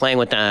homework, and I'm playing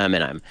with them,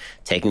 and I'm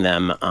taking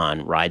them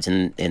on rides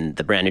in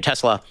the brand new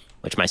Tesla,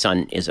 which my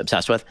son is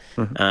obsessed with.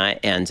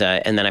 And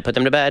then I put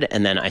them to bed,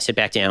 and then I sit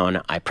back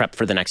down. I prep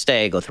for the next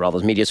day, go through all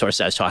those media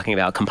sources I was talking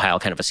about, compile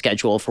kind of a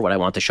schedule for what I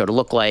want the show to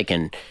look like,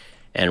 and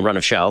run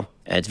a show.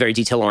 It's very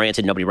detail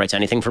oriented. Nobody writes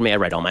anything for me. I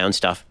write all my own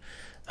stuff.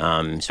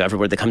 So every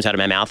word that comes out of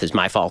my mouth is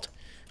my fault.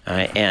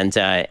 And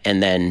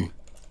then,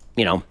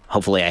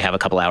 hopefully I have a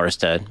couple hours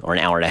or an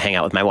hour to hang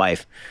out with my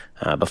wife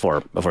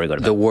before we go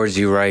to bed. The words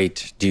you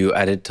write, do you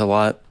edit a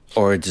lot?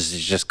 Or does it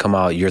just come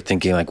out, you're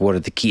thinking like, what are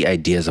the key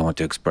ideas I want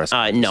to express?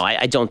 No,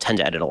 I don't tend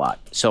to edit a lot.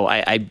 So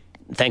I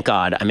thank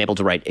God, I'm able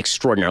to write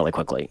extraordinarily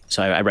quickly.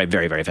 So I write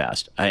very, very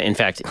fast. In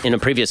fact, in a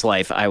previous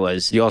life, I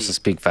was... You also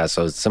speak fast,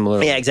 so it's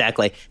similar. Yeah,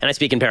 exactly. And I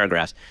speak in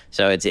paragraphs.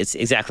 So it's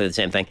exactly the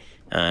same thing.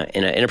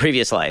 In a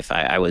previous life,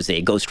 I was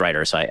a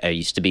ghostwriter. So I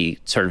used to be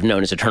sort of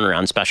known as a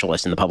turnaround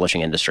specialist in the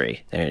publishing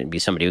industry. There'd be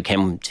somebody who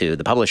came to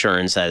the publisher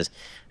and says,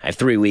 I have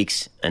 3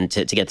 weeks and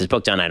to get this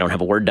book done. I don't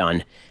have a word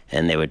done.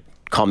 And they would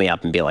call me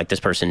up and be like, this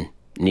person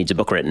needs a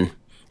book written.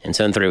 And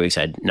so in 3 weeks,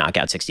 I'd knock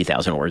out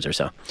 60,000 words or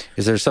so.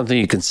 Is there something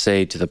you can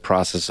say to the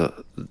process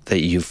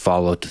that you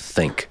follow to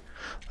think?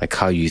 Like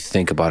how you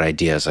think about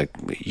ideas? Like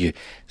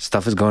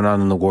stuff is going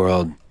on in the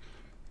world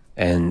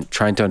and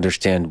trying to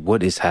understand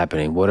what is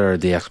happening. What are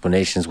the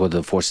explanations? What are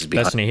the forces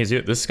behind? Destiny,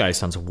 this guy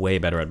sounds way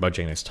better at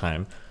budgeting his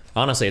time.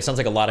 Honestly, it sounds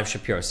like a lot of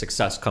Shapiro's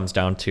success comes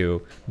down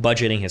to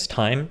budgeting his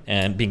time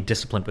and being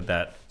disciplined with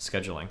that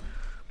scheduling.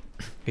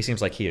 He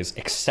seems like he is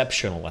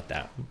exceptional at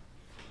that.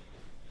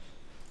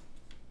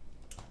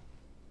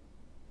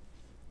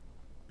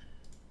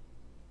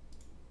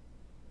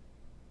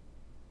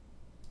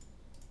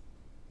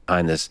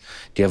 Behind this,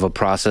 do you have a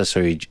process,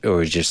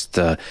 or just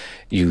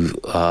you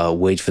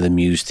wait for the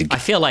muse to? I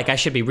feel like I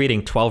should be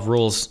reading 12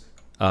 Rules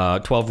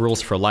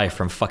for Life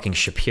from fucking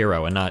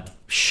Shapiro and not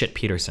shit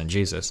Peterson.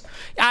 Jesus,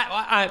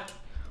 I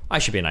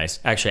should be nice.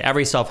 Actually,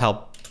 every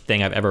self-help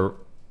thing I've ever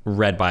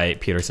read by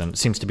Peterson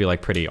seems to be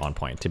like pretty on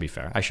point, to be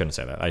fair. I shouldn't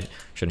say that. I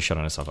shouldn't shut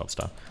on his self-help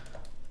stuff.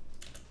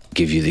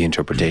 Give you the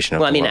interpretation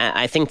of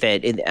I think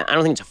that I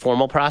don't think it's a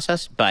formal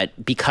process,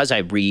 but because I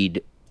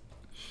read,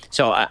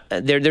 so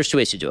there's two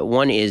ways to do it.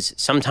 One is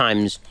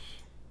sometimes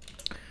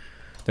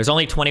there's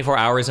only 24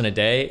 hours in a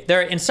day.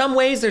 In some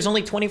ways there's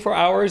only 24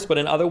 hours, but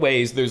in other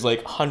ways there's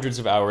like hundreds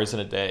of hours in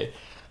a day.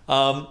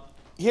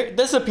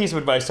 This is a piece of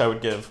advice I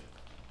would give.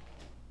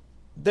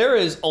 There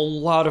is a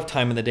lot of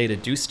time in the day to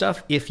do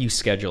stuff if you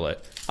schedule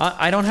it.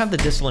 I don't have the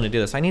discipline to do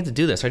this. I need to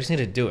do this. I just need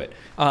to do it.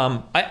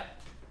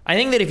 I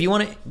think that if you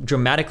want to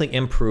dramatically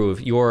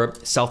improve your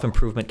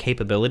self-improvement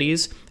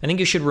capabilities, I think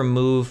you should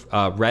remove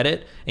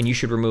Reddit and you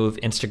should remove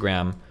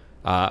Instagram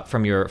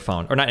from your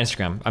phone. Or not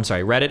Instagram, I'm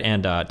sorry, Reddit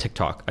and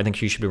TikTok. I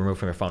think you should be removed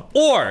from your phone.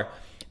 Or,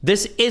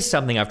 this is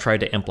something I've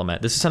tried to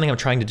implement. This is something I'm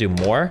trying to do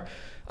more.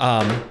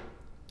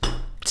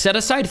 Set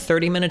aside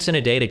 30 minutes in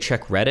a day to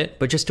check Reddit,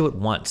 but just do it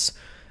once.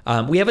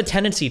 We have a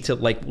tendency to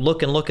like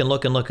look and look and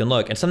look and look and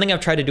look. And something I've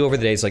tried to do over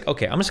the day is like,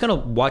 okay, I'm just gonna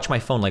watch my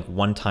phone like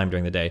one time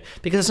during the day,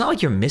 because it's not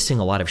like you're missing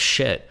a lot of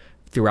shit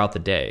throughout the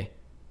day.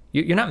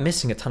 You're not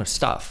missing a ton of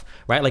stuff,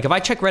 right? Like if I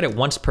check Reddit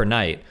once per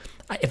night,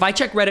 if I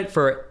check Reddit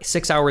for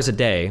 6 hours a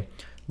day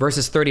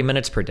versus 30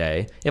 minutes per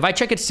day, if I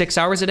check it 6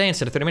 hours a day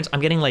instead of 30 minutes, I'm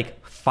getting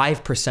like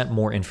 5%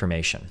 more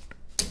information,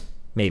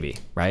 maybe,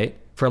 right?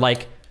 For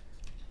like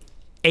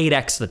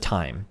 8x the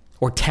time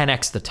or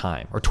 10x the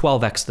time or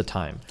 12x the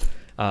time.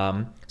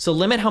 So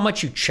limit how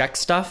much you check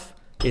stuff.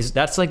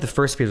 That's like the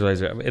first piece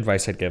of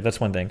advice I'd give. That's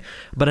one thing.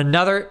 But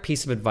another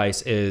piece of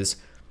advice is,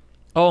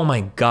 oh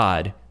my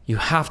God, you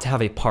have to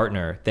have a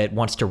partner that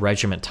wants to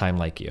regiment time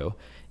like you.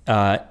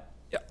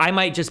 I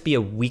might just be a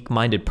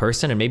weak-minded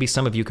person, and maybe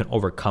some of you can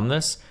overcome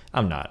this.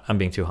 I'm not. I'm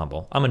being too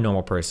humble. I'm a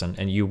normal person,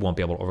 and you won't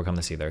be able to overcome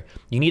this either.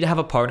 You need to have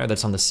a partner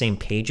that's on the same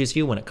page as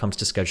you when it comes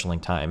to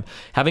scheduling time.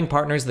 Having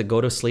partners that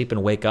go to sleep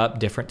and wake up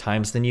different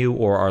times than you,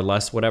 or are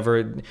less whatever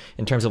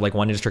in terms of like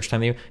wanting to structure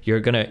time than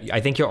you, I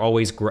think you're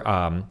always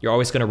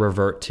gonna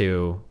revert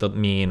to the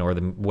mean or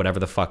the whatever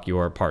the fuck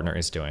your partner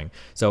is doing.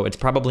 So it's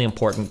probably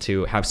important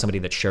to have somebody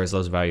that shares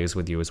those values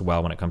with you as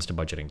well when it comes to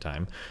budgeting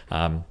time.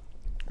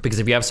 Because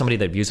if you have somebody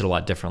that views it a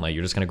lot differently,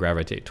 you're just going to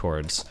gravitate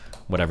towards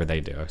whatever they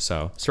do.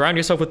 So surround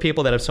yourself with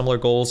people that have similar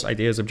goals,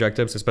 ideas,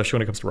 objectives, especially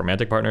when it comes to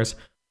romantic partners.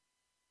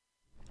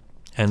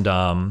 And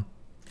and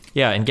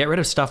get rid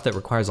of stuff that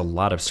requires a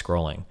lot of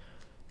scrolling.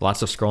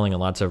 Lots of scrolling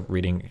and lots of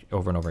reading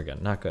over and over again.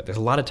 Not good. There's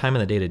a lot of time in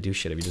the day to do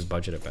shit if you just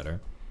budget it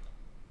better.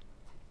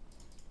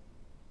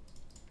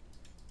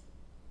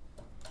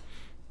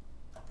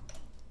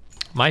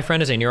 My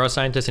friend is a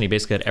neuroscientist, and he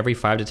basically had every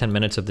 5 to 10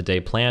 minutes of the day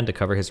planned to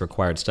cover his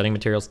required studying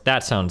materials.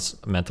 That sounds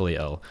mentally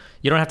ill.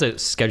 You don't have to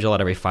schedule out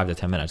every 5 to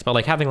 10 minutes, but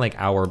like having like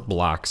hour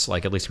blocks,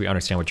 like at least we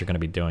understand what you're going to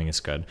be doing is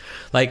good.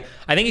 Like,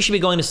 I think you should be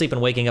going to sleep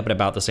and waking up at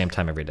about the same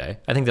time every day.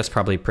 I think that's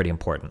probably pretty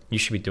important. You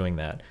should be doing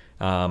that.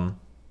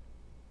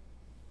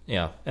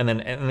 Yeah, and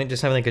then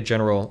just have like a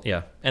general,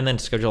 yeah, and then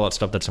schedule out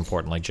stuff that's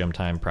important, like gym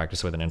time,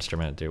 practice with an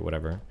instrument, do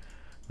whatever,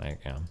 like,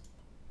 yeah.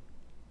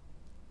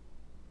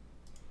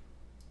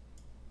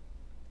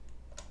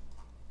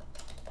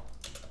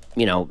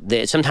 You know,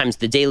 sometimes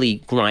the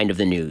daily grind of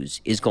the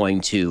news is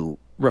going to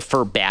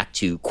refer back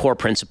to core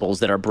principles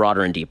that are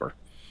broader and deeper.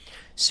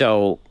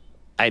 So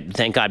I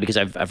thank God, because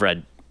I've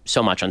read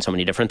so much on so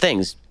many different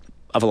things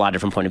of a lot of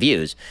different point of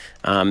views.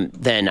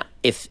 Then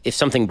if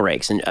something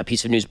breaks and a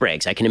piece of news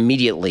breaks, I can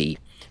immediately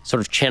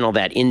sort of channel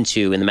that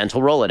into, in the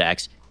mental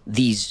Rolodex,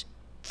 these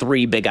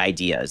 3 big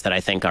ideas that I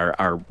think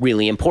are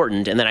really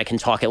important. And then I can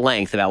talk at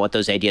length about what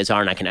those ideas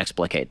are, and I can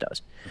explicate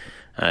those.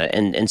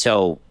 And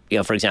so, you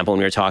know, for example, when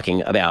we were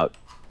talking about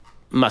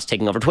Musk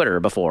taking over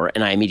Twitter before,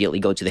 and I immediately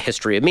go to the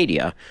history of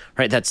media,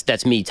 right?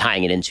 That's me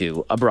tying it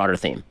into a broader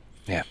theme.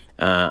 Yeah.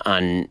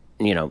 On,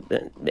 you know,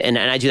 and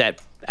I do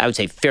that, I would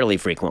say, fairly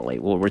frequently.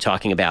 We're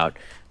talking about,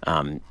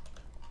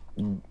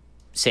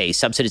 say,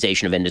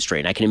 subsidization of industry,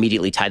 and I can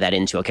immediately tie that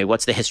into, okay,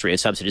 what's the history of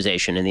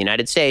subsidization in the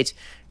United States,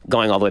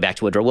 going all the way back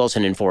to Woodrow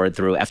Wilson and forward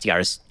through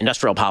FDR's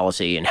industrial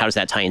policy, and how does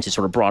that tie into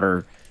sort of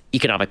broader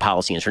economic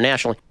policy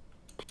internationally?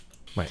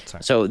 Right,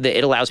 sorry. So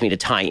it allows me to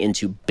tie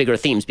into bigger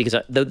themes, because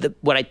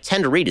what I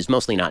tend to read is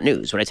mostly not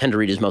news. What I tend to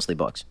read is mostly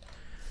books.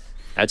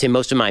 I would say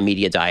most of my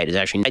media diet is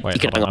actually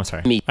economic. I'm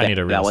sorry. I need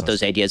to read about what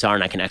those ideas are,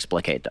 and I can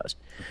explicate those.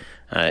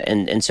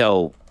 And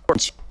so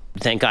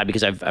thank God,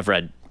 because I've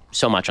read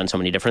so much on so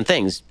many different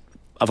things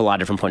of a lot of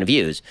different point of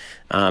views.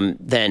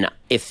 Then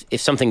if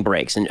something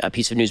breaks and a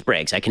piece of news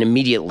breaks, I can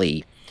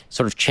immediately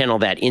sort of channel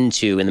that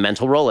into, in the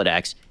mental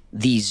Rolodex,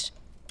 these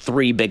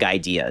 3 big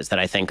ideas that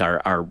I think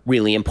are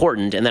really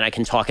important, and then I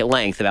can talk at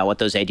length about what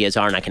those ideas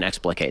are, and I can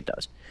explicate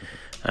those.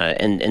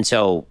 And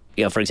so,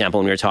 you know, for example,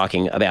 when we were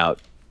talking about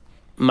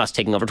Musk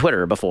taking over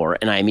Twitter before,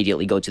 and I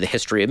immediately go to the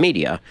history of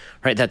media,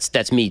 right?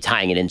 That's me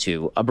tying it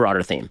into a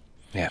broader theme.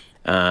 Yeah.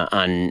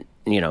 On,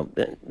 you know,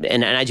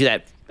 and I do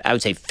that, I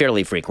would say,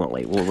 fairly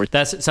frequently.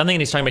 That's something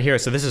he's talking about here.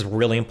 So this is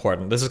really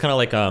important. This is kind of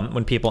like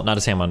when people, not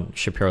to say I'm on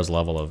Shapiro's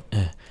level of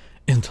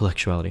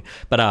intellectuality,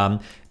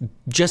 but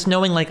just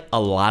knowing like a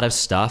lot of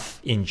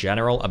stuff in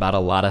general about a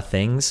lot of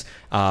things.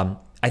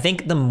 I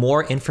think the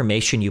more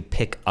information you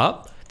pick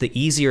up, the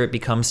easier it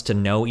becomes to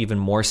know even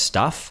more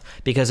stuff,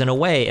 because in a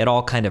way it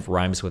all kind of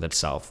rhymes with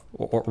itself,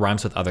 or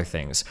rhymes with other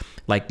things.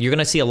 Like, you're going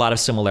to see a lot of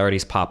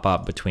similarities pop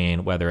up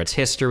between whether it's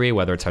history,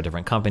 whether it's how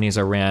different companies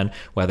are ran,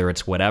 whether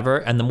it's whatever.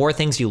 And the more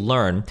things you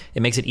learn,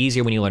 it makes it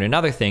easier when you learn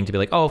another thing to be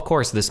like, oh, of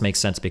course this makes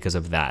sense because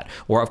of that,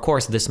 or of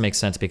course this makes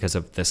sense because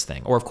of this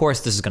thing, or of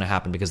course this is going to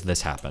happen because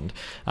this happened.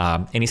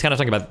 And he's kind of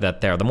talking about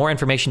that there. The more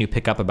information you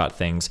pick up about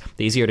things,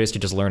 the easier it is to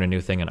just learn a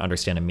new thing and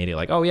understand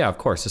immediately, like, oh yeah, of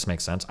course this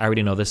makes sense. I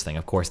already know this thing.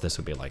 Of course this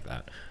would be like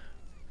that.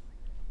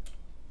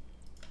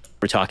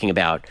 We're talking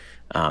about,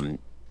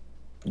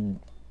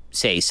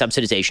 say,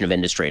 subsidization of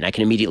industry, and I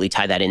can immediately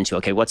tie that into,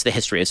 okay, what's the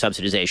history of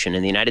subsidization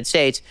in the United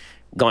States,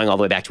 going all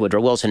the way back to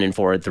Woodrow Wilson and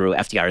forward through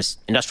FDR's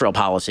industrial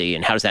policy,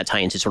 and how does that tie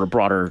into sort of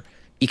broader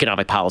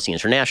economic policy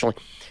internationally?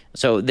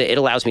 So it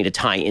allows me to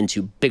tie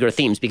into bigger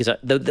themes, because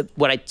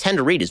what I tend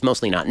to read is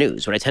mostly not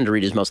news. What I tend to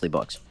read is mostly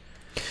books.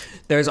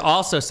 There's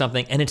also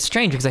something, and it's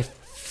strange because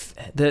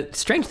the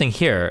strange thing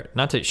here,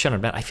 not to shut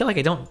on Ben, I feel like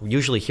I don't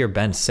usually hear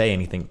Ben say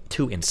anything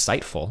too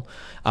insightful.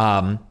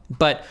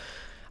 But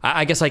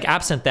I guess, like,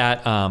 absent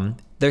that,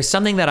 there's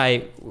something that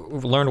I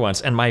learned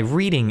once, and my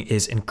reading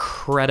is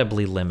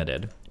incredibly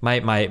limited. My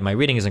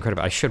reading is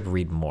incredible. I should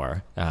read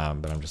more,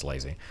 but I'm just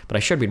lazy. But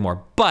I should read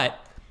more. But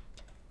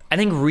I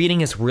think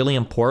reading is really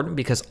important,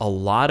 because a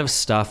lot of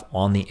stuff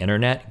on the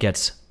internet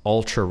gets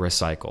ultra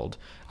recycled.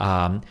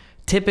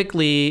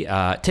 Typically,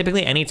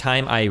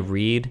 anytime I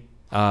read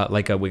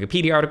like a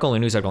Wikipedia article or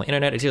news article on the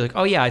internet, it's like,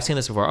 oh yeah, I've seen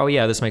this before. Oh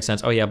yeah, this makes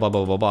sense. Oh yeah, blah,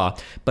 blah, blah, blah.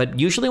 But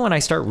usually when I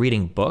start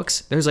reading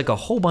books, there's like a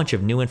whole bunch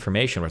of new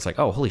information where it's like,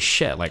 oh, holy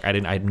shit. Like I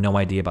had no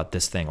idea about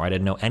this thing, or I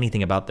didn't know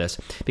anything about this,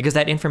 because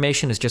that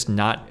information is just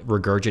not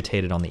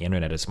regurgitated on the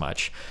internet as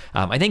much.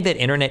 I think that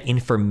internet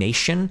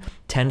information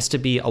tends to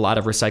be a lot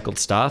of recycled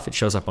stuff. It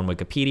shows up on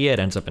Wikipedia. It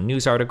ends up in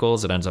news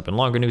articles. It ends up in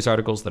longer news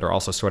articles that are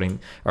also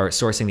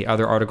sourcing the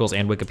other articles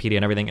and Wikipedia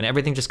and everything. And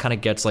everything just kind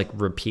of gets like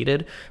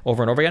repeated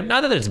over and over again.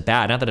 Not that it's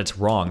bad, not that it's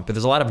wrong, but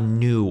there's a lot of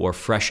new or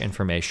fresh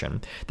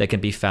information that can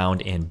be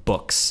found in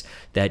books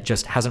that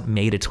just hasn't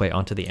made its way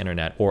onto the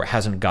internet, or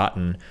hasn't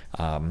gotten,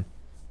 just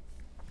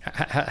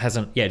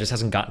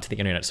hasn't gotten to the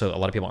internet. So a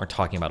lot of people aren't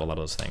talking about a lot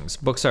of those things.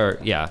 Books are,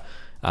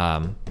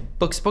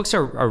 books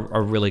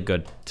are really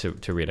good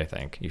to read. I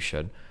think you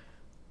should.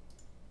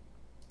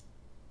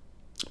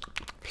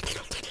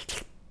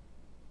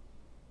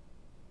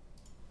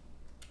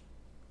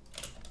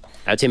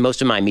 I would say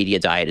most of my media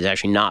diet is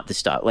actually not the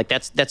stuff, like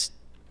that's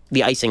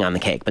the icing on the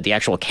cake, but the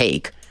actual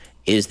cake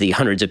is the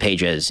hundreds of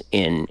pages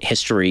in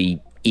history,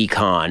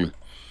 econ,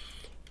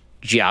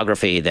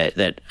 geography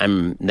that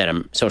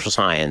I'm social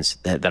science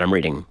that I'm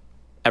reading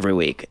every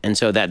week. And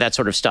so that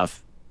sort of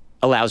stuff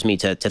allows me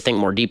to think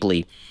more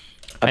deeply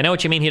I know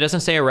what you mean. He doesn't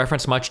say or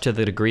reference much to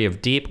the degree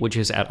of deep, which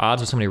is at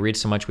odds with somebody who reads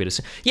so much.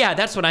 Yeah,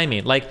 that's what I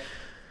mean. Like,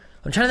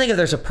 I'm trying to think if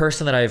there's a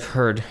person that I've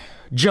heard.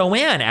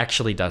 Joanne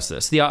actually does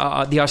this. The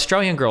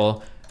Australian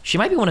girl, she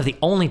might be one of the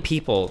only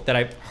people that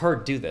I've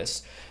heard do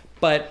this.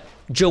 But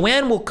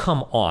Joanne will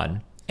come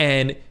on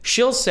and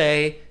she'll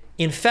say,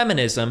 in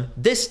feminism,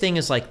 this thing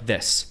is like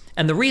this.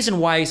 And the reason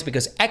why is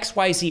because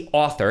XYZ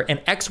author and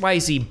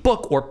XYZ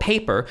book or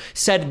paper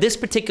said this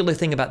particular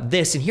thing about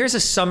this, and here's a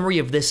summary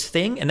of this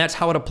thing, and that's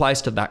how it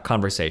applies to that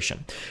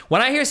conversation.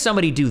 When I hear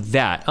somebody do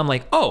that, I'm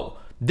like, oh,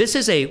 this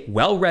is a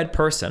well-read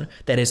person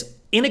that is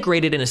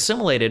integrated and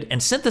assimilated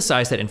and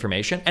synthesized that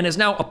information and is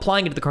now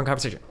applying it to the current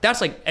conversation.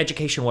 That's like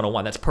education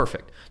 101. That's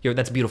perfect.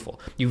 That's beautiful.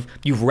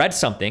 You've read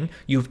something,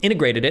 you've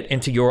integrated it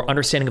into your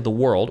understanding of the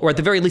world, or at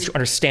the very least you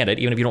understand it,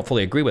 even if you don't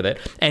fully agree with it,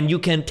 and you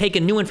can take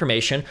in new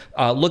information,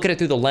 look at it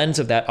through the lens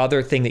of that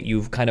other thing that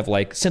you've kind of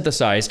like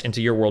synthesized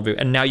into your worldview,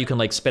 and now you can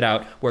like spit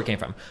out where it came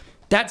from.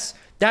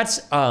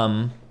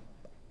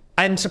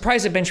 I'm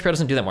surprised that Ben Shapiro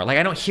doesn't do that more. Like,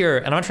 I don't hear,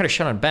 and I'm not trying to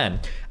shut on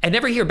Ben, I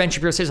never hear Ben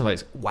Shapiro say something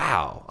like,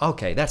 wow,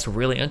 okay, that's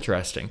really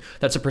interesting.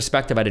 That's a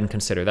perspective I didn't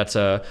consider. That's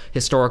a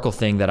historical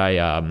thing that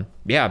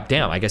yeah,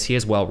 damn, I guess he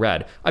is well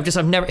read.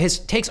 I've never, his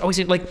takes always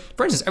seem like,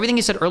 for instance, everything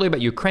he said earlier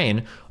about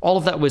Ukraine, all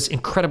of that was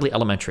incredibly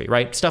elementary,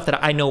 right? Stuff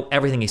that I know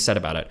everything he said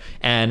about it.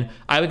 And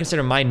I would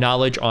consider my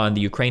knowledge on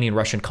the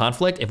Ukrainian-Russian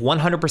conflict, if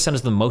 100%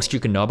 is the most you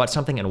can know about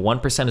something and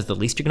 1% is the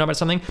least you can know about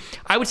something,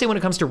 I would say when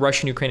it comes to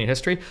Russian-Ukrainian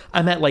history,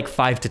 I'm at like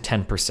 5 to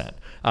 10%.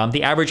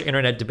 The average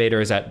internet debater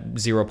is at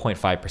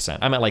 0.5%.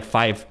 I'm at like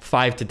 5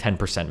 to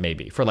 10%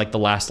 maybe for like the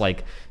last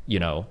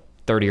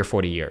 30 or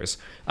 40 years.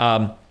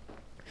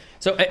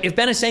 So if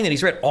Ben is saying that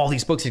he's read all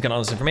these books, he's got all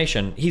this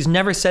information, he's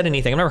never said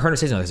anything. I've never heard him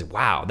say something. I say,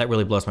 wow, that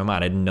really blows my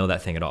mind. I didn't know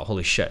that thing at all.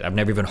 Holy shit. I've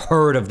never even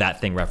heard of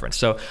that thing referenced.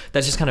 So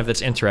that's just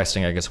it's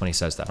interesting, I guess, when he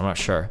says that. I'm not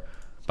sure,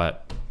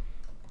 but.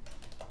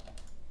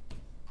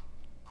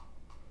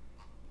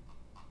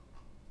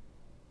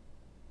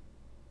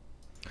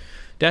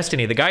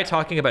 Destiny, the guy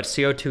talking about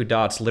CO2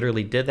 dots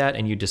literally did that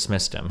and you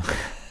dismissed him.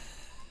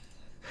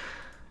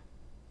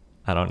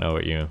 I don't know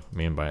what you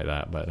mean by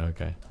that, but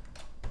okay.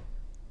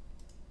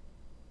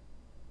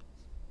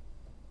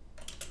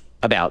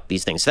 About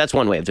these things. So that's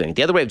one way of doing it.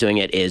 The other way of doing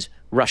it is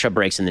Russia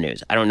breaks in the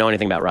news. I don't know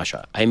anything about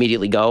Russia. I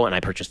immediately go and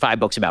I purchase 5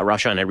 books about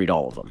Russia and I read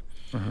all of them.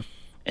 Mm-hmm.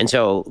 And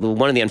so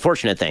one of the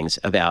unfortunate things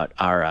about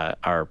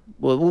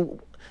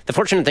the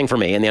fortunate thing for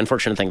me and the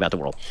unfortunate thing about the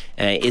world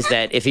is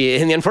that and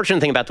the unfortunate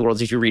thing about the world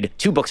is if you read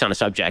 2 books on a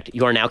subject,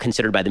 you are now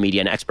considered by the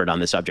media an expert on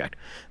the subject.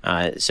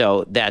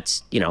 So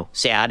that's,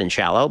 sad and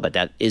shallow, but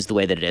that is the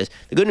way that it is.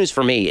 The good news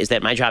for me is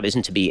that my job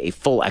isn't to be a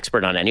full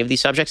expert on any of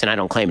these subjects, and I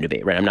don't claim to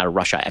be, right? I'm not a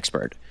Russia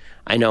expert.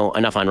 I know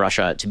enough on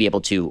Russia to be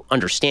able to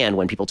understand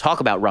when people talk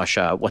about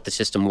Russia, what the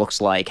system looks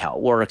like, how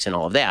it works, and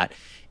all of that,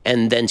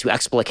 and then to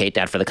explicate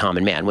that for the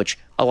common man, which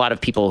a lot of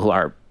people who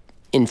are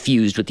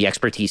infused with the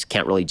expertise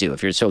can't really do.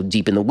 If you're so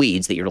deep in the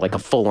weeds that you're like a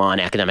full-on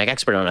academic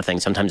expert on a thing,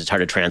 sometimes it's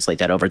hard to translate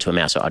that over to a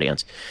mass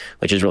audience,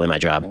 which is really my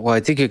job. Well, I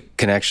think it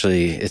can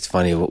actually, it's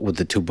funny, with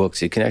the 2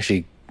 books, you can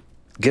actually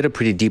get a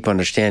pretty deep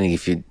understanding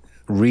if you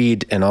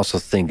read and also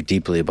think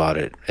deeply about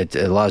it. It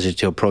allows you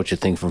to approach a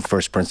thing from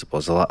first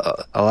principles. A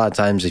lot of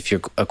times, if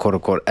you're a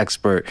quote-unquote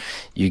expert,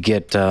 you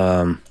get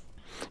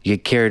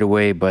carried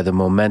away by the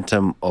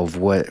momentum of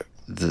what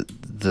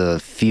the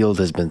field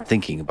has been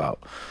thinking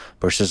about,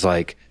 versus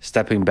like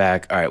stepping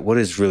back. All right, what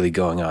is really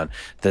going on?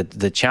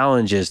 The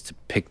challenge is to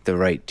pick the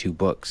right 2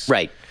 books.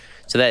 Right.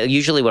 So that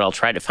usually what I'll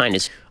try to find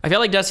is... I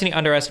feel like Destiny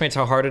underestimates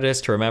how hard it is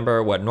to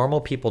remember what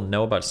normal people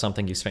know about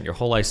something you spent your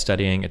whole life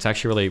studying. It's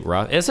actually really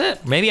rough. Is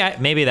it?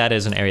 Maybe that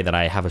is an area that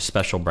I have a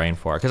special brain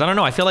for. Because I don't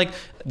know, I feel like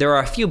there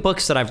are a few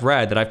books that I've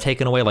read that I've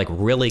taken away like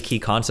really key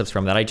concepts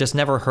from that I just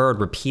never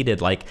heard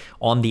repeated like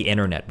on the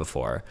internet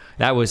before.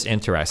 That was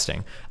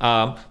interesting.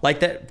 Like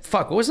that,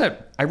 what was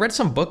that? I read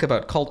some book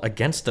called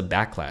Against the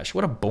Backlash.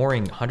 What a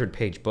boring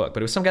 100-page book.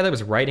 But it was some guy that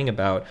was writing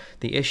about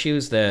the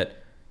issues that...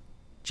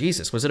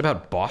 Jesus, was it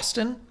about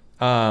Boston?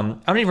 I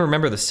don't even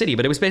remember the city,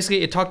 but it was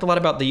basically, it talked a lot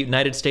about the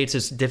United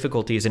States'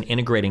 difficulties in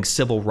integrating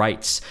civil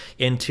rights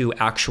into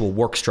actual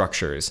work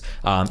structures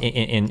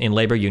in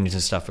labor unions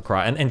and stuff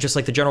across, and just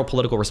like the general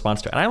political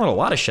response to it. And I learned a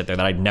lot of shit there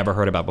that I'd never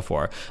heard about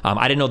before.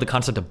 I didn't know the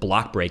concept of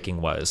block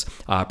breaking was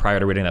prior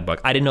to reading that book.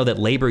 I didn't know that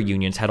labor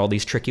unions had all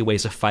these tricky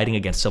ways of fighting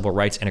against civil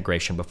rights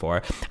integration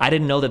before. I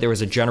didn't know that there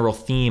was a general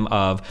theme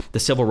of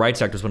the Civil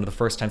Rights Act was one of the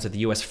first times that the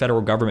U.S.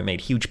 federal government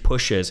made huge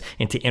pushes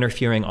into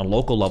interfering on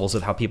local levels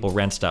with how people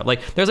rent stuff.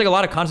 Like, there's like a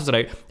lot of concepts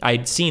that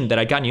I'd seen that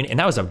I'd gotten, and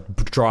that was a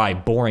dry,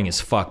 boring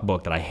as fuck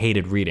book that I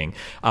hated reading.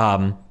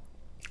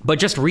 But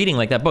just reading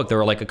like that book, there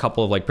were like a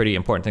couple of like pretty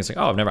important things. Like,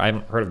 oh, I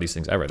haven't heard of these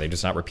things ever. They're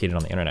just not repeated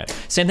on the internet.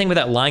 Same thing with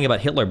that lying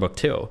about Hitler book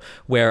too,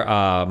 where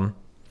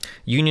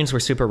unions were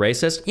super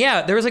racist.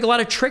 Yeah, there was like a lot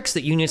of tricks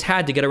that unions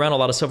had to get around a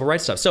lot of civil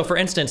rights stuff. So for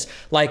instance,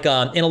 like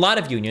in a lot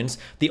of unions,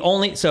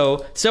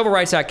 Civil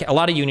Rights Act, a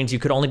lot of unions, you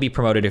could only be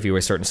promoted if you were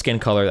a certain skin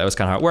color. That was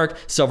kind of how it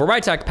worked. Civil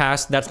Rights Act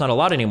passed. That's not a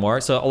lot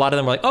anymore. So a lot of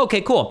them were like,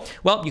 okay, cool.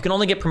 Well, you can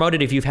only get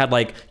promoted if you've had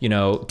like,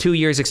 2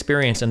 years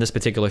experience in this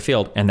particular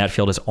field. And that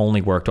field is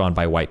only worked on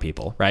by white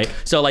people, right?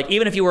 So like,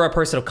 even if you were a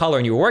person of color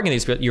and you were working in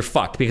these fields, you're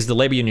fucked because the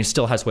labor union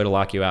still has a way to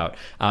lock you out.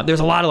 There's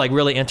a lot of like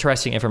really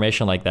interesting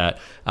information like that.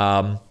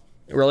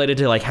 Related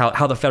to like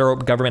how the federal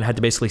government had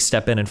to basically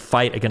step in and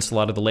fight against a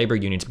lot of the labor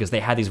unions because they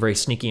had these very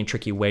sneaky and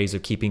tricky ways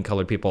of keeping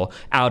colored people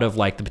out of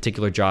like the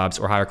particular jobs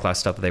or higher class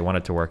stuff that they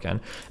wanted to work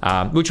in,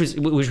 which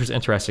was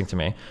interesting to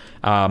me.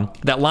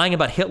 That Lying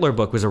About Hitler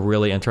book was a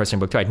really interesting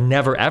book too. I'd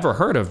never ever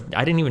heard of.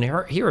 I didn't even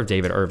hear of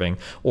David Irving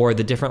or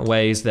the different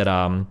ways that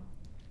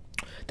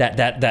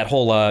that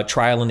whole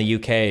trial in the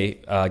UK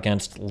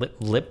against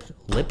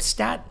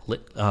Lipstadt.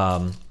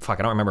 I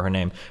don't remember her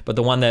name, but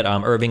the one that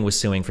Irving was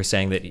suing for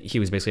saying that he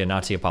was basically a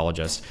Nazi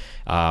apologist,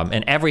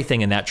 and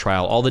everything in that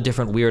trial, all the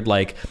different weird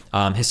like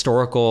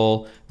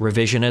historical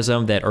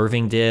revisionism that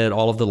Irving did,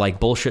 all of the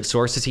like bullshit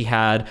sources he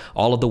had,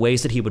 all of the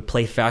ways that he would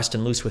play fast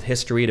and loose with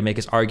history to make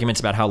his arguments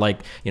about how like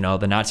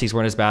the Nazis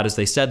weren't as bad as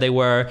they said they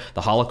were,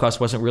 the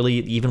Holocaust wasn't really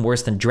even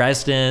worse than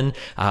Dresden,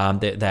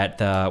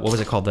 what was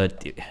it called, the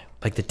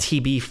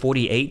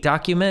TB-48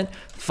 document.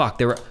 Fuck,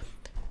 there were.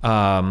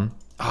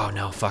 Oh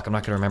no, fuck, I'm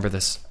not gonna remember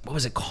this. What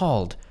was it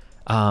called?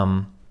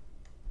 Fuck,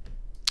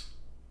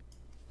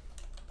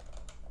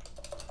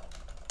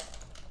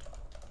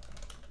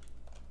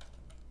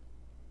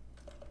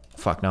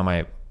 now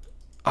my.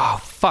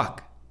 Oh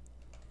fuck.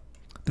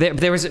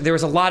 There was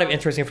a lot of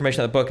interesting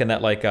information in the book, and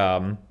that like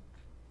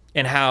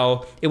and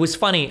how it was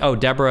funny. Oh,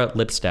 Deborah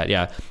Lipstadt.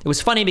 Yeah. It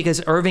was funny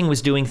because Irving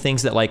was doing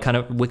things that like kind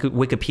of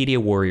Wikipedia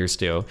warriors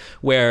do,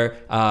 where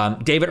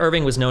David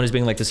Irving was known as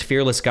being like this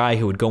fearless guy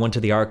who would go into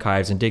the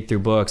archives and dig through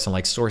books and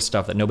like source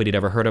stuff that nobody had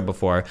ever heard of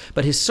before.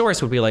 But his source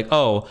would be like,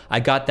 oh, I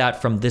got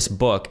that from this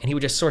book. And he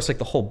would just source like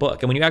the whole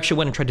book. And when you actually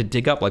went and tried to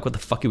dig up like what the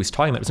fuck he was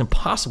talking about, it was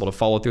impossible to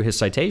follow through his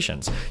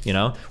citations,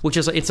 which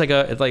is can be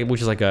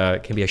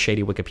a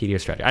shady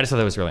Wikipedia strategy. I just thought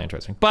that was really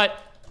interesting. But,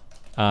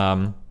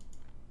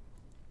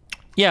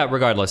 yeah,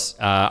 regardless,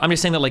 I'm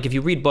just saying that like if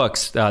you read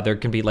books, there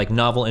can be like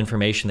novel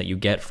information that you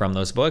get from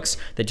those books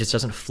that just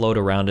doesn't float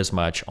around as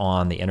much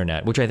on the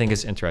internet, which I think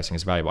is interesting,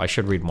 is valuable. I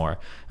should read more,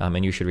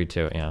 and you should read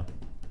too. Yeah.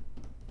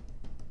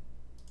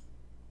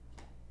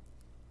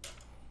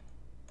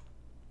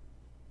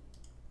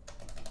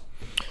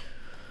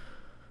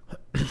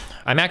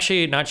 I'm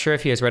actually not sure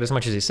if he has read as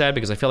much as he said,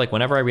 because I feel like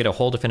whenever I read a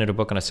whole definitive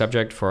book on a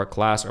subject for a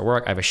class or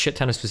work, I have a shit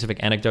ton of specific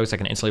anecdotes I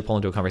can instantly pull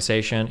into a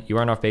conversation. You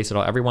aren't off base at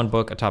all. Every one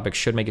book, a topic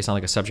should make you sound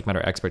like a subject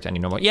matter expert to any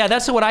normal. Yeah,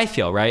 that's what I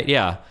feel, right?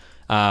 Yeah.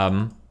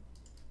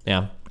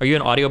 Yeah. Are you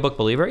an audiobook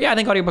believer? Yeah, I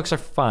think audiobooks are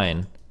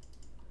fine.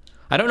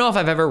 I don't know if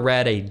I've ever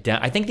read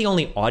I think the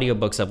only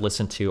audiobooks I've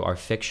listened to are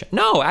fiction.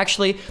 No,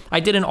 actually, I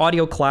did an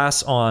audio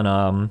class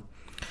on,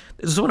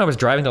 this is when I was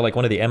driving to like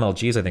one of the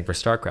MLGs, I think, for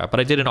StarCraft. But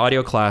I did an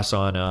audio class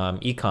on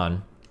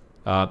econ.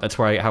 That's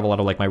where I have a lot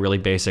of like my really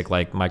basic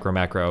like micro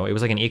macro. It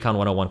was like an econ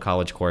 101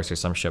 college course or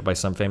some shit by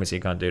some famous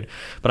econ dude.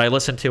 But I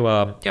listened to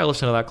I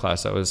listened to that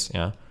class. That was,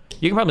 yeah.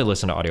 You can probably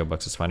listen to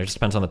audiobooks. It's fine. It just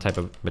depends on the type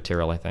of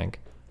material, I think.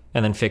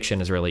 And then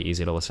fiction is really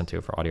easy to listen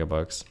to for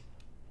audiobooks.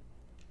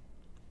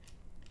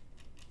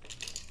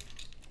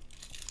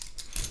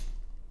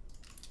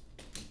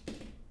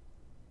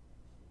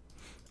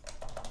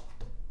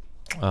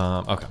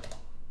 Okay.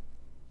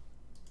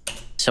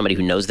 Somebody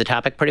who knows the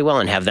topic pretty well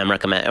and have them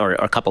recommend, or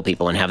a couple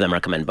people and have them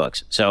recommend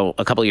books. So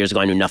a couple of years ago,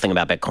 I knew nothing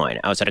about Bitcoin.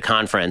 I was at a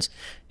conference,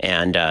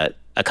 and a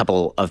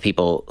couple of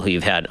people who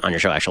you've had on your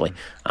show actually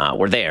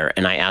were there,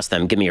 and I asked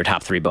them, give me your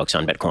top 3 books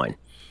on Bitcoin.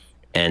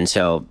 And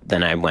so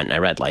then I went and I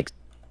read like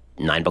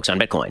 9 books on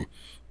Bitcoin.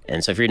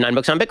 And so if you read 9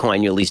 books on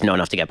Bitcoin, you at least know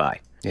enough to get by.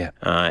 Yeah.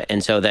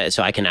 And so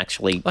I can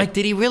actually like,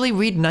 did he really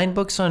read 9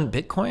 books on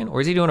Bitcoin,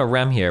 or is he doing a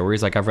REM here where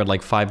he's like, I've read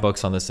like 5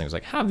 books on this thing? It's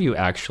like, have you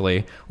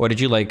actually, or did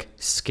you like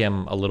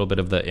skim a little bit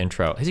of the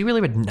intro? Has he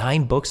really read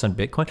 9 books on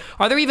Bitcoin?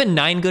 Are there even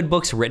 9 good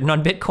books written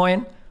on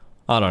Bitcoin?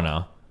 I don't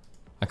know.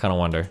 I kind of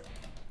wonder.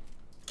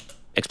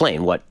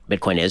 Explain what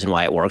Bitcoin is and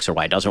why it works or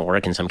why it doesn't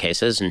work in some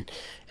cases,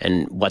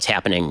 and what's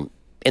happening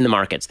in the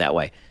markets that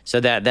way.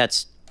 So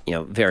that's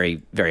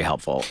very, very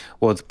helpful.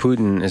 Well,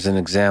 Putin is an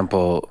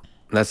example.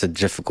 That's a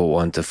difficult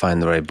one to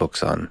find the right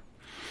books on.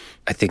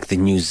 I think The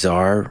New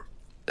Tsar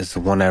is the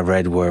one I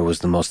read where it was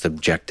the most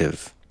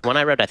objective. One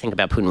I read, I think,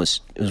 about Putin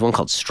was one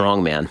called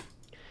Strongman.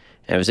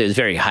 And it was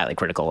very highly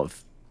critical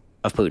of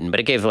Putin, but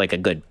it gave like a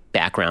good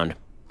background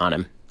on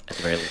him at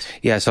the very least.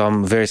 Yeah, so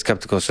I'm very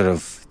skeptical sort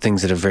of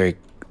things that are very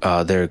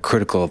they're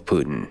critical of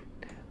Putin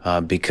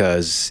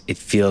because it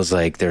feels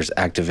like there's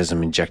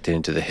activism injected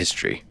into the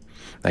history.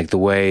 Like the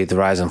way The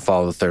Rise and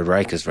Fall of the Third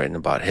Reich is written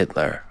about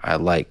Hitler, I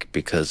like,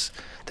 because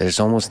there's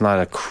almost not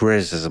a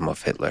criticism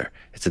of Hitler.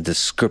 It's a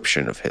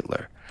description of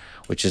Hitler.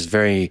 which is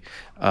very,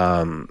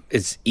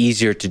 it's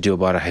easier to do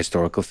about a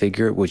historical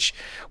figure, which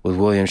with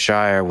William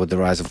Shirer, with the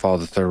rise and fall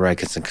of the Third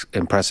Reich, it's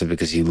impressive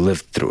because he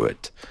lived through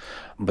it.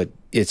 But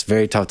it's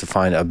very tough to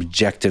find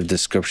objective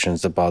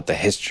descriptions about the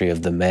history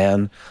of the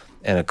man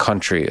and a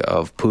country,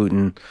 of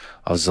Putin,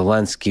 of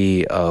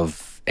Zelensky,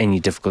 of any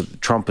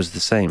difficult. Trump is the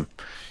same.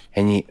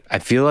 And I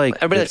feel like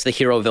everybody, that's the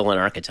hero-villain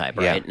archetype,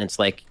 right? Yeah. And it's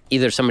like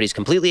either somebody's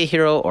completely a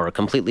hero or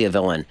completely a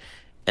villain.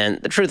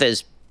 And the truth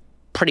is,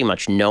 pretty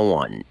much no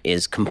one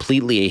is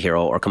completely a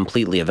hero or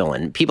completely a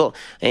villain. People,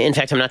 in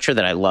fact, I'm not sure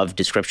that I love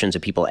descriptions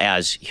of people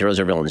as heroes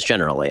or villains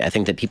generally. I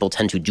think that people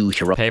tend to do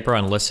hero. Paper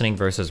on listening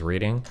versus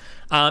reading.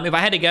 If I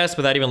had to guess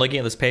without even looking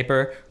at this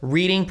paper,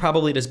 reading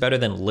probably does better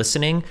than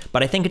listening,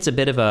 but I think it's a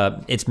bit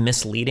of it's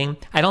misleading.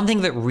 I don't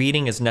think that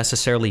reading is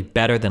necessarily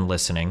better than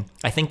listening.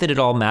 I think that it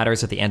all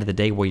matters at the end of the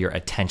day where your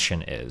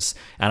attention is.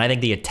 And I think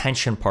the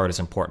attention part is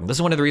important. This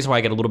is one of the reasons why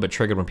I get a little bit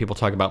triggered when people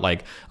talk about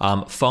like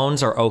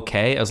phones are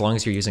okay as long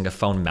as you're using a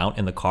phone mount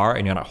in the car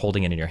and you're not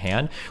holding it in your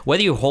hand.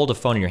 Whether you hold a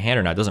phone in your hand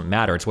or not doesn't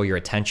matter. It's where your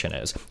attention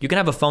is. You can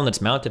have a phone that's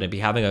mounted and be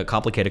having a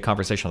complicated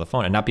conversation on the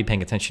phone and not be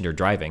paying attention to your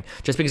driving.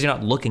 Just because you're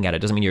not looking at it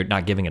doesn't mean you're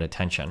not giving it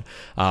attention.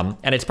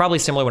 And it's probably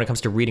similar when it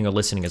comes to reading or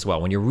listening as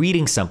well. When you're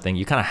reading something,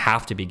 you kind of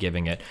have to be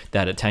giving it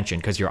that attention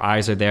because your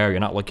eyes are there. You're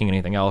not looking at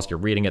anything else. You're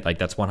reading it like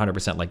that's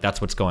 100% like that's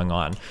what's going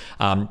on.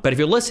 But if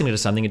you're listening to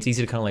something, it's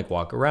easy to kind of like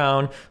walk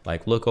around,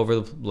 like look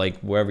over like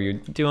wherever you're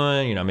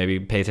doing, you know,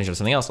 maybe pay attention to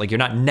something else. Like you're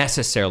not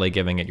necessarily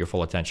giving it your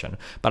full attention.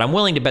 But I'm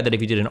willing to bet that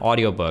if you did an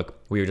audiobook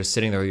where you're just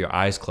sitting there with your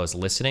eyes closed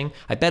listening,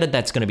 I bet that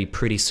that's going to be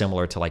pretty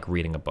similar to like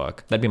reading a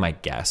book. That'd be my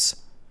guess.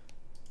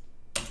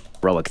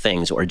 Heroic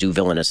things or do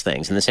villainous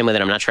things. In the same way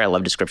that I'm not sure I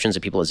love descriptions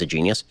of people as a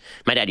genius.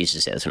 My dad used to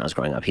say this when I was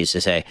growing up. He used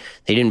to say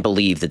they didn't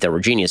believe that there were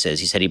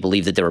geniuses. He said he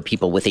believed that there were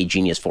people with a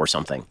genius for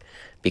something.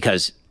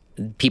 Because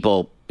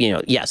people, you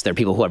know, yes, there are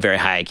people who have very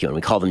high IQ and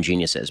we call them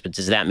geniuses. But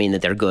does that mean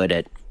that they're good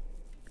at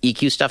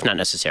EQ stuff? Not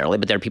necessarily,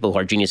 but there are people who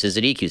are geniuses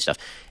at EQ stuff.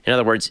 In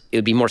other words, it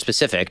would be more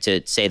specific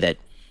to say that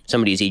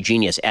somebody is a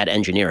genius at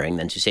engineering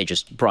than to say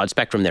just broad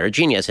spectrum they're a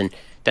genius. And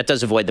that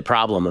does avoid the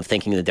problem of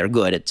thinking that they're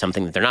good at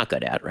something that they're not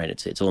good at, right?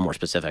 It's a little more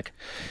specific.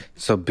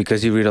 So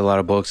because you read a lot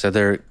of books,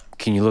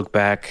 can you look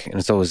back, and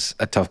it's always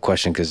a tough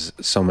question because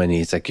so many,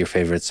 it's like your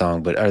favorite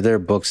song, but are there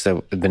books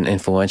that have been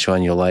influential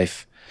in your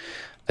life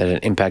that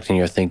had impact in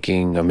your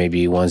thinking, or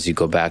maybe ones you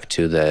go back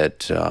to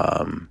that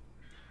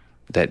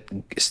that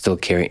still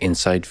carry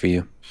insight for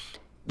you?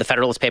 The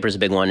Federalist Paper is a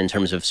big one in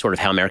terms of sort of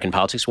how American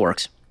politics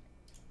works.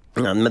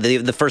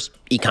 The first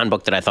econ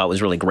book that I thought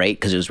was really great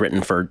because it was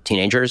written for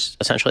teenagers,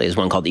 essentially, is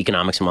one called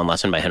Economics in One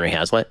Lesson by Henry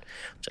Hazlitt.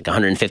 It's like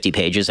 150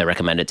 pages. I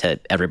recommend it to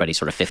everybody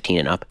sort of 15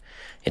 and up.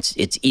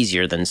 It's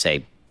easier than,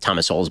 say,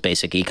 Thomas Sowell's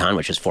Basic Econ,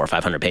 which is 400 or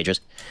 500 pages.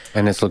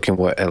 And it's looking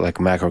at like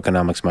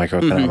macroeconomics,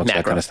 microeconomics,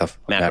 that kind of stuff.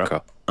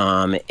 Macro.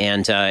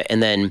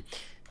 And then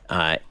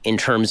in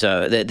terms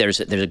of, there's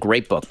a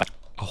great book.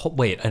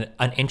 Wait,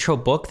 an intro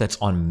book that's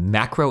on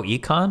macro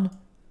econ?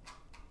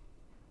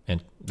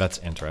 And that's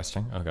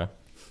interesting. Okay.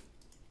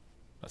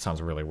 That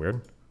sounds really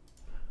weird.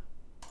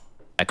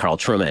 By Carl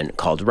Trueman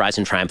called Rise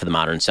and Triumph of the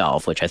Modern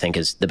Self, which I think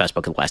is the best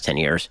book of the last 10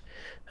 years.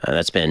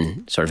 That's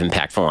been sort of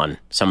impactful on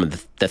some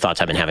of the thoughts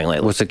I've been having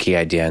lately. What's the key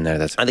idea in there?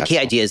 The key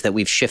idea is that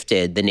we've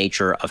shifted the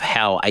nature of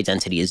how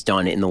identity is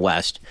done in the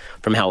West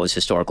from how it was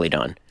historically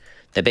done.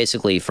 That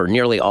basically for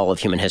nearly all of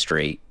human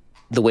history,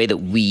 the way that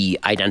we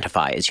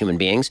identify as human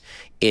beings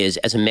is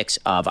as a mix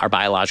of our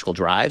biological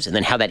drives and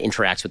then how that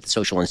interacts with the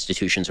social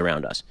institutions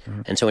around us.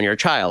 Mm-hmm. And so when you're a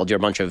child, you're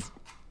a bunch of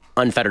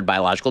unfettered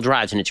biological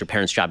drives, and it's your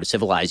parents' job to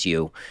civilize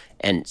you.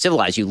 And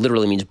civilize you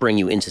literally means bring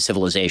you into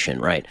civilization,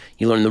 right?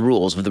 You learn the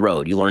rules of the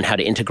road. You learn how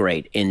to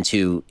integrate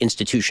into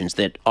institutions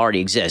that already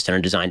exist and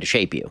are designed to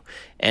shape you.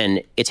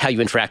 And it's how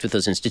you interact with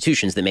those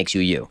institutions that makes you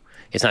you.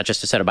 It's not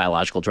just a set of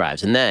biological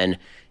drives. And then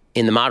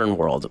in the modern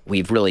world,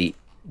 we've really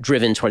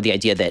driven toward the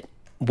idea that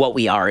what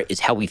we are is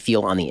how we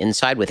feel on the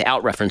inside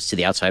without reference to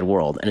the outside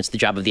world. And it's the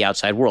job of the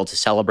outside world to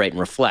celebrate and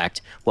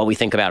reflect what we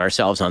think about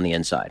ourselves on the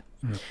inside.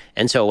 Mm-hmm.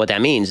 And so what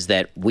that means is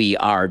that we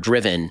are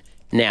driven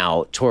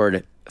now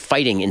toward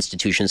fighting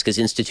institutions because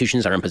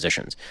institutions are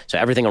impositions. So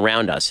everything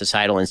around us,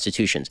 societal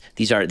institutions,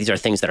 these are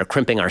things that are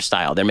crimping our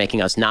style. They're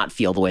making us not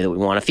feel the way that we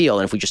want to feel.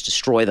 And if we just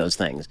destroy those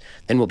things,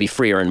 then we'll be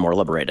freer and more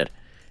liberated.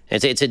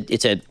 It's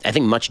a I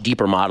think, much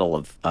deeper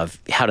model of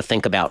how to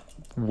think about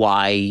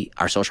why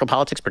our social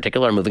politics,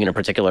 particularly, are moving in a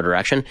particular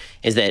direction,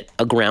 is that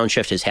a ground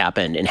shift has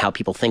happened in how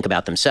people think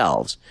about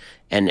themselves,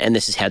 and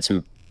this has had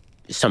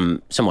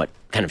some somewhat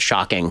kind of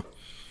shocking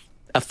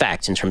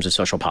effects in terms of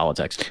social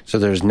politics. So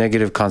there's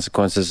negative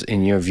consequences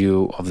in your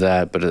view of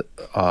that, but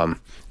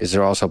is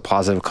there also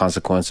positive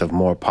consequence of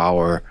more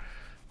power,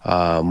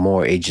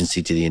 more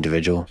agency to the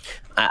individual?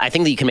 I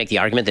think that you can make the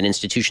argument that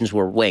institutions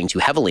were weighing too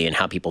heavily in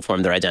how people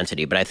form their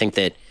identity, but I think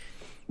that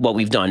what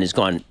we've done is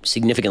gone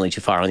significantly too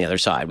far on the other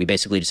side. We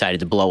basically decided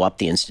to blow up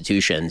the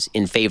institutions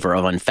in favor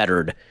of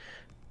unfettered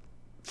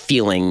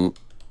feeling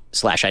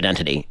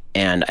identity.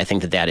 And I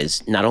think that that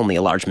is not only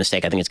a large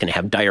mistake, I think it's going to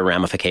have dire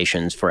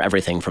ramifications for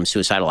everything from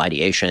suicidal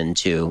ideation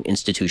to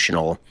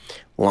institutional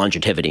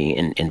longevity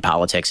in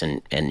politics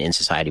and in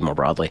society more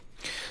broadly.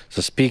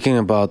 So speaking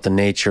about the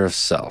nature of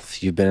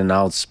self, you've been an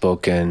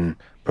outspoken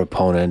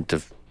proponent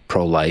of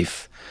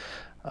pro-life.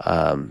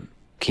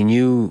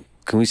 Can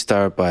we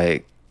start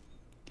by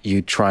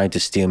you trying to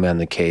steelman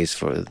the case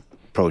for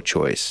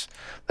pro-choice,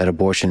 that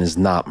abortion is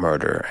not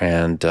murder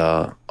and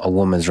a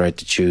woman's right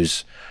to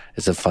choose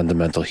is a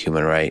fundamental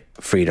human right,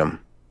 freedom?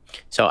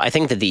 So I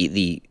think that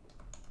the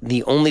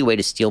only way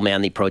to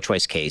steelman the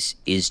pro-choice case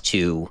is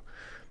to,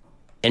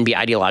 and be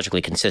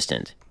ideologically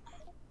consistent,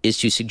 is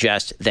to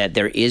suggest that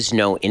there is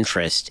no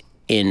interest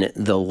in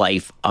the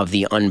life of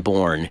the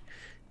unborn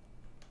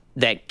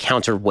that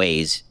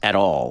counterweighs at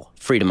all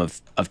freedom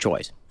of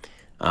choice.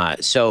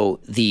 So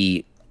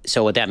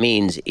what that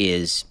means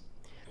is,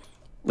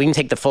 we can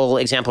take the full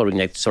example, or we can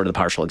take sort of the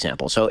partial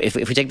example. So if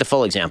we take the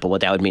full example,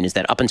 what that would mean is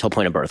that up until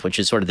point of birth, which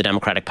is sort of the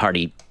Democratic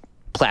Party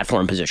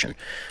platform position.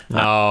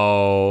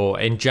 No,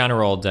 in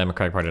general,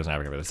 Democratic Party doesn't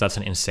advocate for this. That's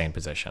an insane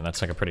position.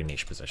 That's like a pretty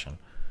niche position.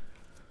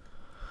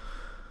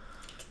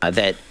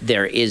 That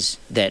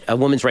a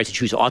woman's right to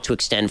choose ought to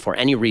extend for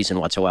any reason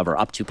whatsoever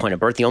up to point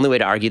of birth. The only way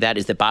to argue that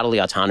is that bodily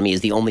autonomy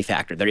is the only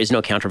factor. There is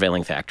no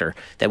countervailing factor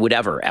that would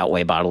ever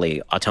outweigh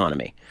bodily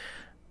autonomy.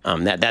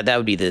 That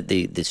would be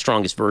the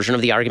strongest version of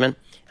the argument.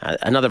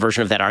 Another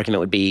version of that argument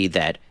would be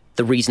that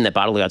the reason that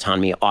bodily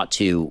autonomy ought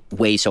to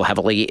weigh so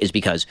heavily is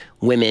because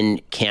women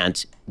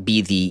can't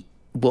be the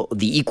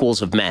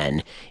equals of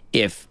men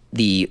if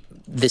the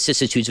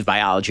vicissitudes of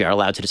biology are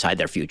allowed to decide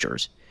their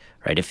futures.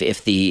 Right?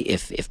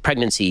 If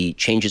pregnancy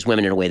changes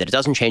women in a way that it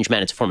doesn't change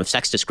men, it's a form of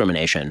sex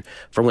discrimination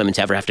for women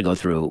to ever have to go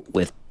through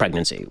with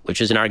pregnancy,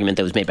 which is an argument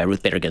that was made by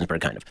Ruth Bader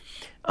Ginsburg, kind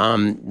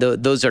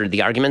of. Those are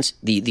the arguments.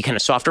 The kind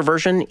of softer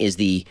version is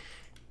the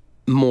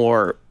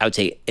more, I would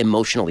say,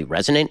 emotionally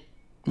resonant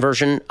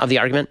version of the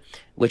argument,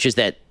 which is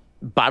that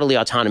bodily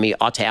autonomy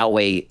ought to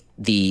outweigh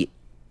the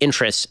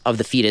interests of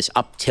the fetus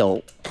up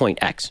till point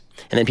X.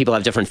 And then people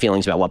have different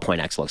feelings about what point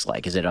X looks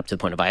like. Is it up to the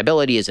point of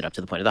viability? Is it up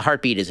to the point of the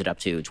heartbeat? Is it up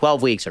to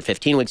 12 weeks or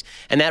 15 weeks?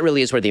 And that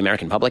really is where the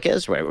American public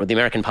is, where the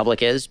American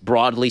public is,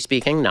 broadly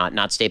speaking,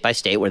 not state by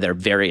state, where there are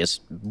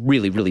various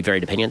really, really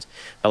varied opinions.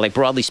 But like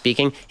broadly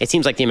speaking, it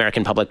seems like the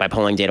American public by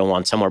polling data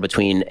wants somewhere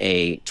between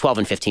a 12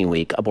 and 15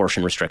 week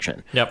abortion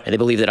restriction. Yep. And they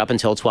believe that up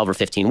until 12 or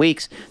 15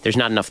 weeks, there's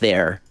not enough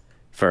there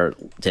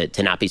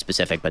to not be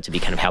specific, but to be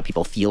kind of how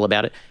people feel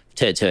about it,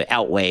 to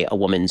outweigh a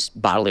woman's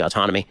bodily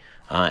autonomy.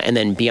 And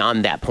then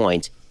beyond that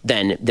point,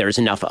 then there's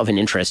enough of an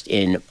interest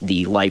in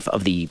the life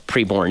of the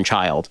preborn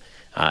child.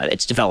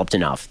 It's developed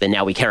enough that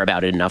now we care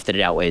about it enough that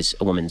it outweighs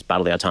a woman's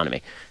bodily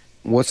autonomy.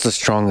 What's the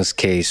strongest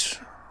case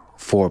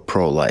for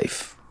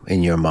pro-life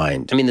in your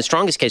mind? I mean, the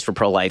strongest case for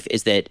pro-life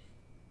is that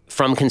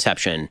from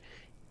conception,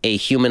 a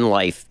human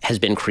life has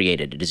been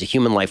created. It is a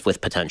human life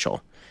with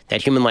potential.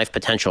 That human life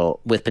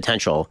with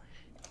potential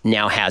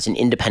now has an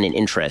independent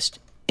interest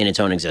in its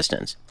own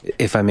existence.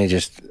 If I may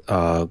just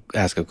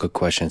ask a quick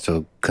question.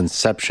 So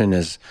conception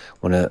is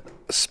when a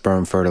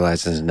sperm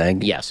fertilizes an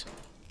egg? Yes.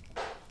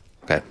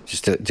 Okay,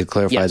 just to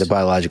clarify Yes. the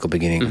biological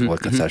beginning of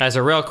what conception. As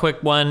a real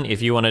quick one,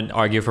 if you want to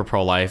argue for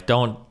pro-life,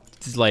 don't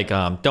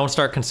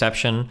start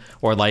conception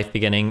or life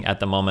beginning at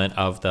the moment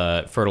of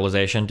the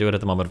fertilization. Do it at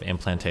the moment of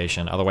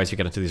implantation. Otherwise, you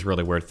get into these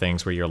really weird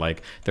things where you're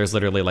like, there's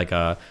literally like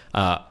a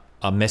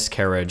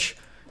miscarriage,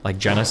 like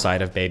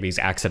genocide of babies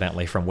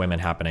accidentally from women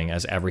happening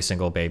as every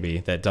single baby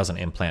that doesn't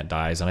implant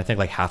dies. And I think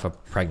like half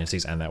of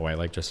pregnancies end that way,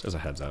 like just as a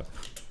heads up.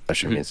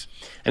 Means.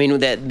 I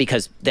mean,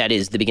 because that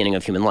is the beginning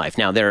of human life.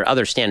 Now, there are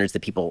other standards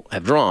that people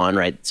have drawn,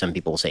 right? Some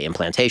people will say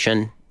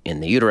implantation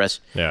in the uterus.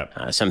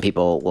 Yeah. Some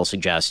people will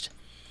suggest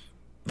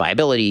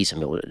viability, some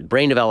people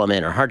brain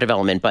development or heart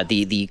development. But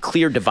the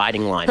clear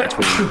dividing line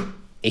between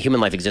a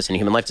human life exists and a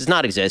human life does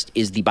not exist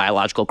is the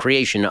biological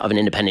creation of an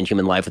independent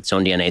human life with its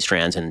own DNA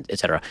strands and et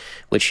cetera,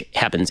 which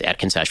happens at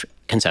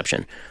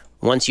conception.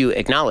 Once you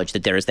acknowledge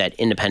that there is that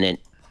independent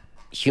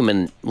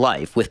human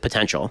life with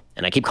potential,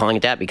 and I keep calling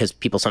it that because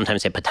people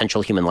sometimes say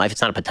potential human life.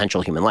 It's not a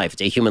potential human life.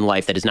 It's a human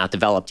life that is not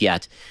developed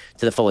yet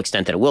to the full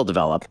extent that it will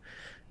develop.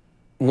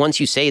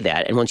 Once you say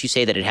that, and once you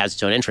say that it has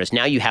its own interest,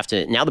 now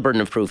the burden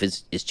of proof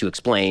is to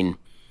explain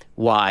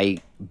why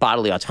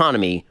bodily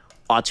autonomy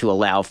ought to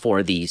allow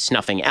for the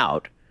snuffing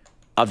out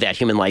of that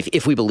human life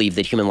if we believe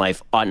that human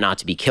life ought not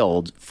to be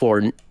killed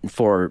for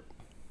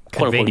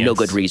quote unquote no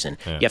good reason.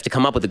 Yeah. You have to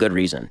come up with a good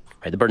reason,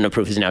 right? The burden of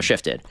proof is now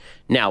shifted.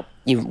 Now,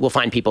 you will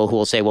find people who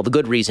will say, well, the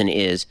good reason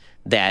is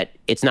that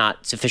it's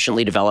not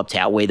sufficiently developed to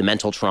outweigh the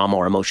mental trauma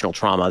or emotional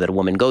trauma that a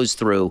woman goes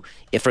through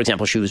if, for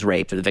example, she was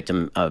raped or the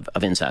victim of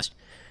incest.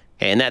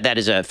 Okay, and that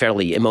is a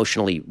fairly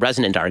emotionally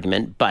resonant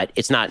argument, but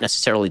it's not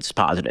necessarily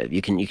dispositive.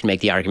 You can make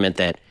the argument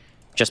that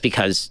just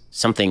because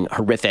something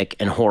horrific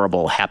and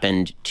horrible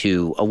happened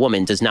to a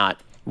woman does not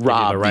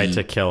rob the right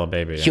to kill a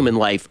baby, human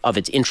life of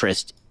its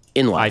interest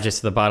in life.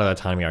 The bodily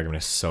autonomy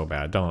argument is so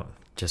bad. Don't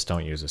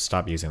use it.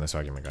 Stop using this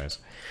argument, guys.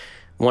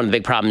 One of the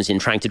big problems in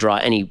trying to draw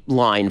any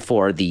line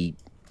for the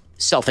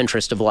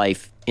self-interest of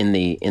life in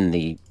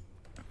the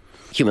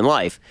human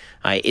life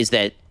is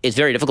that it's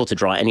very difficult to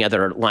draw any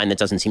other line that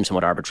doesn't seem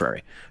somewhat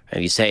arbitrary.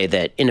 If you say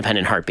that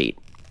independent heartbeat,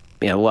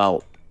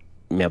 people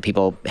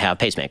have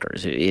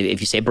pacemakers. If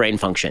you say brain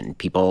function,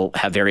 people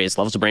have various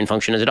levels of brain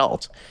function as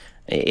adults.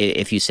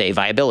 If you say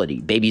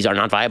viability, babies are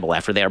not viable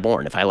after they are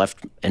born. If I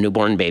left a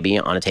newborn baby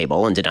on a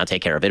table and did not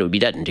take care of it, it would be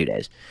dead in 2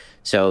 days.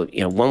 So,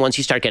 once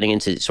you start getting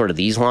into sort of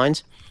these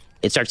lines,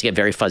 it starts to get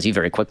very fuzzy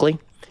very quickly.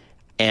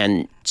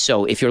 And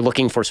so if you're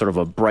looking for sort of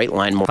a bright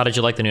line... How did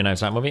you like the new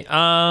Knives Out movie?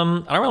 I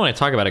don't really want to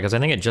talk about it because I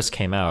think it just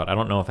came out. I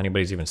don't know if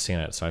anybody's even seen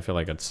it, so I feel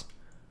like it's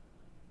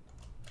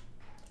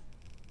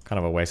kind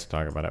of a waste to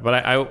talk about it.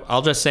 But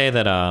I'll just say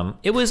that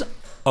it was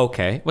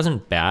okay. It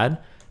wasn't bad,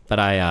 but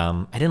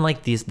I didn't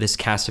like this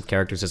cast of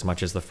characters as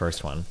much as the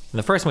first one. In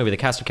the first movie, the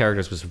cast of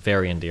characters was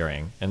very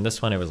endearing. In this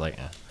one, it was like,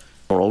 eh.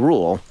 Moral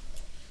rule.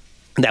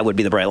 That would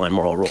be the bright line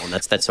moral rule, and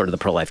that's sort of the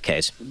pro-life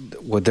case.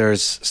 Well,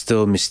 there's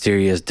still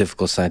mysterious,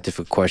 difficult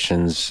scientific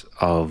questions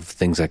of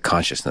things like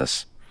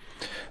consciousness.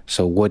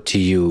 So what to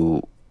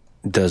you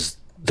does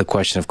the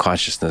question of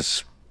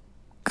consciousness,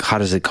 how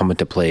does it come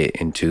into play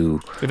into...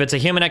 If it's a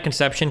human at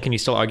conception, can you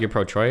still argue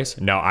pro-choice?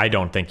 No, I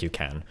don't think you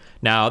can.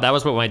 Now, that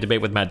was what my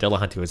debate with Matt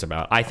Dillahunty was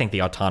about. I think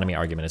the autonomy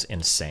argument is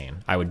insane.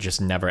 I would just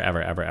never,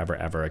 ever, ever, ever,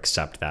 ever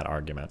accept that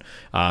argument.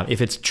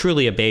 If it's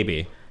truly a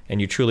baby... and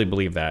you truly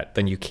believe that,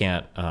 then you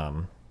can't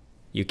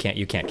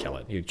kill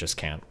it. You just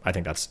can't. I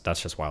think that's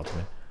just wild to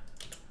me.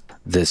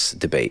 This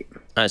debate.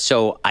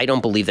 So I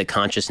don't believe that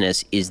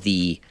consciousness is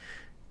the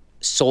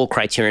sole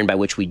criterion by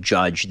which we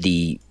judge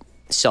the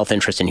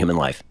self-interest in human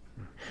life.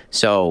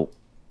 So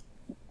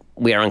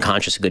we are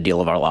unconscious a good deal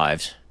of our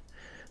lives,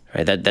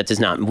 right? That does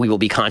not. We will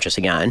be conscious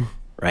again,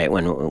 right?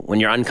 When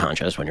you're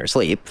unconscious, when you're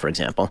asleep, for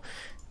example,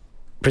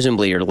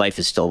 presumably your life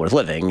is still worth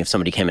living. If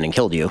somebody came in and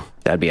killed you,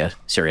 that'd be a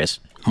serious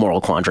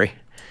moral quandary,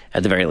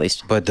 at the very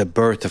least. But the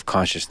birth of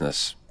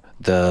consciousness,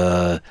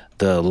 the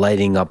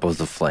lighting up of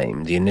the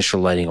flame, the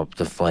initial lighting up of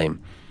the flame,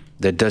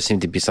 there does seem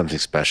to be something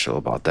special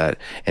about that,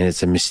 and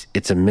it's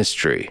a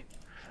mystery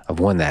of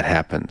when that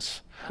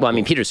happens. Well, I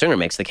mean, Peter Singer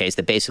makes the case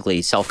that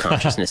basically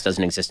self-consciousness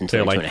doesn't exist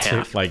until like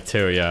 2.5. Like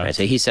 2, yeah. Right,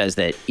 so he says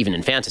that even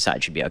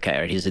infanticide should be okay.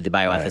 Right? He's the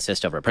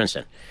bioethicist over at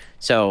Princeton.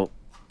 So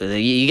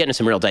you get into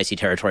some real dicey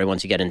territory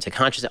once you get into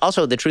consciousness.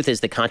 Also, the truth is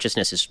that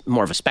consciousness is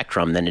more of a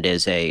spectrum than it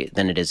is a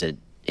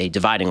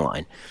dividing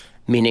line,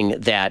 meaning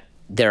that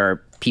there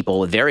are people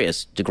with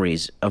various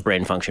degrees of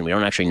brain function. We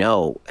don't actually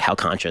know how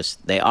conscious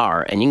they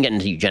are, and you can get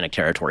into eugenic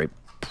territory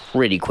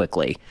pretty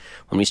quickly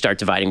when we start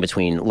dividing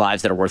between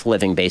lives that are worth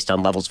living based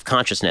on levels of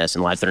consciousness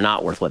and lives that are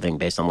not worth living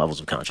based on levels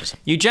of consciousness.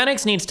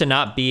 Eugenics needs to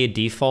not be a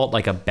default,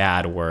 like a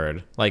bad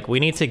word. Like, we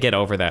need to get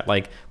over that.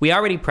 Like, we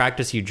already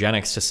practice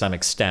eugenics to some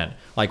extent.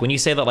 Like, when you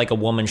say that, like, a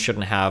woman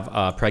shouldn't have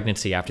a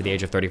pregnancy after the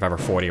age of 35 or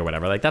 40 or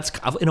whatever, like, that's,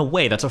 in a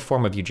way, that's a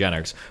form of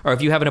eugenics. Or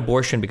if you have an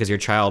abortion because your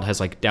child has,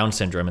 like, Down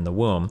syndrome in the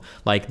womb,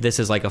 like, this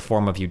is, like, a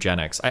form of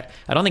eugenics. I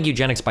don't think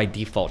eugenics by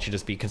default should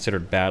just be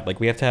considered bad. Like,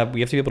 we have to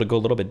be able to go a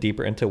little bit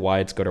deeper into why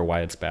it's good or why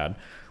it's bad.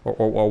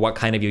 Or what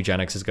kind of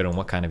eugenics is good and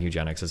what kind of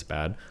eugenics is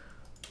bad.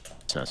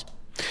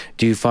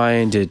 Do you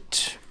find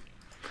it,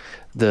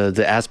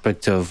 the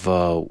aspect of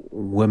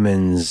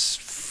women's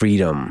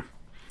freedom,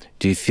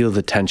 do you feel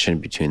the tension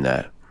between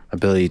that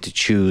ability to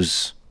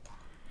choose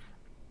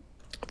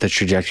the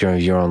trajectory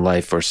of your own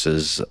life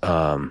versus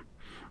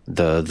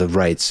the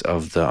rights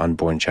of the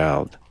unborn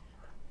child?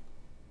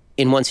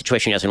 In one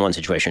situation, yes. In one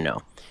situation,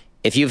 no.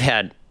 If you've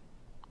had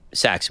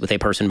sex with a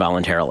person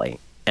voluntarily,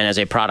 and as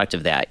a product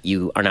of that,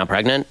 you are now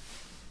pregnant?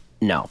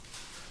 No.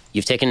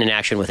 You've taken an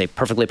action with a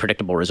perfectly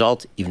predictable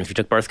result. Even if you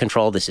took birth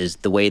control, this is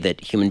the way that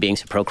human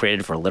beings have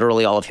procreated for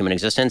literally all of human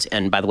existence,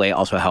 and by the way,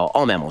 also how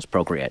all mammals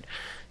procreate.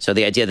 So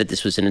the idea that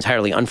this was an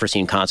entirely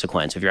unforeseen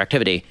consequence of your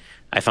activity,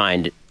 I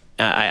find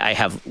I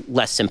have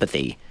less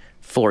sympathy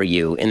for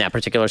you in that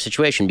particular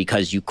situation,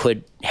 because you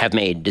could have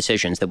made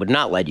decisions that would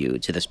not lead you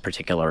to this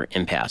particular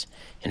impasse.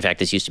 In fact,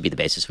 this used to be the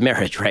basis of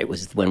marriage, right?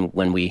 Was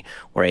when we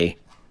were a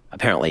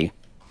apparently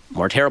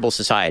more terrible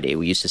society.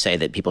 We used to say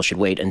that people should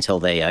wait until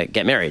they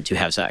get married to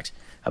have sex,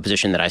 a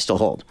position that I still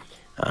hold.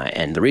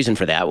 And the reason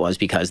for that was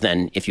because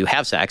then if you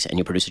have sex and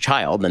you produce a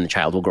child, then the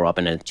child will grow up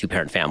in a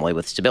two-parent family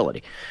with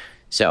stability.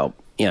 So,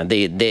 you know,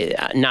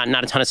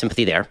 not a ton of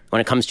sympathy there.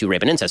 When it comes to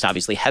rape and incest,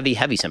 obviously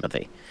heavy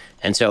sympathy.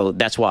 And so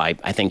that's why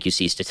I think you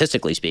see,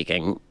 statistically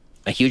speaking,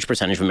 a huge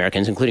percentage of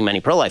Americans, including many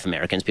pro-life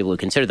Americans, people who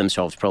consider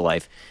themselves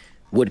pro-life,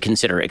 would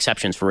consider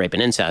exceptions for rape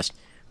and incest.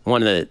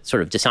 One of the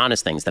sort of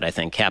dishonest things that I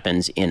think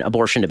happens in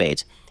abortion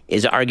debates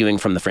is arguing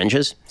from the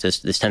fringes.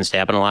 This tends to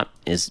happen a lot,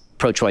 is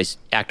pro-choice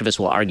activists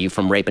will argue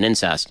from rape and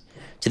incest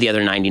to the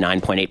other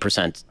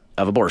 99.8%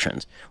 of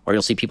abortions. Or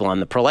you'll see people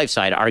on the pro-life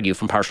side argue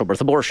from partial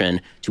birth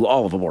abortion to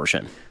all of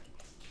abortion.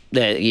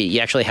 You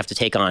actually have to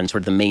take on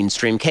sort of the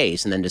mainstream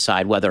case and then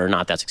decide whether or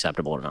not that's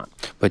acceptable or not.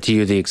 But to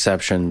you, the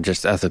exception,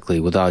 just ethically,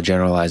 without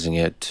generalizing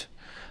it,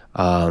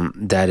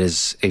 that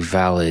is a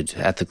valid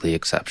ethically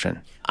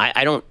exception.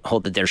 I don't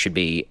hold that there should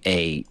be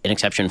an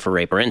exception for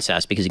rape or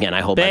incest because, again, I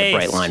hold by the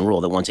bright line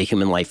rule that once a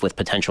human life with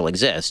potential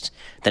exists,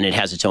 then it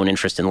has its own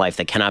interest in life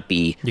that cannot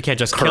be You can't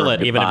just kill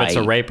it, even if it's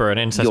a rape or an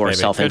incest your baby.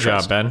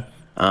 self-interest. Good job,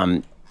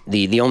 Ben.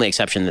 The only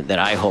exception that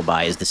I hold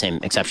by is the same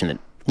exception that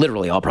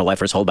literally all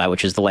pro-lifers hold by,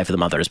 which is the life of the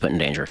mother is put in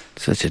danger.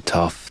 Such a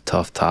tough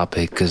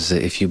topic, because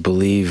if you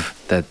believe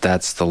that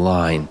that's the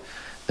line,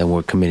 then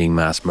we're committing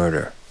mass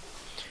murder.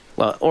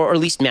 Well, or at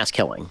least mass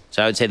killing.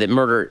 So I would say that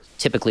murder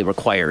typically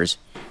requires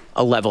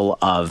a level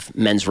of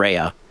mens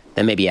rea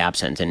that may be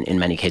absent in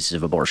many cases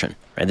of abortion.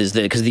 Right?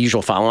 Because the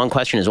usual follow-on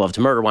question is, well, if it's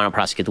murder, why not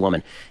prosecute the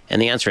woman?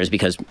 And the answer is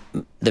because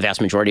the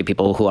vast majority of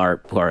people who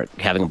are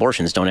having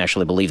abortions don't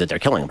actually believe that they're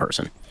killing a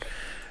person.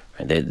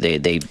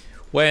 Right?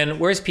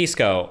 Where's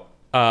Pisco?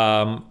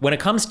 When it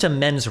comes to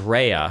mens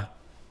rea,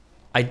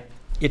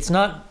 it's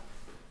not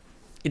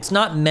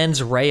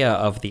mens rea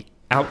of the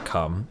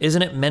outcome,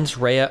 isn't it? Mens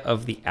rea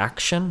of the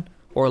action,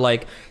 or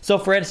like, so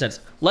for instance,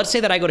 let's say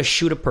that I go to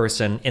shoot a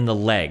person in the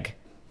leg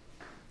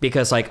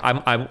because like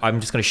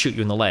I'm just going to shoot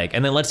you in the leg,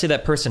 and then let's say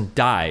that person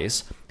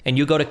dies, and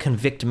you go to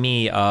convict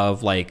me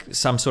of like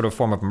some sort of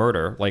form of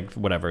murder, like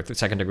whatever,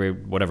 second degree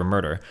whatever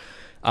murder.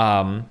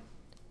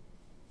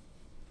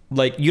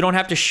 Like, you don't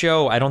have to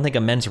show, I don't think, a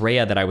mens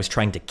rea that I was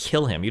trying to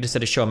kill him. You just had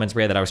to show a mens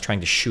rea that I was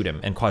trying to shoot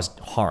him and cause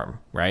harm,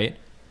 right?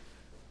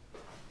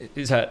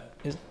 Is that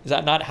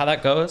not how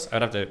that goes?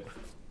 I'd have to, I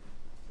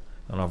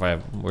don't know if I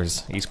have,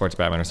 where's esports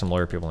Batman or some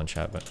lawyer people in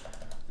chat, but.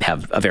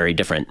 Have a very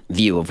different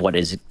view of what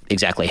is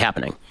exactly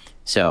happening.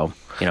 So,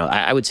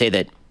 I would say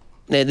that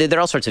there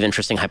are all sorts of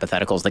interesting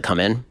hypotheticals that come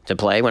in to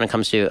play when it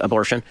comes to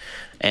abortion,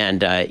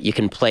 and you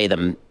can play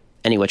them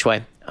any which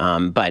way,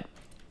 but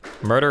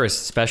murder is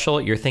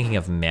special. You're thinking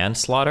of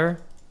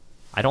manslaughter.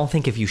 I don't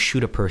think if you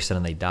shoot a person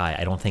and they die,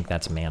 I don't think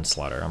that's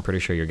manslaughter. I'm pretty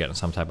sure you're getting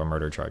some type of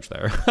murder charge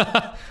there.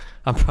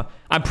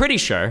 I'm pretty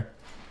sure.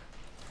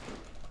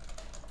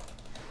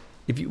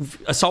 If you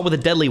assault with a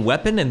deadly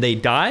weapon and they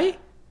die,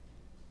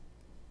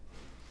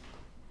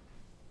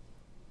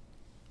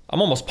 I'm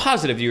almost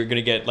positive you're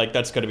gonna get like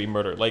that's gonna be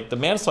murder. Like the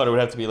manslaughter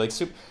would have to be like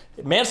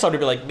manslaughter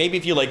would be like maybe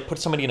if you like put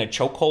somebody in a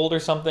chokehold or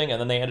something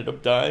and then they ended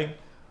up dying.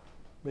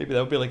 Maybe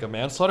that would be like a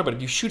manslaughter, but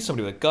if you shoot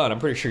somebody with a gun, I'm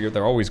pretty sure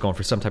they're always going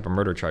for some type of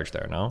murder charge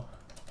there, no?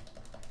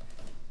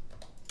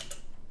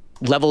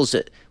 Levels,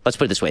 let's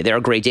put it this way, there are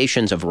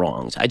gradations of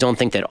wrongs. I don't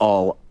think that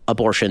all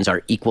abortions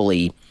are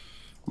equally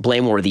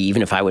blameworthy,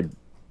 even if I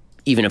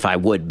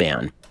would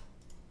ban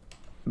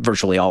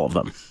virtually all of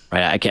them.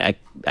 Right?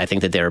 I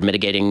think that there are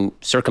mitigating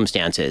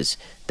circumstances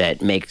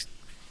that make,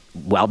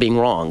 while being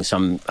wrong,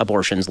 some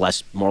abortions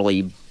less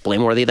morally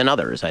blameworthy than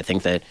others. I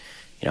think that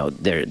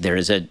there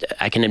is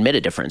I can admit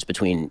a difference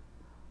between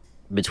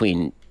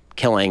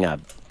killing a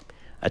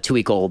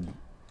 2-week-old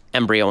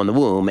embryo in the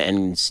womb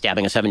and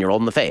stabbing a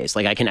 7-year-old in the face.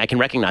 Like I can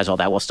recognize all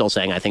that while still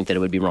saying I think that it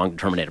would be wrong to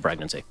terminate a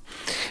pregnancy.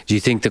 Do you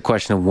think the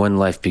question of when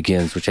life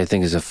begins, which I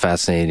think is a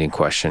fascinating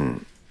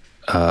question,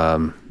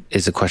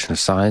 is a question of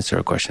science or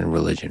a question of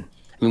religion?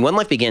 I mean, when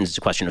life begins, it's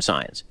a question of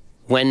science.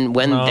 When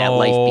that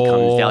life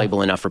becomes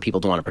valuable enough for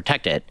people to want to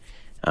protect it,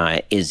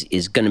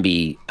 is going to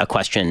be a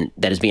question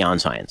that is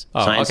beyond science.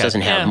 Science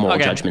doesn't have moral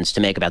judgments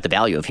to make about the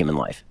value of human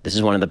life. This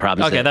is one of the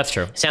problems. Okay, that's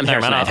true. Sam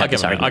Harris and I have had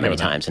this argument many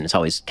times, and it's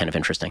always kind of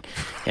interesting.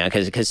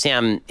 Because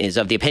Sam is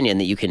of the opinion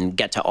that you can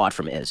get to ought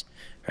from is.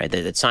 Right?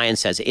 That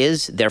science says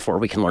is, therefore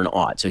we can learn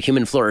ought. So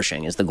human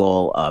flourishing is the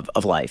goal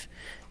of life.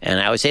 And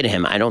I always say to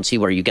him, I don't see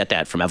where you get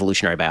that from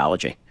evolutionary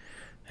biology.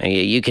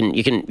 You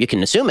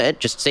can assume it,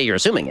 just say you're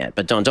assuming it,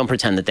 but don't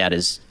pretend that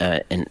is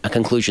a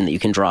conclusion that you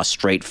can draw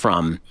straight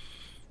from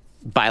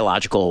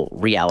biological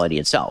reality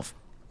itself,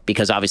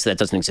 because obviously that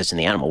doesn't exist in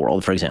the animal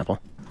world, for example.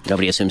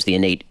 Nobody assumes the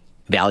innate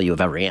value of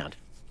every ant.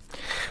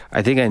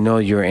 I think I know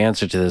your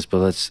answer to this, but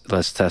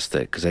let's test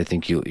it, because I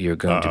think you're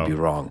going to be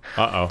wrong.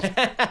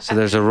 So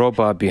there's a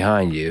robot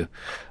behind you.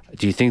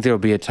 Do you think there will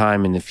be a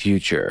time in the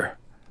future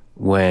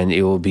when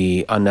it will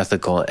be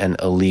unethical and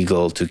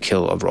illegal to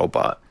kill a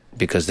robot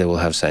because they will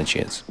have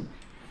sentience?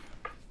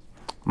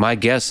 My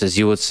guess is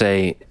you would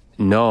say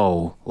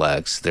no,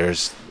 Lex.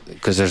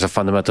 Because there's a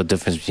fundamental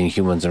difference between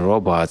humans and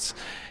robots,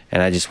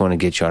 and I just want to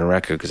get you on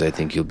record because I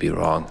think you'll be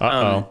wrong.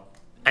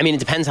 I mean, it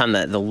depends on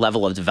the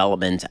level of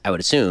development, I would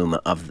assume,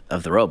 of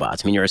the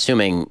robots. I mean, you're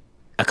assuming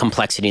a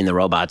complexity in the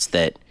robots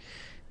that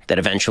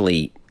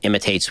eventually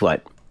imitates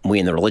what we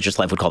in the religious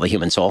life would call the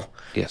human soul.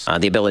 Yes.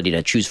 The ability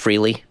to choose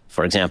freely,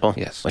 for example.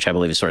 Yes. Which I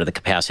believe is sort of the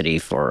capacity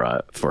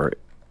for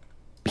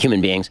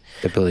human beings.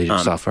 The ability to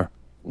suffer.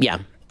 Yeah.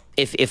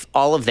 If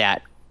all of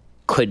that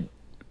could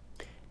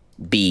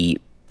be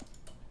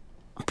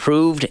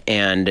proved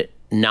and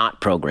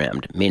not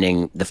programmed,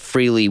 meaning the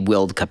freely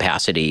willed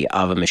capacity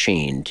of a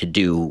machine to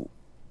do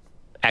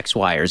X,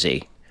 Y, or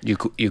Z. You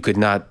could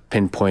not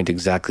pinpoint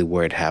exactly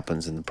where it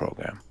happens in the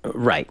program.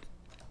 Right.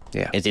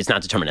 Yeah. It's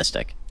not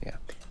deterministic.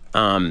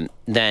 Yeah.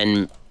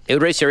 Then it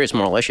would raise serious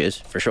moral issues,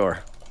 for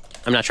sure.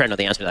 I'm not sure I know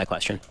the answer to that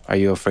question. Are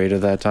you afraid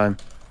of that time?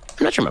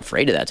 I'm not sure I'm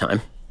afraid of that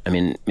time. I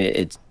mean,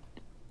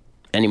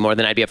 any more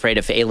than I'd be afraid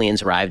if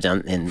aliens arrived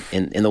in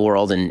the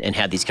world and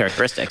had these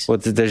characteristics. Well,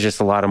 there's just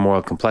a lot of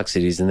moral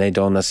complexities, and they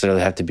don't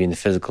necessarily have to be in the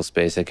physical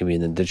space. They can be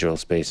in the digital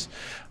space.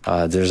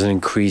 There's an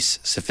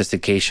increased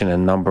sophistication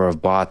and number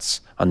of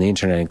bots on the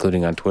internet,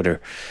 including on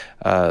Twitter.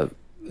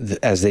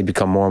 As they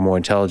become more and more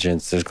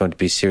intelligent, there's going to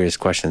be serious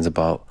questions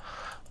about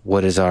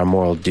what is our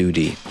moral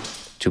duty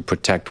to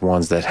protect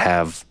ones that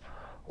have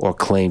or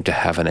claim to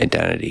have an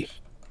identity.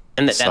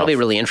 And that'll be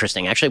really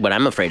interesting. Actually, what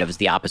I'm afraid of is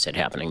the opposite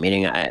happening,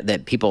 meaning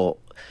that people,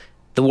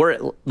 the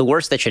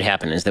worst that should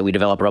happen is that we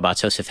develop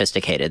robots so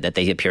sophisticated that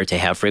they appear to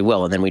have free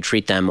will, and then we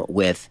treat them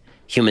with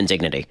human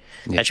dignity.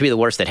 Yeah. That should be the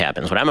worst that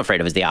happens. What I'm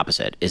afraid of is the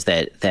opposite, is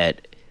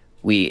that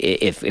we,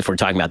 if we're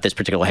talking about this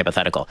particular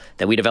hypothetical,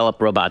 that we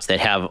develop robots that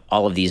have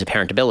all of these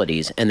apparent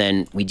abilities, and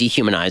then we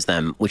dehumanize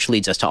them, which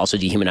leads us to also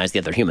dehumanize the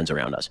other humans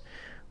around us,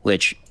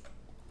 which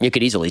you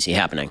could easily see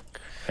happening.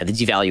 The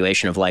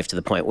devaluation of life to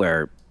the point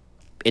where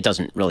it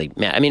doesn't really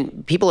matter. I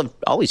mean, people have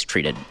always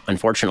treated,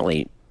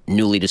 unfortunately,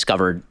 newly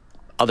discovered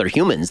other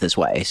humans this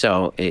way.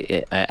 So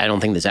I don't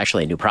think there's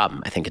actually a new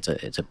problem. I think it's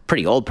a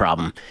pretty old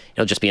problem.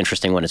 It'll just be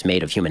interesting when it's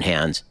made of human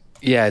hands.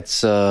 Yeah,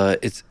 it's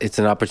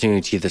an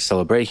opportunity to either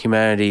celebrate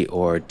humanity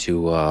or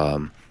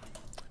to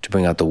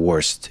bring out the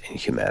worst in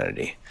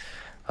humanity.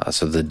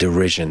 So the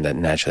derision that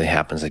naturally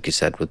happens, like you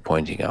said, with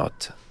pointing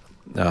out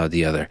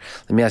the other.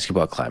 Let me ask you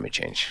about climate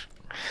change.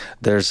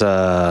 There's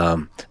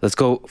let's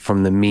go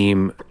from the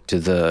meme to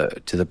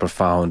the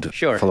profound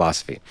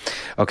philosophy.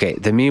 Okay,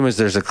 the meme is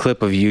there's a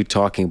clip of you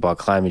talking about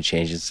climate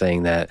change and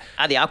saying that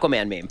the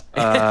Aquaman meme.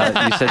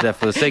 You said that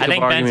for the sake of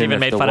argument, Ben's even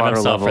made fun of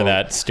himself for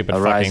that stupid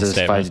fucking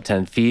statement. 5 to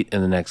 10 feet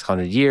in the next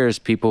 100 years,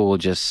 people will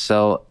just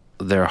sell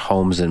their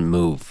homes and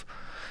move.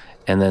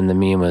 And then the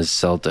meme is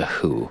sell to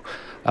who?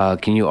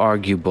 Can you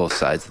argue both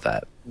sides of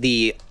that?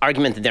 The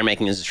argument that they're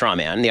making is a straw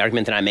man. The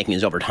argument that I'm making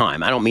is over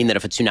time. I don't mean that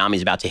if a tsunami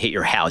is about to hit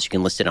your house, you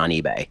can list it on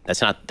eBay.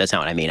 That's not what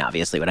I mean,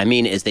 obviously. What I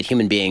mean is that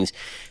human beings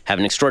have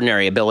an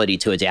extraordinary ability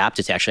to adapt.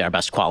 It's actually our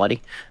best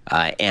quality.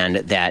 And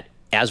that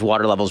as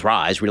water levels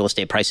rise, real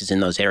estate prices in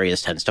those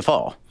areas tends to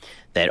fall.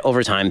 That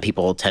over time,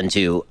 people tend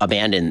to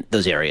abandon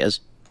those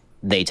areas.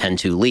 They tend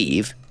to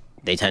leave.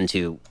 They tend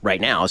to, right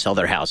now, sell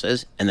their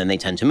houses, and then they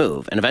tend to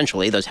move. And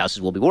eventually, those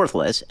houses will be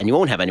worthless, and you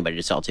won't have anybody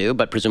to sell to,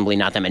 but presumably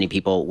not that many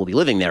people will be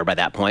living there by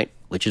that point,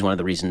 which is one of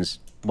the reasons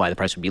why the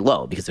price would be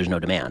low, because there's no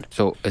demand.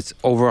 So it's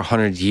over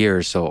 100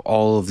 years, so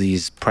all of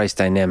these price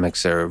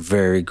dynamics are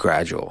very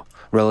gradual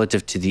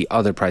relative to the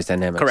other price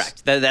dynamics.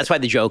 Correct. That's why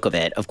the joke of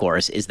it, of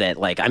course, is that,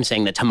 like, I'm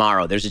saying that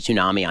tomorrow there's a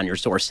tsunami on your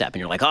doorstep, and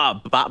you're like,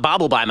 oh,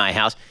 Bob will buy my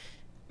house.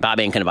 Bob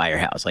ain't gonna buy your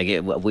house.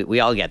 Like we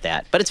all get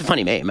that, but it's a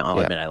funny meme. I'll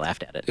admit I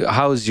laughed at it.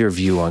 How is your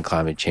view on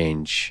climate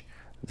change?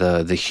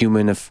 The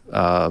human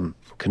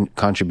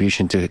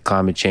contribution to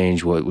climate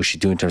change, what we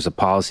should do in terms of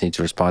policy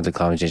to respond to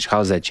climate change. How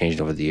has that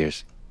changed over the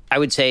years? I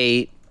would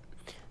say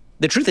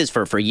the truth is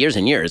for years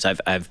and years,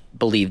 I've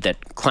believed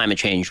that climate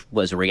change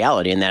was a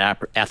reality, and that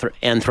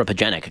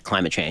anthropogenic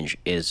climate change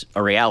is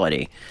a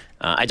reality.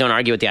 I don't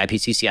argue with the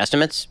IPCC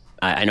estimates.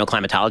 I know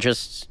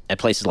climatologists at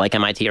places like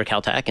MIT or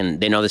Caltech, and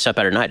they know this stuff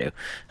better than I do.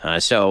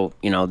 So,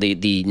 you know,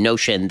 the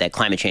notion that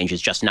climate change is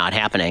just not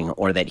happening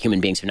or that human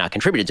beings have not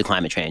contributed to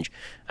climate change,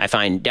 I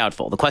find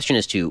doubtful. The question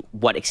is to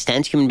what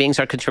extent human beings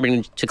are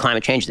contributing to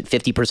climate change. Is it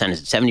 50%?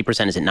 Is it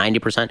 70%? Is it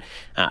 90%?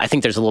 I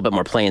think there's a little bit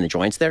more play in the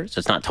joints there, so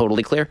it's not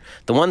totally clear.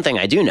 The one thing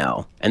I do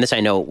know, and this I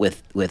know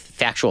with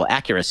factual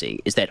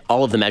accuracy, is that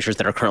all of the measures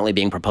that are currently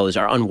being proposed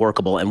are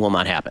unworkable and will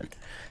not happen.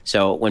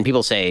 So when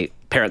people say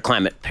Paris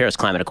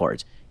Climate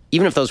Accords,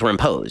 even if those were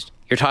imposed,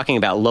 you're talking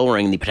about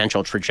lowering the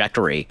potential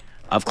trajectory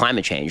of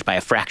climate change by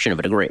a fraction of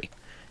a degree.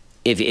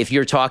 If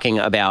you're talking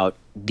about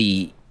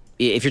Green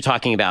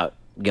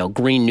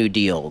New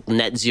Deal,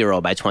 net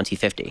zero by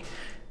 2050,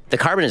 the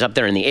carbon is up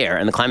there in the air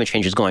and the climate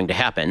change is going to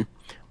happen.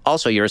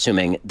 Also, you're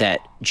assuming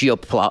that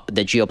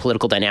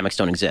geopolitical dynamics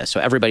don't exist. So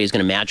everybody's going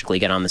to magically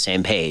get on the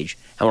same page,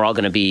 and we're all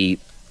going to be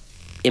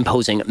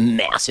imposing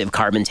massive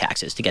carbon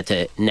taxes to get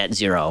to net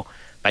zero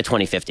by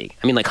 2050.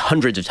 I mean, like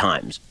hundreds of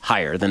times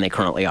higher than they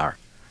currently are.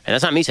 And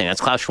that's not me saying,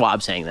 that's Klaus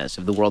Schwab saying this,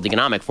 of the World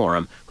Economic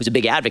Forum, who's a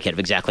big advocate of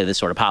exactly this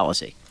sort of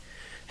policy.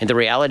 And the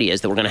reality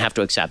is that we're going to have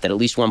to accept that at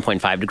least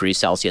 1.5 degrees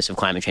Celsius of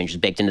climate change is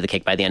baked into the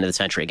cake by the end of the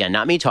century. Again,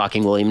 not me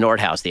talking, William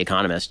Nordhaus, the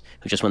economist,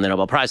 who just won the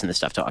Nobel Prize in this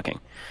stuff, talking.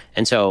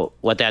 And so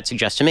what that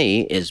suggests to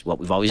me is what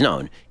we've always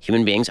known.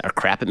 Human beings are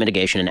crap at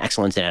mitigation and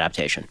excellent at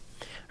adaptation.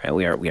 Right?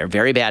 We are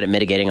very bad at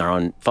mitigating our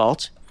own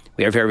faults.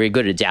 We are very, very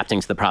good at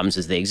adapting to the problems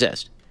as they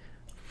exist.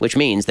 Which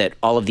means that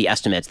all of the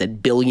estimates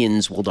that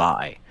billions will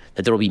die,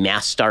 that there will be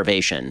mass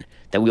starvation,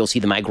 that we will see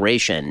the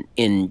migration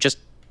in just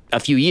a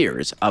few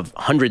years of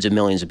hundreds of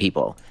millions of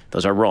people,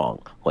 those are wrong.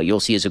 What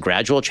you'll see is a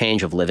gradual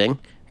change of living.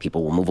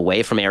 People will move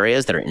away from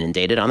areas that are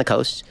inundated on the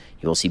coasts.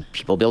 You will see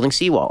people building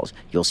seawalls.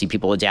 You'll see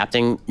people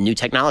adapting new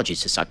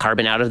technologies to suck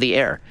carbon out of the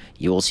air.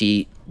 You will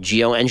see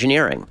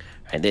geoengineering.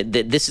 Right?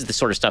 This is the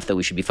sort of stuff that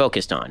we should be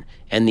focused on.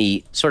 And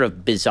the sort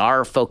of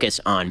bizarre focus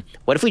on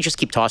what if we just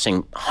keep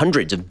tossing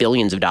hundreds of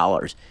billions of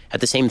dollars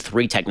at the same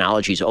 3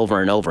 technologies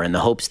over and over in the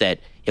hopes that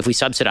if we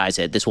subsidize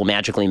it, this will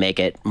magically make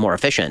it more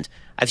efficient.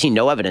 I've seen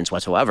no evidence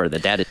whatsoever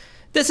that is.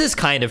 This is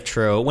kind of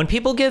true. When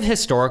people give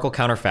historical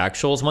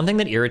counterfactuals, one thing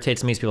that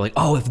irritates me is people are like,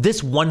 oh, if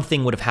this one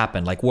thing would have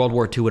happened, like World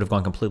War II would have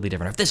gone completely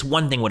different. If this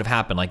one thing would have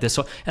happened like this.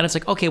 And it's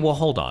like, okay, well,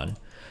 hold on.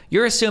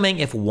 You're assuming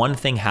if one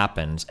thing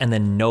happens and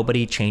then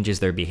nobody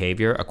changes their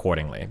behavior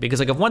accordingly. Because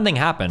like if one thing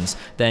happens,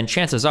 then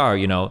chances are,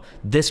 you know,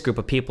 this group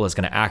of people is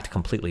going to act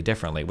completely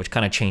differently, which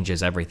kind of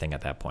changes everything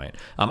at that point.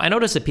 I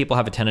notice that people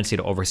have a tendency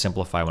to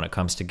oversimplify when it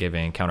comes to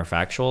giving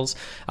counterfactuals.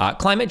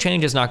 Climate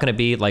change is not going to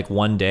be like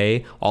one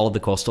day all of the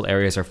coastal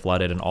areas are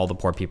flooded and all the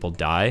poor people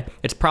die.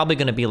 It's probably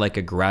going to be like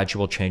a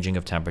gradual changing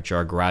of temperature,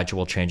 a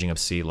gradual changing of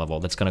sea level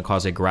that's going to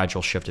cause a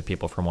gradual shift of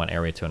people from one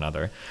area to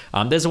another.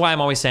 This is why I'm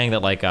always saying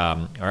that like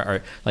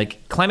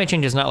climate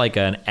change is not like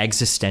an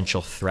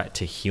existential threat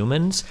to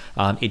humans.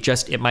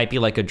 It might be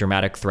like a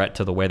dramatic threat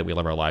to the way that we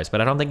live our lives,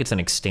 but I don't think it's an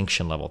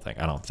extinction level thing.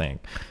 I don't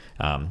think.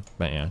 But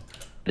yeah,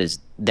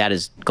 that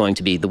is going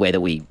to be the way that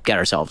we get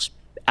ourselves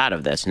out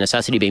of this.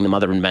 Necessity being the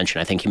mother of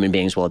invention. I think human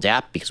beings will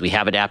adapt because we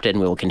have adapted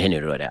and we will continue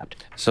to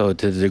adapt. So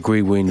to the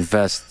degree we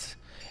invest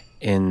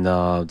in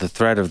the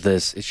threat of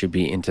this, it should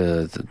be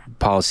into the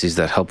policies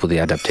that help with the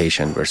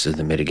adaptation versus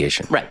the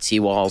mitigation. Right.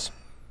 Seawalls,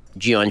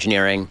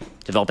 geoengineering,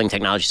 developing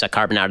technology, suck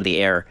carbon out of the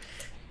air.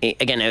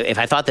 Again, if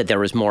I thought that there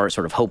was more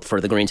sort of hope for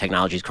the green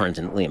technologies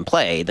currently in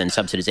play than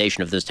subsidization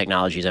of those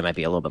technologies, I might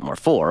be a little bit more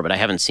for. But I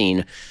haven't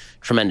seen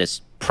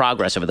tremendous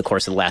progress over the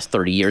course of the last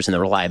 30 years in the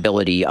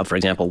reliability of, for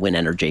example, wind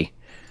energy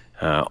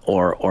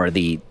or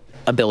the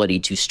ability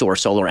to store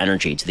solar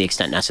energy to the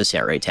extent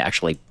necessary to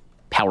actually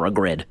power a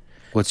grid.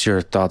 What's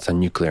your thoughts on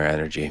nuclear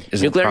energy?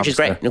 Nuclear energy is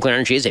great. There? Nuclear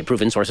energy is a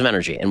proven source of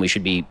energy, and we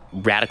should be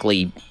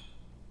radically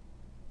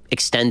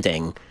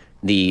extending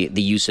the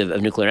use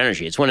of nuclear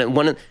energy. It's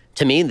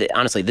to me,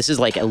 honestly, this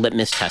is like a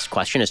litmus test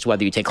question as to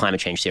whether you take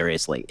climate change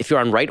seriously. If you're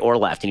on right or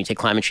left and you take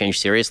climate change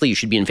seriously, you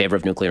should be in favor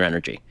of nuclear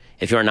energy.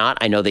 If you're not,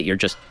 I know that you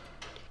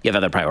have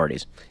other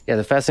priorities. Yeah,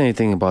 the fascinating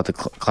thing about the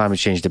climate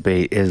change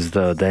debate is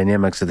the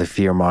dynamics of the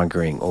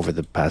fear-mongering over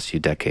the past few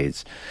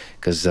decades,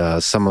 because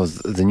some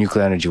of the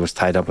nuclear energy was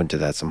tied up into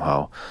that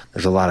somehow.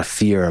 There's a lot of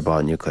fear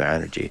about nuclear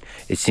energy.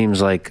 It seems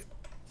like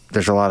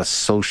there's a lot of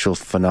social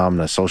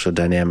phenomena, social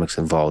dynamics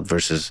involved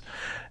versus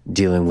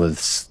dealing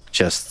with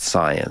just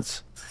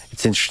science.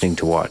 It's interesting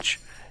to watch.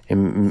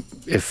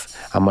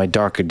 If on my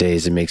darker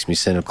days, it makes me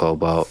cynical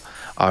about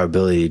our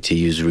ability to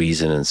use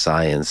reason and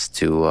science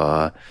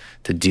to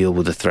deal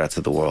with the threats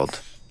of the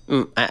world.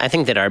 I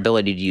think that our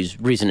ability to use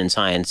reason and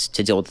science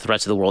to deal with the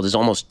threats of the world is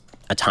almost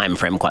a time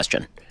frame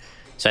question.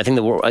 So I think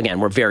that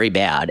we're very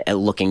bad at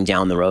looking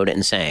down the road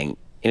and saying,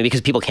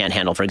 because people can't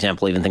handle, for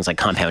example, even things like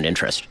compound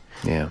interest.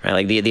 Yeah. Right?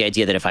 Like the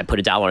idea that if I put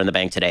 $1 in the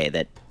bank today,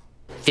 that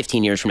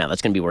 15 years from now,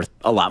 that's going to be worth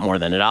a lot more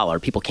than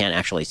 $1. People can't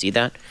actually see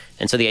that.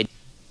 And so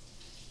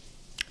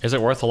is it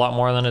worth a lot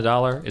more than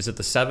 $1? Is it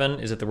the 7?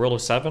 Is it the rule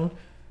of 7?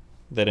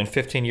 That in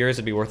 15 years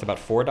it'd be worth about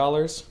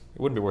 $4? It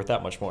wouldn't be worth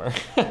that much more.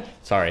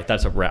 Sorry,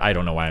 I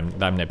don't know why I'm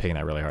nitpicking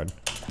that really hard.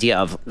 Idea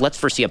of let's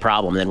foresee a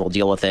problem, then we'll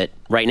deal with it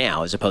right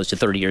now, as opposed to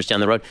 30 years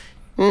down the road.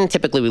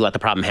 Typically, we let the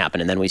problem happen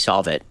and then we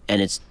solve it,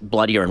 and it's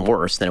bloodier and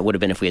worse than it would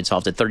have been if we had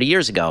solved it 30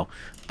 years ago.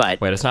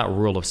 But wait, it's not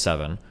rule of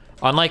 7.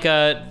 On like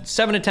a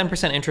 7 to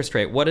 10% interest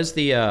rate, what is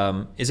the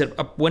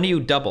when do you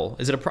double?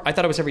 Is it I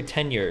thought it was every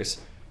 10 years,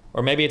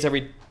 or maybe it's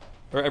every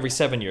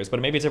 7 years, but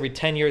maybe it's every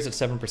 10 years at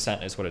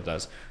 7% is what it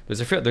does.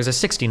 There's a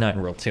 69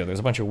 rule too. There's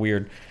a bunch of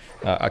weird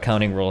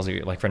accounting rules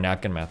like for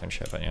napkin math and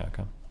shit. But yeah,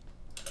 okay.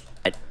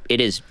 It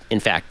is, in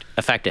fact,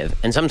 effective.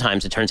 And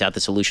sometimes it turns out the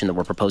solution that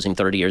we're proposing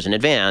 30 years in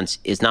advance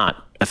is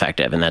not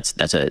effective. And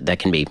that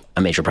can be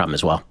a major problem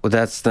as well. Well,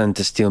 that's then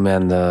to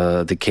steelman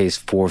the case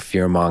for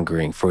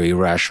fear-mongering, for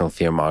irrational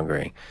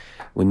fear-mongering.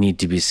 We need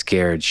to be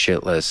scared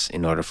shitless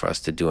in order for us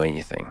to do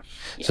anything.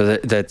 Yeah. So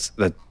that's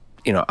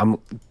I'm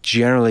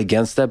generally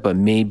against that, but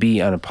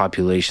maybe on a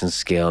population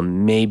scale,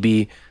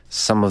 maybe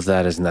some of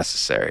that is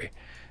necessary.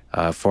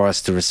 For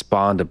us to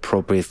respond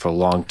appropriate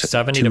for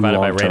 70 divided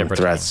by rate of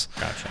threats.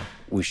 Gotcha.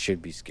 We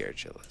should be scared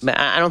shitless. But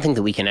I don't think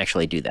that we can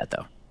actually do that,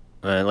 though.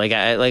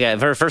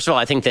 First of all,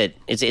 I think that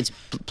it's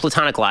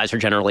platonic lies are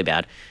generally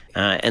bad,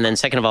 and then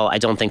second of all, I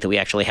don't think that we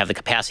actually have the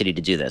capacity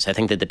to do this. I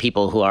think that the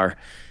people who are,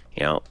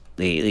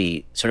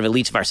 the sort of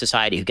elites of our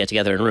society who get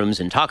together in rooms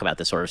and talk about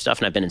this sort of stuff,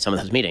 and I've been in some of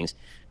those meetings.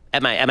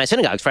 At my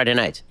synagogues Friday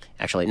nights,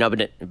 actually. No, but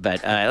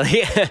I was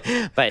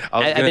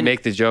going to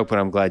make the joke, but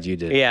I'm glad you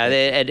did. Yeah,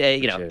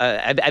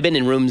 I've been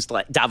in rooms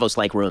like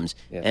Davos-like rooms,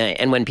 yeah.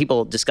 And when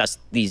people discuss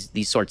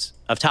these sorts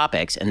of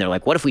topics, and they're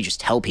like, "What if we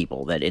just tell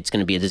people that it's going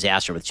to be a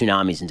disaster with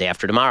tsunamis and day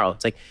after tomorrow?"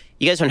 It's like,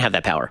 you guys don't have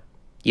that power.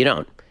 You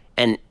don't.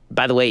 And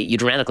by the way, you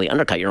dramatically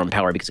undercut your own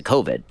power because of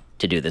COVID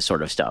to do this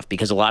sort of stuff.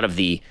 Because a lot of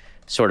the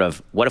sort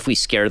of, what if we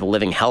scare the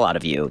living hell out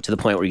of you to the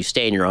point where you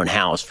stay in your own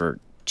house for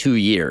 2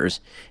 years,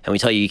 and we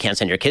tell you can't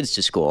send your kids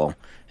to school,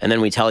 and then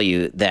we tell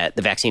you that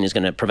the vaccine is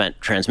going to prevent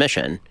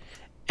transmission,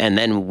 And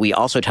then we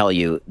also tell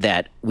you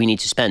that we need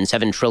to spend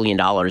 $7 trillion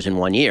in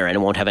 1 year and it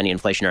won't have any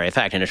inflationary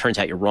effect. And it turns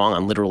out you're wrong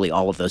on literally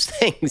all of those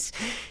things.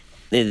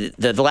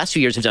 The last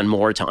few years have done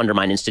more to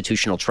undermine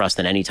institutional trust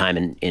than any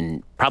time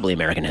in probably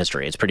American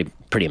history. It's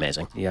pretty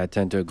amazing. Yeah, I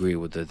tend to agree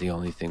with the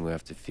only thing we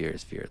have to fear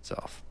is fear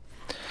itself.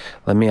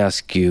 Let me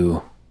ask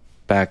you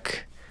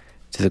back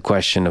to the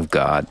question of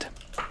God,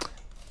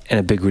 and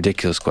a big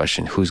ridiculous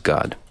question: who's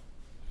God?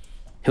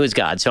 Who is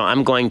God? So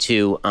I'm going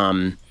to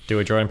do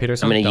a Jordan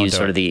Peterson. I'm going to use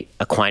sort of the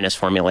Aquinas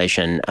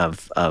formulation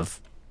of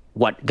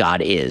what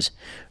God is,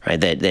 right?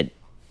 That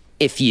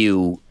if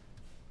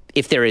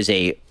there is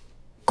a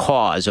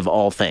cause of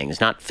all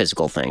things, not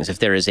physical things, if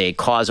there is a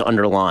cause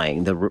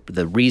underlying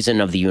the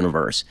reason of the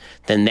universe,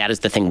 then that is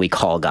the thing we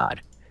call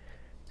God.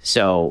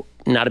 So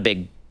not a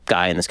big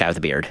guy in the sky with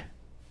a beard.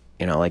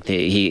 You know, like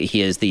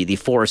he is the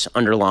force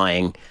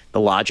underlying the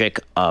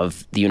logic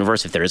of the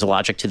universe, if there is a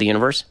logic to the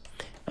universe.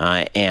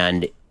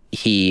 And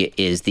he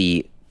is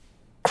the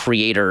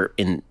creator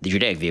in the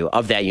Judaic view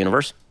of that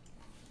universe.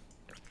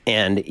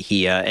 And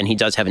he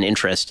does have an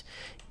interest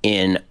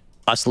in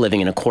us living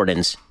in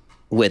accordance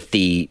with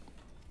the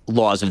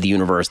laws of the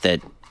universe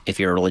that, if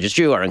you're a religious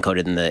Jew, are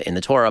encoded in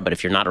the Torah, but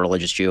if you're not a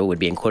religious Jew, would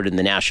be encoded in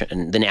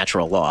the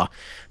natural law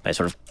by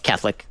sort of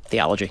Catholic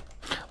theology.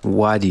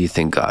 Why do you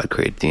think God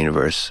created the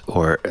universe?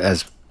 Or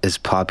as is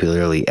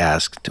popularly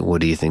asked, what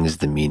do you think is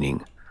the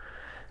meaning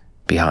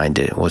behind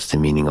it? What's the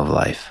meaning of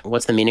life?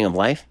 What's the meaning of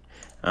life?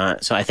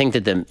 So I think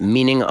that the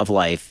meaning of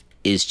life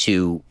is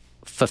to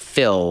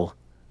fulfill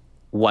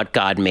what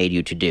God made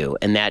you to do,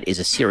 and that is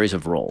a series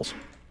of roles.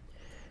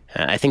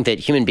 I think that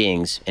human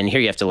beings, and here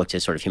you have to look to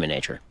sort of human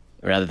nature,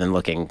 rather than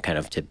looking kind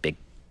of to big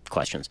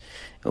questions.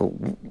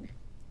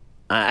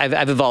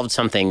 I've evolved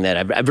something that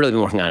I've really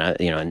been working on,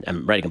 and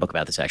I'm writing a book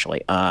about this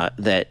actually,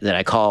 that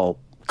I call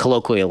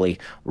colloquially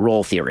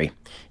role theory.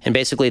 And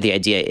basically the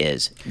idea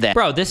is that...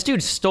 Bro, this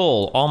dude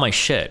stole all my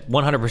shit,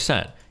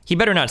 100%. He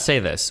better not say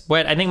this.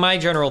 But I think my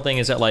general thing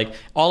is that, like,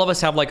 all of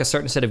us have, like, a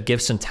certain set of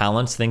gifts and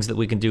talents, things that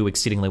we can do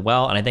exceedingly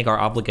well. And I think our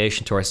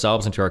obligation to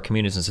ourselves and to our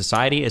communities and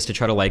society is to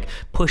try to, like,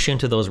 push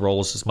into those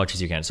roles as much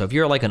as you can. So if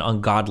you're, like, an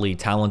ungodly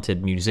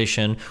talented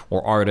musician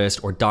or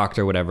artist or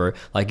doctor or whatever,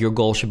 like, your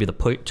goal should be to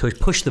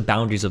push the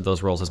boundaries of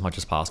those roles as much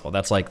as possible.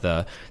 That's, like,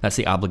 that's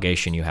the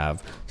obligation you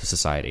have to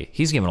society.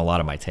 He's given a lot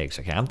of my takes,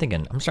 okay? I'm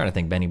starting to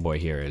think Benny Boy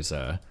here is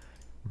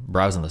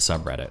browsing the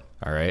subreddit,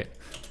 all right?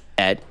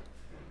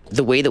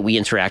 The way that we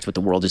interact with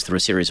the world is through a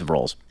series of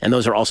roles. And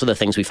those are also the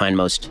things we find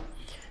most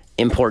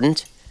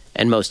important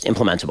and most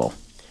implementable.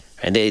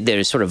 And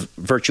there's sort of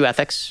virtue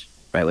ethics,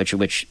 right,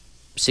 which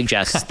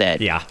suggests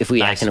that if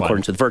we act in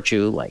accordance with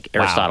virtue, like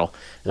Aristotle,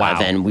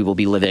 then we will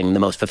be living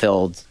the most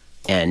fulfilled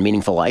and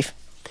meaningful life.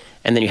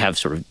 And then you have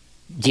sort of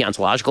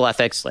deontological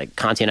ethics, like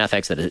Kantian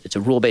ethics, that it's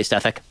a rule-based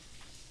ethic.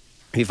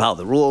 If you follow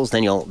the rules,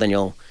 then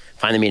you'll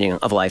find the meaning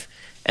of life.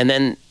 And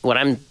then what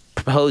I'm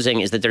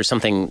proposing is that there's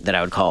something that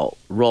I would call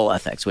role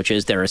ethics, which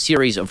is there are a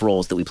series of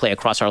roles that we play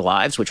across our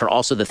lives, which are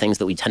also the things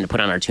that we tend to put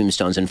on our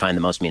tombstones and find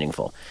the most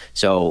meaningful.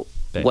 So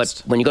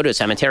when you go to a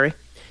cemetery,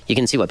 you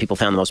can see what people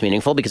found the most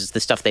meaningful because it's the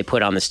stuff they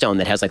put on the stone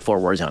that has like 4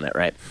 words on it,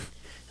 right?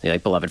 They're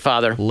like beloved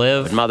father,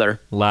 beloved mother,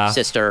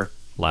 sister,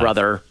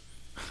 brother.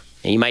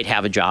 And you might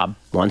have a job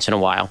once in a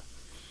while,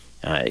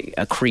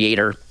 a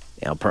creator,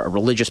 a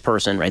religious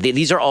person, right?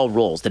 These are all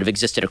roles that have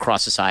existed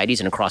across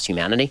societies and across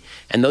humanity.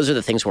 And those are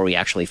the things where we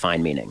actually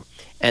find meaning.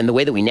 And the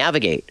way that we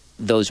navigate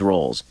those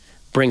roles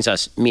brings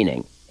us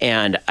meaning.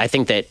 And I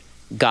think that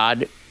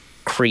God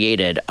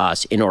created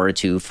us in order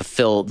to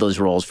fulfill those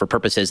roles for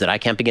purposes that I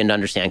can't begin to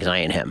understand because I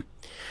ain't him.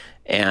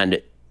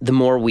 And the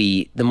more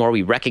we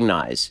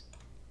recognize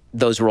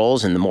those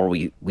roles and the more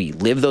we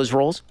live those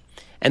roles,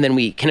 and then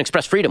we can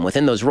express freedom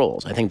within those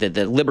roles. I think that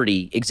the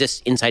liberty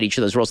exists inside each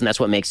of those roles, and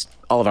that's what makes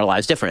all of our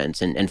lives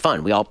different and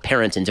fun. We all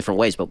parent in different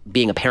ways, but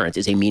being a parent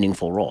is a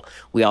meaningful role.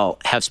 We all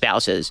have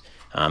spouses,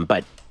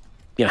 but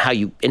how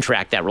you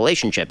interact that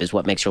relationship is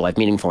what makes your life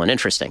meaningful and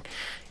interesting.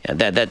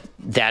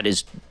 That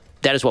is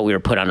what we were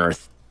put on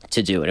earth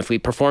to do. And if we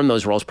perform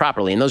those roles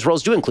properly, and those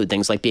roles do include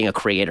things like being a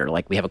creator,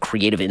 like we have a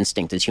creative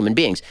instinct as human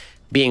beings,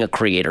 being a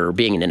creator or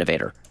being an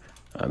innovator,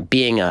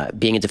 being a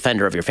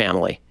defender of your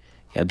family,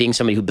 being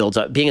somebody who builds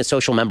up, being a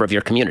social member of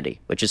your community,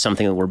 which is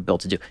something that we're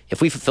built to do.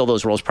 If we fulfill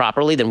those roles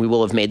properly, then we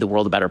will have made the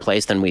world a better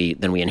place than we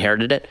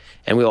inherited it,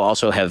 and we will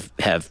also have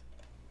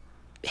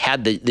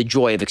had the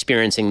joy of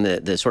experiencing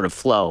the sort of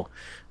flow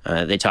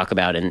they talk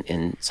about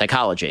in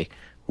psychology,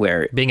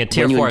 where being a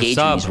tier when you 4 engage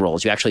sub, in these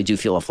roles, you actually do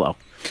feel a flow.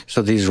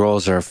 So these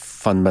roles are a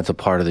fundamental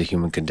part of the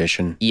human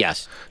condition.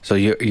 Yes. So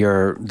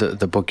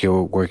the book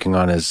you're working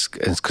on is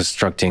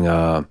constructing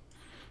a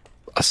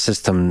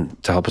system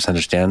to help us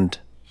understand.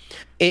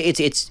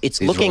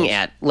 It's looking roles.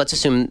 at, let's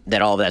assume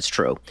that all of that's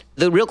true.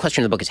 The real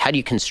question in the book is how do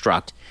you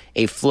construct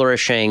a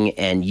flourishing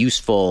and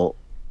useful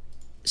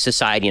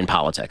society and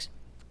politics?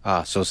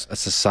 So a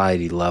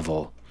society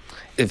level.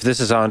 If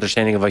this is our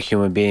understanding of a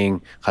human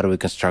being, how do we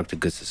construct a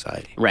good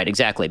society? Right,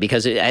 exactly.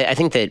 Because I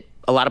think that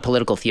a lot of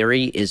political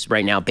theory is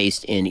right now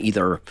based in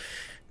either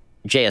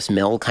J.S.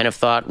 Mill kind of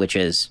thought, which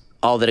is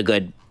all that a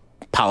good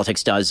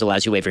politics does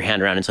allows you to wave your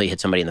hand around until you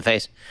hit somebody in the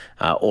face,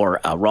 or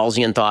a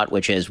Rawlsian thought,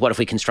 which is, what if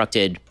we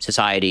constructed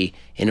society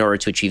in order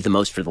to achieve the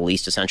most for the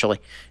least, essentially?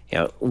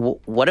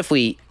 What if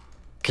we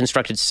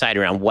constructed society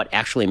around what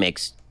actually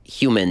makes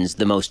humans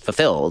the most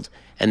fulfilled,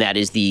 and that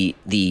is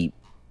the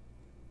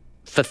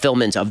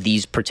fulfillment of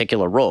these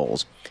particular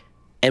roles?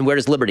 And where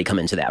does liberty come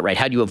into that, right?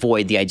 How do you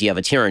avoid the idea of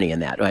a tyranny in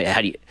that? Right?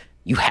 How do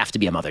you have to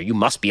be a mother, you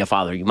must be a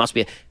father, you must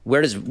be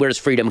where does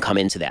freedom come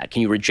into that?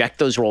 Can you reject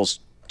those roles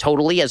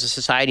totally as a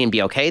society and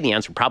be okay? The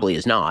answer probably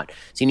is not.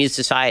 So you need a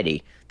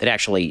society that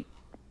actually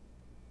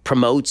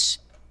promotes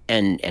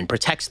and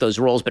protects those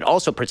roles, but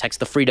also protects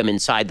the freedom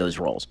inside those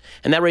roles.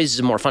 And that raises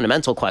a more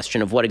fundamental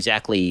question of what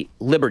exactly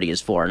liberty is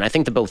for. And I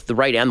think that both the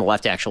right and the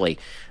left actually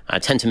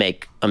tend to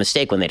make a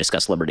mistake when they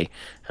discuss liberty.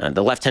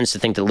 The left tends to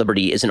think that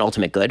liberty is an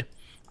ultimate good,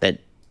 that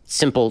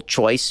simple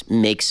choice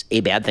makes a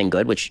bad thing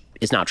good, which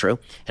is not true.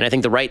 And I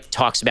think the right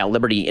talks about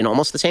liberty in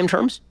almost the same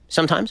terms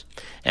sometimes.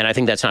 And I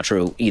think that's not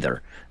true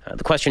either.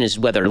 The question is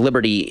whether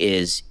liberty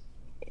is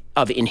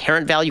of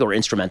inherent value or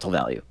instrumental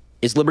value.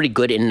 Is liberty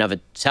good in and of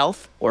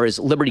itself, or is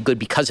liberty good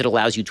because it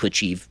allows you to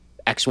achieve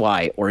X,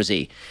 Y, or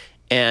Z?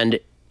 And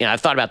I've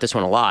thought about this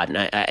one a lot, and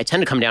I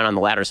tend to come down on the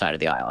latter side of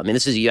the aisle. I mean,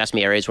 you asked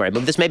me areas where I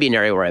moved. This may be an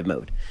area where I've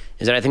moved.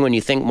 Is that I think when you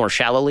think more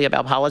shallowly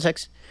about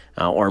politics,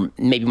 or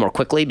maybe more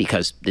quickly,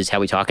 because this is how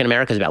we talk in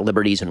America, is about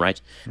liberties and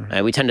rights.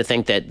 We tend to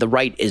think that the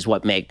right is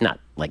what not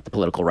like the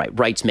political right.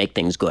 Rights make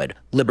things good.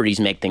 Liberties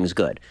make things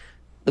good.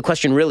 The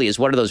question really is,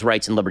 what are those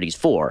rights and liberties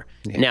for?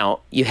 Yeah.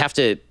 Now, you have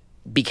to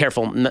be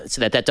careful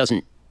so that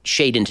doesn't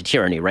shade into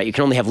tyranny, right? You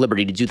can only have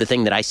liberty to do the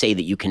thing that I say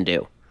that you can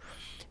do.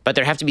 But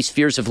there have to be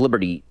spheres of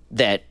liberty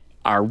that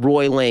are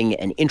roiling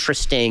and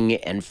interesting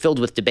and filled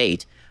with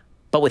debate,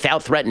 but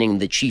without threatening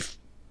the chief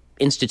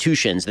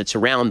institutions that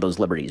surround those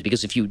liberties.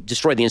 Because if you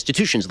destroy the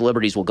institutions, the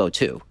liberties will go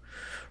too.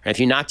 And if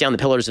you knock down the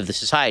pillars of the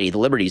society, the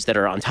liberties that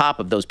are on top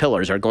of those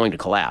pillars are going to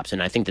collapse.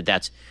 And I think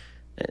that's,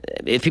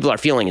 if people are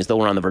feeling as though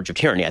we're on the verge of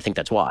tyranny, I think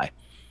that's why.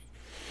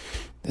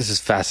 This is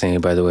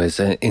fascinating, by the way. It's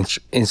an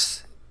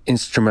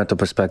instrumental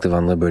perspective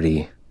on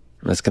liberty.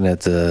 That's going to have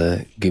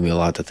to give me a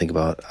lot to think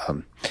about.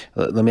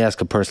 Let me ask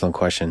a personal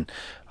question.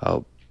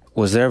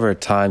 Was there ever a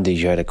time that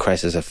you had a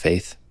crisis of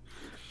faith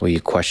where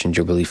you questioned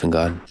your belief in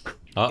God?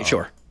 Uh-oh.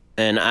 Sure.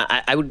 And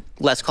I would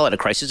less call it a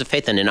crisis of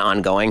faith than an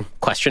ongoing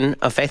question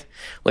of faith,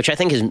 which I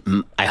think is,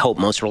 I hope,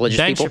 most religious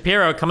Ben people. Ben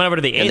Shapiro coming over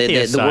to the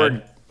atheist side. The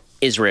word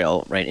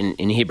Israel, right,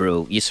 in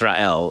Hebrew,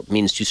 Yisrael,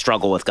 means to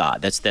struggle with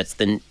God. That's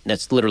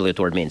literally what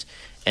the word means.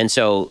 And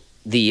so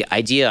the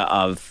idea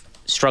of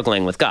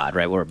struggling with God,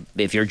 right, or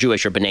if you're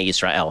Jewish, you're B'nai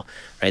Yisrael,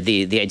 right,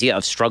 the idea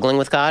of struggling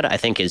with God, I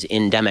think, is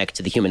endemic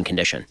to the human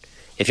condition.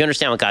 If you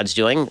understand what God's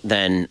doing,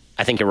 then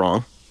I think you're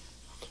wrong.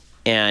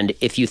 And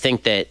if you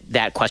think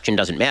that question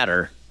doesn't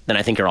matter, then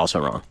I think you're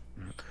also wrong.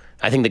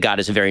 I think that God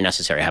is a very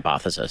necessary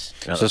hypothesis.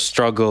 So the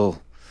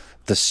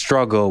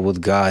struggle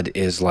with God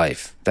is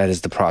life. That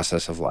is the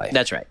process of life.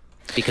 That's right.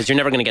 Because you're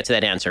never going to get to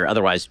that answer.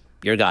 Otherwise,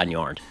 you're God and you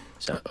aren't.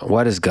 So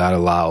why does God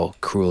allow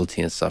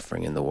cruelty and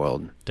suffering in the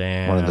world?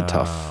 Damn. One of the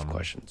tough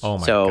questions. Oh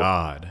my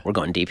God. We're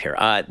going deep here.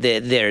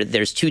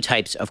 There's two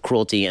types of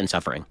cruelty and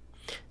suffering.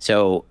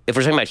 So if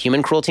we're talking about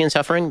human cruelty and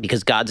suffering,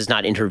 because God does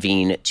not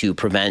intervene to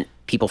prevent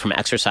people from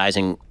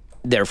exercising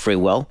their free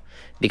will,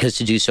 because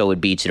to do so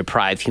would be to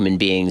deprive human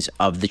beings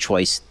of the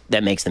choice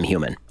that makes them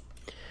human.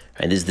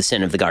 Right? This is the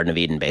sin of the Garden of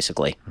Eden,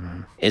 basically,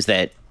 is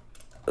that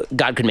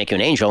God could make you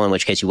an angel, in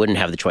which case you wouldn't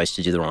have the choice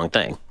to do the wrong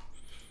thing.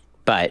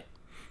 But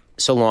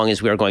so long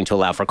as we are going to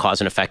allow for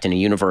cause and effect in a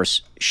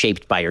universe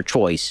shaped by your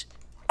choice,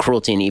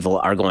 cruelty and evil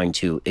are going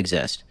to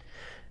exist.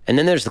 And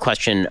then there's the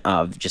question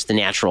of just the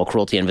natural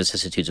cruelty and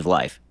vicissitudes of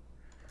life.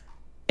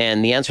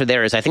 And the answer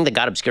there is, I think that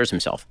God obscures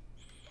himself.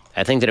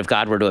 I think that if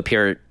God were to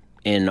appear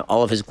in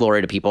all of his glory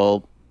to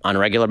people on a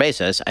regular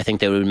basis, I think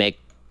that would make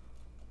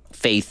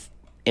faith,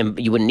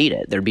 you wouldn't need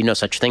it. There'd be no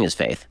such thing as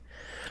faith,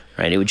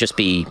 right? It would just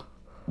be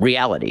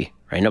reality,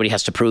 right? Nobody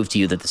has to prove to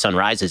you that the sun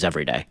rises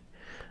every day.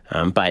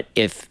 But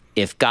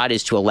if God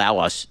is to allow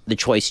us the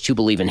choice to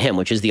believe in him,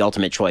 which is the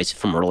ultimate choice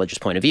from a religious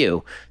point of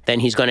view, then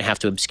he's going to have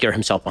to obscure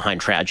himself behind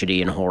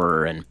tragedy and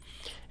horror and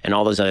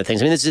all those other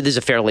things. I mean, this is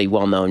a fairly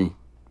well-known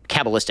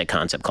Kabbalistic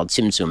concept called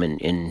Tzimtzum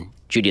in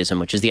Judaism,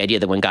 which is the idea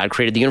that when God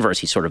created the universe,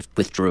 he sort of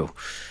withdrew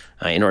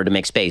in order to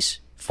make space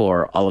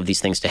for all of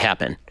these things to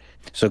happen.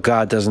 So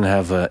God doesn't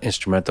have an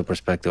instrumental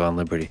perspective on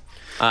liberty.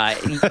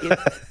 In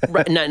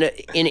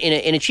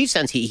a chief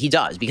sense, he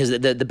does, because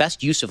the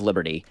best use of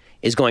liberty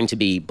is going to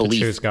be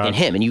belief in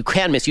him. And you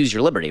can misuse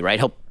your liberty,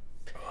 right?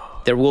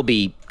 There will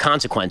be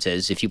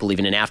consequences if you believe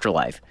in an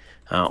afterlife,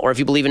 or if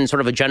you believe in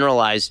sort of a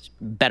generalized,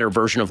 better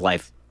version of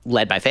life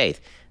led by faith.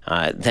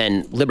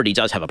 Then liberty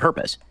does have a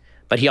purpose.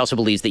 But he also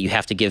believes that you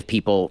have to give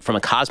people, from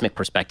a cosmic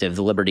perspective,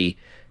 the liberty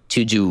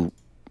to do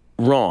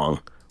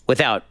wrong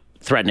without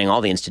threatening all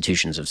the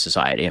institutions of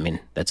society. I mean,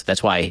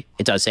 that's why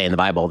it does say in the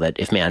Bible that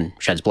if man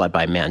sheds blood,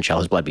 by man shall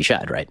his blood be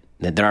shed, right?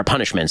 There are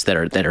punishments that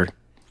are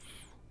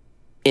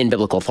in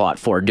biblical thought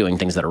for doing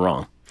things that are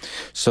wrong.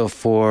 So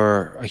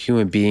for a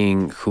human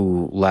being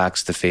who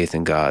lacks the faith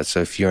in God,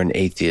 so if you're an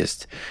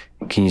atheist,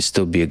 can you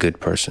still be a good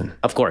person?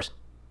 Of course,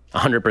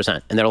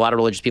 100%. And there are a lot of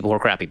religious people who are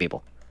crappy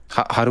people.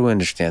 How do we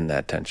understand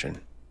that tension?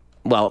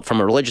 Well, from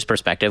a religious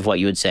perspective, what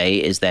you would say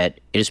is that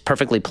it is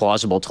perfectly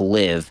plausible to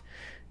live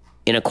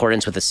in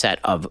accordance with a set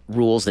of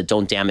rules that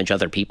don't damage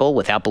other people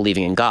without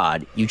believing in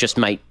God. You just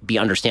might be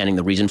understanding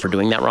the reason for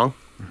doing that wrong,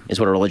 is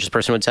what a religious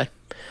person would say.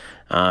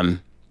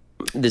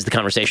 This is the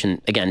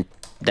conversation, again,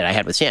 that I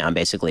had with Sam,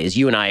 basically, is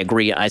you and I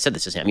agree. I said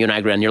this to Sam. You and I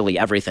agree on nearly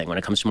everything when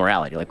it comes to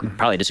morality. Like, we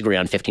probably disagree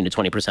on 15 to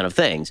 20% of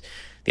things.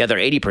 The other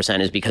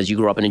 80% is because you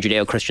grew up in a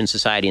Judeo-Christian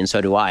society, and so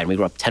do I, and we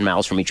grew up 10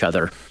 miles from each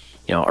other,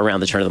 around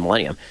the turn of the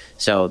millennium.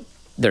 So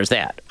there's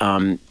that.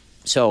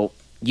 So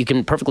you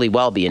can perfectly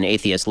well be an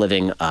atheist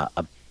living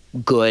a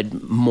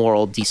good,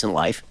 moral, decent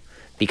life,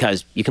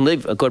 because you can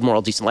live a good,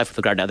 moral, decent life with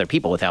regard to other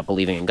people without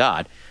believing in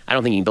God. I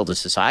don't think you can build a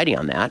society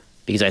on that,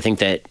 because I think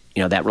that,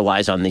 that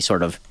relies on the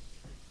sort of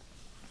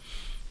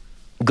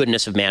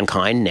goodness of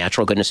mankind,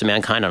 natural goodness of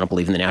mankind. I don't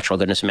believe in the natural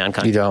goodness of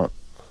mankind. You don't?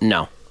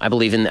 No. I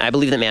believe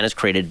that man is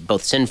created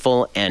both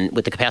sinful and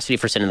with the capacity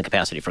for sin and the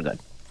capacity for good.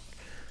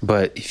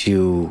 But if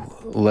you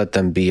let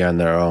them be on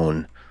their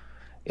own,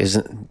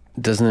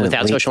 doesn't it...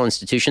 Without social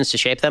institutions to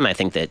shape them, I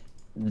think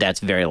that's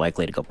very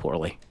likely to go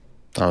poorly.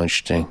 Oh,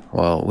 interesting.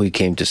 Well, we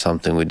came to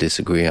something we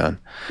disagree on,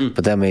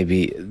 but that may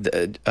be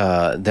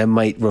that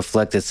might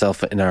reflect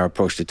itself in our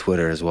approach to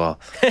Twitter as well.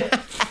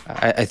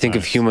 I think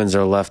if humans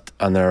are left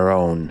on their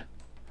own,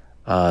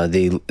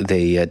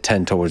 they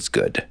tend towards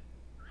good.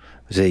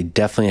 They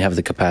definitely have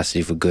the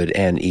capacity for good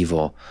and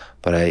evil,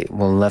 but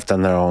when left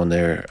on their own,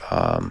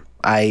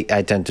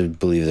 I tend to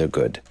believe they're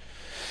good.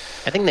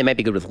 I think they might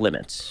be good with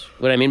limits.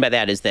 What I mean by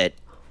that is that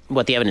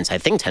what the evidence, I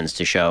think, tends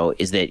to show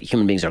is that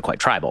human beings are quite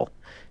tribal.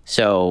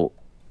 So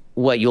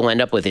what you'll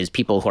end up with is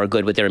people who are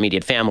good with their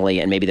immediate family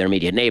and maybe their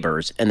immediate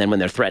neighbors, and then when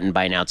they're threatened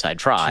by an outside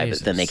tribe,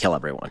 then they kill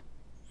everyone,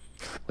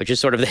 which is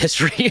sort of the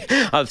history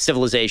of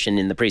civilization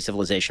in the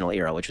pre-civilizational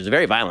era, which was a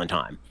very violent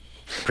time.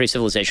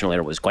 Pre-civilizational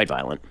era was quite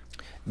violent.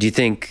 Do you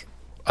think,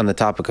 on the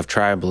topic of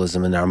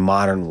tribalism in our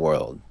modern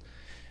world,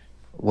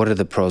 what are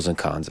the pros and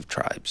cons of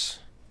tribes?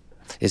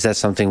 Is that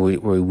something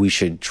where we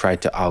should try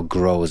to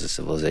outgrow as a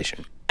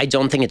civilization? I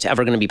don't think it's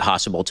ever going to be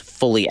possible to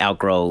fully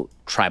outgrow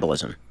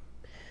tribalism.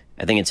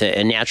 I think it's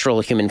a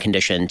natural human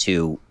condition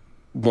to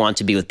want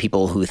to be with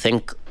people who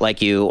think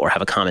like you or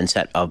have a common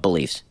set of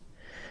beliefs.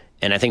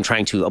 And I think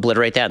trying to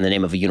obliterate that in the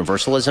name of a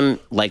universalism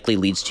likely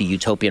leads to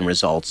utopian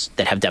results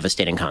that have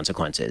devastating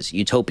consequences.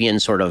 Utopian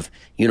sort of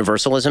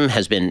universalism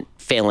has been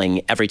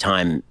failing every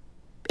time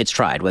it's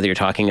tried, whether you're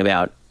talking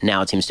about,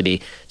 now it seems to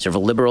be sort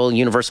of a liberal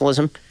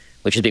universalism,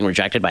 which is being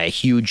rejected by a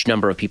huge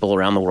number of people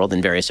around the world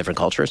in various different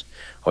cultures,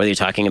 or whether you're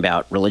talking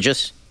about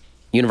religious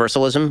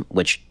universalism,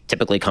 which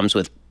typically comes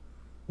with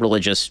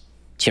religious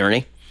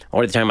tyranny, or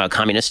whether you're talking about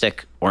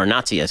communistic or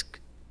Nazi-esque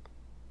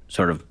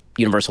sort of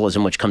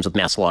universalism, which comes with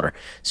mass slaughter.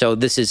 So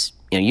this is,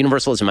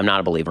 universalism I'm not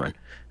a believer in.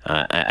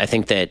 I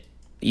think that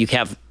you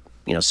have,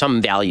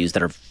 some values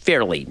that are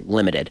fairly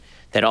limited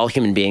that all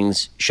human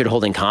beings should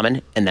hold in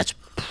common, and that's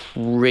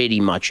pretty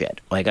much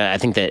it. Like, I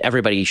think that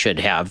everybody should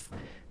have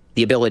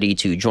the ability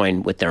to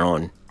join with their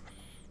own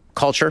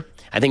culture.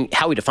 I think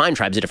how we define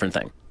tribes is a different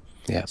thing.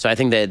 Yeah. So I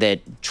think that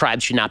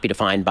tribes should not be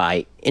defined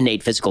by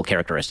innate physical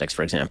characteristics,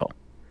 for example,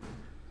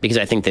 because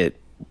I think that,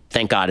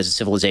 thank God, as a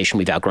civilization,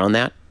 we've outgrown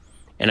that.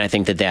 And I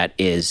think that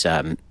is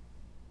a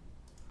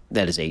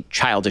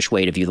childish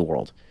way to view the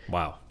world.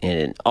 Wow.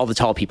 And all the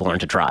tall people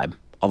aren't a tribe.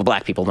 All the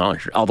black people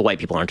aren't. All the white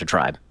people aren't a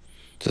tribe.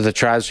 So the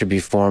tribes should be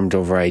formed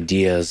over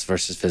ideas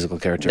versus physical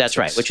characteristics. That's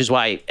right. Which is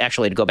why,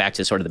 actually, to go back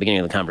to sort of the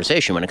beginning of the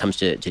conversation, when it comes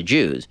to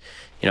Jews,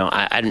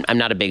 I'm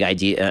not a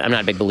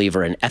big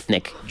believer in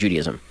ethnic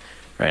Judaism.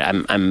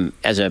 Right. I'm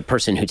as a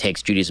person who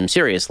takes Judaism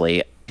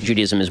seriously,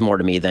 Judaism is more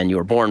to me than you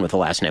were born with a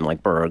last name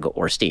like Berg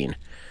or Steen.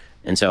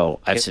 And so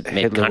I've made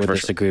Hitler would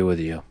controversial. disagree with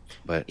you,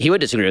 but He would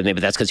disagree with me,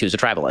 but that's because he was a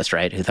tribalist,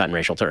 right? Who thought in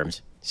racial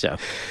terms. So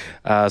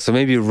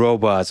maybe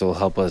robots will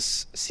help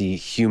us see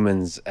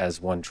humans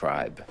as one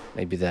tribe.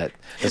 Maybe that,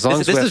 as long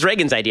this as is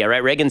Reagan's idea,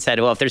 right? Reagan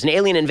said, well, if there's an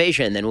alien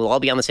invasion, then we'll all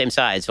be on the same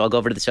side. So I'll go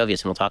over to the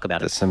Soviets and we'll talk about it.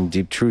 There's some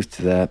deep truth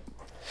to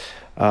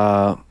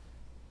that.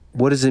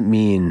 What does it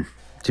mean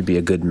to be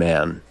a good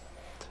man?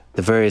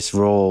 The various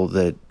role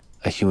that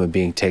a human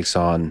being takes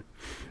on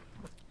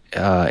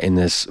in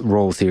this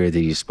role theory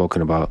that you've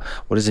spoken about,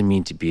 what does it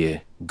mean to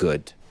be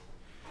good?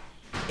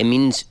 It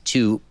means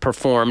to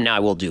perform. Now I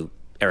will do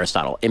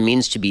Aristotle. It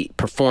means to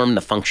perform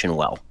the function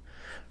well.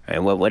 Right?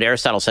 What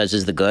Aristotle says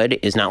is the good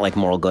is not like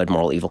moral good,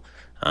 moral evil,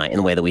 in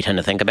the way that we tend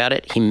to think about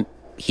it.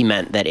 He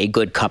meant that a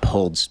good cup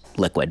holds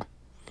liquid,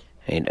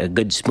 and a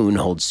good spoon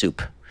holds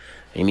soup.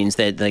 It means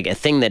that like a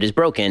thing that is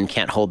broken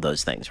can't hold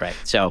those things, right?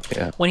 So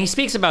when he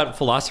speaks about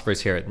philosophers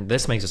here,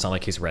 this makes it sound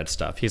like he's read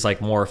stuff. He's like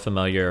more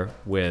familiar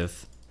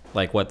with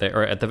like what they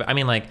or at the. I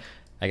mean, like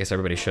I guess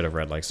everybody should have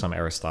read like some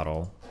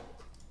Aristotle.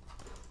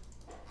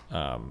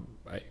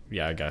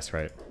 I guess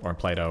right, or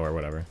Plato or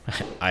whatever.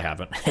 I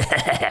haven't,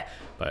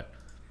 but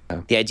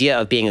The idea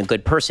of being a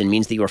good person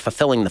means that you are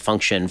fulfilling the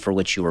function for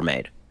which you were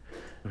made.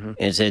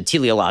 It's a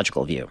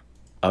teleological view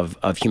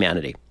of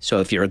humanity. So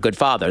if you're a good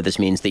father, this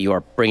means that you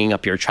are bringing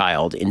up your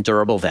child in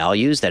durable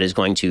values that is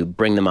going to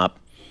bring them up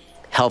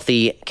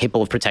healthy,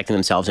 capable of protecting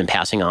themselves and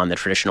passing on the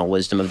traditional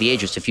wisdom of the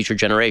ages to future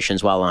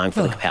generations while allowing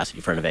for the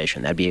capacity for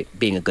innovation. That'd be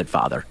being a good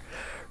father.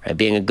 Right?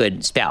 Being a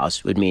good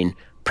spouse would mean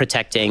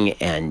protecting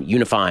and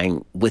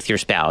unifying with your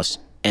spouse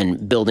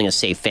and building a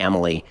safe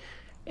family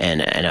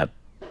and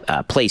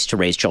a place to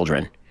raise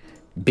children.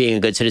 Being a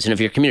good citizen of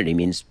your community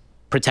means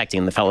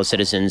protecting the fellow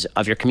citizens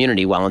of your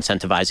community while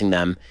incentivizing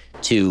them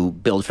to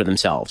build for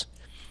themselves.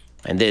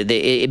 And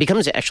it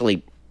becomes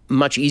actually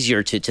much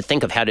easier to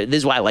think of how to, this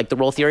is why I like the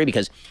role theory,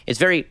 because it's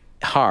very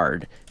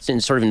hard in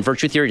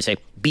virtue theory to say,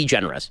 be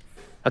generous.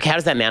 Okay, how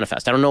does that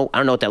manifest? I don't know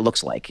what that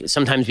looks like.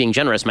 Sometimes being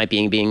generous might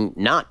be being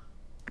not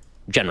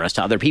generous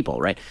to other people,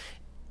 right?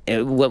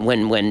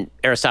 When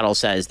Aristotle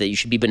says that you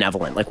should be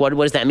benevolent, like what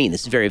does that mean?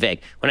 This is very vague.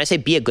 When I say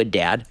be a good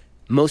dad,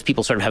 most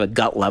people sort of have a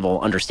gut level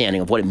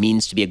understanding of what it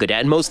means to be a good dad.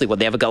 And mostly what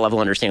they have a gut level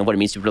understanding of what it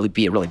means to really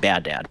be a really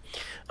bad dad.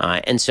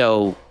 And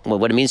so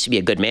what it means to be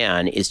a good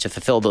man is to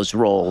fulfill those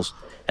roles,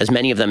 as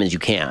many of them as you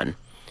can,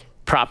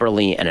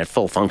 properly and at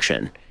full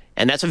function.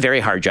 And that's a very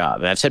hard job.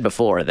 And I've said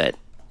before that,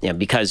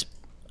 because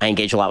I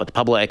engage a lot with the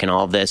public and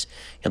all of this,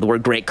 the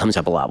word great comes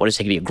up a lot. What does it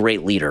take to be a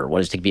great leader? What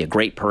does it take to be a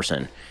great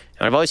person?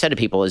 And I've always said to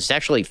people, it's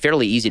actually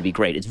fairly easy to be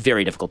great. It's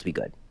very difficult to be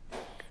good.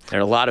 There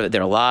are a lot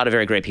of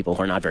very great people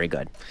who are not very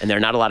good, and there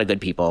are not a lot of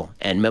good people.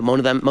 And most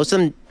of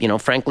them,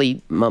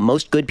 frankly,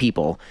 most good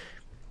people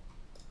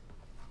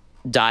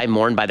die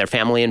mourned by their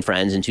family and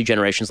friends, and 2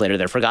 generations later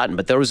they're forgotten.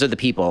 But those are the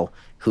people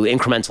who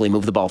incrementally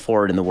move the ball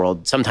forward in the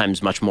world,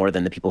 sometimes much more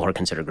than the people who are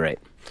considered great.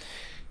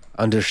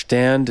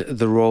 Understand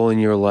the role in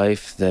your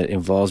life that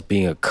involves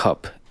being a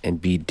cup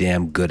and be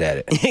damn good at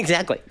it.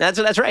 Exactly.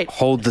 That's right.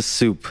 Hold the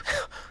soup.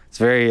 It's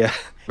very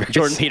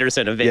Jordan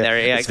Peterson of there.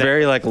 Yeah, it's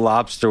very like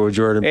Lobster with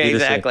Jordan Peterson.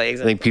 Exactly. I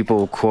think people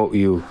will quote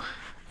you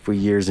for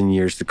years and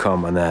years to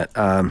come on that.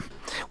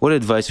 What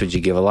advice would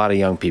you give? A lot of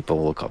young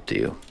people look up to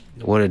you.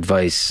 What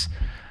advice,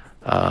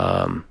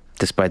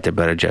 despite their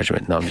better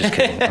judgment? No, I'm just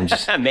kidding. I'm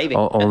just maybe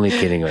only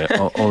kidding.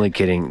 Only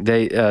kidding.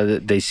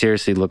 They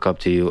seriously look up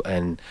to you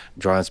and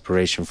draw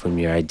inspiration from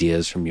your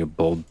ideas, from your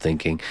bold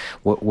thinking.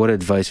 What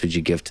advice would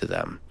you give to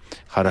them?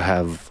 How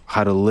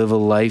to live a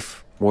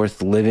life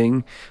worth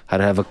living, how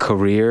to have a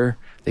career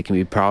they can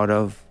be proud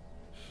of,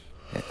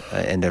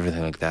 and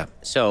everything like that.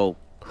 So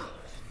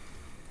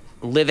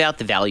live out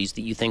the values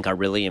that you think are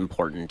really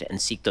important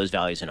and seek those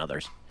values in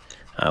others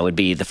would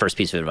be the first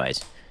piece of advice.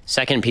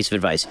 Second piece of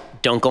advice,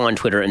 don't go on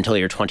Twitter until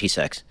you're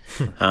 26.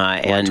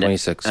 And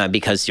 26?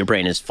 Because your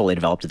brain is fully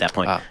developed at that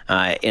point.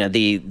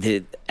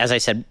 As I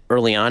said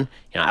early on,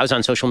 I was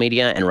on social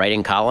media and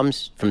writing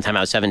columns from the time I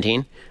was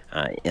 17.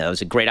 It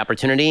was a great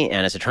opportunity,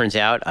 and as it turns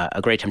out, a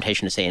great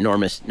temptation to say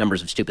enormous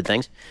numbers of stupid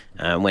things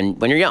when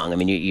you're young. I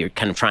mean, you're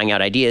kind of trying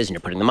out ideas, and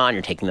you're putting them on,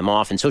 you're taking them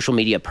off, and social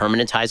media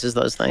permanentizes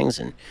those things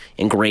and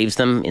engraves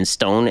them in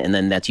stone, and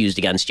then that's used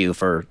against you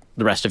for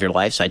the rest of your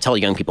life. So I tell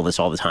young people this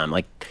all the time.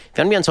 Like, if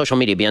you want to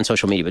be on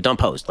social media, but don't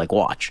post. Like,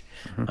 watch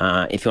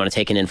if you want to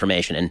take in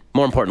information, and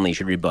more importantly, you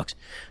should read books.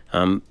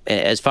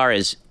 As far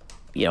as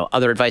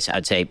other advice,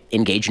 I'd say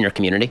engage in your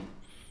community.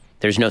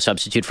 There's no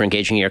substitute for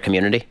engaging in your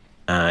community.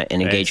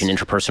 And engage in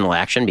interpersonal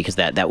action, because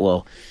that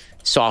will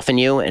soften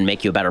you and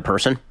make you a better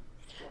person.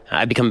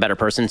 I've become a better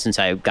person since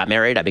I got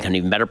married. I've become an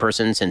even better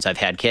person since I've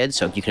had kids.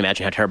 So you can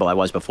imagine how terrible I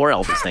was before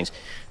all these things.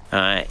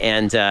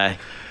 And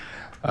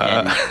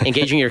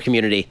engaging your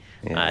community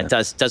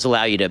does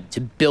allow you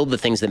to build the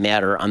things that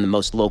matter on the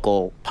most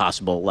local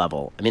possible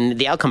level. I mean,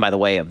 the outcome, by the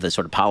way, of the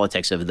sort of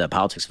politics of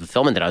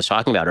fulfillment that I was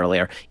talking about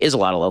earlier is a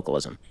lot of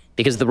localism,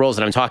 because the roles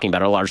that I'm talking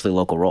about are largely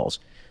local roles.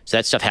 So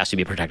that stuff has to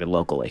be protected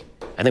locally.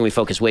 I think we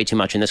focus way too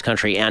much in this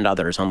country and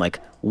others on like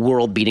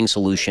world-beating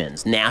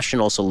solutions,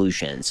 national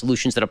solutions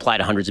that apply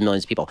to hundreds of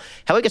millions of people.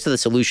 How we get to the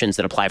solutions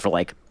that apply for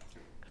like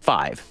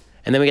 5,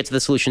 and then we get to the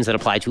solutions that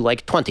apply to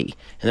like 20, and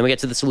then we get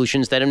to the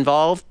solutions that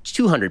involve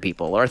 200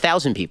 people or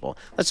 1,000 people.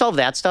 Let's solve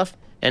that stuff.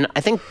 And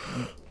I think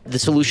the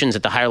solutions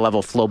at the higher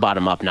level flow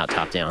bottom up, not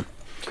top down.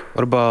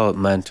 What about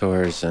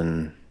mentors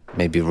and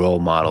maybe role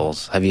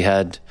models? Have you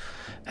had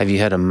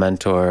a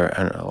mentor,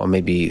 or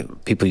maybe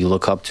people you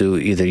look up to,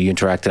 either you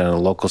interacted on a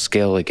local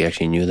scale, like you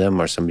actually knew them,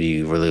 or somebody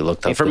you really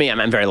looked up to? For me,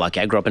 I'm very lucky.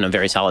 I grew up in a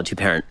very solid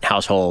 2-parent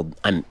household.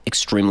 I'm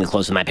extremely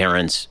close with my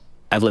parents.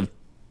 I've lived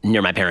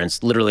near my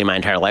parents literally my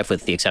entire life,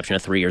 with the exception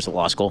of 3 years at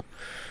law school.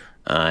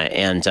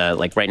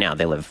 Like right now,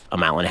 they live a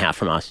mile and a half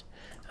from us.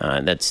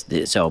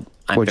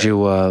 What'd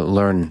you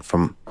learn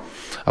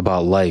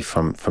about life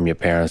from your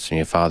parents and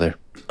your father?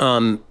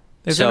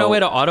 Is there no way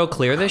to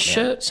auto-clear this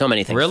shit? So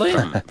many things. Really?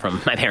 From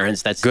my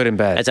parents. That's good and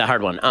bad. That's a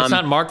hard one. It's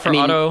not marked for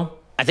auto?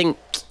 I think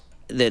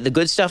the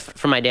good stuff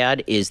from my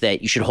dad is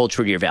that you should hold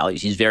true to your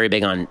values. He's very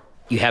big on,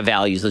 you have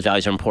values, those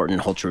values are important,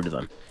 hold true to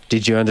them.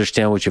 Did you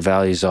understand what your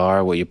values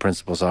are, what your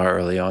principles are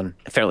early on?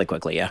 Fairly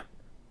quickly, yeah.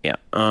 Yeah.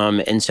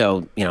 And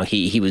so,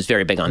 he was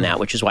very big on that,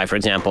 which is why, for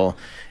example,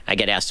 I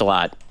get asked a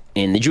lot,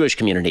 in the Jewish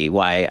community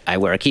why I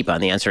wear a kippah.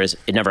 And the answer is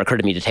it never occurred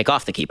to me to take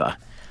off the kippah.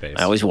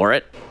 I always wore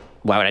it.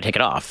 Why would I take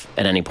it off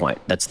at any point?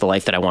 That's the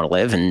life that I want to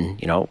live, and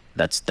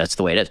that's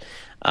the way it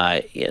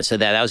is. So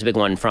that was a big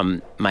one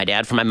from my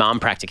dad. From my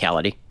mom,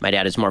 practicality. My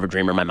dad is more of a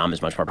dreamer. My mom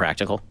is much more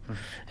practical.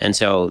 And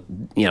so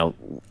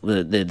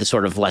the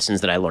sort of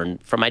lessons that I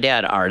learned from my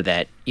dad are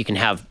that you can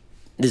have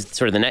this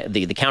sort of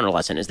the counter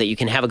lesson is that you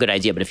can have a good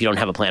idea, but if you don't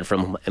have a plan for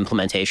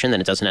implementation, then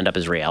it doesn't end up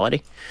as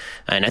reality.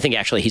 And I think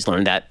actually he's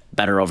learned that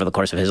better over the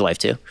course of his life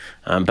too.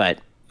 But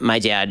my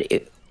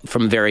dad.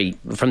 From the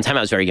time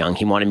I was very young,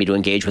 he wanted me to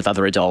engage with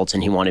other adults,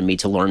 and he wanted me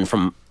to learn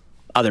from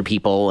other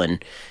people.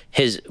 And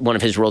one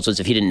of his rules was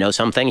if he didn't know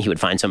something, he would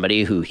find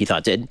somebody who he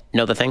thought did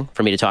know the thing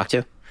for me to talk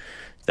to.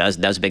 That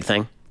was a big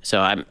thing.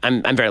 So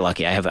I'm very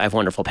lucky. I have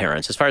wonderful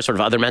parents. As far as sort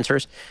of other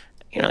mentors,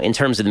 in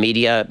terms of the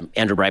media,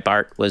 Andrew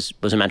Breitbart was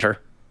a mentor.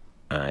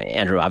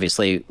 Andrew,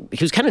 obviously,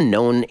 he was kind of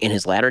known in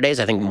his latter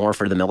days, I think, more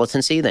for the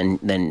militancy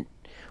than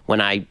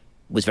when I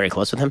was very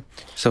close with him.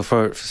 So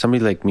for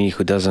somebody like me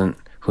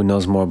who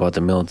knows more about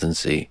the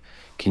militancy,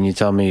 can you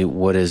tell me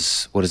what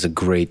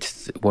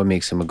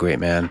makes him a great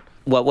man?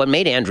 What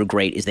made Andrew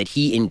great is that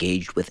he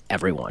engaged with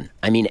everyone.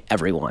 I mean,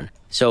 everyone.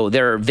 So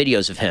there are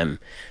videos of him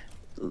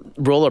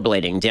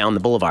rollerblading down the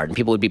boulevard, and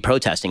people would be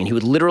protesting, and he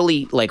would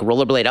literally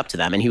rollerblade up to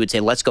them, and he would say,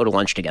 "Let's go to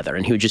lunch together,"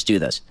 and he would just do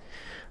this.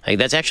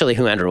 That's actually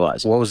who Andrew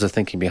was. What was the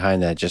thinking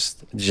behind that?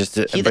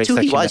 That's who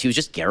he was. He was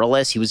just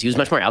garrulous. He was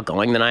much more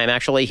outgoing than I am.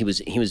 Actually, he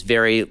was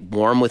very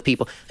warm with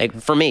people. Like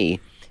for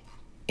me.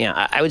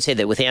 I would say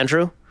that with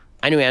Andrew,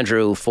 I knew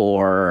Andrew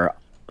I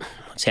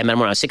met him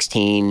when I was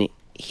 16.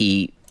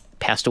 He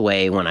passed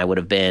away when I would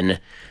have been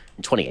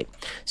 28.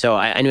 So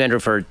I knew Andrew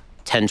for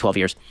 10, 12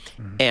 years.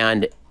 Mm-hmm.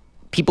 And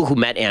people who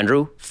met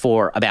Andrew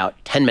for about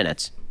 10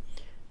 minutes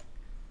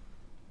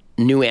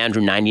knew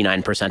Andrew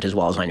 99% as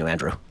well as I knew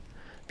Andrew.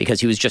 Because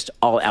he was just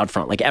all out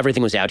front. Like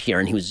everything was out here,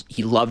 and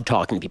he loved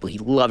talking to people. He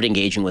loved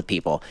engaging with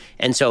people.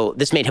 And so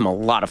this made him a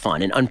lot of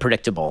fun and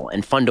unpredictable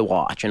and fun to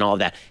watch and all of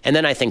that. And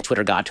then I think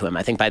Twitter got to him.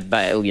 I think by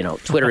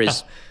Twitter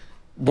is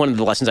one of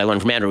the lessons I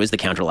learned from Andrew is the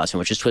counter lesson,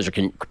 which is Twitter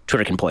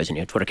can poison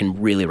you. Twitter can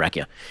really wreck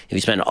you. If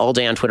you spend all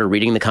day on Twitter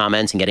reading the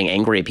comments and getting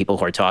angry at people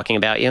who are talking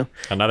about you,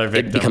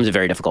 it becomes a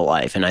very difficult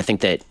life. And I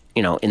think that,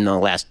 in the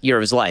last year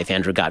of his life,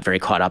 Andrew got very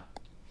caught up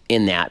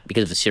in that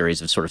because of a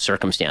series of sort of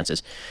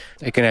circumstances.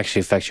 It can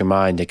actually affect your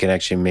mind. It can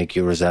actually make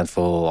you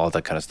resentful, all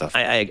that kind of stuff.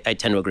 I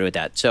tend to agree with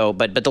that. So,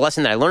 but the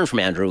lesson that I learned from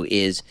Andrew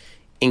is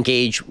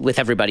engage with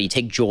everybody,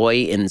 take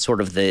joy in sort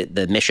of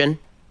the mission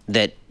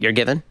that you're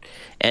given.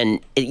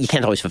 And you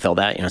can't always fulfill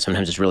that.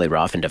 Sometimes it's really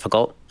rough and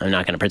difficult. I'm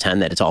not going to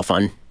pretend that it's all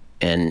fun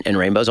and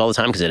rainbows all the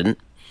time because it isn't.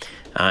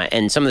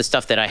 And some of the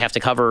stuff that I have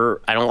to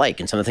cover, I don't like,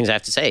 and some of the things I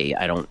have to say,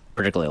 I don't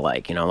particularly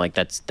like.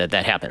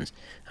 That happens.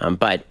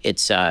 But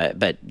that's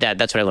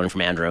what I learned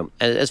from Andrew.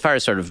 As far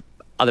as sort of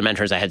other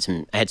mentors, I had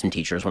some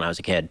teachers when I was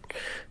a kid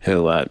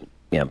who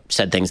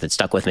said things that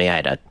stuck with me. I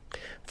had a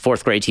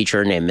fourth grade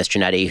teacher named Miss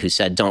Giannetti who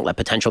said, "Don't let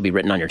potential be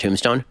written on your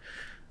tombstone,"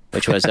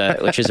 which is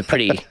a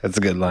pretty that's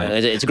a good line.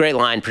 It's a great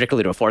line,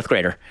 particularly to a fourth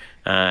grader.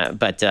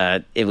 But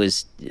it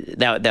was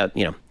that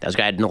was a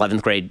guy. I had an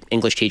 11th grade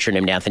English teacher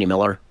named Anthony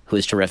Miller, who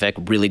was terrific,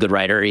 really good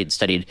writer. He'd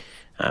studied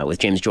with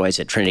James Joyce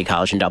at Trinity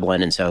College in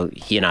Dublin, and so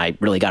he and I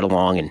really got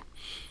along, and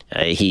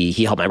he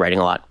helped my writing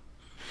a lot.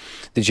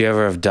 Did you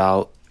ever have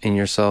doubt in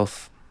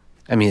yourself?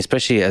 I mean,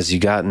 especially as you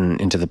gotten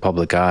into the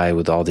public eye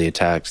with all the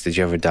attacks, did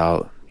you ever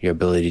doubt your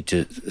ability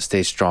to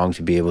stay strong,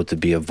 to be able to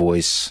be a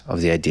voice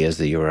of the ideas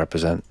that you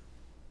represent?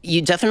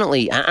 You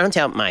definitely, I don't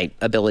doubt my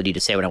ability to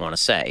say what I want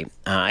to say.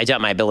 I doubt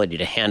my ability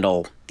to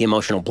handle the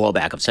emotional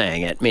blowback of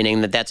saying it,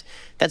 meaning that's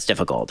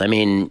difficult. I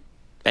mean,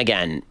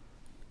 again,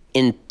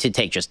 to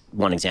take just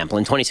one example,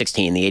 in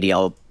 2016, the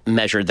ADL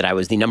measured that I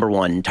was the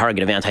 #1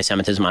 target of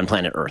anti-Semitism on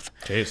planet Earth.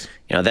 Jeez.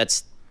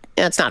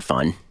 That's not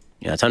fun.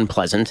 It's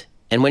unpleasant.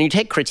 And when you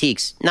take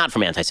critiques, not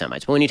from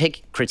anti-Semites, but when you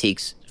take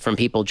critiques from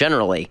people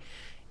generally,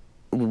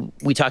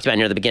 we talked about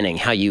near the beginning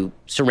how you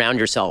surround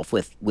yourself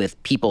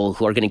with people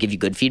who are going to give you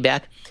good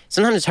feedback.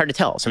 Sometimes it's hard to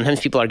tell. Sometimes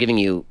people are giving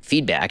you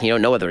feedback and you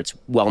don't know whether it's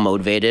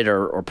well-motivated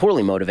or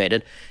poorly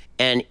motivated.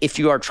 And if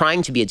you are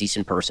trying to be a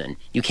decent person,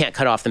 you can't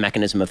cut off the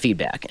mechanism of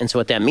feedback. And so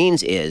what that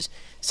means is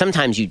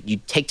sometimes you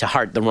take to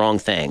heart the wrong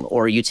thing,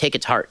 or you take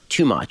it to heart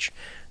too much.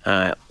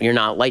 You're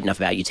not light enough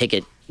about it. You take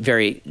it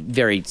very,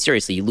 very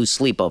seriously. You lose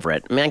sleep over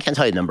it. I mean, I can't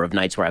tell you the number of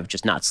nights where I've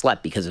just not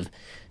slept because of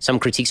some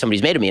critique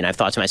somebody's made of me, and I've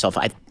thought to myself,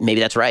 maybe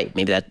that's right.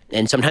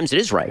 And sometimes it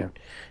is right.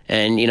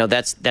 And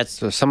that's.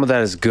 So some of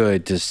that is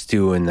good to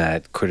stew in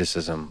that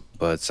criticism,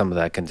 but some of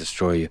that can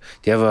destroy you.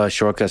 Do you have a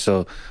shortcut?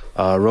 So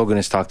Rogan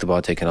has talked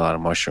about taking a lot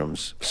of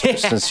mushrooms. So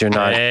since you're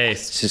not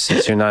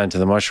into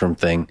the mushroom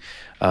thing,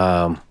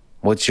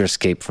 what's your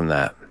escape from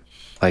that?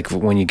 Like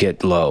when you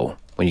get low,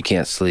 when you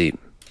can't sleep.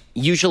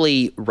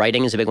 Usually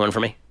writing is a big one for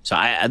me. So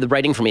the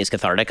writing for me is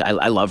cathartic.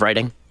 I love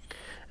writing.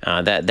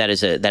 That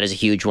is a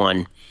huge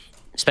one.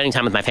 Spending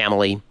time with my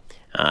family.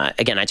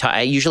 Again,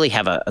 I usually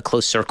have a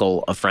close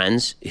circle of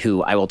friends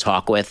who I will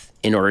talk with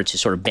in order to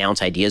sort of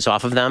bounce ideas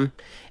off of them.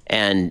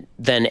 And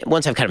then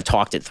once I've kind of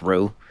talked it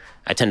through,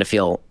 I tend to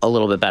feel a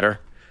little bit better.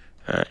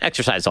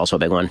 Exercise is also a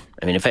big one.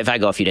 I mean, if I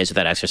go a few days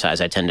without exercise,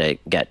 I tend to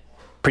get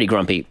pretty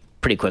grumpy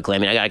pretty quickly. I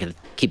mean, I got to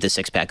keep the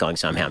six-pack going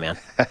somehow, man.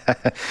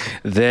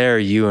 There,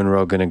 you and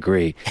Rogan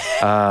agree.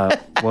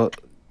 Well,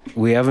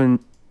 we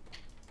haven't,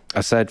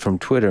 aside from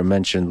Twitter,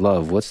 mentioned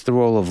love. What's the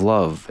role of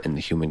love in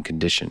the human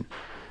condition,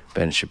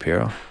 Ben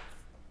Shapiro?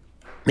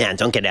 Man,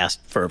 don't get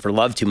asked for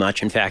love too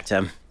much. In fact,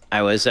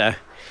 I was.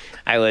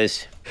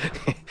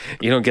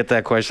 You don't get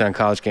that question on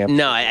college campus?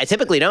 No, I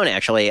typically don't,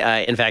 actually.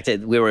 In fact,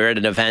 we were at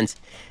an event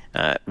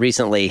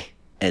recently,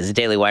 as a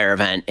Daily Wire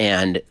event,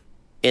 and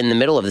in the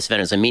middle of this event,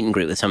 it was a meet and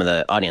greet with some of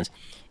the audience.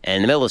 And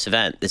in the middle of this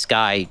event, this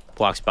guy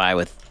walks by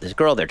with this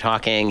girl. They're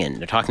talking, and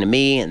they're talking to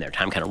me, and their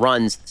time kind of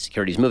runs. The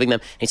security's moving them.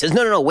 And he says,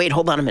 no, wait,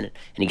 hold on a minute.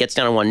 And he gets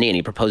down on one knee, and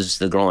he proposes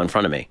to the girl in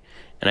front of me.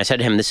 And I said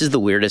to him, this is the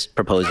weirdest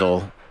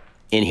proposal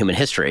in human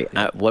history.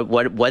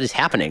 What is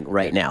happening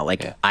right now?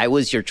 Like, I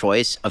was your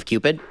choice of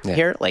Cupid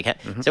here. Like,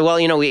 so, well,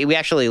 we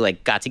actually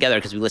like got together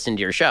because we listened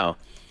to your show.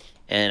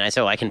 And I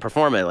said, well, I can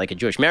perform it like a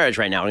Jewish marriage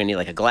right now. We're gonna need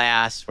like a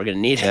glass. We're gonna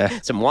need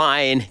some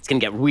wine. It's gonna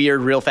get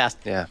weird real fast.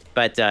 Yeah.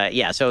 But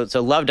so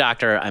Love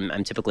Doctor,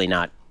 I'm typically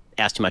not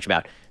asked too much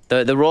about.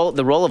 The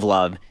role of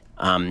love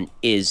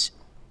is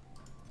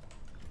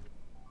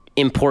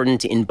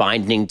important in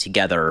binding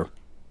together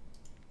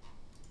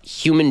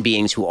human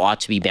beings who ought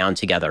to be bound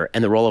together,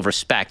 and the role of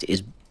respect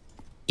is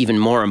even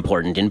more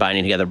important in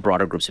binding together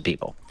broader groups of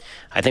people.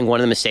 I think one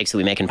of the mistakes that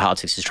we make in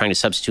politics is trying to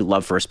substitute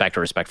love for respect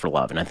or respect for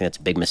love, and I think that's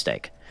a big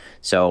mistake.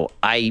 So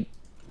I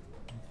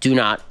do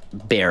not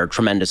bear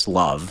tremendous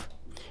love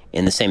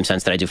in the same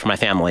sense that I do for my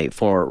family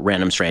for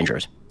random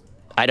strangers.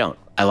 I don't.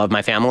 I love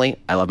my family.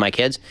 I love my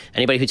kids.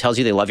 Anybody who tells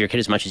you they love your kid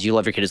as much as you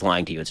love your kid is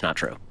lying to you. It's not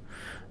true.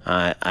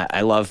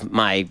 I love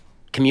my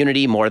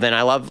community more than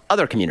I love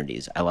other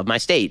communities. I love my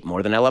state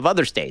more than I love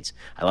other states.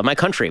 I love my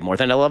country more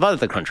than I love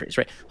other countries,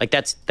 right? Like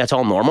that's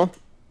all normal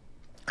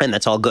and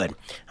that's all good.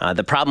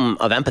 The problem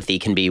of empathy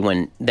can be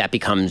when that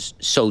becomes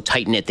so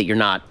tight-knit that you're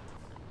not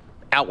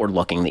outward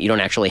looking, that you don't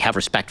actually have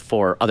respect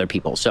for other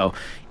people. So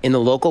in the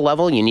local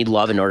level, you need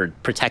love in order to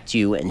protect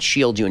you and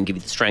shield you and give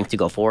you the strength to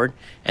go forward.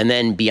 And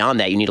then beyond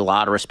that, you need a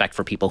lot of respect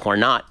for people who are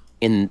not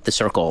in the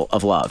circle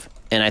of love.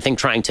 And I think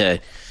trying to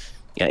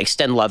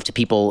extend love to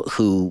people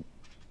who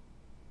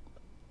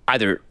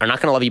either are not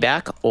going to love you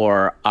back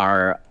or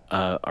are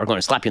going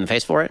to slap you in the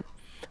face for it,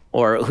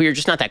 or who you're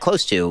just not that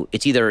close to,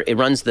 it's either it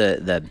runs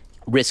the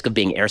risk of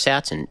being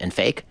airsats and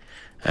fake,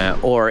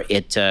 or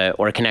it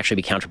can actually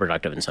be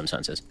counterproductive in some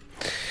senses.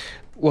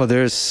 Well,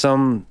 there's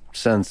some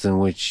sense in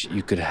which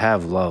you could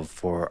have love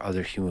for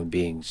other human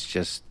beings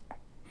just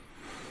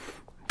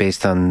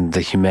based on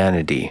the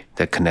humanity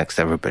that connects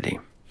everybody,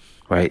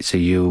 right? So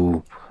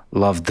you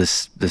love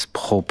this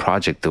whole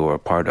project that we're a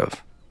part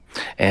of.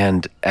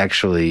 And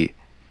actually,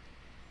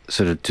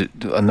 sort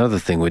of another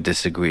thing we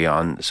disagree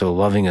on, so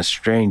loving a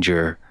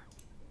stranger,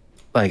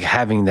 like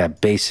having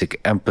that basic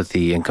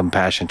empathy and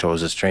compassion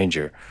towards a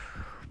stranger,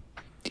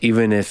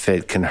 even if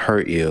it can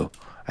hurt you,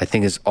 I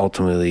think is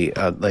ultimately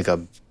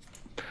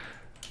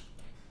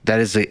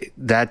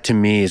that to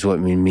me is what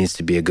it means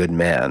to be a good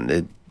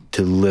man.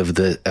 To live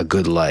a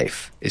good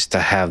life is to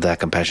have that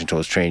compassion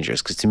towards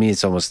strangers. Because to me,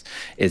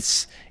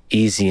 it's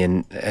easy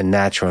and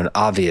natural and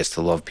obvious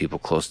to love people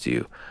close to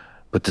you,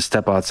 but to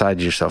step outside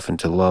yourself and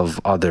to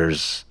love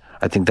others,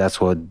 I think that's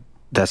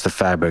the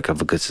fabric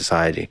of a good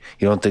society.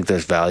 You don't think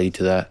there's value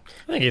to that?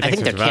 I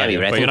think there can be,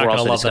 but I think we're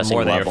also discussing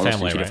love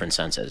almost in two different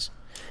senses.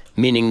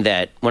 Meaning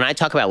that when I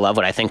talk about love,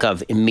 what I think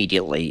of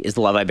immediately is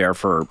the love I bear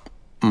for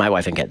my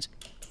wife and kids,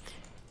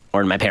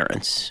 or my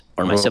parents,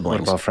 or my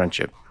siblings. What about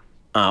friendship?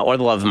 Or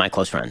the love of my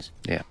close friends.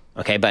 Yeah.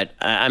 Okay, but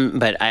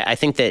I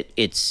think that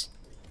it's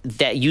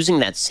that using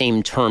that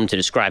same term to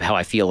describe how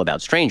I feel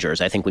about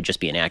strangers, I think would just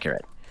be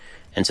inaccurate.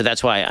 And so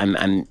that's why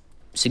I'm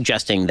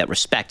suggesting that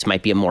respect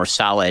might be a more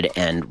solid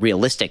and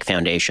realistic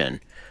foundation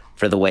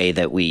for the way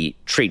that we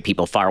treat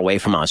people far away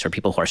from us or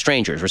people who are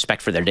strangers.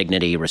 Respect for their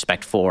dignity,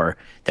 respect for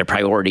their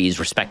priorities,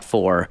 respect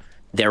for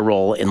their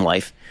role in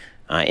life.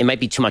 It might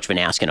be too much of an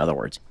ask, in other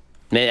words.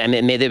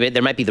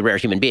 There might be the rare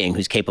human being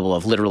who's capable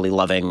of literally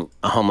loving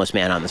a homeless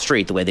man on the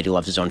street the way that he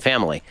loves his own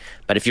family.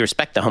 But if you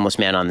respect the homeless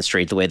man on the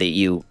street the way that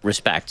you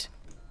respect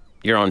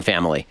your own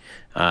family,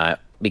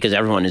 because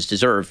everyone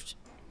deserves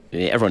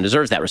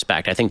that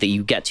respect, I think that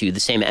you get to the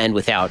same end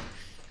without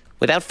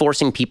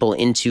forcing people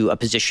into a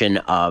position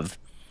of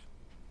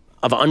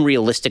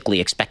unrealistically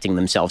expecting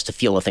themselves to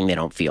feel a thing they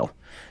don't feel.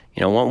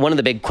 One of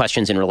the big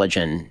questions in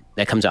religion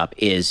that comes up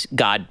is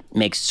God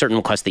makes certain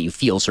requests that you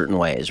feel certain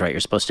ways, right? You're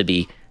supposed to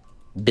be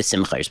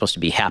bisimcha, you're supposed to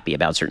be happy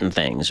about certain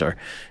things, or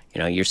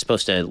you're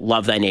supposed to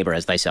love thy neighbor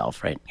as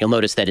thyself, right? You'll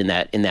notice that in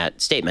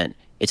that statement,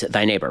 it's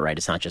thy neighbor, right?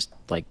 It's not just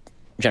like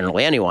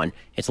generally anyone.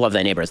 It's love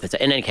thy neighbor as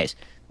thyself. In any case,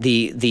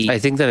 I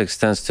think that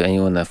extends to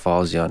anyone that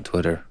follows you on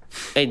Twitter.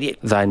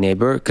 Thy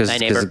neighbor,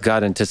 because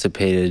God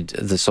anticipated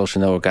the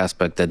social network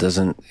aspect that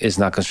is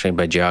not constrained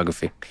by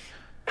geography.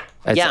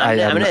 I'm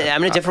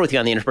going to differ with you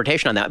on the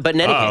interpretation on that. But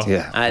in any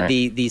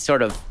case, the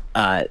sort of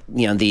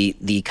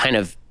the kind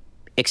of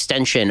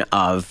extension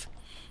of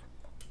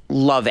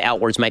love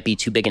outwards might be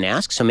too big an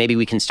ask. So maybe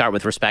we can start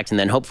with respect, and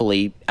then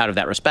hopefully out of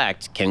that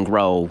respect can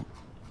grow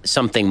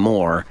something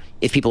more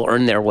if people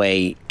earn their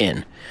way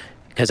in.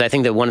 Because I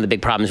think that one of the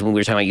big problems when we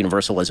were talking about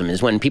universalism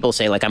is when people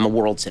say, like, I'm a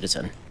world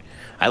citizen.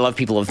 I love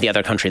people of the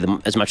other country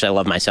as much as I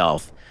love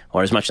myself,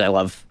 or as much as I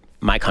love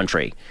my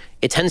country.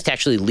 It tends to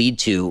actually lead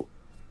to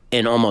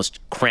an almost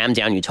crammed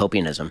down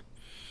utopianism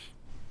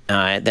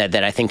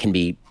that I think can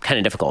be kind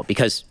of difficult,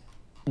 because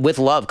with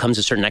love comes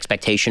a certain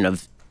expectation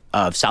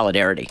of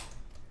solidarity.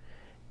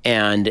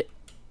 And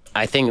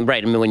I think,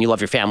 right, I mean, when you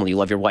love your family, you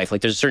love your wife,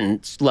 like there's a certain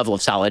level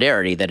of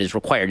solidarity that is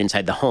required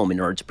inside the home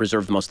in order to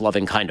preserve the most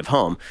loving kind of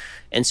home.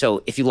 And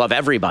so if you love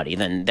everybody,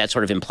 then that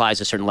sort of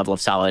implies a certain level of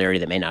solidarity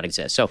that may not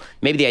exist. So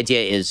maybe the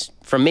idea is,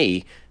 for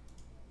me,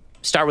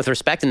 start with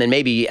respect, and then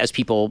maybe as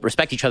people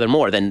respect each other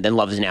more, then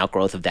love is an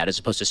outgrowth of that, as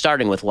opposed to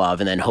starting with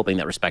love and then hoping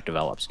that respect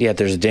develops. Yeah,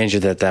 there's a danger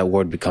that that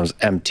word becomes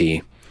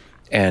empty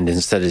and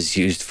instead is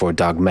used for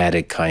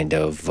dogmatic kind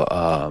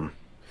of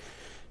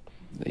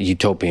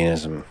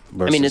utopianism.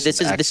 I mean, this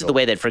is the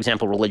way that, for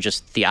example, religious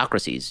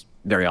theocracies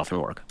very often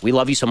work. We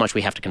love you so much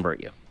we have to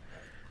convert you.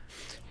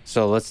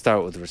 So let's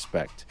start with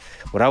respect.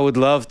 What I would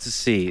love to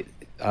see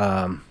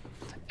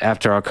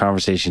after our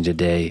conversation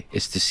today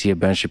is to see a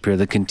Ben Shapiro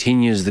that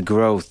continues the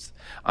growth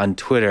on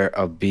Twitter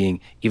of being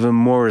even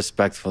more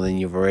respectful than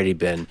you've already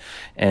been,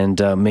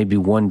 and maybe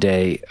one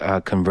day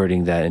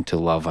converting that into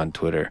love on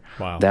Twitter.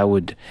 Wow. That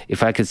would,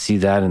 if I could see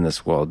that in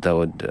this world, that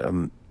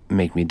would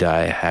make me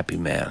die a happy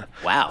man.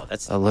 Wow,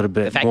 that's a little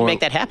bit if I can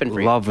make that happen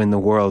for you. Love in the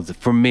world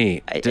for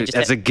me,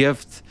 as a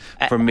gift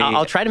for me.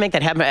 I'll try to make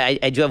that happen.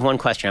 I do have one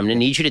question. I'm going to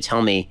need you to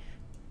tell me,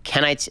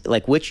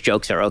 like, which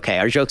jokes are okay?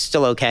 Are jokes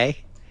still okay?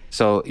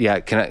 So yeah,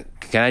 can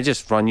I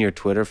just run your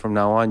Twitter from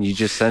now on? You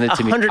just send it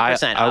to me.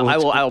 100%. I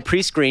will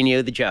pre-screen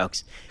you the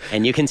jokes,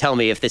 and you can tell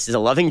me if this is a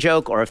loving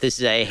joke or if this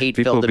is a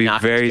hate-filled, obnoxious joke. People will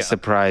be very joke.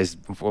 surprised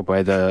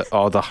by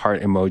all the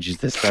heart emojis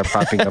that start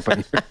popping up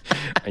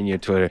on your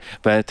Twitter.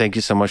 But thank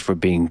you so much for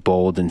being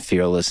bold and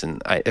fearless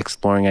and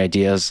exploring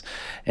ideas.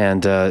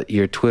 And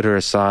your Twitter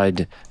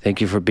aside,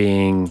 thank you for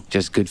being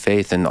just good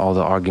faith in all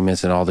the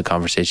arguments and all the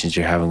conversations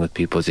you're having with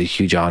people. It's a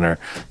huge honor.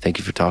 Thank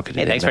you for talking to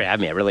me. Thanks for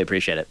having me. I really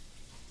appreciate it.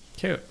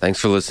 Thanks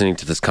for listening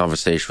to this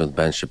conversation with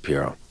Ben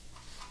Shapiro.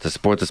 To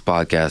support this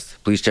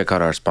podcast, please check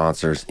out our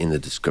sponsors in the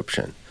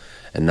description.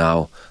 And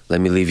now,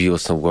 let me leave you with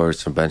some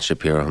words from Ben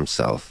Shapiro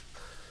himself.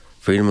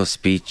 Freedom of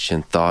speech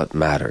and thought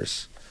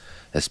matters,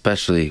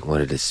 especially when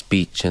it is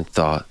speech and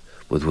thought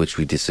with which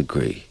we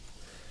disagree.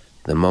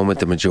 The moment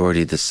the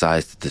majority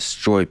decides to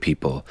destroy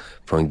people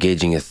for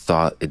engaging in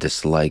thought it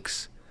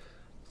dislikes,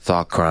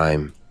 thought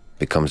crime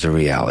becomes a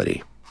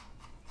reality.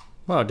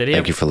 Wow,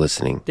 Thank you for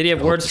listening. Did he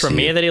have words from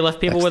me that he left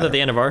people with at the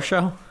end of our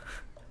show?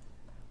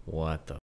 What the?